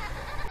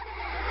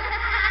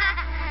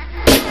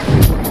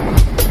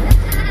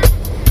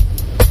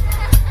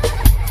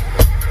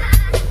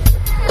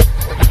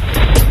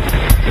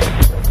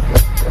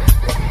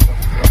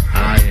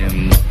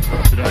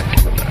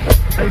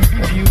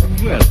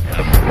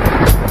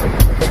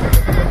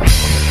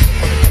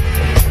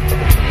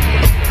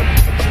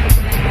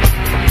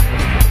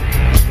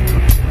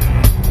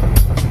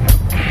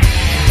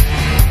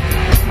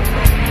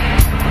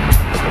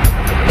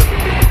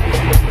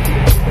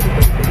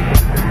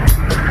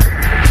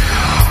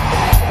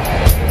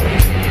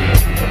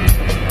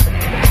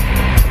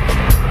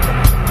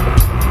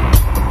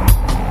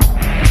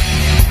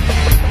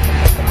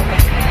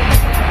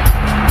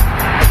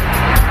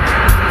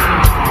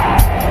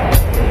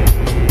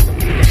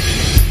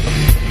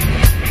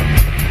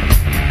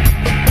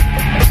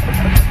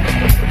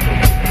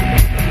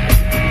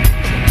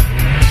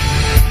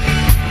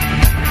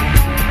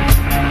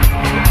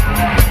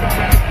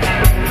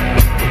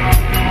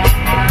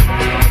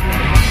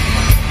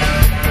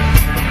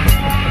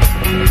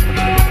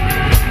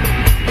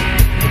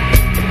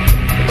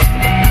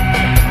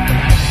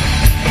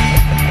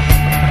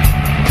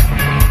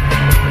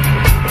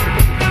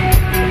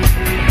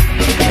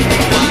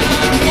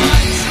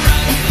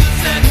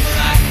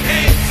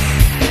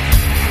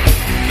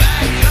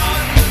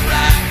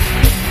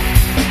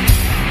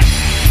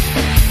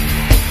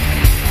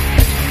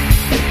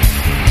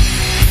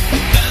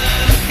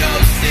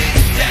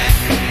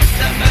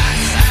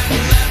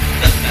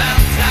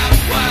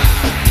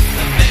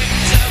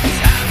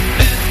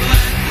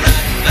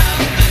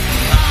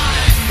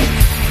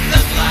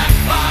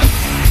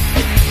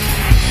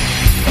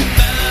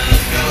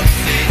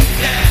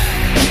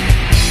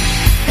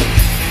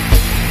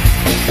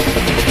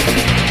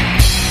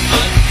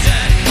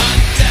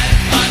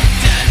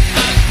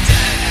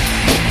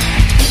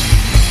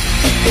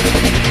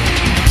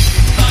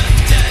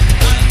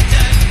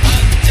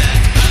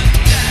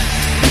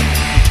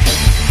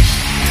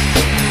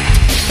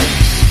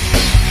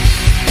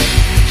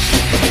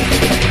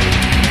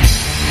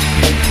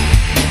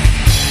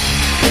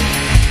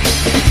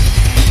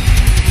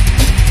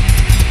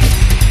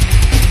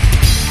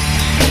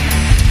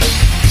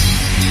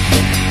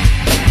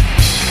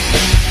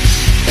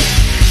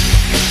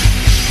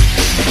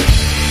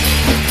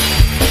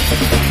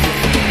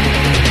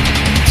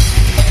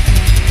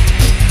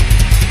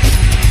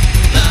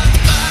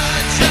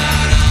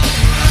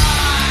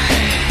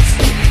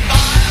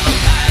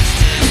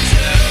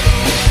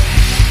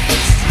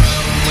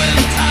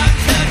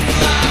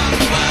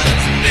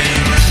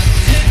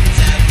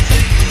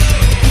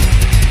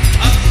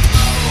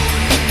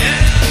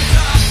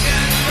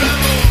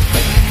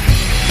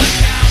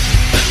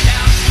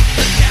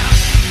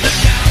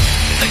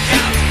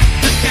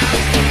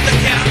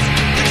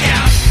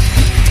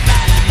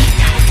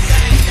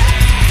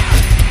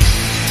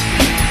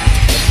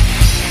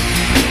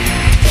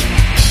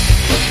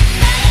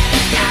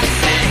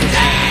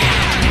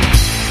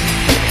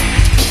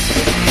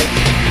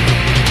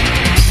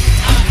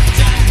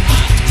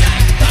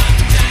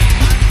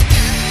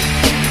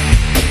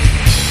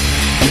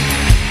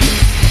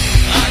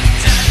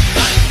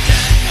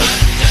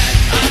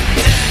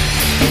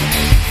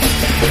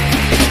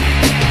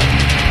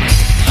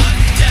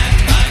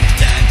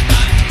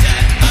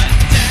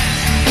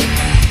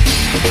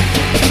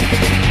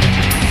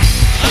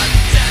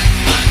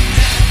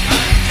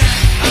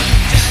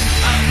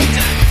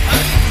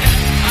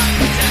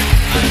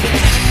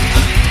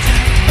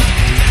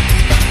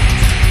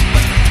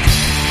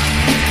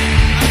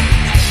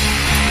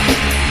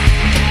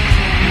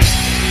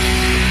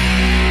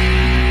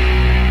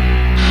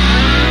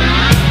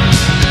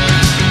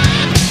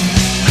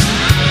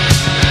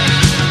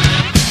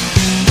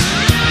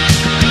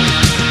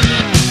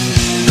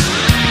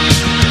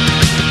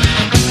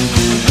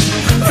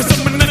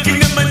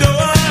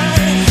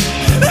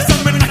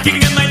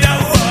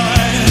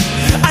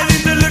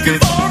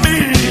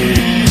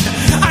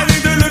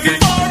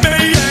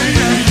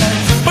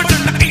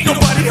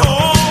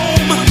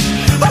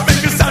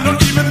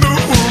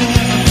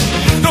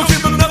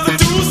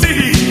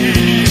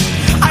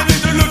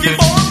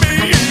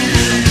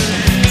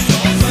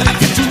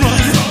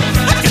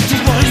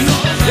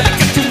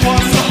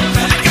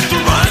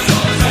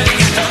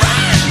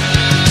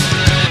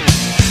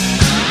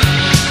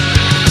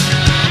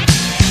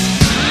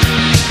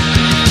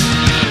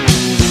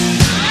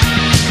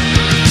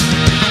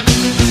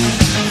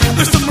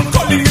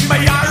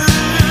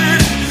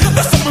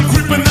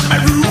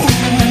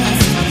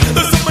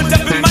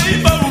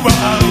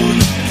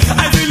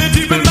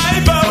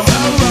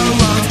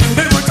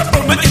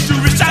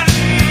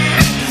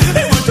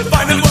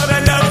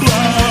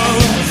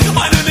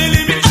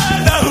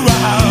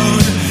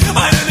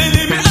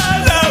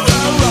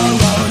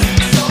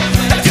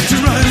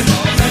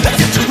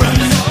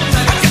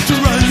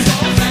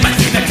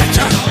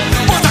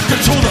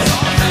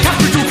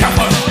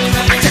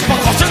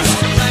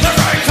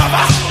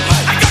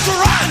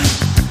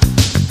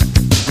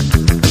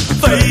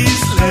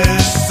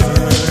 Faceless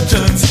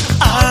surgeons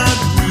and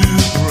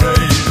with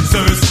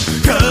razors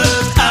cut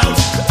out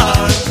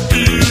our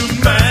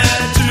imagination.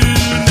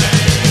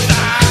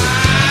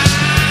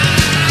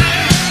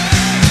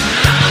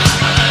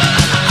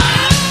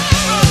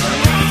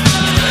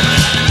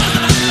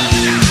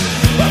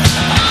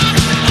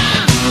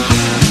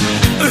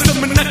 There's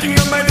someone knocking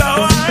on my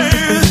door.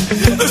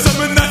 There's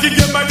someone knocking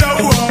at my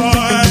door.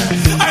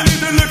 I think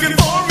they're looking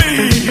for me.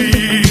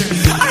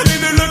 I think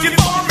they're looking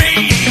for me.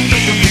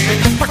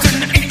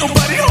 Pretend there ain't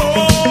nobody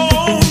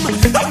home.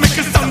 I'll make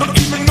a sound, don't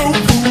even know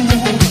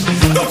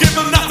who. Don't give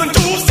them nothing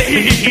to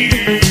see.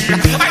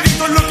 I think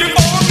they're looking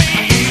for me.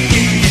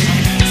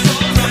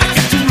 I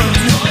got to run.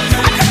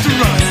 I got to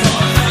run.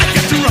 I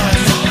got to run.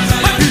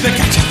 Might be the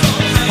catcher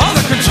or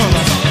the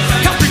controller.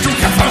 Can't be too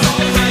careful.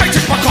 I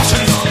take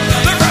precautions.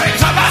 They're very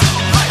clever.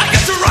 I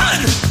got to run.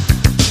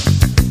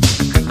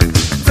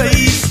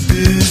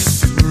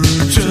 Faceless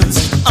surgeons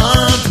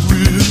armed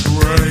with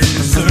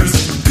razors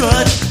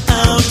cut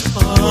out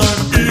our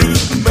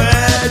imaginations.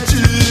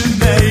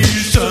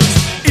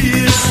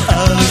 Is a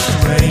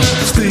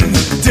strange thing,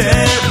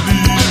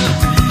 deadly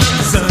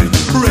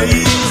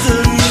reason.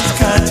 Razors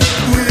cut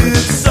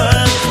with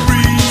such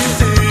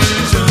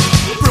precision,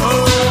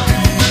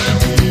 probing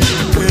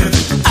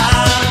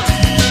without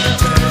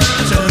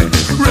detection.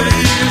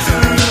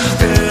 Razors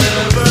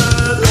never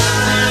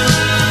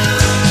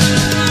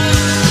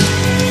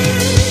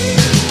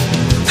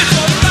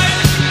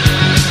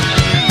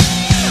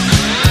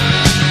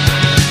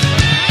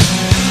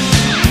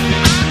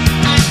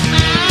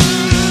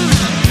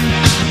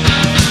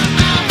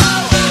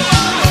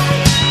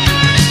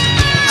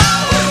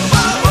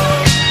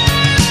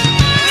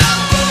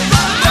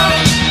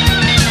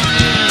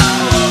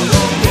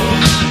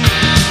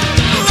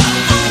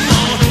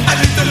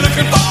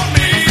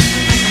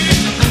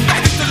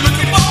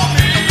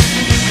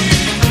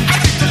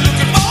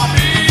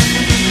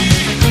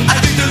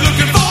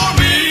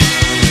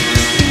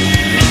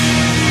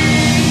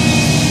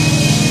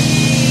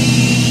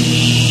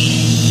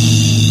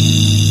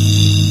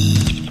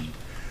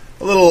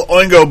A little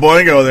oingo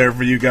boingo there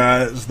for you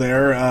guys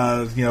there.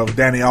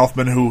 Danny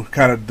Elfman, who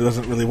kind of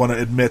doesn't really want to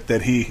admit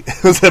that he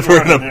was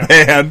ever in a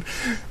band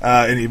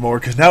anymore,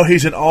 because now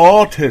he's an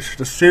autist,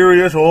 a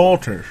serious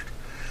autist.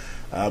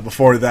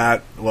 Before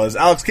that was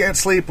Alex Can't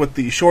Sleep with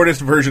the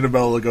shortest version of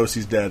Bela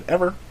Lugosi's Dead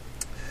ever.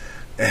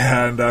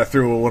 And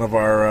threw a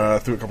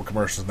couple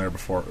commercials in there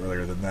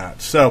earlier than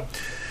that. So,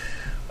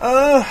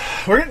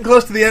 we're getting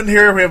close to the end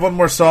here. We have one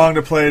more song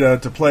to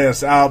play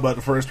us out,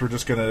 but first we're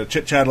just going to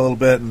chit-chat a little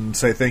bit and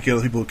say thank you to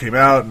the people who came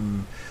out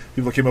and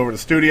people who came over to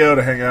the studio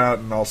to hang out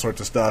and all sorts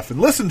of stuff and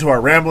listen to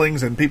our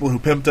ramblings and people who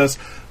pimped us.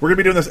 We're going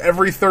to be doing this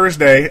every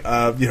Thursday,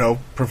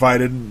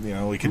 provided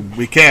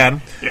we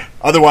can. Yeah.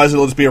 Otherwise,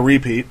 it'll just be a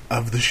repeat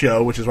of the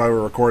show, which is why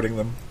we're recording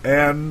them.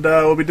 And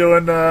we'll be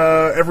doing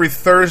every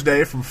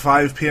Thursday from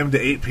 5 p.m. to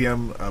 8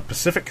 p.m.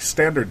 Pacific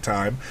Standard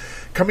Time.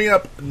 Coming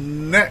up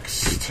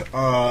next,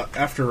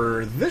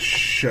 after this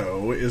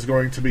show, is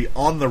going to be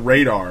On the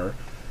Radar,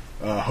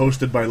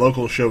 hosted by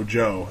Local Show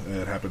Joe.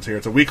 It happens here.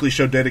 It's a weekly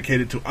show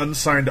dedicated to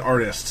unsigned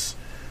artists,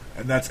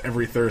 and that's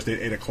every Thursday at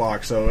 8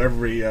 o'clock. So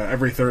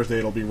every Thursday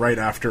it'll be right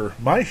after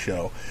my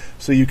show.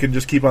 So you can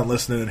just keep on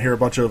listening and hear a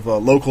bunch of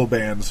local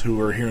bands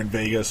who are here in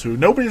Vegas who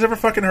nobody's ever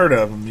fucking heard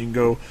of. And you can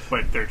go...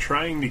 But they're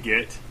trying to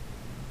get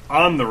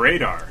on the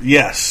radar.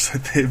 Yes.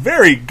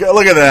 Very good.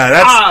 Look at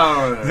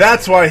that.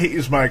 That's why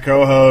he's my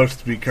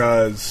co-host,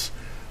 because...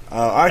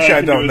 actually,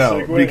 I don't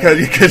know, because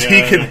he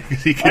can.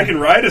 I can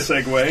ride a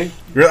Segway.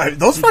 Really?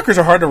 Those fuckers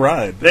are hard to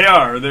ride. They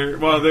are.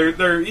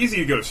 They're easy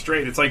to go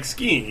straight. It's like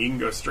skiing. You can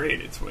go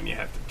straight. It's when you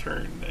have to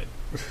turn that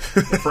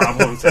the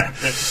problems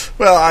happen.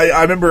 Well,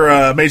 I remember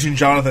Amazing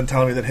Jonathan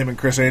telling me that him and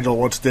Chris Angel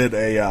once did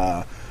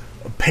a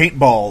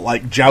paintball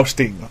like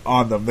jousting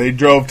on them. They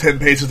drove 10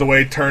 paces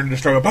away, turned and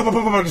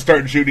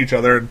started shooting each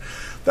other, and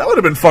that would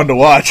have been fun to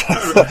watch.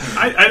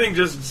 I think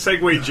just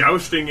Segway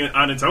jousting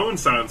on its own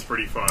sounds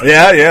pretty fun.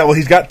 Yeah. Well,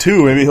 he's got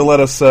two. Maybe he'll let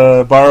us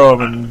borrow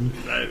them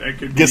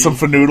and get some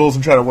fanoodles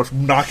and try to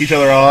knock each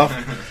other off.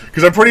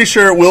 Because I'm pretty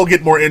sure it will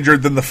get more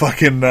injured than the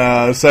fucking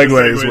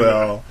Segways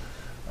will.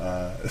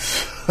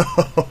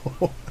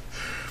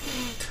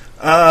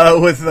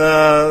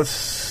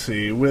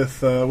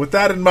 With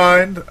that in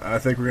mind, I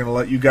think we're going to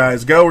let you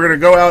guys go. We're going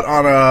to go out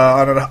on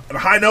a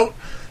high note.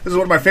 This is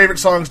one of my favorite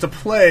songs to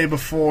play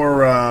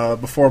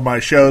before my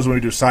shows when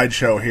we do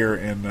sideshow here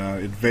in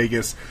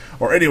Vegas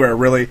or anywhere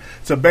really.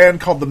 It's a band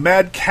called the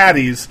Mad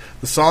Caddies.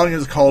 The song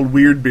is called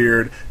Weird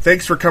Beard.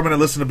 Thanks for coming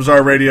and listening to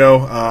Bizzaro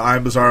Radio.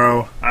 I'm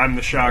Bizzaro. I'm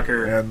the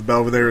Shocker, and the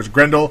Belvedere is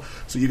Grendel.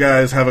 So you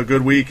guys have a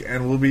good week,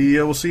 and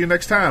we'll see you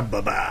next time.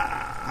 Bye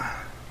bye.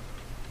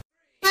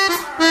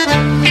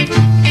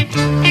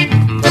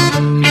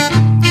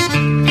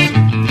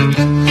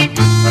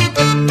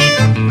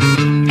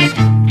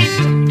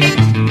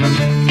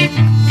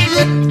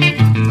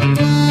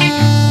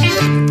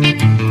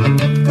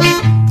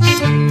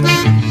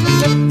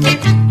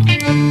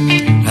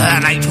 The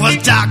night was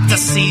dark, the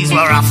seas were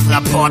off,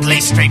 the port lay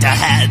straight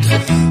ahead.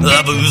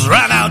 The booze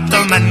ran out,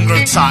 the men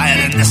grew tired,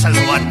 and this is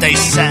what they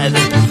said.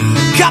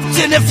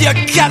 Captain, if you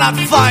cannot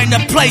find a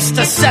place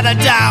to set her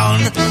down,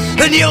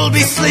 then you'll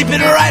be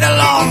sleeping right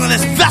along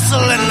this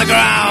vessel in the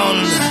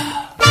ground.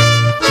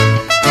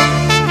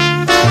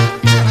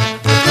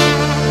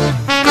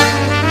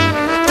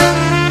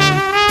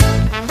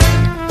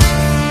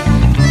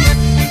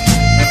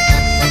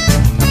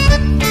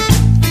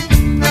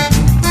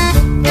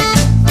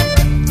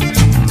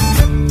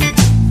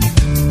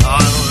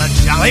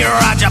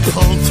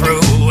 Pulled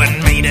through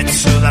and made it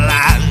to the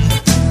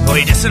land.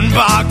 We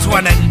disembarked,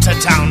 went into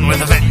town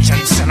with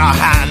vengeance in our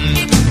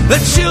hand. The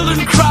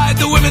children cried,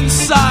 the women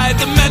sighed,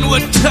 the men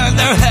would turn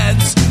their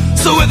heads.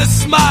 So with a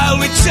smile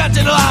we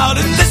chanted loud,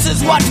 and this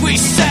is what we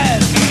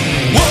said.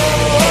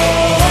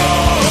 Whoa,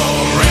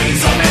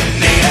 raise them in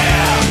the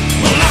air.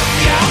 We'll knock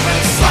you out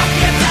and slap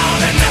you down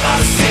and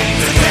never seem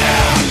to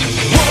care.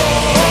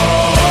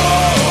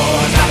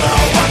 Whoa,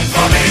 another one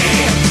for me.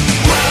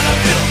 We're the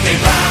filthy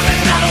vermin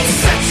that'll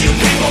set you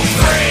people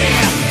free.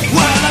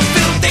 We're the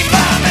filthy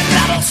vermin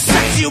that'll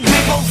set you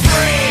people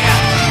free.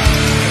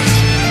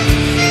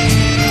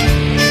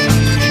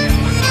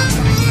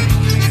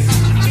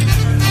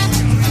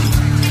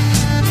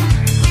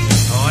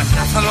 Oh, with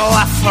nothing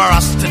left for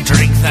us to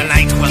drink, the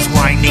night was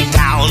winding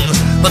down.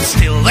 But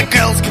still the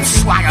girls kept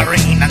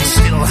swaggering and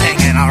still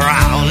hanging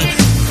around.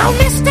 Oh,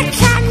 mister,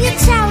 can you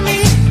tell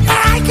me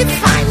where I can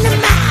find the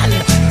man?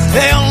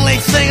 The only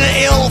thing that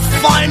you'll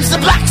find's the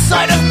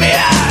backside of me.